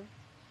brave.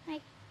 Hi.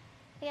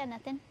 I got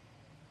nothing.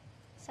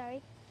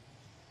 Sorry.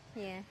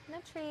 Yeah. No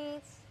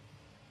treats.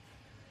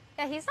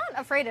 Yeah, he's not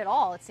afraid at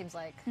all, it seems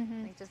like.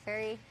 Like just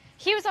very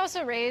He was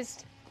also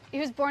raised, he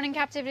was born in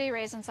captivity,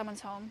 raised in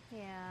someone's home,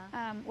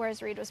 yeah.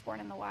 whereas Reed was born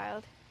in the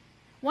wild.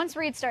 Once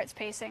Reed starts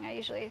pacing,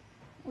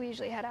 we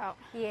usually head out.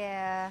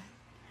 Yeah.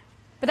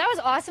 But that was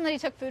awesome that he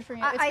took food from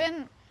you.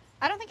 I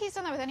I don't think he's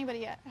done that with anybody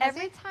yet. has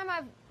Every he? time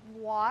I've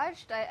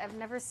watched, I've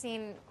never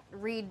seen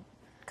Reed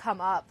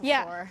come up before.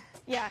 Yeah.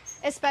 Yeah,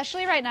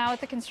 especially right now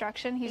with the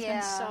construction, he's Yeah.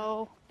 been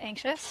so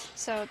anxious.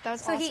 So that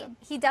was So awesome.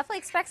 he definitely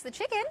expects the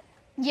chicken.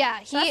 Yeah,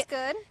 That's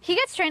good. He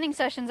gets training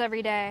sessions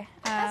every day.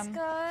 That's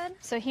good.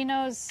 So he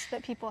knows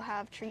that people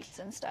have treats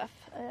and stuff.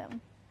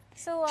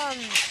 So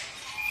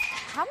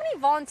How many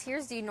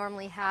volunteers do you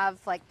normally have,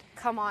 like,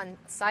 come on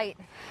site?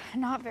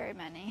 Not very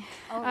many.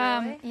 Oh,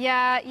 really?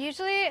 Yeah,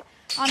 usually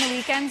on the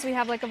weekends we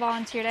have like a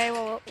volunteer day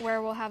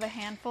where we'll have a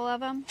handful of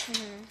them.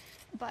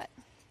 But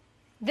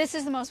this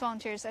is the most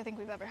volunteers I think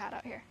we've ever had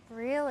out here.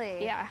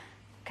 Really? Yeah,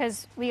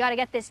 because we got to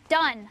get this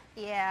done.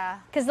 Yeah.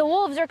 Because the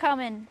wolves are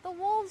coming. The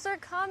wolves are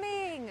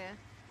coming.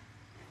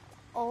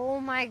 Oh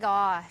my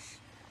gosh.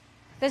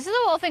 This is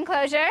a wolf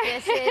enclosure.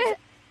 This is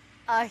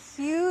a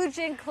huge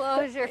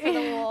enclosure for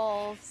the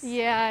wolves.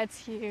 Yeah,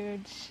 it's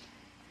huge.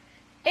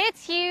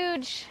 It's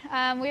huge.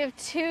 We have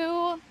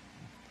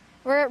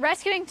we're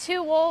rescuing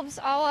 2 wolves,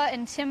 Ala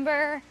and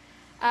Timber.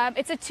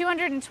 It's a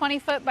 220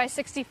 foot by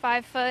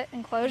 65 foot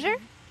enclosure.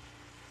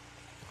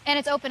 And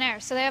it's open air,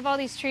 so they have all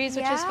these trees,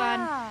 which is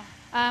fun.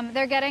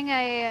 They're getting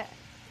a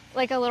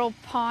little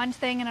pond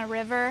thing and a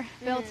river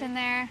built in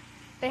there.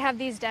 They have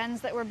these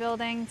dens that we're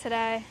building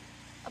today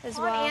as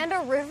well. And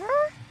a river?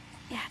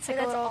 Yeah, it's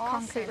like a little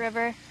concrete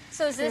river.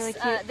 So is this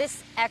really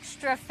this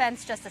extra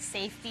fence just a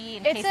safety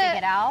in case they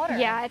get out? Or?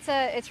 Yeah,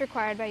 it's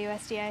required by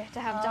USDA to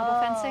have double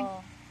fencing.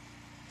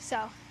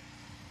 So,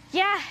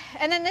 yeah,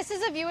 and then this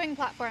is a viewing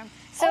platform.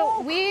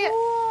 So we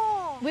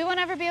won't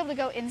ever be able to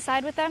go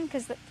inside with them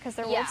because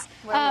they're wolves.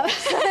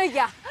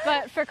 Yeah.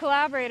 But for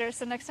collaborators,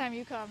 so next time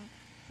you come,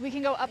 we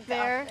can go up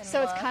there.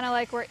 So it's kind of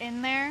like we're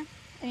in there,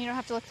 and you don't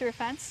have to look through a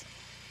fence.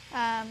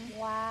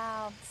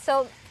 Wow.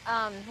 So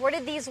where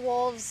did these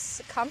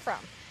wolves come from?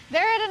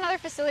 They're at another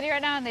facility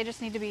right now, and they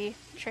just need to be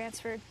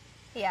transferred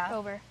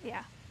over.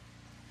 Yeah.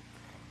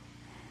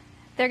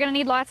 They're going to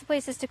need lots of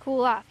places to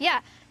cool off.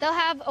 Yeah, they'll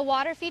have a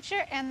water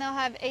feature, and they'll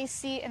have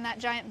AC in that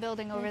giant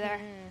building over there.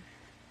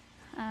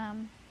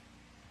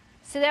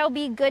 So they'll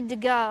be good to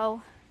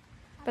go.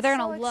 But they're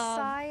going to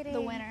love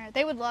the winter.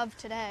 They would love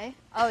today.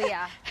 Oh,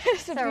 yeah.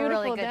 It's a beautiful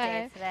really good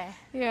day today.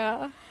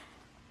 Yeah.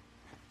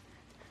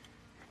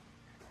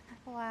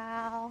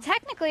 Wow.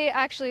 Technically,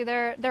 actually,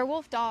 they're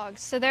wolf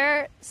dogs. So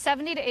they're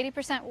 70 to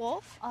 80%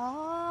 wolf.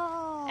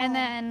 Oh. And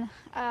then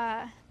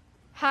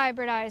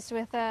hybridized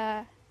with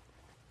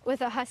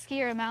a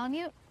husky or a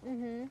malamute.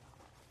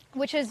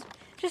 Which is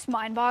just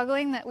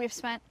mind-boggling that we've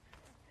spent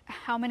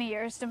how many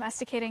years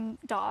domesticating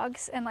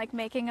dogs and like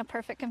making a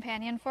perfect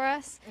companion for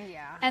us.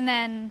 Yeah. And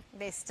then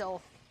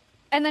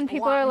want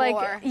people are like,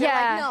 more. They're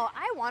like, no,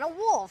 I want a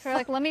wolf. They're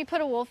like, let me put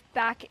a wolf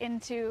back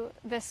into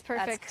this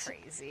perfect That's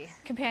crazy.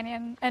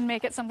 companion and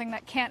make it something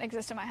that can't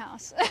exist in my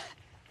house.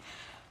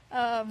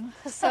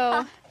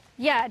 So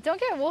yeah, don't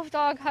get wolf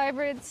dog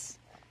hybrids,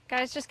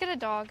 guys. Just get a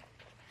dog.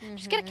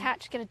 Just get a cat.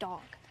 Just get a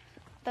dog.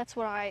 That's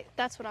what I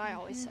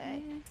always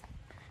say.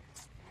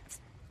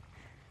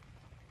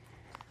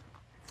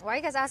 Why are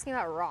you guys asking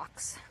about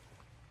rocks?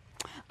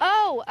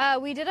 Oh,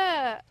 we did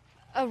a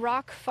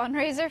rock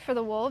fundraiser for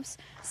the wolves.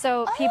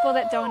 So people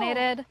that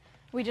donated,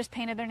 we just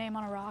painted their name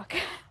on a rock.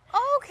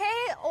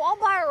 Okay, I'll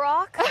buy a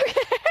rock.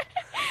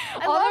 I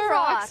All love the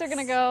rocks are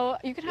gonna go.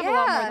 You can have a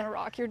lot more than a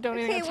rock. You're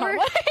donating a ton.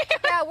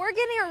 Yeah, we're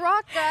getting a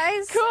rock,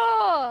 guys.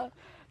 Cool.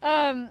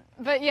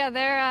 But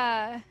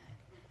yeah,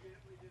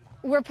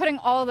 we're putting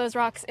all of those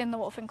rocks in the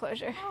wolf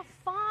enclosure. Oh,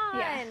 fun.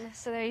 Yeah.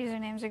 So their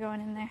usernames are going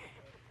in there.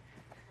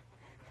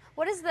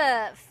 What is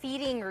the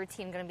feeding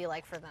routine going to be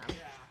like for them?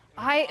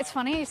 It's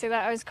funny you say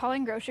that. I was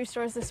calling grocery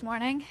stores this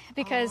morning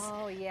because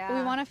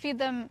we want to feed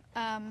them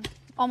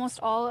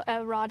almost all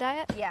a raw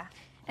diet. Yeah.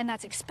 And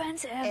that's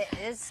expensive. It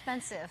is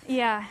expensive.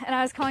 Yeah. And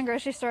I was calling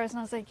grocery stores and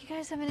I was like, you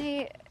guys have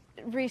any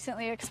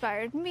recently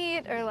expired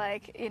meat or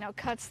like,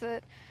 cuts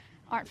that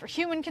aren't for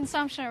human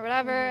consumption or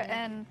whatever?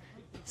 And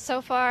so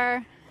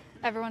far,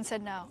 everyone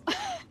said no.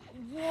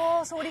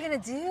 Whoa, so what are you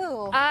going to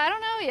do? I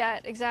don't know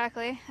yet,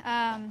 exactly.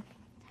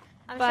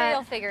 I'm sure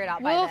you'll figure it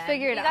out by then. We'll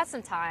figure it out. You got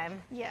some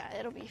time. Yeah,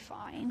 it'll be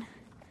fine.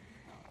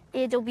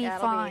 It'll be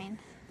fine.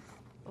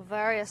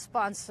 Very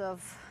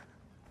expensive.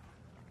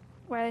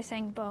 Why are they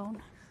saying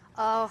bone?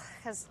 Oh,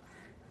 because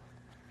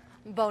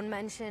bone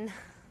mention.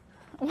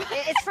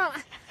 It's from...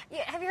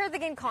 Have you heard the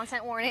game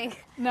Content Warning?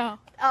 No.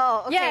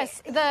 Oh, okay.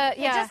 Yes, It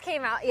just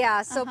came out.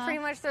 Yeah, so pretty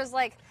much there's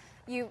like...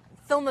 You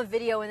film a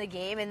video in the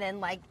game and then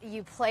like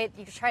you play it,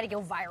 you try to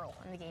go viral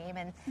in the game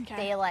and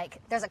they like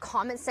there's a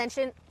comment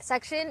section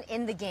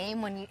in the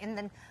game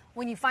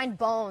when you find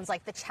bones,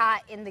 like the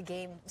chat in the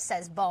game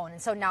says bone,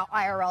 and so now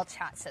IRL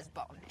chat says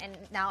bone, and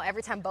now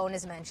every time bone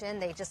is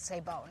mentioned they just say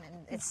bone, and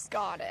it's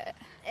got it.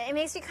 It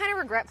makes me kind of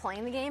regret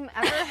playing the game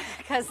ever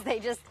because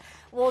they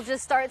will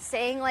just start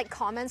saying like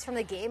comments from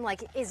the game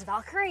like, is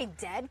Valkyrae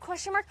dead, ?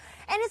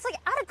 And it's like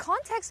out of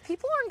context,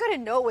 people aren't going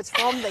to know what's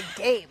from the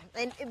game,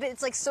 and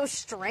it's like so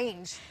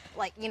strange,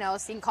 like,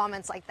 seeing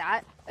comments like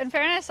that. In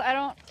fairness, I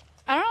don't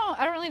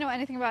really know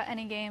anything about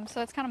any game,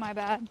 so it's kind of my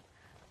bad.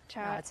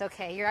 Chat. No, it's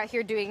okay. You're out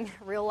here doing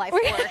real life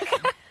work.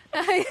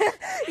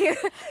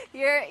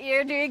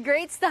 you're doing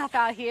great stuff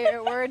out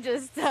here. We're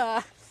just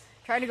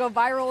trying to go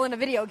viral in a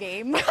video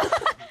game. Is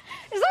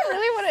that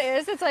really what it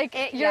is? It's like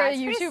you're a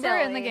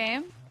YouTuber in the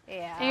game?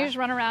 Yeah. And you just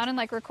run around and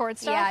like record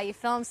stuff? Yeah, you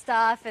film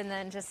stuff and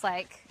then just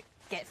like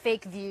get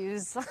fake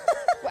views.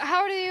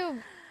 How do you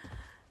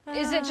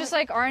Is it just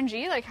like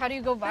RNG? Like, how do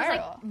you go There's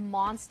viral? like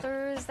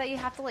monsters that you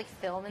have to like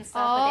film and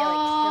stuff, but they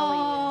like kill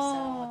you.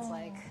 So it's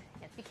like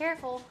you have to be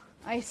careful.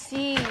 I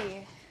see.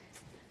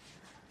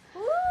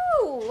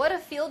 Ooh, what a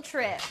field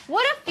trip!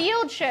 What a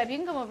field trip! You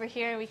can come over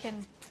here. We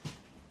can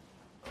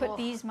put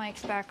these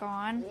mics back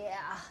on.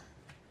 Yeah.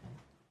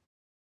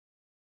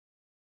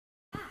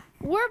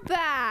 We're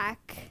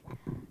back.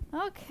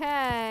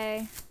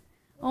 Okay.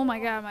 Oh my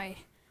god, my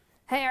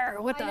hair.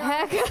 What the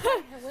heck?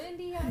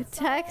 Windy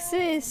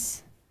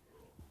Texas.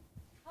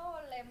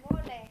 Holy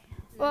moly.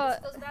 Well,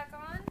 This goes back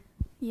on.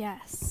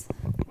 yes.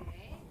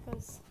 Okay.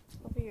 Goes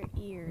over your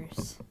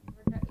ears.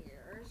 Over the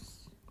ears.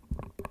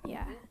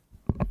 Yeah.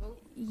 Oop.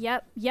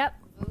 Yep. Yep.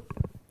 Oop.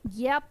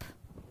 Yep.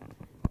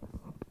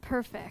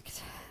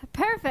 Perfect.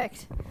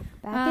 Perfect.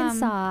 Back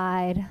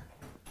inside.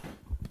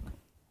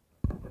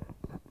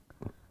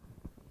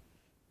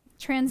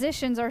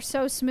 Transitions are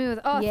so smooth.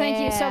 Oh, thank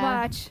you so Yeah.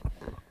 much.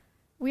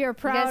 We are You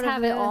proud guys of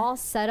have the, it all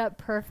set up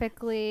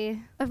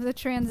perfectly. of the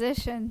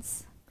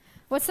transitions.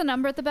 What's the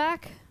number at the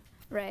back?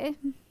 Ray?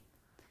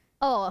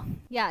 Oh,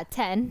 yeah,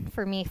 10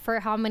 for me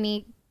for how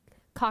many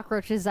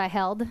cockroaches I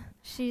held.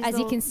 She's As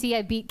you can see,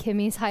 I beat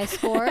Kimmy's high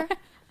score.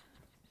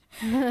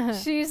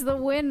 she's the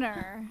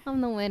winner.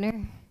 I'm the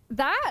winner.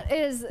 That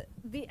is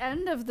the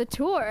end of the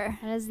tour.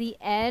 That is the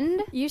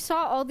end. You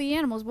saw all the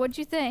animals. What'd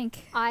you think?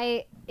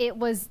 I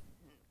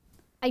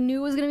knew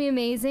it was gonna be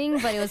amazing,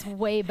 but it was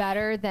way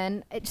better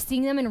than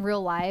seeing them in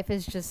real life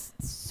is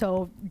just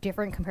so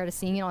different compared to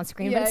seeing it on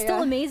screen. Yeah, but it's still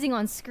yeah. amazing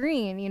on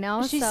screen, you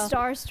know. She's So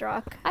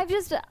starstruck.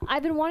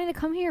 I've been wanting to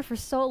come here for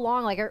so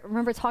long. Like I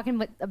remember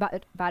talking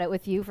about it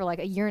with you for like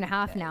a year and a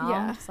half now.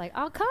 Yeah. It's like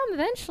I'll come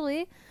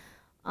eventually.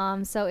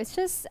 So it's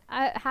just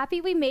happy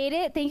we made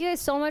it. Thank you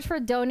guys so much for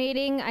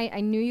donating.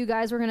 I knew you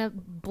guys were gonna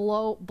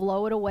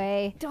blow it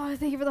away. Oh,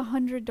 thank you for the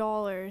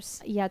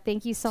 $100. Yeah,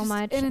 thank you so Just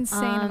much. An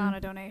insane amount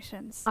of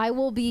donations. I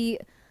will be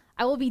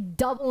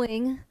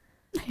doubling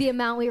the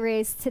amount we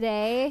raised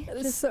today. That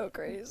is so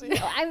crazy.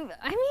 I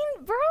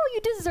mean, bro,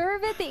 you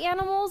deserve it. The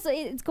animals,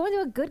 it's going to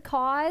a good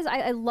cause.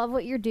 I love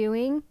what you're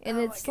doing, and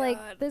Oh it's my like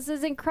God. this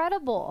is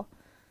incredible.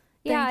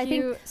 Yeah, Thank I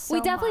think you so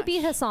we definitely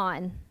beat much.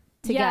 Hassan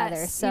together.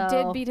 Yes, so you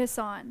did beat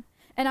Hassan.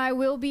 And I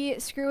will be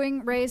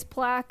screwing Ray's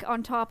plaque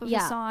on top of yeah,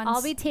 Hassan's.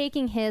 I'll be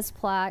taking his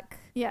plaque.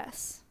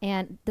 Yes.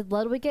 And did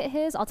Ludwig get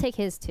his? I'll take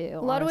his too.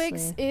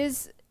 Ludwig's honestly.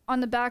 is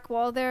on the back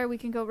wall there. We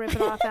can go rip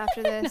it off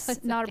after this.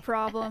 it's Not a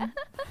problem.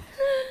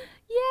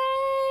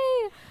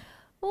 Yay!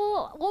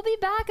 Well, we'll be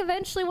back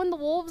eventually when the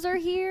wolves are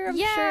here. I'm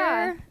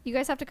sure. You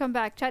guys have to come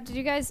back. Chat,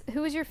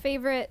 who was your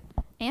favorite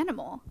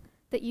animal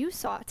that you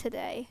saw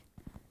today?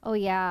 Oh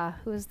yeah,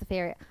 who was the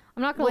favorite?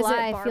 I'm not gonna Was it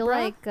lie. I feel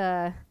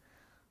Barbara? like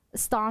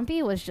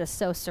Stompy was just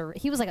so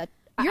he was like a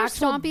Your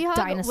actual Stompy hug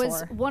dinosaur.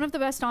 was one of the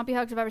best Stompy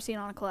hugs I've ever seen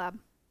on a collab.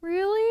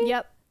 Really?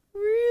 Yep.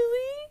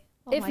 Really?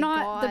 Oh if my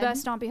not the God.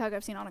 best Stompy hug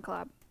I've seen on a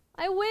collab.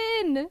 I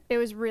win. It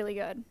was really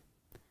good.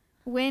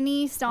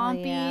 Winnie,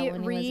 Stompy, Oh, yeah,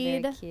 Winnie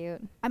Reed. was very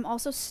cute. I'm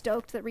also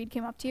stoked that Reed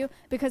came up to you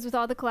because with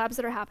all the collabs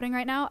that are happening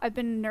right now, I've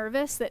been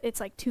nervous that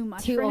it's like too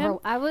much for him.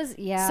 I was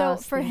I So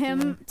was for him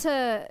thinking.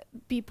 to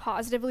be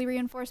positively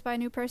reinforced by a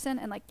new person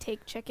and like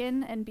take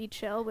chicken and be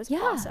chill was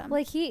Yeah, awesome.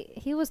 like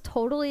he was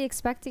totally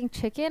expecting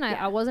chicken.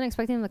 Yeah. I wasn't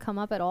expecting him to come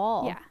up at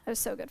all. yeah, it was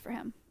so good for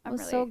him. I'm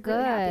was really, so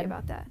really happy good.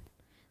 about that.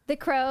 The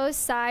crows,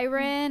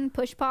 Siren,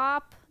 Push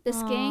Pop, the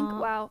skink. Aw.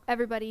 Wow,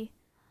 everybody.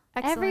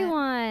 Excellent.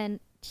 Everyone,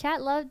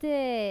 chat loved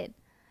it.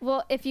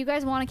 Well, if you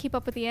guys want to keep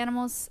up with the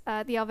animals,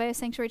 the Alveus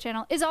Sanctuary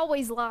channel is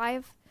always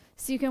live,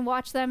 so you can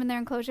watch them in their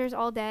enclosures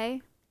all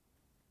day.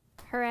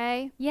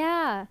 Hooray.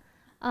 Yeah.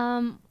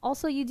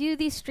 Also, you do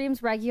these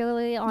streams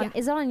regularly on. Yeah.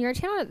 Is it on your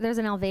channel? There's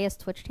an Alveus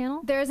Twitch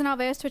channel. There is an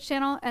Alveus Twitch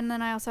channel, and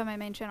then I also have my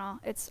main channel.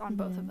 It's on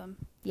both of them.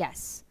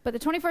 Yes. But the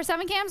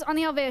 24/7 cams on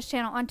the Alveus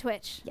channel on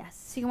Twitch. Yes.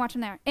 So you can watch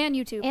them there. And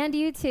YouTube. And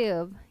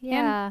YouTube.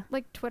 Yeah. And,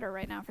 like, Twitter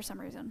right now for some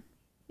reason.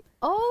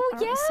 Oh I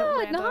don't know, it's so yeah,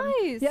 random.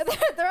 nice. Yeah,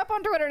 they're up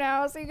on Twitter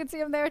now, so you can see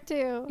them there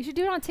too. You should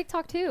do it on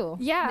TikTok too.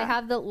 Yeah. They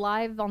have the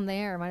live on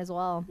there. Might as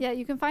well. Yeah,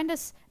 you can find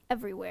us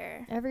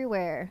everywhere.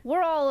 Everywhere.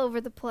 We're all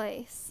over the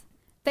place.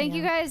 Thank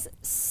you Yeah. guys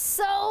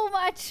so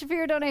much for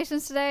your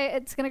donations today.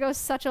 It's going to go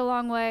such a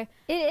long way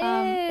It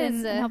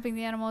is. in helping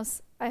the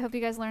animals. I hope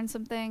you guys learned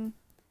something.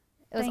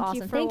 It was Thank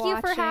you awesome. for Thank you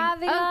for watching.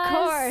 having Of us.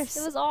 course.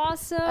 It was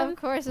awesome. Of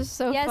course, it's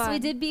so yes, fun. we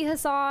did beat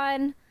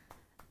Hassan.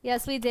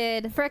 Yes, we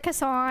did. Frick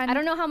Hassan. I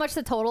don't know how much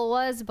the total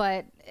was,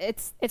 but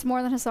it's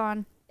more than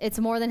Hassan. It's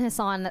more than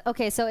Hassan.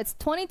 Okay, so it's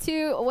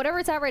 22, whatever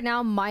it's at right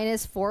now,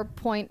 minus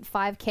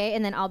 4.5K,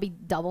 and then I'll be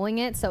doubling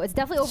it. So it's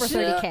definitely over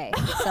 30K.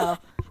 So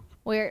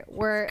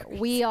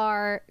we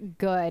are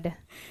good.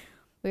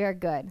 We are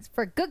good.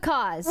 For a good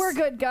cause. We're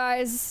good,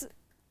 guys.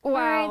 Wow. All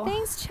right,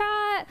 thanks,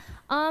 chat.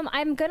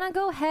 I'm gonna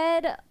go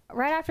ahead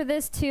right after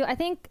this to, I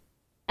think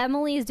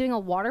Emily is doing a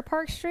water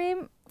park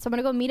stream. So I'm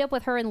gonna go meet up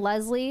with her and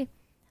Leslie.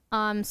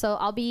 So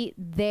I'll be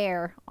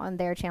there on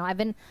their channel.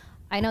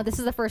 I know this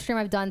is the first stream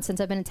I've done since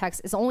I've been in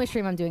Texas. It's the only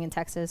stream I'm doing in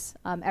Texas.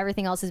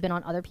 Everything else has been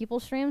on other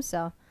people's streams.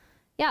 So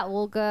yeah,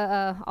 we'll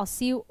go. I'll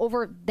see you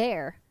over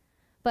there.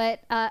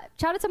 But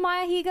shout out to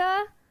Maya,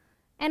 Higa,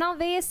 and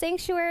Alveus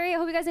Sanctuary. I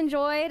hope you guys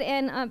enjoyed,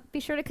 and be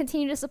sure to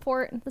continue to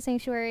support the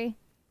Sanctuary.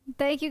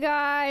 Thank you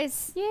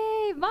guys.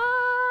 Yay,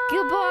 bye!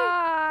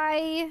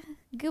 Goodbye.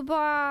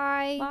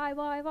 Goodbye. Bye,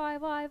 bye, bye,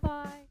 bye,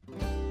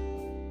 bye.